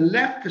with the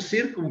left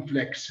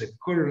circumflex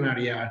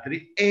coronary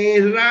artery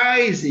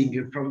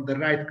arising from the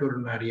right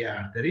coronary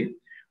artery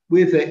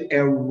with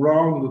a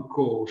wrong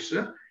course.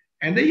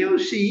 And you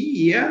see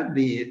here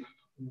the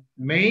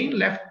main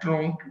left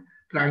trunk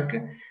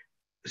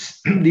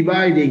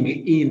dividing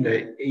in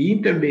the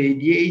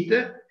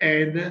intermediate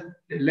and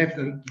left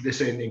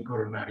descending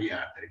coronary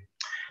artery.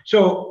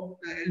 So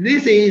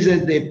this is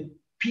the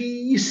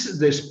piece,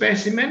 the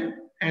specimen.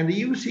 And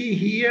you see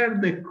here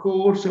the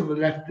course of the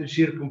left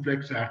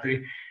circumflex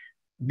artery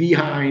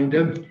behind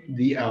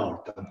the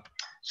aorta.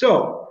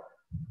 So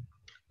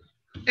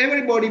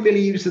everybody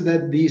believes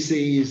that this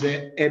is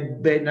a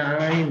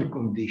benign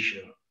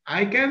condition.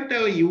 I can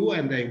tell you,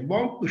 and I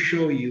want to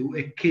show you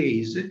a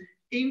case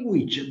in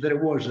which there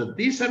was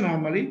this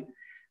anomaly.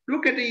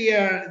 Look at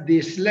here,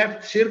 this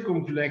left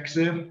circumflex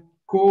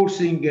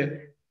coursing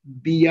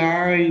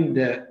behind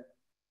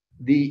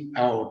the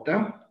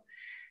aorta.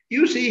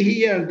 You see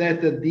here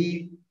that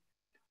the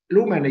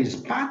lumen is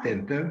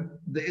patent.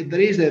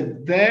 There is a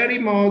very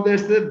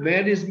modest,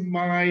 very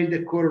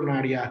mild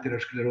coronary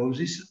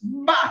atherosclerosis,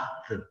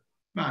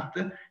 but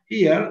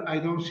here, I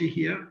don't see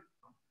here,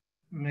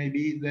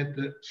 maybe that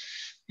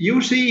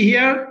you see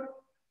here.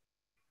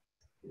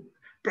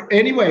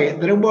 Anyway,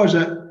 there was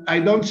I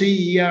don't see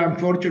here,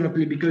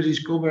 unfortunately, because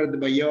it's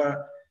covered by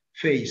your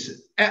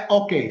face.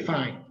 Okay,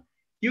 fine.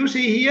 You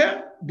see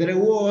here, there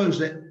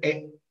was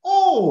a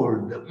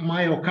old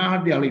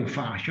myocardial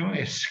infarction,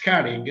 a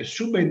scarring, a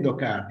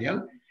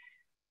subendocardial,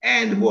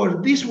 and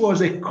this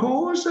was a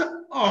cause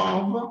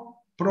of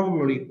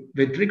probably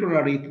ventricular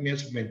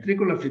arrhythmias,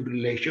 ventricular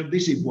fibrillation.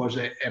 This was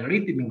an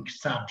arrhythmic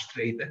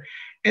substrate,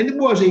 and it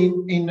was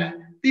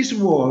this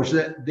was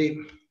the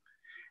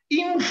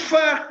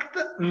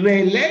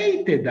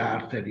infarct-related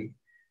artery.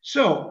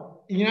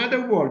 So, in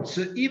other words,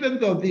 even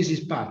though this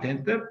is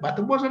patent, but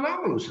it was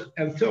anomalous,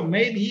 and so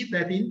maybe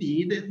that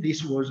indeed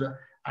this was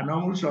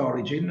anomalous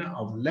origin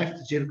of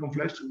left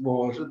circumflex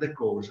was the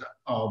cause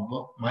of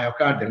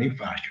myocardial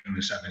infarction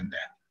and sudden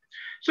death.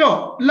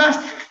 So,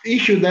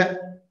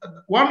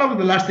 one of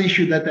the last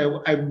issues that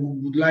I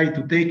would like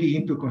to take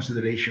into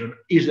consideration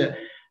is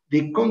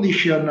the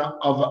condition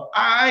of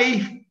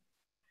high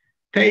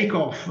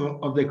takeoff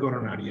of the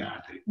coronary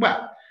artery.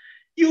 Well,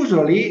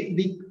 usually,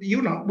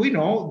 we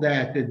know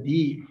that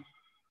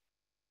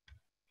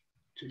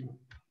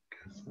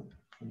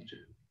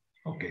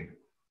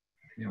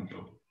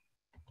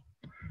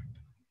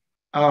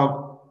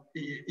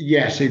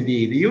yes,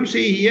 indeed. You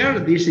see here,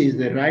 this is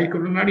the right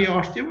coronary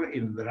ostium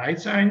in the right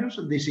sinus.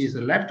 This is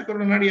the left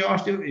coronary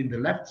ostium in the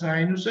left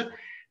sinus.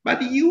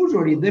 But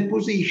usually the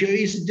position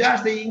is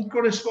just in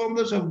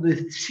correspondence of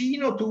the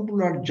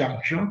sinotubular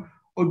junction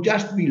or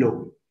just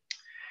below.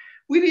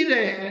 We did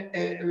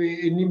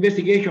an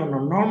investigation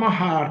on normal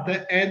heart,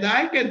 and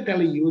I can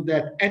tell you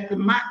that at the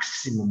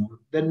maximum,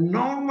 the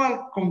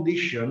normal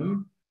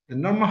condition, the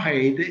normal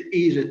height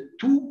is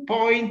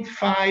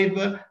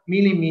 2.5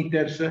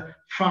 millimeters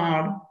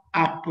far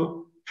up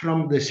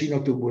from the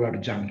sinotubular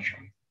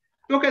junction.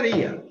 Look at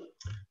here.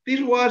 This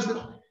was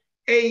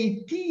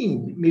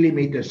 18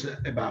 millimeters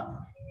above.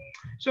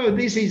 So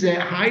this is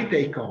a high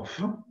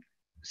takeoff.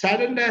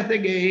 Sudden death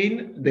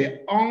again,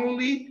 the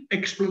only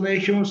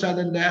explanation of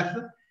sudden death.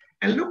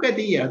 And look at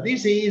here,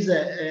 this is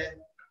a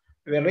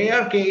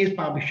rare case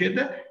published,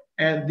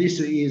 and this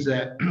is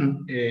a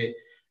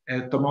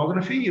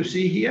tomography. You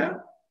see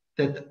here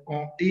that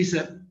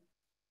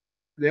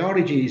the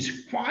origin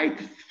is quite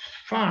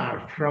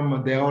far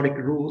from the aortic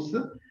root,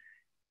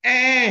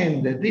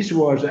 and this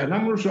was an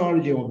anomalous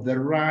origin of the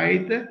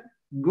right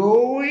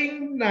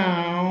going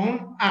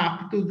down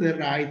up to the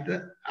right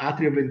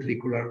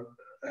atrioventricular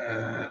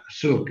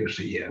sulcus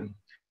here.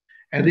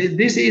 And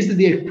this is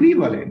the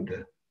equivalent.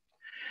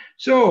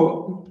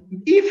 So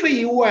if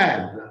you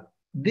have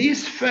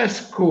this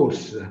first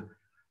course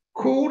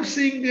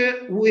coursing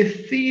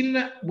with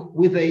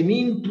an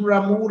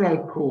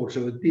intramural course,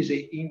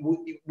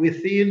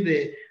 within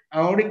the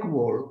aortic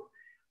wall,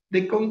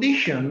 the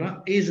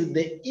condition is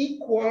the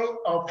equal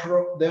of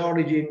the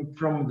origin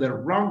from the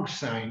wrong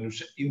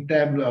sinus in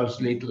terms of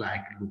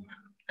slit-like lumen,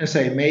 and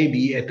say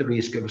maybe at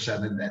risk of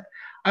sudden death.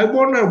 I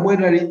wonder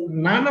whether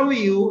none of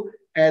you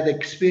had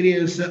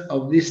experience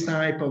of this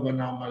type of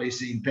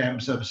anomalies in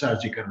terms of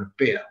surgical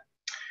repair.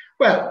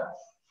 Well,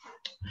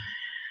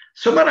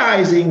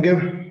 summarizing,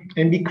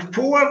 and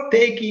before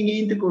taking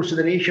into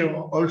consideration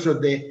also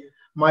the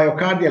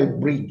myocardial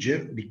bridge,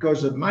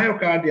 because the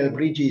myocardial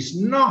bridge is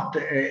not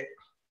an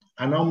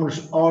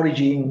anomalous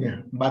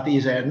origin, but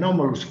is an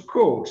anomalous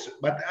cause.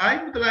 But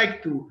I would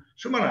like to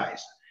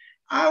summarize.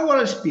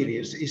 Our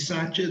experience is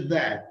such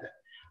that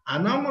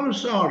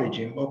anomalous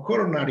origin of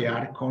coronary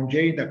artery,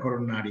 congenital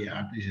coronary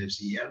arteries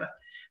here,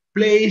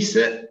 is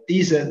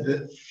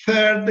the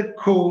third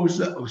cause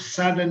of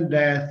sudden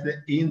death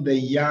in the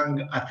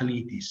young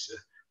athletes.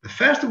 The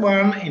first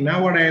one in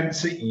our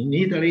hands in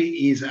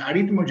Italy is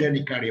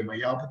arrhythmogenic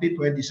cardiomyopathy,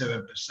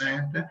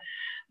 27%.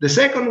 The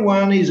second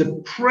one is a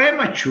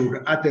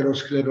premature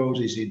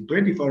atherosclerosis in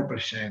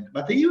 24%.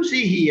 But you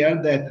see here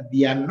that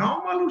the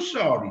anomalous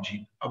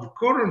origin of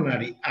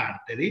coronary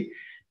artery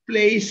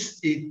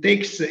is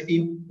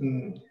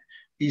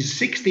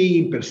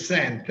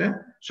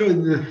 16%, so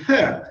the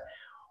third,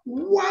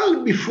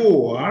 well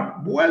before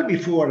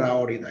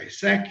aortic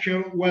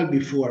dissection, well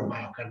before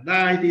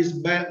myocarditis,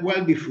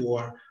 well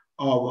before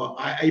of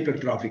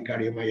hypertrophic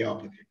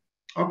cardiomyopathy.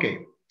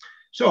 Okay,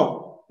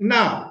 so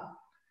now,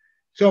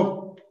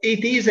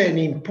 it is an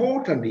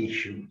important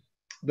issue.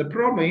 The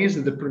problem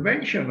is the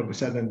prevention of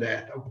sudden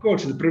death. Of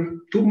course,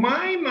 to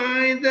my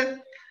mind,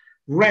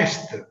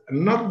 rest,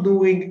 not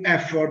doing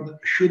effort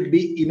should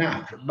be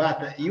enough,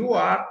 but you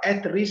are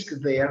at risk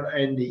there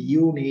and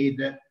you need,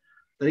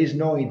 there is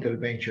no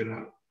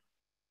interventional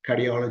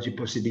cardiology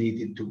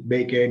possibility to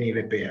make any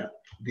repair.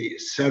 the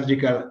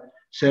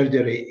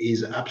surgery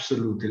is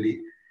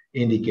absolutely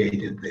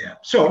indicated there.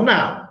 So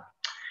now,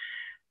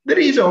 there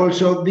is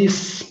also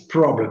this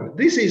problem.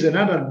 This is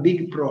another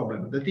big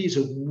problem. That is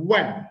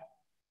when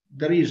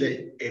there is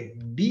a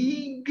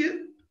big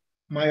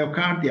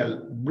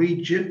myocardial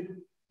bridge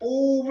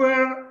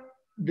over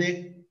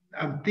the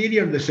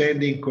anterior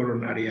descending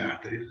coronary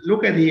artery.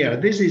 Look at here.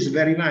 This is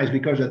very nice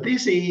because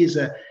this is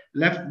the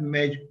left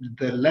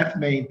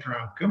main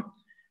trunk.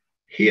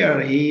 Here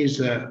is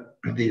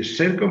the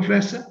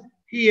circumflex.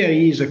 Here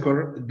is a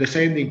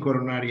descending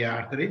coronary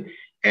artery.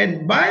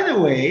 And by the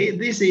way,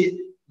 this is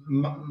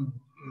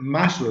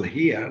muscle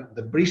here,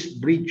 the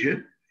bridge,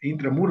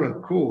 intramural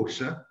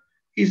course,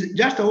 is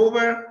just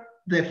over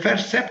the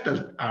first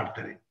septal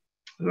artery.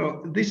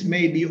 So this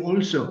may be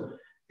also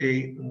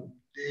a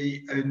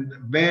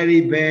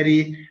very,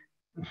 very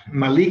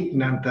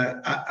malignant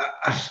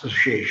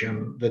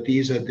association, that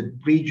is the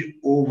bridge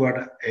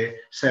over a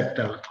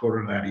septal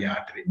coronary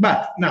artery.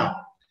 But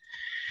now,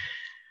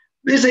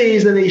 this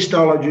is the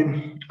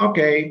histology.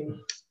 Okay,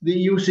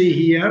 you see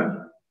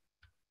here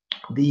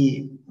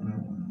the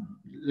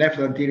left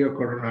anterior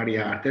coronary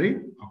artery.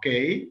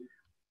 Okay,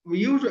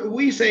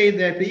 we say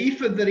that if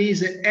there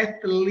is at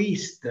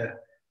least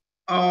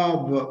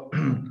of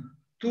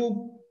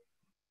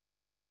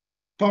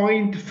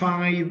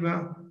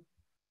 2.5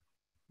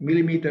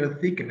 millimeter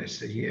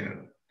thickness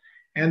here,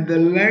 and the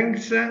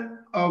length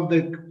of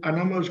the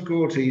anomalous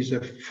course is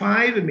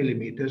 5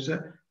 millimeters,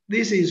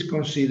 this is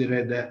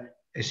considered a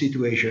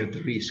situation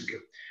at risk.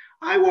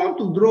 I want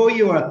to draw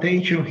your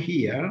attention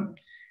here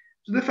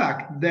to the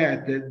fact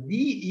that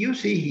you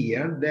see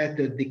here that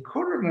the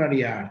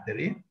coronary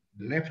artery,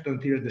 the left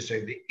anterior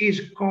descending,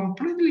 is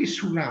completely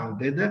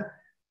surrounded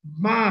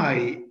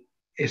by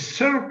a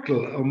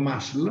circle of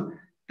muscle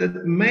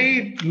that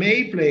may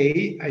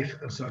play a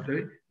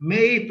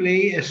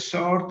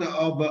sort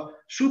of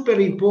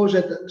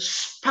superimposed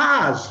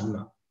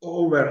spasm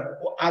over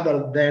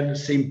other than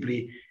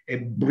simply a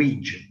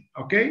bridge.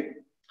 Okay?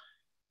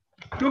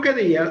 Look at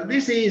here.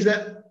 This is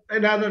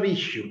another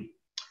issue.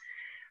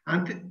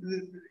 And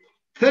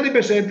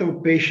 30%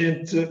 of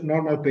patients,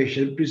 normal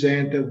patients,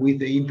 present with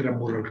the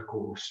intramural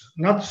course.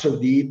 Not so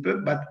deep,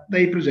 but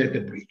they present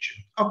a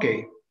bridge.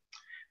 Okay.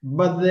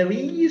 But there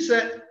is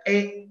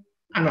an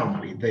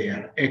anomaly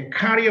there, a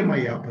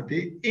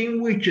cardiomyopathy,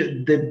 in which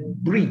the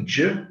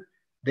bridge,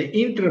 the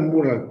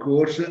intramural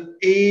course,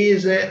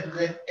 is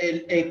the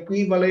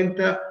equivalent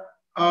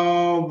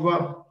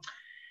of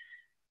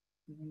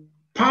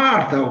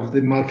part of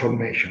the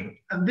malformation.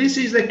 And this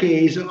is the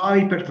case of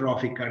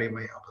hypertrophic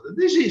cardiomyopathy.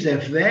 This is a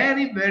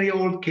very, very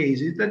old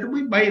case that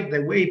we, by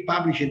the way,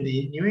 published in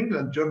the New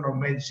England Journal of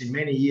Medicine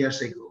many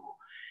years ago,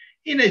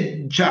 in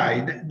a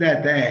child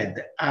that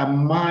had a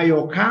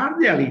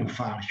myocardial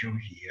infarction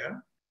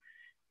here,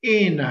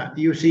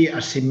 you see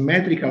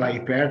asymmetrical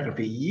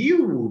hypertrophy,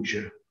 huge,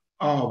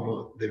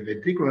 of the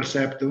ventricular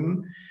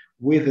septum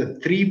with a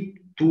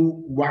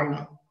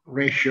 3:1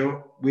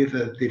 ratio with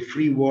the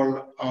free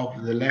wall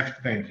of the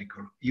left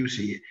ventricle, you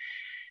see.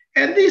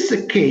 And this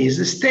case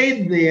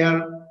stayed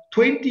there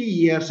 20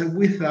 years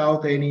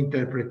without any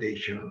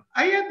interpretation.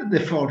 I had the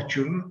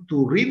fortune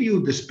to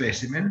review the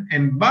specimen,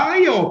 and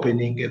by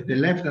opening the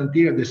left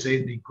anterior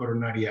descending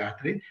coronary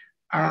artery,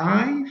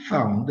 I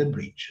found the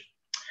bridge.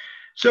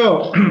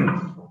 So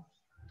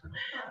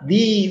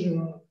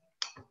the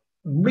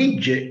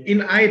bridge in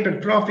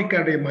hypertrophic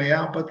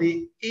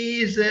cardiomyopathy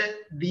is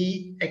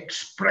the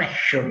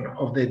expression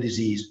of the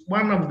disease,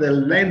 one of the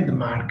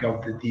landmarks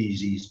of the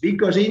disease,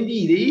 because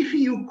indeed, if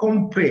you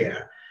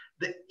compare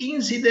the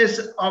incidence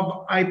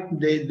of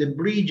the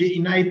bridge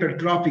in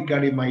hypertrophic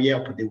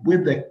cardiomyopathy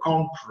with the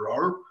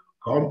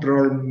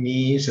control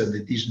means that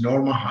it is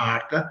normal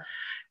heart.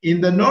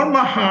 In the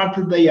normal heart,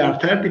 they are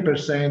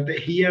 30%.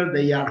 Here,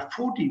 they are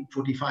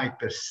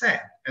 45%.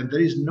 And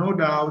there is no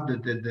doubt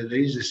that there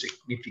is a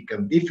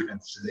significant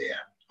difference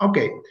there.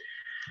 Okay.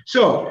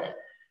 So,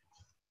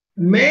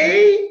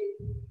 may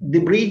the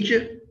bridge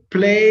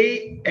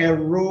play a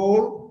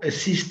role, a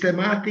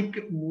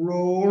systematic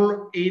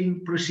role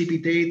in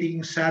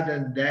precipitating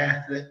sudden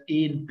death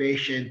in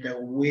patients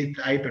with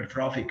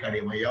hypertrophic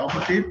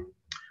cardiomyopathy?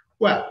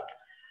 Well,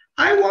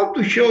 I want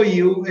to show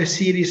you a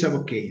series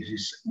of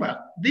cases. Well,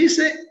 this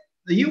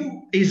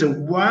is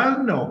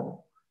well known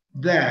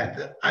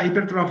that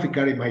hypertrophic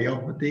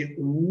cardiomyopathy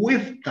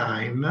with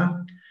time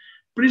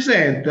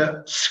present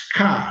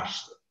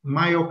scars,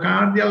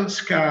 myocardial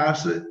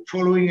scars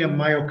following a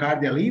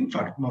myocardial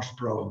infarct, most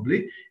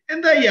probably,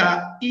 and they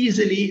are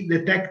easily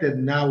detected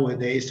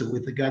nowadays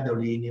with the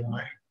gadolinium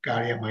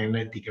cardiac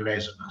magnetic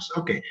resonance.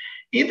 Okay,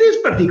 in this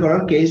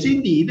particular case,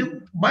 indeed,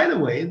 by the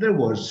way, there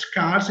was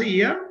scars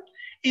here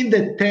in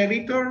the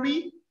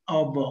territory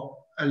of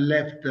a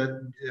left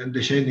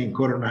descending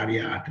coronary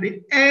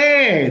artery,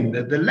 and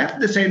the left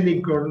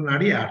descending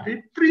coronary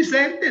artery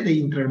presented the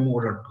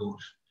intramural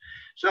course.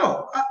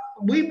 So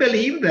we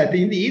believe that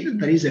indeed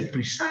there is a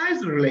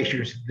precise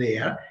relationship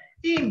there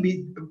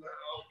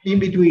in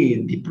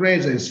between the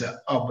presence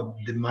of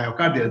the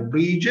myocardial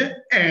bridge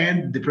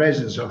and the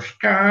presence of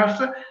scars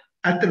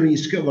at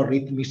risk of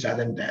arrhythmic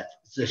sudden death.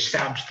 The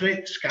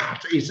substrate,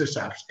 scars, is a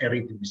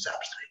arrhythmic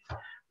substrate.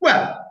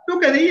 Well,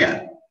 look at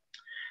here.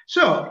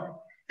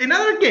 So,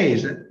 another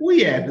case,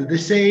 we had the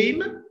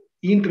same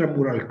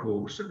intramural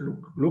cause.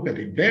 Look at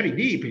it, very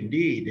deep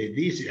indeed.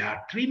 These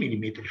are 3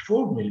 millimeters,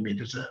 4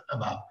 millimeters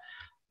above.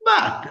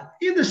 But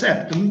in the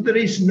septum, there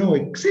is no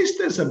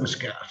existence of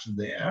scars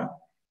there,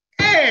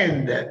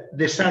 and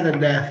the sudden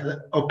death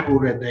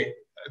occurred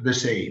the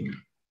same.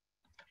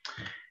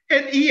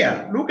 And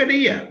here, look at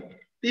here.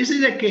 This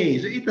is a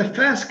case, in the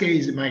first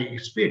case, in my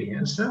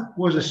experience,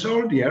 was a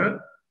soldier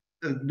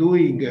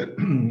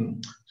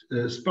doing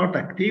sport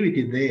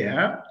activity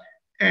there,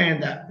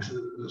 and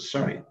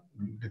sorry,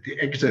 the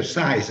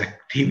exercise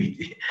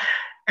activity.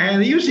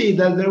 And you see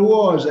that there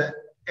was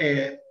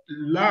a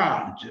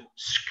large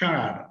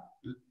scar,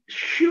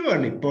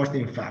 surely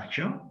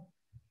post-infarction,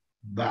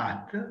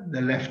 but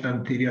the left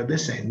anterior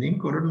descending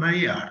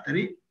coronary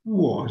artery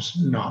was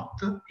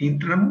not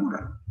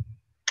intramural.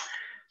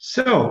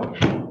 So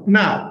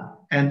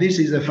now, and this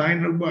is the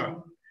final one.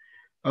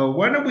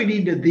 When we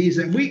did this,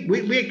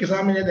 we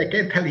examined, I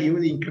can tell you,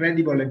 the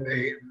incredible,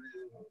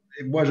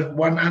 it was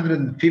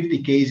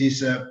 150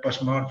 cases,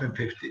 post-mortem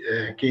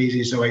 50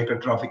 cases of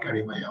hypertrophic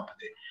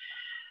cardiomyopathy.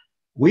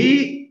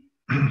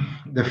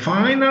 The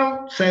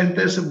final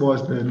sentence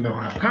was the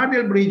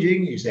myocardial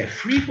bridging is a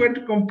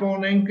frequent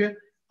component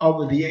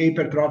of the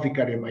hypertrophic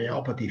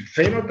cardiomyopathy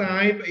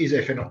phenotype, is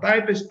a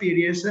phenotype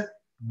experience,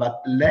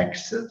 but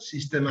lacks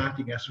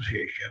systematic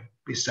association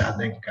with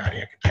sudden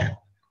cardiac death.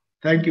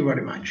 Thank you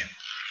very much.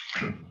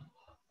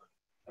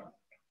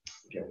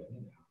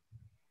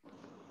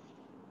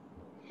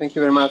 Thank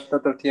you very much,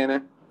 Dr.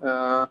 Thiene.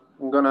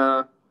 I'm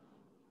gonna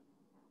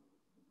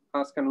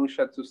ask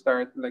Anusha to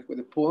start with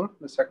the pool,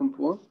 the second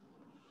pool.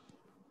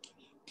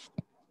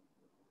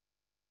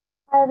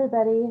 Hi,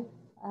 everybody.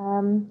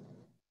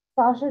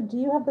 Sasha, do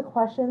you have the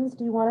questions?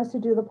 Do you want us to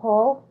do the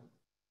poll?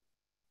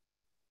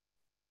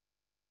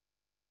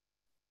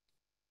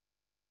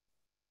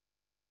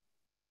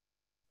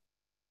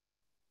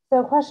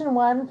 So question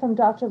 1 from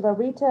Dr.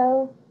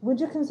 Lorito, would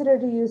you consider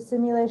to use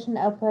simulation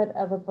output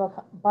of a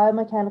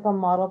biomechanical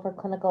model for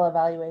clinical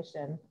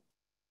evaluation?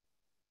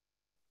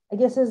 I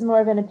guess this is more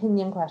of an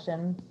opinion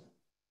question.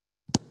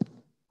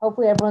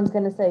 Hopefully everyone's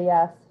going to say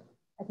yes.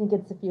 I think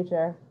it's the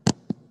future.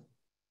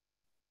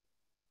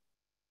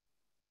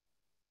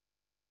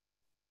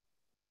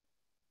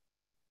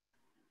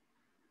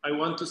 I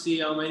want to see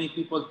how many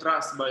people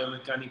trust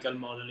biomechanical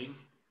modeling.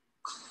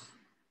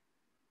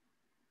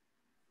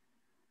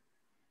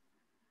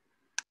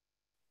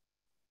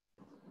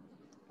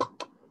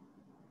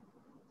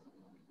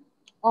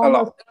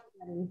 Almost.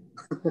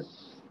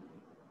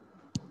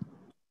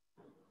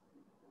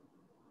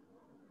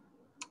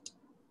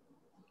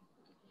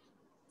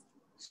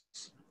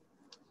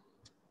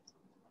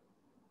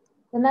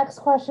 The next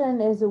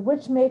question is,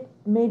 which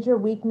major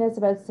weakness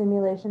about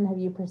simulation have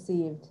you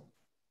perceived?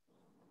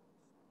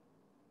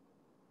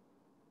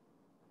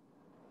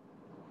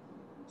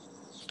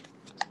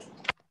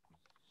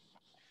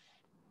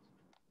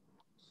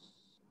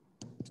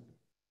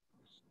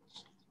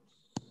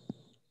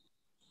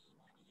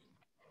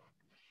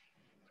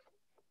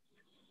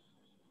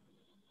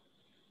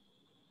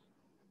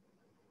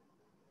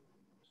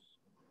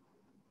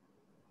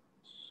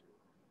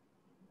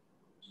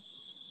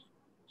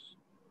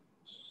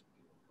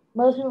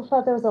 Most people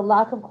thought there was a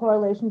lack of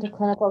correlation to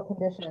clinical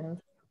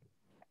conditions.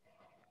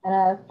 And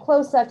a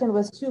close second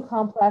was too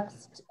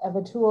complex of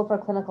a tool for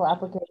clinical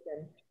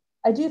application.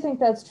 I do think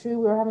that's true.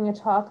 We were having a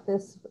talk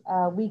this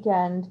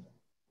weekend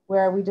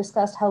where we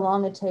discussed how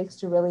long it takes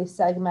to really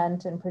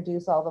segment and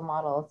produce all the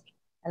models.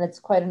 And it's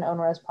quite an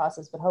onerous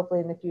process, but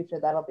hopefully in the future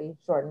that'll be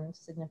shortened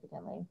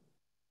significantly.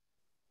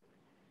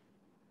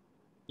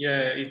 Yeah,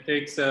 it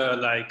takes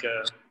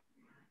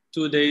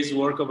 2 days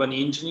work of an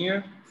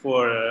engineer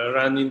for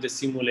running the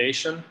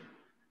simulation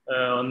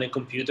on the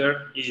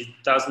computer. It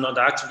does not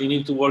actually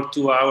need to work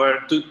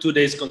 2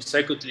 days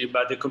consecutively,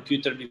 but the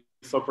computer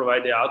before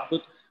provide the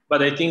output.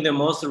 But I think the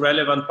most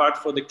relevant part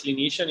for the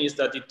clinician is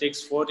that it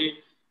takes 40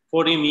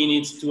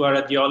 minutes to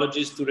a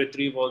radiologist to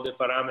retrieve all the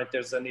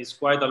parameters. And it's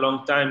quite a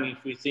long time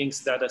if we think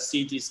that a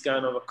CT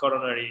scan of a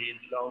coronary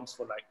longs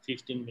for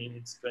 15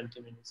 minutes,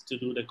 20 minutes to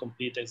do the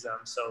complete exam.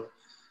 So,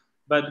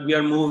 but we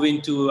are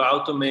moving to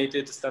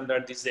automated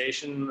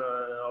standardization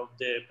of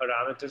the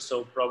parameters.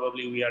 So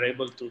probably we are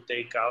able to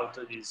take out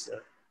these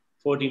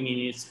 40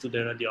 minutes to the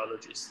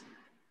radiologist.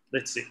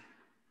 Let's see.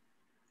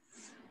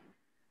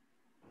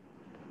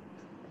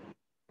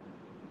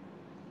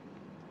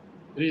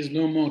 There is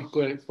no more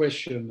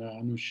question,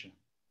 Anusha.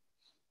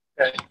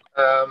 Okay.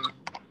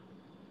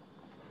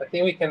 I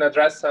think we can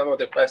address some of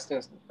the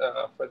questions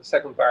for the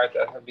second part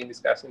that have been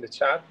discussed in the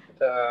chat.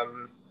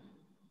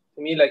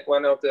 To me,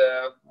 one of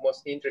the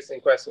most interesting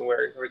questions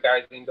were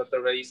regarding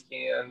Dr.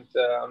 Raisky and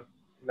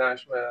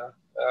Najm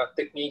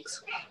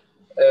techniques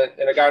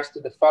in regards to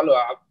the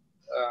follow-up.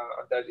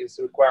 that is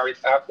required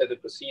after the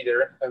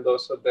procedure, and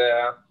also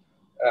the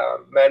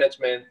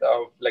management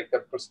of like the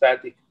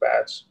prosthetic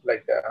patch,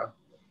 like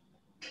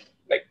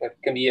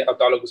that can be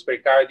autologous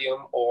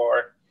pericardium,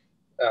 or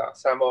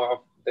some of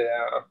the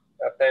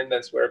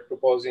attendants were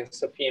proposing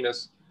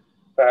saphenous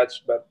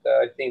patch, but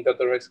I think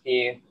Dr.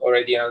 Raisky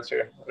already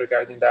answered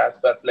regarding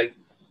that. But like,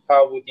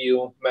 how would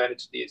you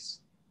manage this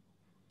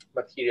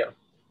material?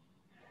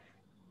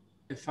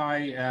 If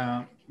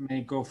I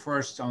may go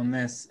first on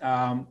this.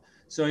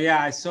 So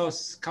yeah, I saw a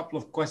couple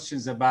of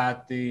questions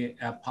about the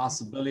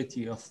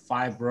possibility of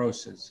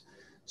fibrosis.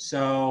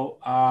 So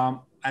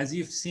as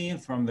you've seen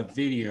from the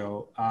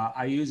video,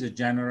 I use a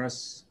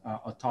generous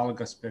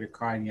autologous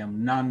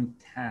pericardium,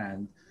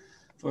 non-tanned,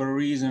 for a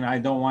reason. I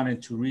don't want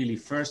it to really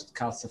first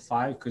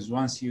calcify, because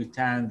once you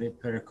tan the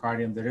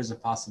pericardium, there is a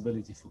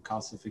possibility for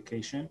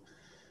calcification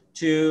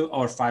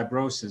or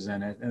fibrosis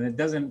in it, and it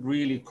doesn't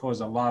really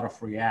cause a lot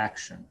of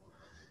reaction.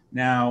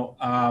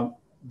 Now,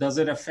 does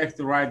it affect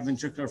the right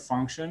ventricular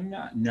function?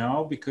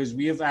 No, because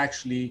we have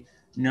actually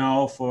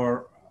know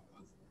for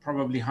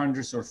probably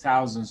hundreds or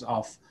thousands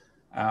of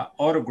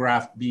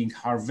autograft being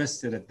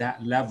harvested at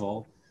that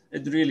level,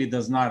 it really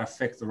does not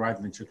affect the right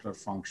ventricular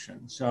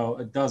function. So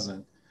it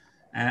doesn't.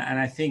 And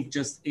I think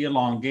just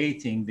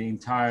elongating the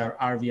entire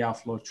RV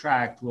outflow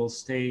tract will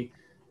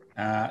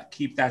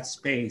keep that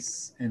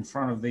space in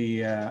front of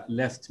the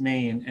left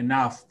main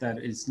enough that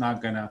it's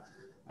not gonna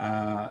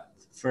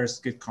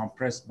first get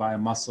compressed by a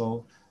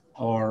muscle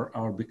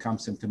or become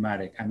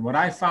symptomatic. And what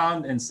I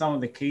found in some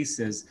of the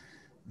cases,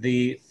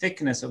 the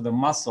thickness of the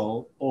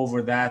muscle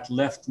over that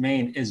left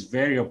main is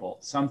variable.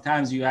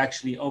 Sometimes you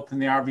actually open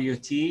the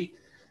RVOT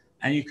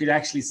and you could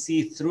actually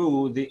see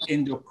through the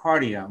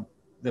endocardium,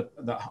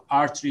 the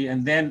artery,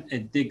 and then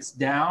it digs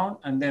down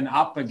and then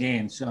up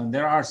again. So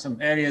there are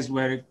some areas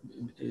where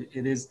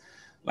it is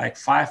like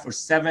 5 or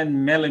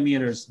 7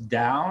 millimeters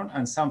down,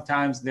 and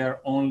sometimes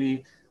they're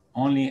only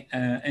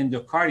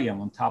endocardium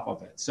on top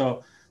of it.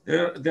 So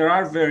there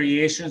are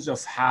variations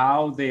of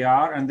how they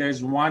are, and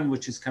there's one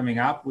which is coming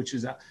up, which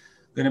is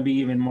going to be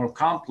even more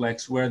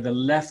complex, where the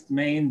left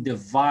main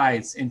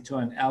divides into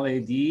an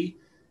LAD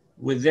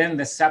within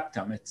the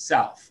septum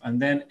itself,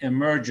 and then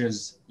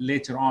emerges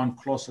later on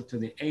closer to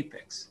the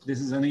apex.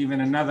 This is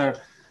even another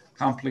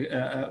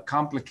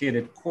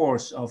complicated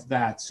course of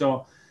that.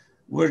 So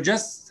we're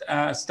just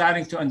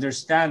starting to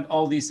understand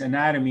all these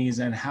anatomies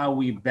and how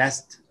we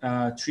best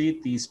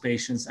treat these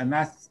patients. And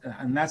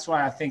that's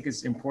why I think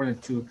it's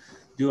important to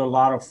do a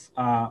lot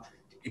of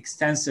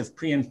extensive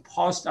pre and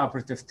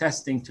post-operative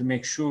testing to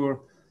make sure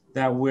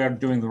that we're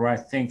doing the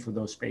right thing for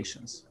those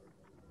patients.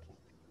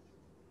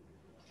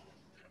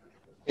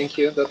 Thank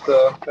you,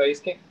 Dr.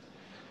 Raisky.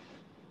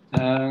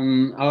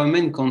 Our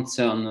main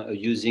concern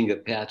using a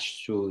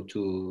patch to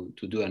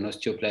do an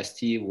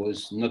osteoplasty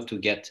was not to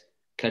get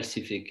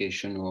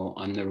calcification or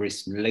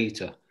aneurysm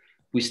later.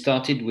 We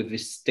started with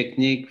this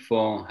technique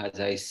for, as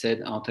I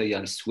said,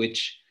 arterial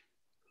switch,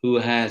 who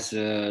has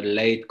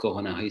late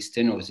coronary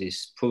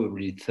stenosis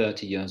probably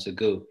 30 years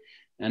ago.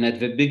 And at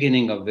the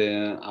beginning of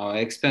our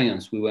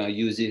experience, we were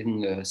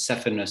using a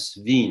saphenous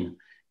vein,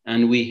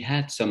 and we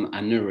had some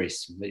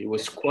aneurysm. It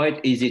was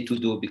quite easy to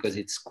do because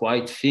it's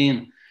quite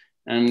thin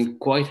and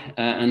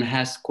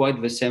has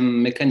quite the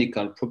same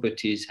mechanical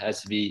properties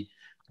as the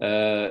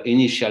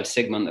initial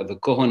segment of the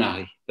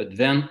coronary. But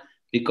then,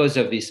 because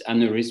of this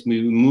aneurysm,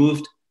 we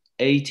moved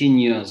 18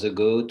 years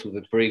ago to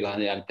the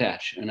pericardial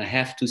patch. And I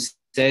have to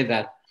say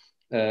that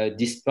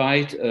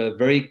despite a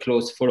very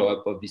close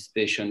follow-up of this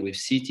patient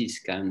with CT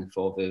scan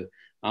for the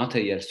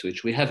arterial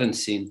switch, we haven't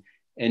seen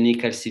any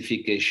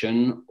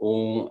calcification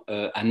or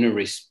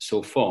aneurysm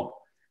so far.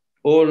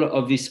 All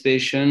of this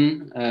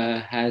patient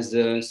has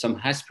some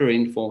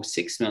aspirin for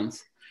 6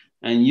 months,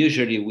 and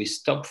usually we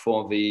stop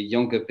for the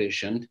younger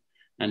patient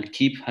and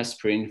keep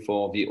aspirin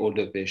for the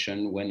older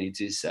patient when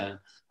it is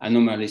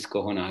anomalous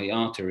coronary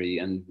artery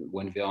and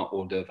when they are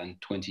older than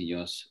 20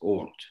 years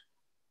old.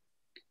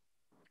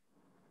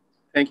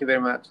 Thank you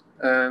very much.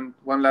 And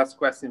one last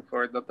question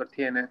for Dr.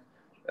 Thiene.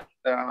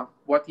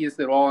 What is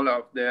the role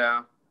of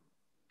the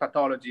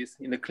pathologist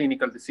in the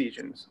clinical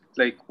decisions?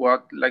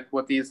 What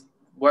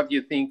do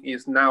you think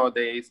is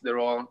nowadays the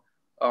role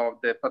of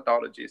the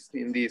pathologist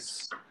in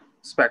this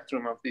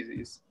spectrum of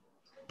disease?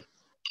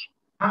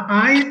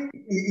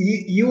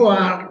 You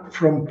are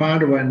from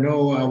Padua,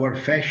 know our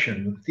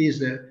fashion.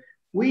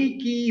 We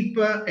keep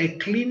a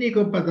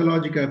clinical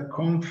pathological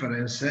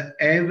conference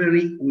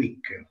every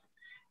week.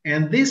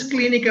 And this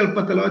clinical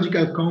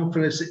pathological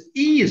conference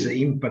is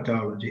in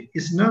pathology.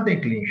 It's not a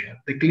clinician.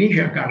 The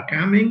clinicians are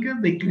coming,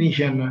 the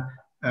clinicians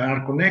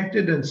are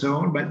connected and so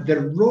on. But the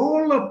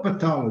role of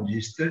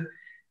pathologist,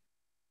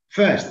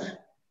 first,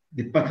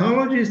 the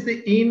pathologist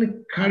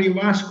in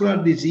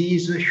cardiovascular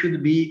disease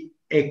should be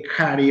a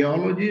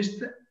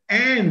cardiologist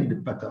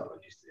and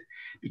pathologist.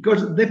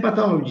 Because the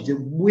pathologist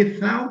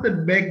without the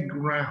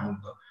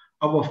background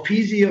of a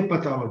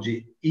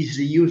physiopathology is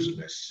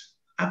useless,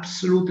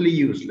 absolutely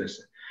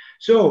useless.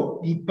 So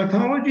the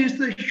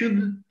pathologist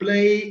should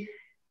play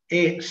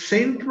a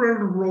central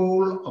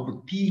role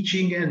of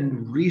teaching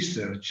and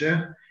research,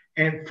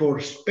 and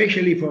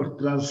especially for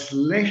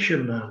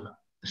translational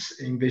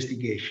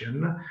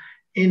investigation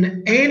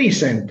in any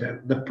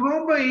center. The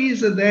problem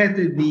is that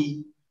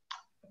the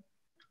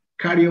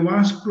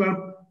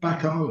cardiovascular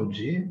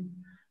pathology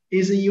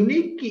is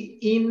unique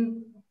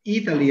in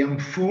Italy,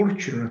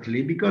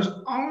 unfortunately, because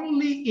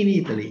only in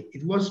Italy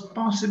it was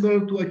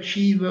possible to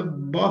achieve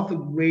both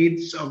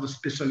grades of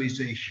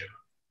specialization,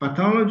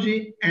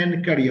 pathology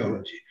and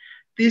cardiology.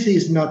 This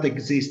is not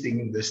existing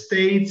in the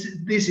States.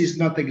 This is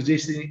not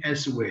existing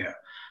elsewhere.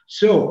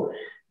 So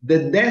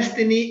the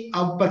destiny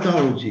of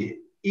pathology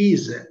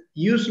is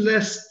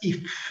useless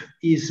if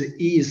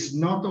is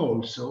not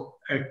also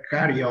a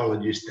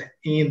cardiologist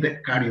in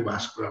the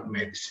cardiovascular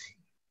medicine.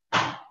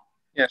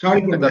 Yeah,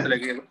 sorry for that.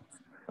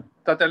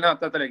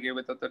 Totally agree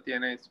with Dr.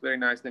 Thiene. It's very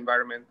nice the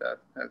environment that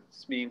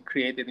has been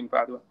created in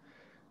Padua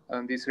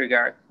in this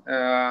regard.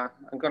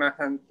 I'm gonna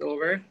hand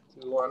over to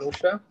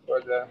Anusha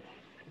for the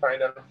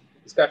final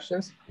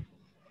discussions.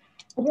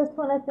 I just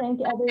want to thank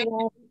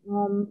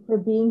everyone for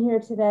being here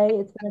today.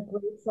 It's been a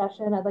great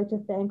session. I'd like to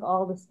thank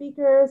all the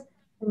speakers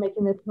for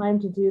making the time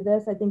to do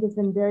this. I think it's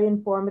been very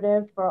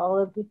informative for all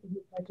of the people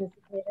who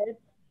participated.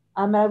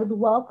 I would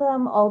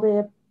welcome all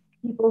the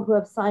people who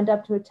have signed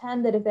up to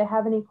attend, that if they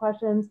have any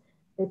questions,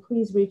 they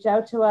please reach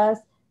out to us,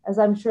 as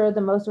I'm sure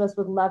the most of us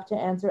would love to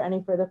answer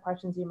any further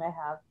questions you may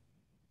have.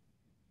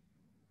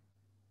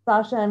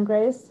 Sasha and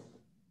Grace.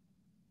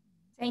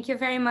 Thank you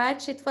very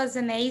much. It was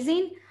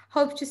amazing.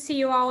 Hope to see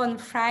you all on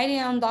Friday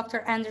on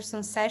Dr.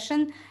 Anderson's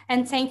session.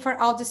 And thank for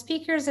all the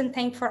speakers and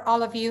thank for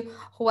all of you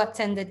who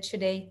attended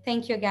today.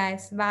 Thank you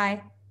guys.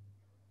 Bye.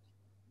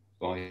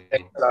 Bye.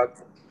 Thanks a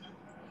lot.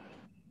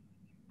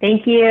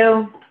 Thank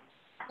you.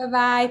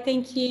 Bye-bye.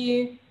 Thank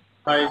you.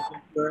 Bye.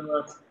 Thank you very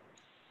much.